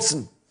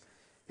Robeson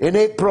in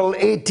April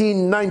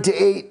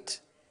 1898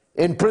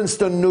 in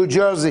Princeton, New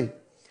Jersey.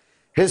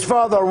 His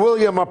father,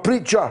 William, a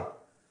preacher,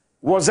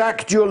 was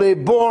actually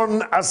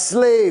born a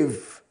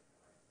slave.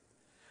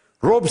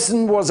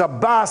 Robeson was a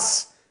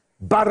bass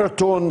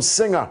baritone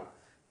singer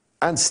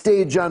and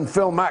stage and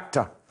film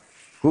actor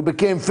who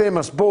became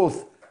famous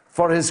both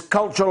for his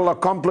cultural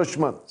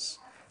accomplishments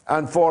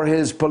and for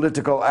his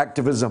political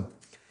activism.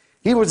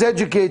 He was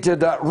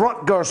educated at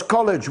Rutgers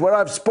College, where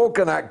I've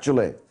spoken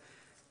actually.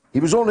 He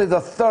was only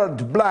the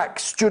third black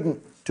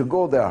student to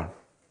go there.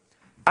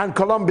 And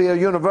Columbia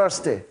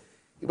University.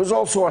 He was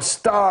also a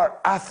star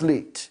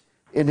athlete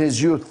in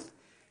his youth.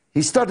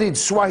 He studied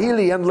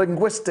Swahili and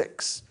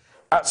linguistics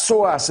at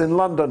SOAS in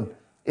London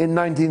in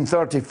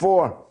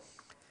 1934.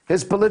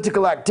 His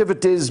political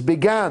activities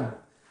began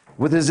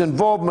with his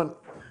involvement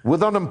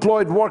with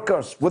unemployed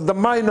workers, with the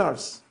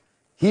miners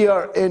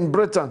here in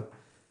Britain,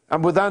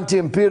 and with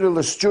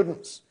anti-imperialist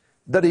students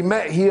that he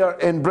met here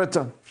in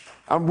Britain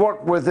and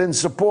worked with in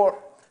support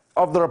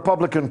of the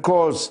Republican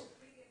cause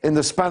in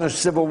the Spanish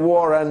Civil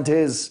War and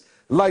his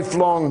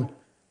lifelong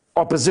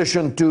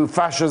opposition to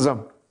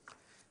fascism.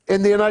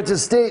 In the United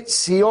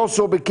States, he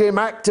also became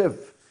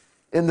active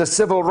in the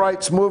civil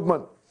rights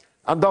movement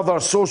and other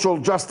social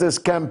justice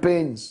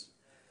campaigns.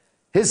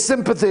 His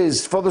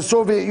sympathies for the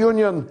Soviet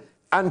Union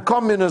and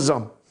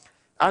communism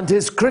and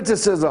his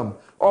criticism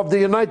of the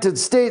United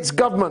States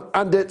government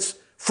and its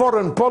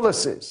foreign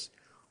policies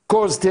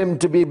caused him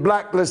to be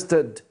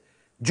blacklisted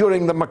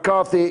during the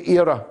McCarthy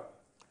era.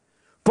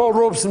 Paul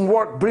Robeson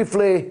worked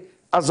briefly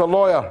as a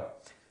lawyer,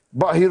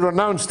 but he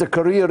renounced a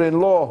career in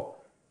law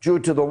due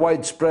to the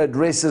widespread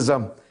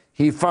racism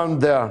he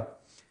found there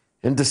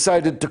and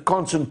decided to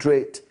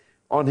concentrate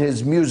on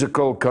his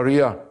musical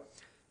career,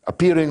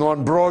 appearing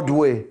on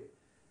Broadway,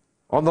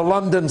 on the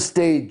London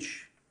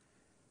stage,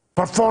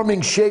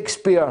 performing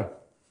Shakespeare,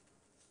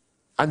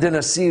 and in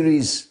a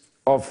series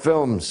of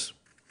films.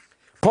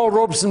 Paul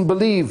Robeson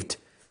believed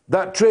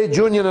that trade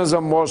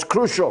unionism was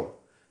crucial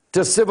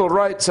to civil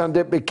rights, and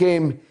it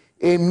became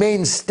a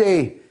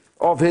mainstay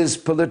of his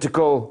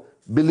political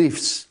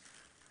beliefs,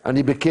 and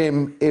he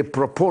became a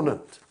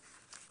proponent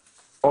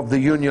of the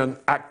union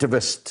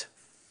activist.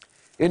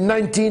 In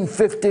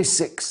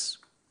 1956,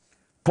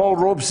 Paul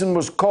Robeson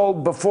was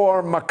called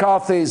before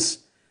McCarthy's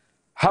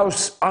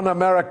House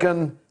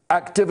Un-American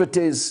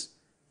Activities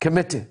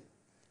Committee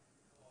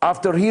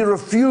after he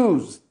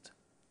refused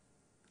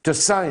to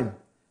sign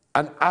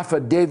an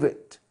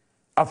affidavit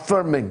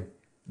affirming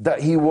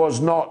that he was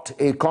not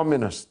a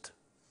communist.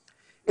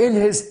 In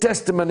his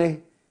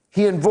testimony,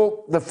 he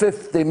invoked the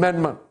Fifth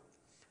Amendment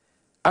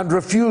and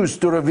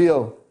refused to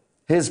reveal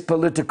his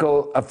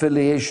political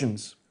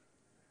affiliations.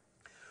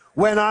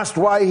 When asked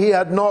why he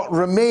had not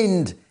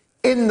remained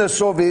in the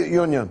Soviet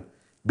Union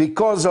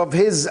because of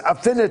his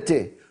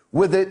affinity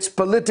with its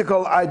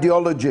political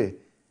ideology,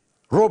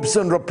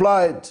 Robeson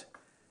replied,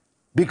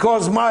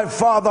 "Because my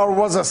father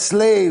was a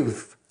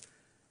slave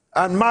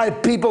and my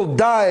people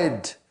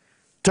died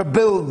to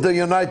build the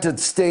United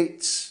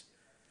States,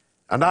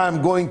 and I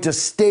am going to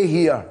stay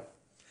here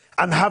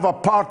and have a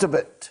part of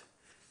it,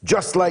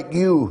 just like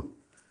you,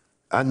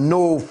 and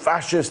no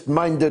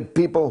fascist-minded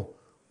people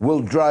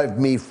will drive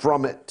me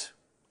from it."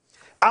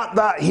 At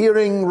that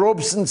hearing,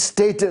 Robeson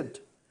stated,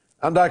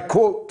 and I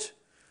quote,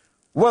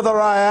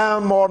 "Whether I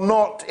am or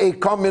not a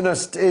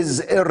communist is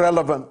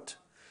irrelevant.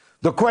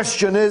 The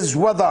question is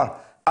whether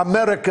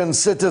American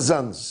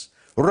citizens,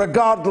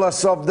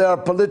 regardless of their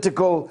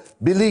political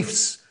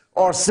beliefs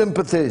or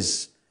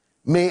sympathies,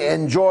 may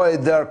enjoy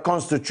their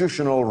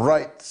constitutional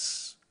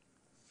rights."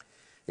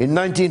 In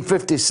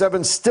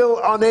 1957, still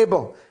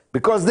unable,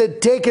 because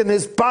they'd taken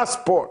his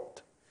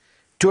passport,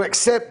 to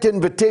accept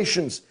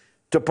invitations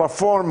to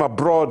perform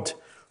abroad,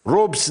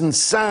 Robeson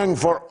sang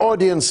for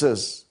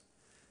audiences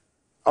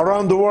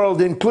around the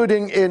world,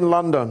 including in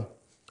London,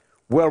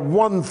 where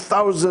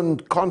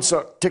 1,000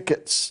 concert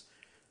tickets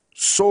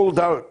sold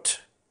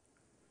out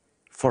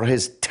for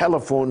his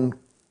telephone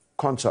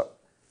concert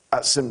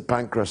at St.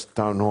 Pancras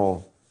Town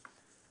Hall.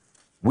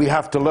 "We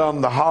have to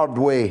learn the hard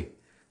way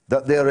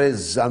that there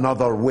is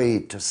another way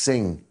to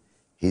sing,"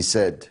 he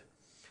said.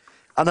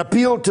 An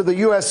appeal to the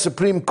US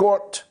Supreme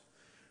Court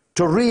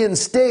to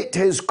reinstate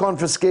his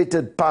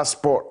confiscated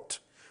passport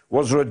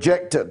was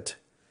rejected,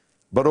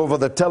 but over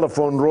the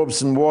telephone,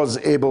 Robeson was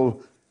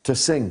able to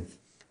sing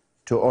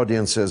to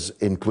audiences,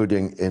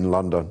 including in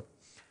London.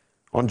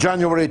 On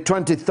January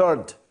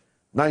 23rd,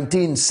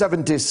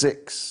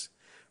 1976,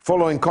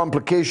 following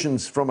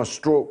complications from a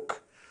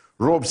stroke,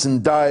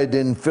 Robeson died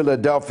in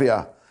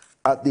Philadelphia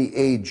at the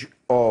age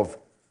of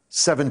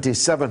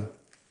 77.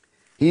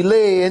 He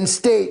lay in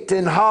state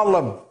in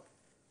Harlem,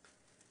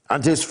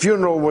 and his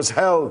funeral was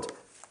held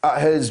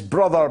at his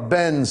brother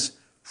Ben's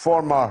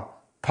former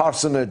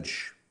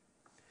parsonage.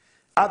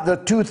 At the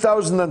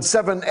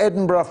 2007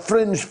 Edinburgh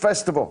Fringe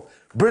Festival,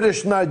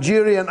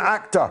 British-Nigerian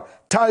actor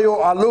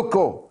Tayo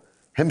Aluko,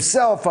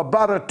 himself a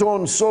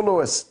baritone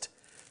soloist,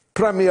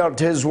 premiered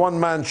his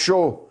one-man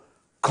show,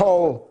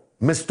 Call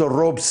Mr.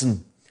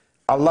 Robeson,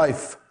 A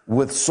Life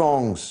with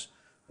Songs,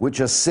 which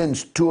has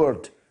since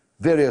toured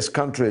various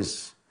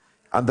countries.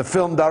 And the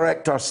film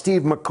director,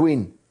 Steve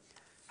McQueen,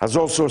 has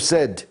also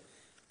said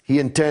he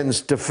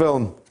intends to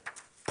film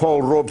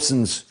Paul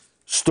Robeson's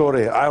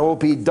story. I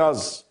hope he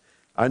does.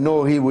 I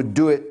know he would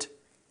do it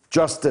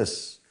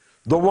justice.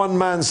 The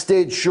one-man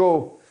stage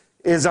show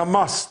is a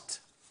must.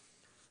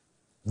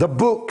 The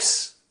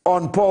books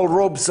on Paul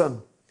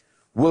Robeson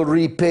will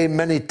repay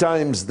many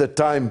times the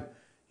time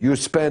you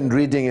spend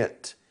reading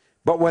it.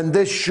 But when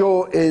this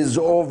show is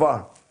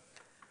over,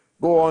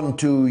 go on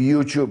to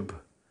YouTube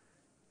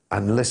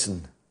and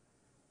listen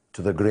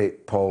to the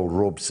great Paul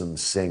Robeson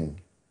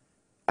sing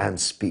and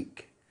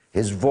speak.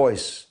 His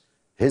voice,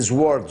 his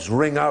words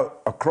ring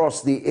out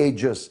across the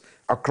ages,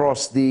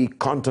 across the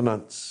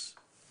continents.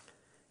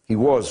 He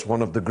was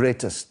one of the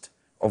greatest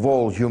of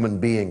all human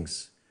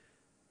beings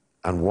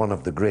and one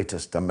of the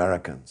greatest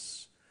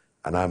Americans.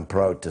 And I'm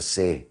proud to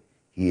say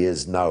he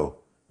is now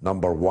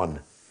 #1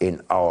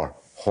 in our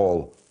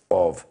Hall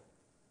of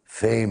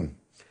Fame.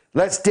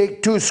 Let's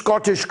take 2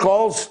 Scottish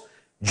calls.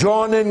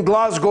 John in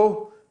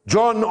Glasgow.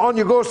 John, on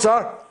you go,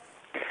 sir.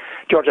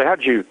 George, I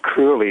heard you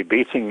cruelly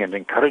baiting and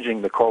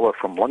encouraging the caller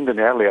from London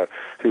earlier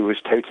who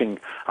was touting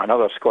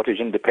another Scottish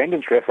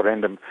independence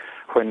referendum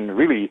when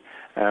really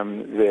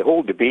the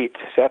whole debate,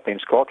 certainly in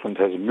Scotland,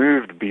 has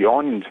moved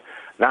beyond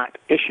that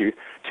issue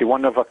to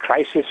one of a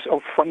crisis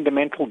of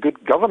fundamental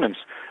good governance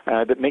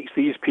that makes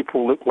these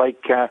people look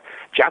like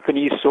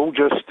Japanese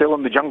soldiers still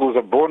in the jungles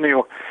of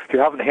Borneo who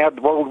haven't heard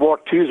World War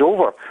II is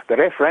over. The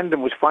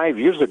referendum was 5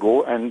 years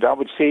ago, and I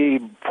would say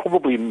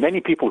probably many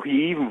people who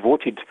even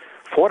voted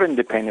for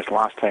independence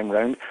last time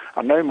round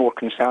are now more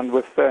concerned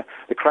with the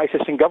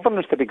crisis in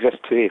governance that exists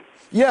today.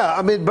 Yeah,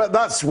 I mean, but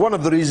that's one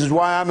of the reasons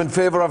why I'm in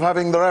favour of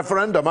having the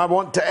referendum. I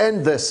want to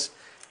end this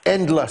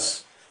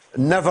endless,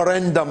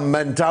 never-ending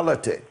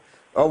mentality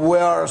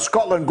where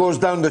Scotland goes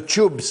down the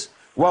tubes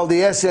while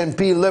the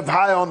SNP live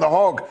high on the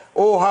hog.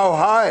 Oh, how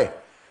high.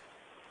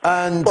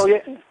 And well,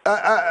 yeah.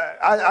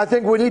 I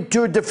think we need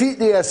to defeat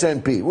the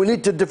SNP. We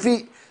need to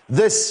defeat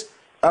this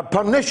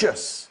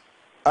pernicious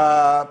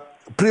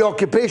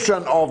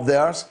preoccupation of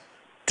theirs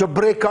to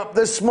break up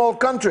this small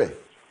country.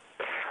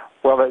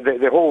 Well,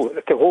 the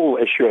whole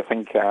issue, I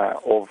think,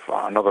 of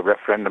another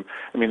referendum,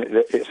 I mean,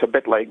 it's a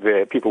bit like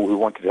the people who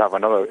wanted to have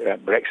another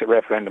Brexit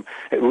referendum.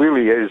 It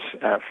really is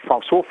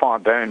so far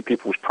down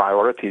people's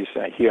priorities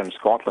here in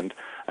Scotland,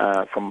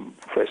 from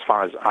as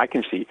far as I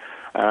can see.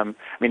 I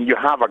mean, you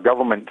have a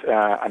government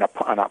and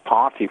a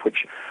party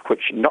which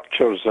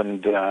nurtures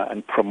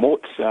and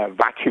promotes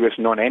vacuous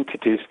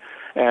non-entities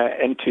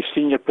into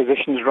senior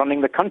positions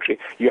running the country.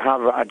 You have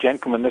a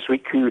gentleman this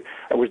week who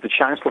was the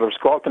Chancellor of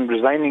Scotland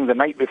resigning the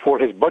night before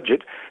his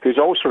budget, who's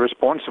also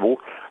responsible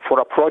for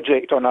a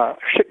project on a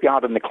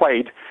shipyard in the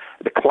Clyde,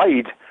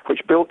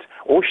 which built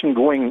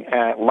ocean-going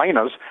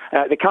liners.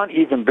 They can't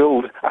even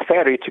build a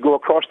ferry to go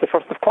across the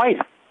Firth of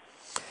Clyde.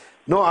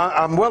 No,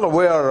 I'm well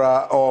aware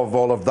of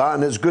all of that,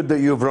 and it's good that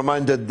you've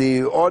reminded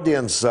the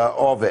audience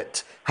of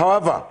it.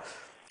 However,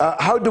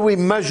 how do we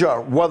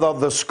measure whether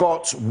the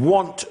Scots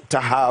want to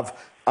have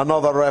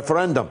another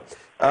referendum?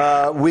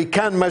 We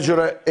can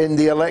measure it in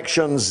the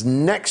elections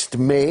next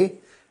May,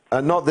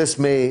 not this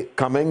May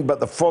coming, but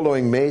the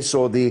following May,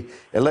 so the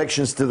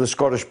elections to the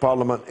Scottish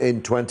Parliament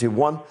in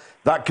 21.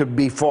 That could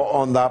be fought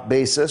on that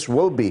basis,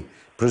 will be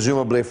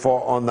presumably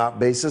fought on that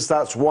basis.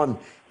 That's one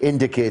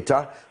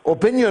indicator.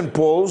 Opinion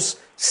polls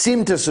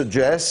seem to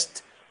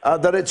suggest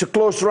that it's a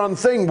close-run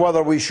thing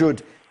whether we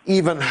should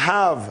even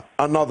have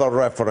another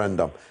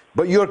referendum.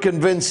 But you're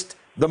convinced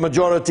the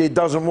majority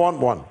doesn't want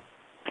one?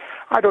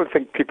 I don't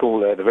think people,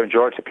 the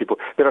majority of people,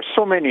 there are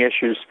so many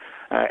issues.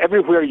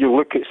 Everywhere you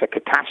look, it's a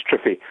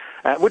catastrophe.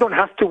 We don't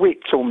have to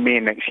wait till May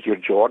next year,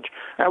 George.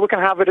 We can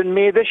have it in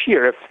May this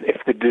year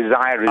if the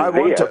desire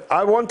is there.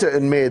 I want it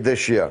in May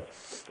this year.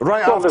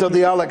 Right after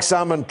the Alex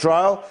Salmond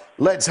trial,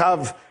 let's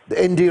have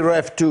the Indy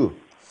Ref 2.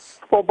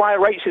 Well, by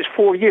rights, it's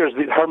 4 years.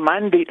 Her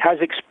mandate has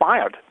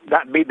expired.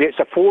 It's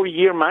a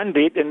 4-year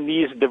mandate in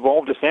these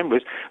devolved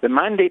assemblies. The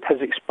mandate has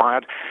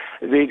expired.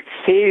 They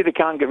say they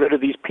can't get rid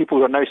of these people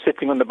who are now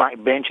sitting on the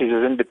back benches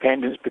as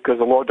independents because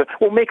the law...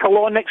 We'll make a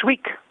law next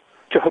week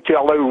to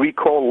allow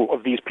recall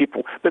of these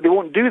people, but they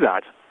won't do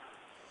that.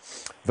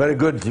 Very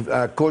good.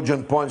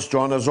 Cogent points,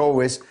 John, as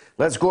always.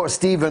 Let's go to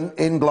Stephen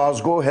in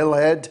Glasgow,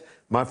 Hillhead,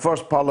 my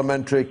first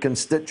parliamentary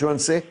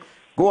constituency.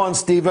 Go on,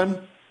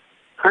 Stephen.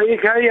 How you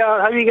getting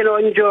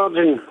on, George?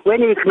 And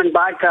when are you coming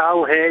back to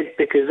Hillhead?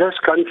 Because this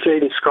country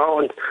in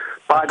Scotland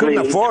badly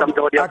needs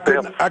somebody up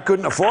there. I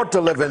couldn't afford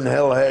to live in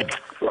Hillhead.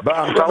 But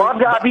I'm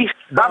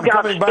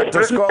coming back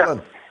to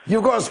Scotland.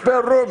 You've got a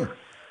spare room?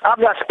 I've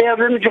got a spare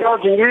room,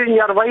 George, and you and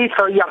your wife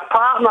or your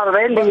partner,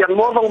 Wendy, you're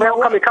more than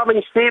welcome to come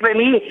and stay with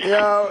me.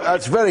 Yeah,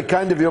 that's very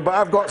kind of you, but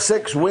I've got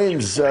 6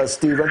 wings,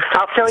 Stephen.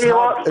 I'll tell you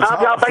what, I've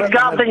got a big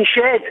garden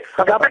shed.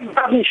 I've got a big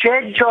garden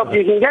shed, George.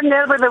 You can get in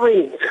there with the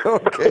wings.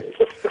 Okay.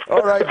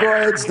 All right, go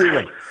ahead,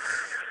 Stephen.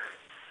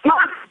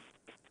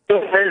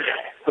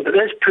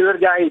 This poor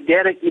guy,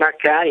 Derek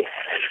Mackay.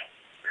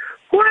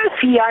 What has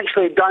he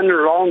actually done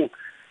wrong?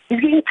 He's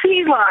getting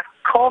treated like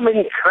a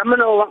common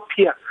criminal up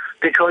here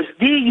because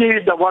they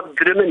used the word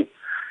grooming.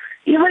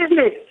 He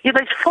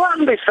was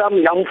flirting with some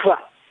young fella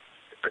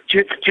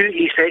due to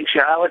his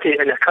sexuality,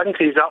 and the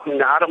country's up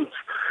in arms.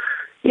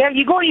 Yeah,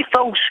 you go to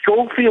Phil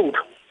Schofield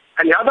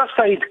on the other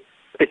side,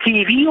 the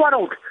TV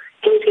world.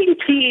 He's getting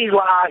treated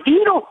like a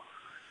hero.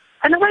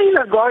 And the way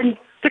they're going,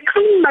 the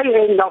Queen might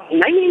end up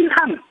knighting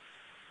him.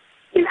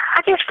 I mean,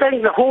 I just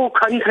think the whole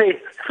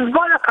country,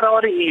 what a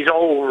priority is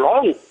all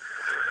wrong.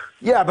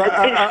 Yeah, but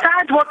it's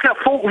sad what kind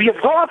of folk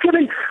you've got. I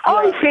mean,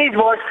 all he said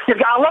was, you've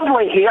got a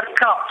lovely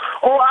haircut.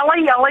 Oh, I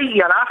like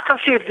your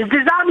aftershave.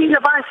 Does that mean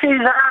if I say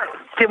that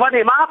to one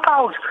of my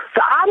pals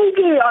that I'm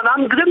gay or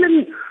I'm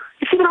grooming?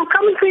 You see what I'm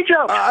coming to,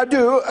 George? I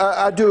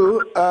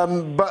do.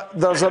 But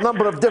there's a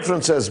number of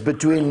differences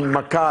between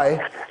Mackay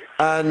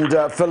and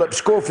Philip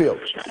Schofield.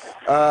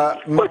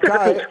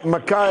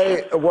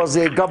 Mackay was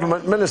a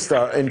government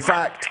minister. In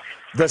fact,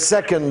 the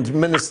second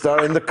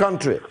minister in the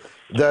country,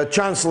 the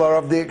Chancellor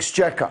of the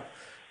Exchequer.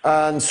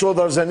 And so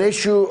there's an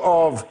issue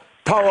of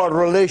power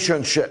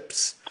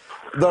relationships.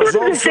 There's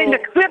where does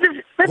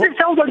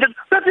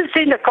it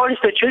say in the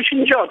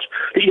Constitution, George,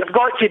 that you've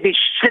got to be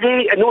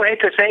straight and not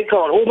heterosexual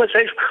or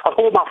homosexual or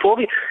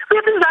homophobic?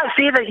 Where does that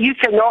say that you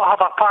cannot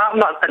have a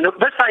partner in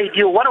this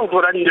ideal world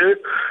we're in now,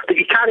 that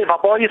you can't have a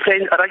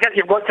boyfriend or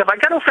you've got to have a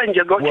girlfriend,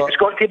 it's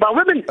got to be a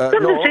woman? Where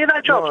does it say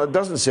that, George? No, it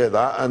doesn't say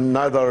that, and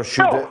neither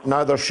should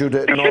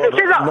it,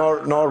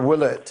 nor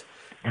will it.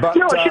 But,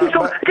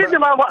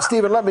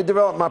 Stephen, let me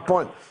develop my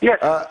point. Yes.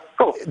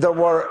 There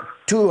were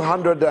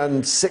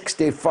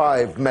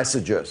 265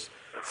 messages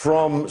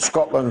from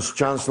Scotland's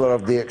Chancellor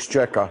of the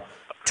Exchequer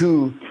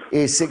to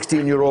a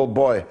 16-year-old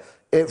boy.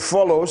 It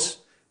follows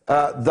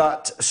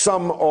that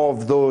some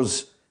of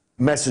those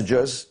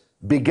messages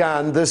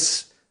began,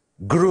 this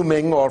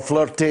grooming or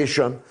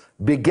flirtation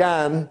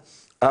began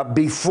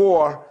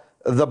before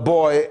the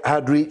boy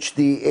had reached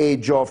the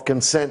age of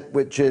consent,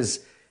 which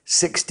is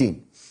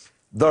 16.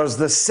 There's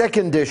the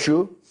second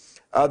issue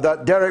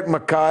that Derek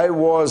Mackay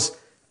was,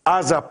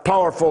 as a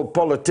powerful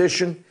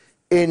politician,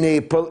 in a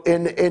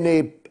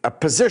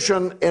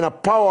position, in a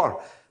power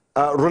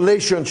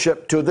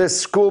relationship to this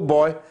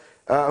schoolboy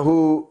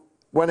who,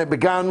 when it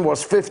began,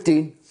 was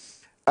 15,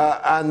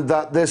 and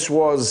that this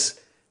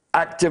was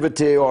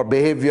activity or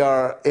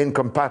behaviour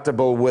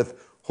incompatible with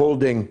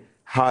holding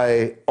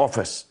high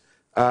office.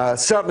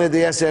 Certainly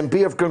the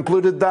SNP have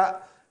concluded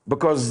that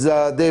because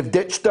they've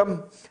ditched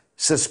him,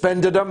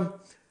 suspended him,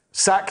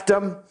 sacked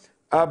him,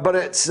 but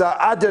it's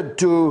added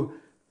to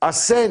a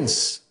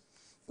sense.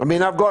 I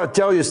mean, I've got to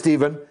tell you,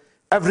 Stephen,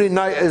 every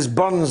night is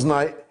Burns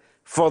night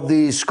for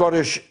the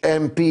Scottish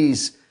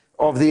MPs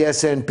of the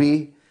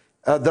SNP.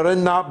 They're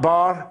in that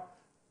bar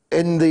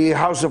in the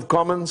House of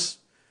Commons.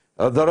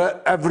 They're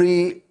at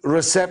every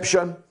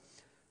reception.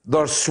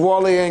 They're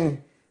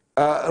swallowing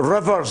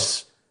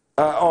rivers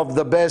of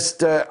the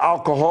best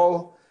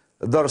alcohol.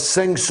 There's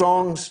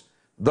sing-songs.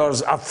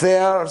 There's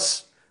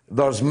affairs.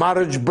 There's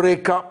marriage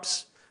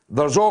breakups.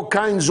 There's all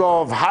kinds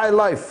of high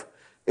life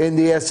in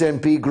the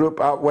SNP group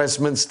at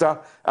Westminster,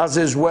 as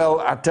is well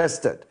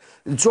attested.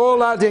 It's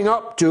all adding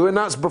up to, and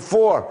that's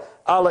before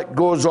Alec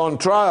goes on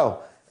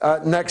trial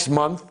next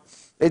month,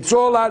 it's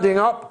all adding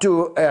up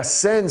to a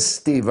sense,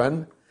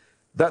 Stephen,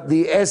 that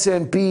the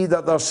SNP,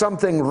 that there's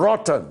something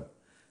rotten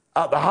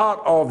at the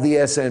heart of the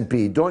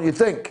SNP, don't you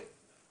think?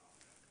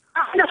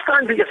 I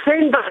understand what you're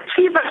saying, but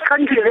see this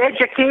country, the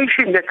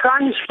education, the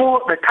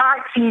transport, the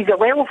taxis, the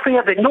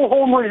welfare, the no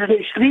homeless in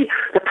the street,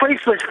 the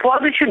place was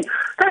flourishing.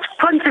 This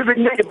country would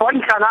need to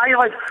blink an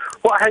eyelid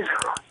what his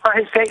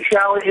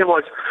sexuality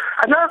was.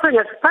 Another thing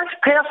is, this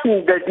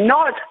person did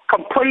not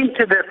complain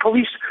to the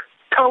police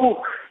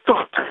till 6.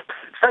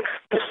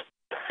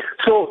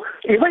 So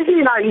he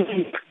wasn't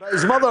naive.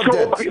 His mother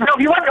did. Let's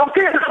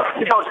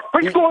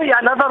go to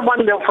another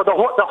one now for the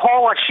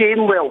Hall of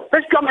Shame. Well,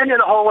 let's come into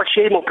the Hall of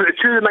Shame. We'll put the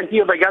two of them in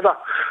here together.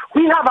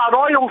 We have a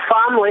royal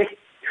family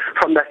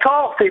from the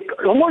top.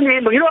 One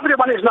name, you know,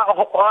 everyone is not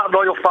a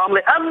royal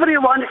family.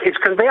 Everyone is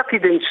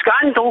converted in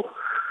scandal,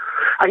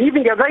 and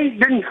even get right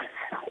down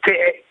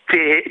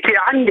to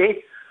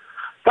Andy.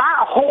 That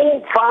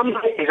whole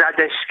family is a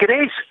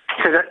disgrace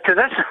to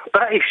this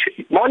British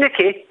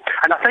monarchy,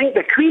 and I think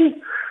the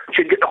Queen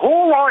should get the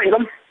whole lot of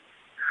them,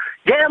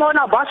 get them on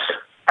a bus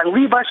and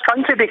leave this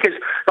country, because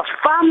there's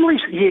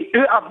families, you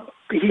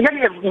can get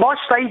to Moss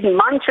Side in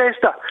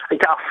Manchester and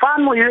get a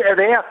family out of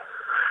there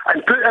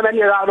and put them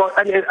into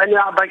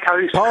that big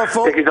house.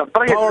 Powerful, because they're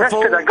bringing this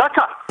to the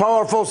gutter.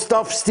 Powerful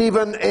stuff,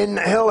 Stephen in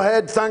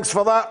Hillhead. Thanks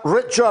for that.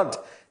 Richard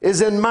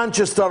is in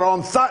Manchester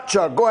on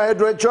Thatcher. Go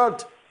ahead,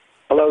 Richard.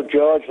 Hello,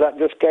 George. That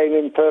just came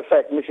in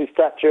perfect. Mrs.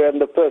 Thatcher and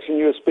the person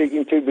you were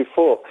speaking to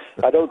before.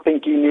 I don't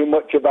think you knew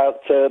much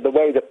about the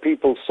way that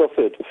people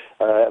suffered,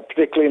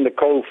 particularly in the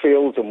coal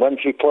fields, and when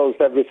she closed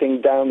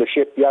everything down, the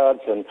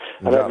shipyards and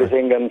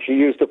everything, and she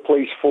used the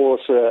police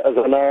force as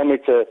an army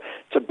to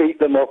beat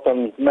them up,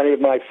 and many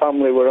of my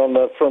family were on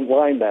the front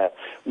line there.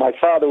 My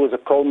father was a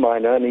coal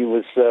miner, and he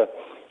was a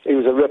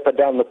ripper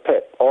down the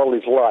pit all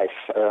his life,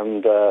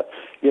 and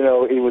you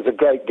know, he was a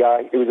great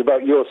guy. He was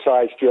about your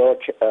size,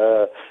 George,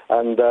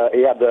 and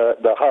he had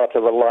the heart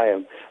of a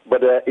lion.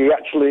 But he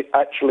actually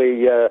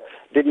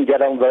didn't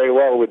get on very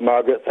well with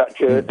Margaret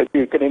Thatcher, as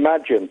you can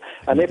imagine.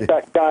 And if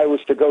that guy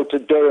was to go to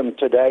Durham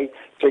today,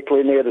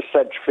 particularly near the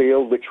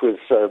Sedgefield, which was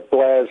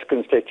Blair's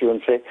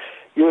constituency,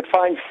 you would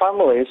find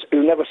families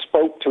who never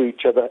spoke to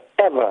each other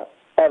ever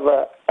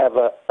ever,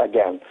 ever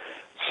again.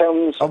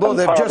 Sons Although and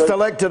they've fathers, just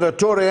elected a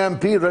Tory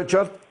MP,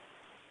 Richard.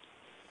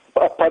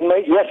 Pardon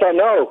me? Yes, I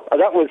know.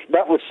 That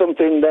was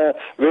something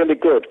really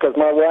good, because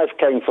my wife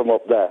came from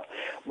up there.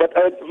 But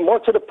more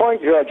to the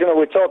point, George,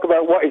 we talk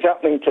about what is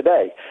happening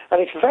today,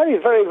 and it's very,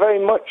 very, very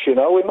much, we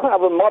might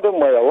have a modern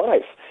way of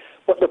life,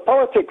 but the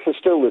politics are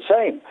still the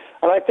same.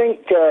 And I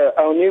think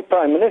our new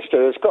Prime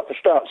Minister has got to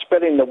start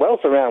spreading the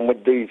wealth around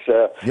with these,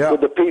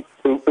 with the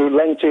people who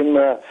lent him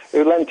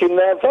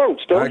their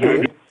votes, don't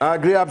you? I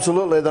agree,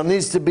 absolutely. There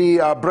needs to be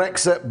a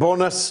Brexit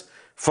bonus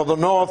for the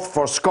North,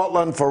 for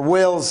Scotland, for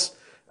Wales.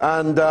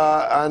 And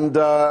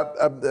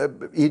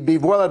he'd be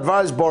well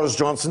advised, Boris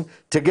Johnson,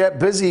 to get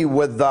busy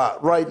with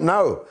that right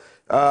now,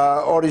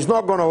 or he's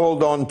not going to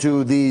hold on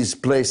to these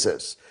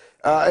places.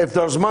 If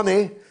there's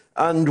money,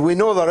 and we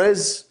know there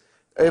is,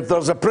 if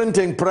there's a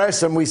printing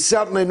press, and we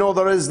certainly know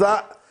there is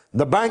that,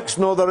 the banks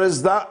know there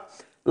is that,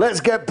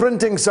 let's get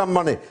printing some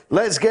money.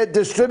 Let's get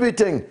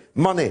distributing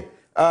money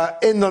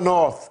in the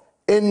North,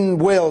 in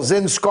Wales,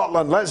 in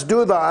Scotland. Let's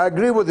do that. I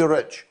agree with you,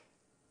 Rich.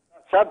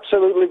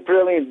 Absolutely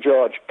brilliant,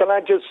 George. Can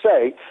I just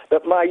say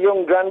that my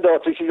young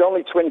granddaughter, she's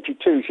only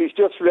 22, she's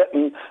just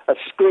written a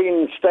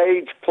screen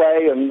stage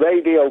play and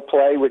radio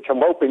play, which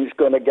I'm hoping is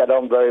going to get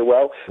on very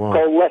well,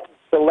 called Letters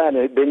to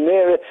Leonard. It'd be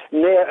near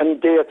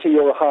and dear to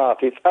your heart.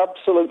 It's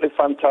absolutely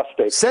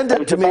fantastic. Send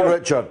it to me,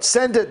 Richard.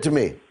 Send it to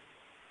me.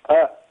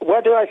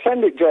 Where do I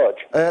send it, George?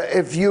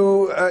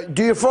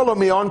 Do you follow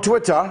me on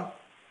Twitter?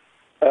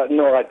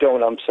 No, I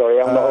don't. I'm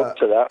sorry. I'm not up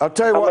to that. I'll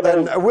tell you what,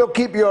 then. We'll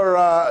keep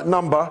your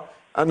number.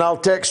 And I'll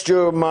text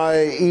you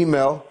my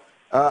email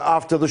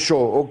after the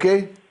show,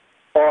 okay?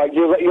 All right,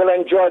 you'll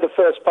enjoy the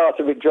first part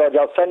of it, George.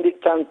 I'll send it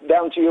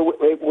down to you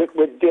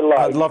with delight.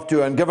 I'd love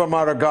to, and give her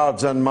my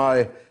regards and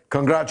my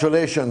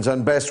congratulations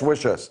and best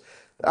wishes.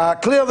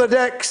 Clear the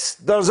decks.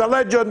 There's a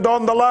legend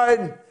on the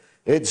line.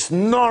 It's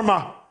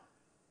Norma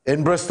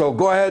in Bristol.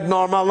 Go ahead,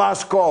 Norma.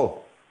 Last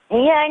call. Yeah,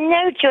 I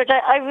know, George.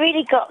 I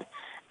really got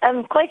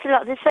quite a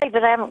lot to say,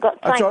 but I haven't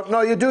got time.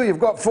 No, you do. You've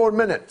got 4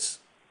 minutes.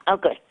 Oh,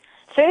 good.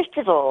 First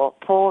of all,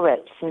 Paul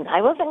Robeson.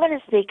 I wasn't going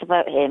to speak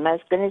about him. I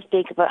was going to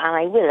speak about, and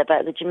I will,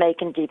 about the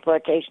Jamaican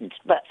deportations.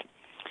 But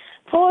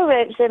Paul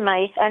Robeson,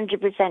 my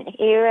 100%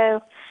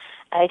 hero.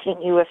 I think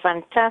you were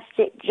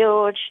fantastic,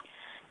 George.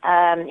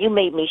 You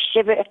made me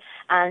shiver,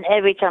 and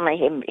every time I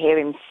hear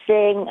him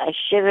sing, I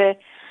shiver.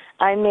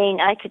 I mean,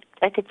 I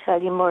could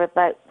tell you more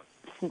about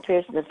some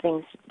personal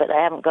things, but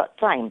I haven't got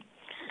time.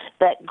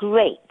 But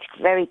great,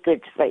 very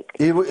good, very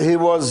good. He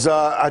was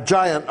a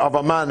giant of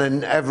a man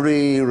in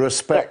every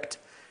respect.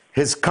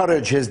 His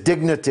courage, his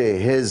dignity,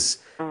 his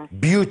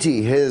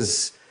beauty,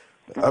 his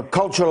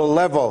cultural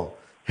level,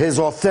 his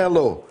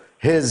Othello,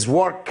 his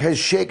work, his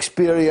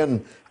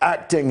Shakespearean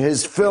acting,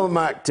 his film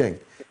acting,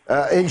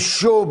 his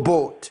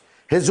Showboat,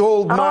 his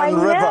Old Man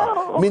River.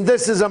 I mean,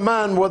 this is a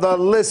man with a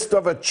list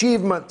of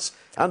achievements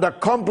and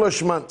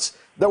accomplishments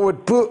that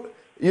would put,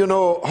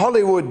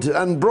 Hollywood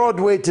and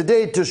Broadway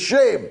today to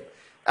shame.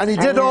 And he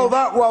did all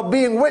that while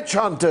being witch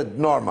hunted,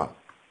 Norma.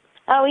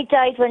 Oh, he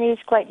died when he was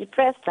quite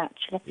depressed,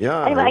 actually.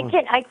 Yeah. Anyway,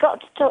 I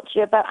got to talk to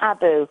you about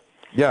Abu.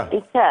 Yeah.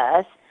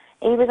 Because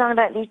he was on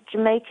about these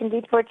Jamaican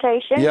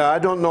deportations. Yeah, I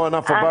don't know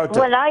enough about it.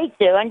 Well, I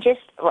do. I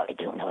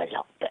don't know a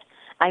lot, but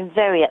I'm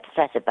very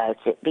upset about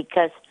it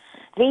because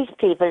these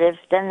people have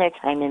done their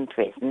time in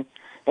prison.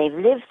 They've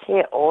lived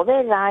here all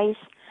their lives.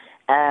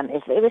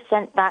 If they were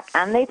sent back,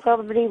 and they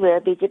probably will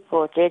be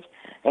deported,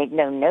 they'd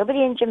know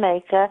nobody in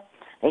Jamaica.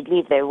 They'd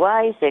leave their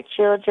wives, their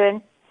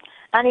children.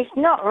 And it's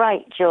not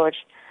right, George.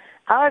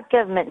 Our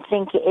government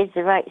think it is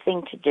the right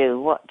thing to do.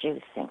 What do you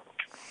think?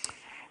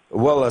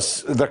 Well,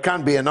 there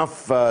can't be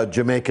enough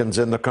Jamaicans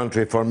in the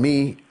country for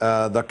me.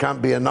 There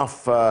can't be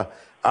enough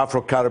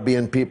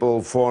Afro-Caribbean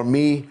people for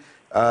me.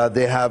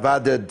 They have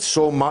added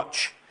so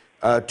much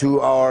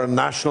to our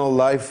national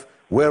life.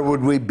 Where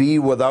would we be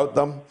without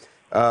them?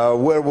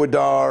 Where would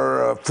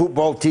our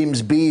football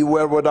teams be?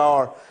 Where would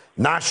our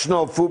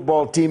national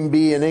football team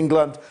be in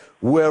England?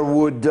 Where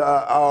would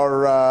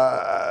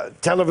our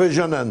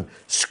television and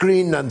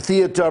screen and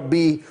theatre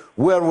be?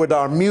 Where would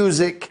our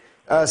music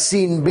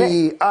scene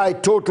be? I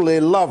totally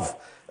love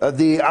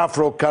the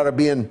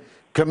Afro-Caribbean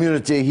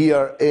community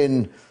here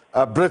in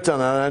Britain,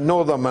 and I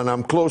know them and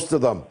I'm close to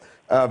them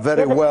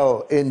very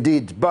well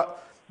indeed.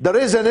 But there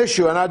is an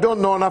issue, and I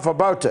don't know enough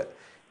about it.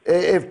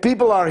 If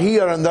people are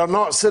here and they're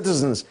not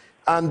citizens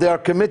and they're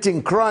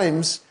committing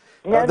crimes...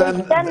 No,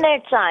 they've done their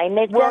time.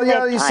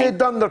 You say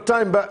done their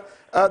time, but...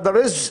 there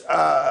is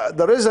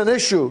an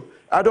issue.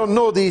 I don't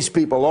know these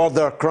people or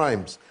their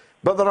crimes,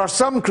 but there are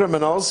some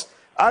criminals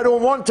I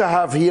don't want to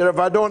have here if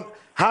I don't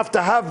have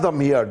to have them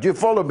here. Do you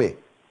follow me?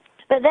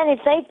 But then if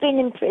they've been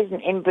in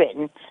prison in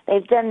Britain,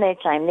 they've done their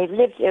time, they've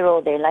lived here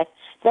all their life,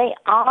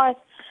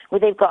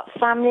 they've got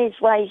families,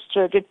 wives,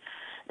 children.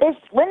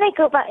 When they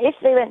go back, if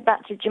they went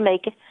back to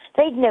Jamaica,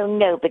 they'd know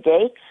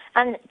nobody.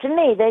 And to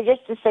me, they're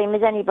just the same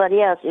as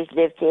anybody else who's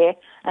lived here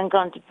and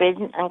gone to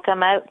prison and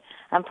come out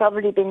and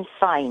probably been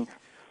fined.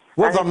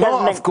 Well, they're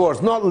not, of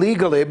course, not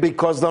legally,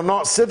 because they're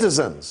not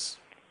citizens.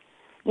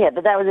 Yeah,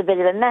 but that was a bit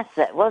of a mess,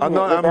 wasn't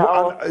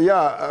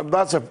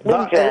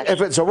it?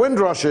 If it's a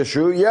Windrush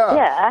issue,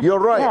 you're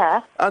right.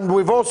 Yeah. And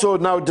we've also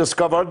now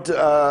discovered,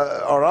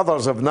 or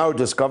others have now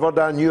discovered,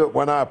 I knew it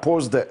when I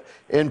opposed it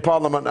in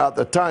Parliament at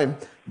the time,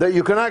 that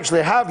you can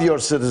actually have your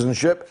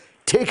citizenship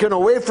taken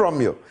away from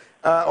you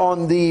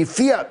on the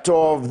fiat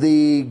of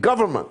the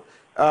government,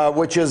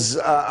 which is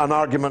an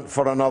argument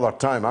for another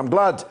time. I'm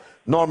glad,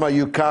 Norma,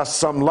 you cast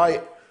some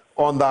light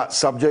on that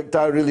subject.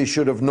 I really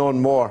should have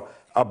known more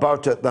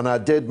about it than I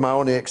did. My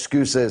only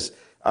excuse is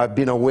I've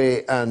been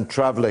away and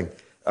travelling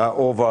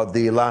over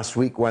the last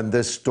week when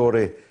this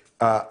story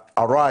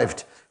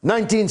arrived.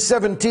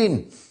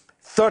 1917,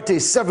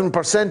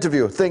 37% of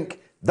you think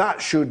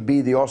that should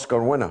be the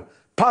Oscar winner.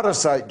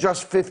 Parasite,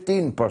 just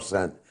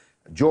 15%.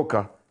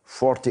 Joker,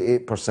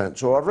 48%.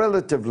 So a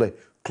relatively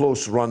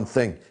close run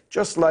thing.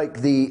 Just like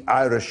the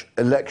Irish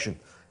election.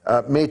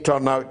 May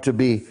turn out to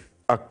be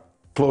a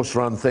close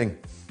run thing.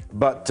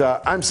 But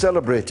I'm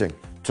celebrating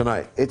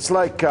tonight. It's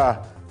like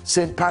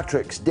St.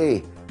 Patrick's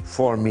Day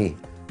for me.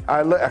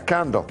 I lit a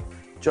candle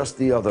just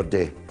the other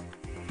day.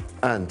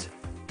 And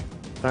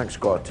thanks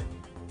God,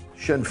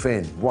 Sinn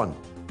Féin won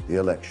the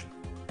election.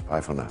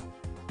 Bye for now.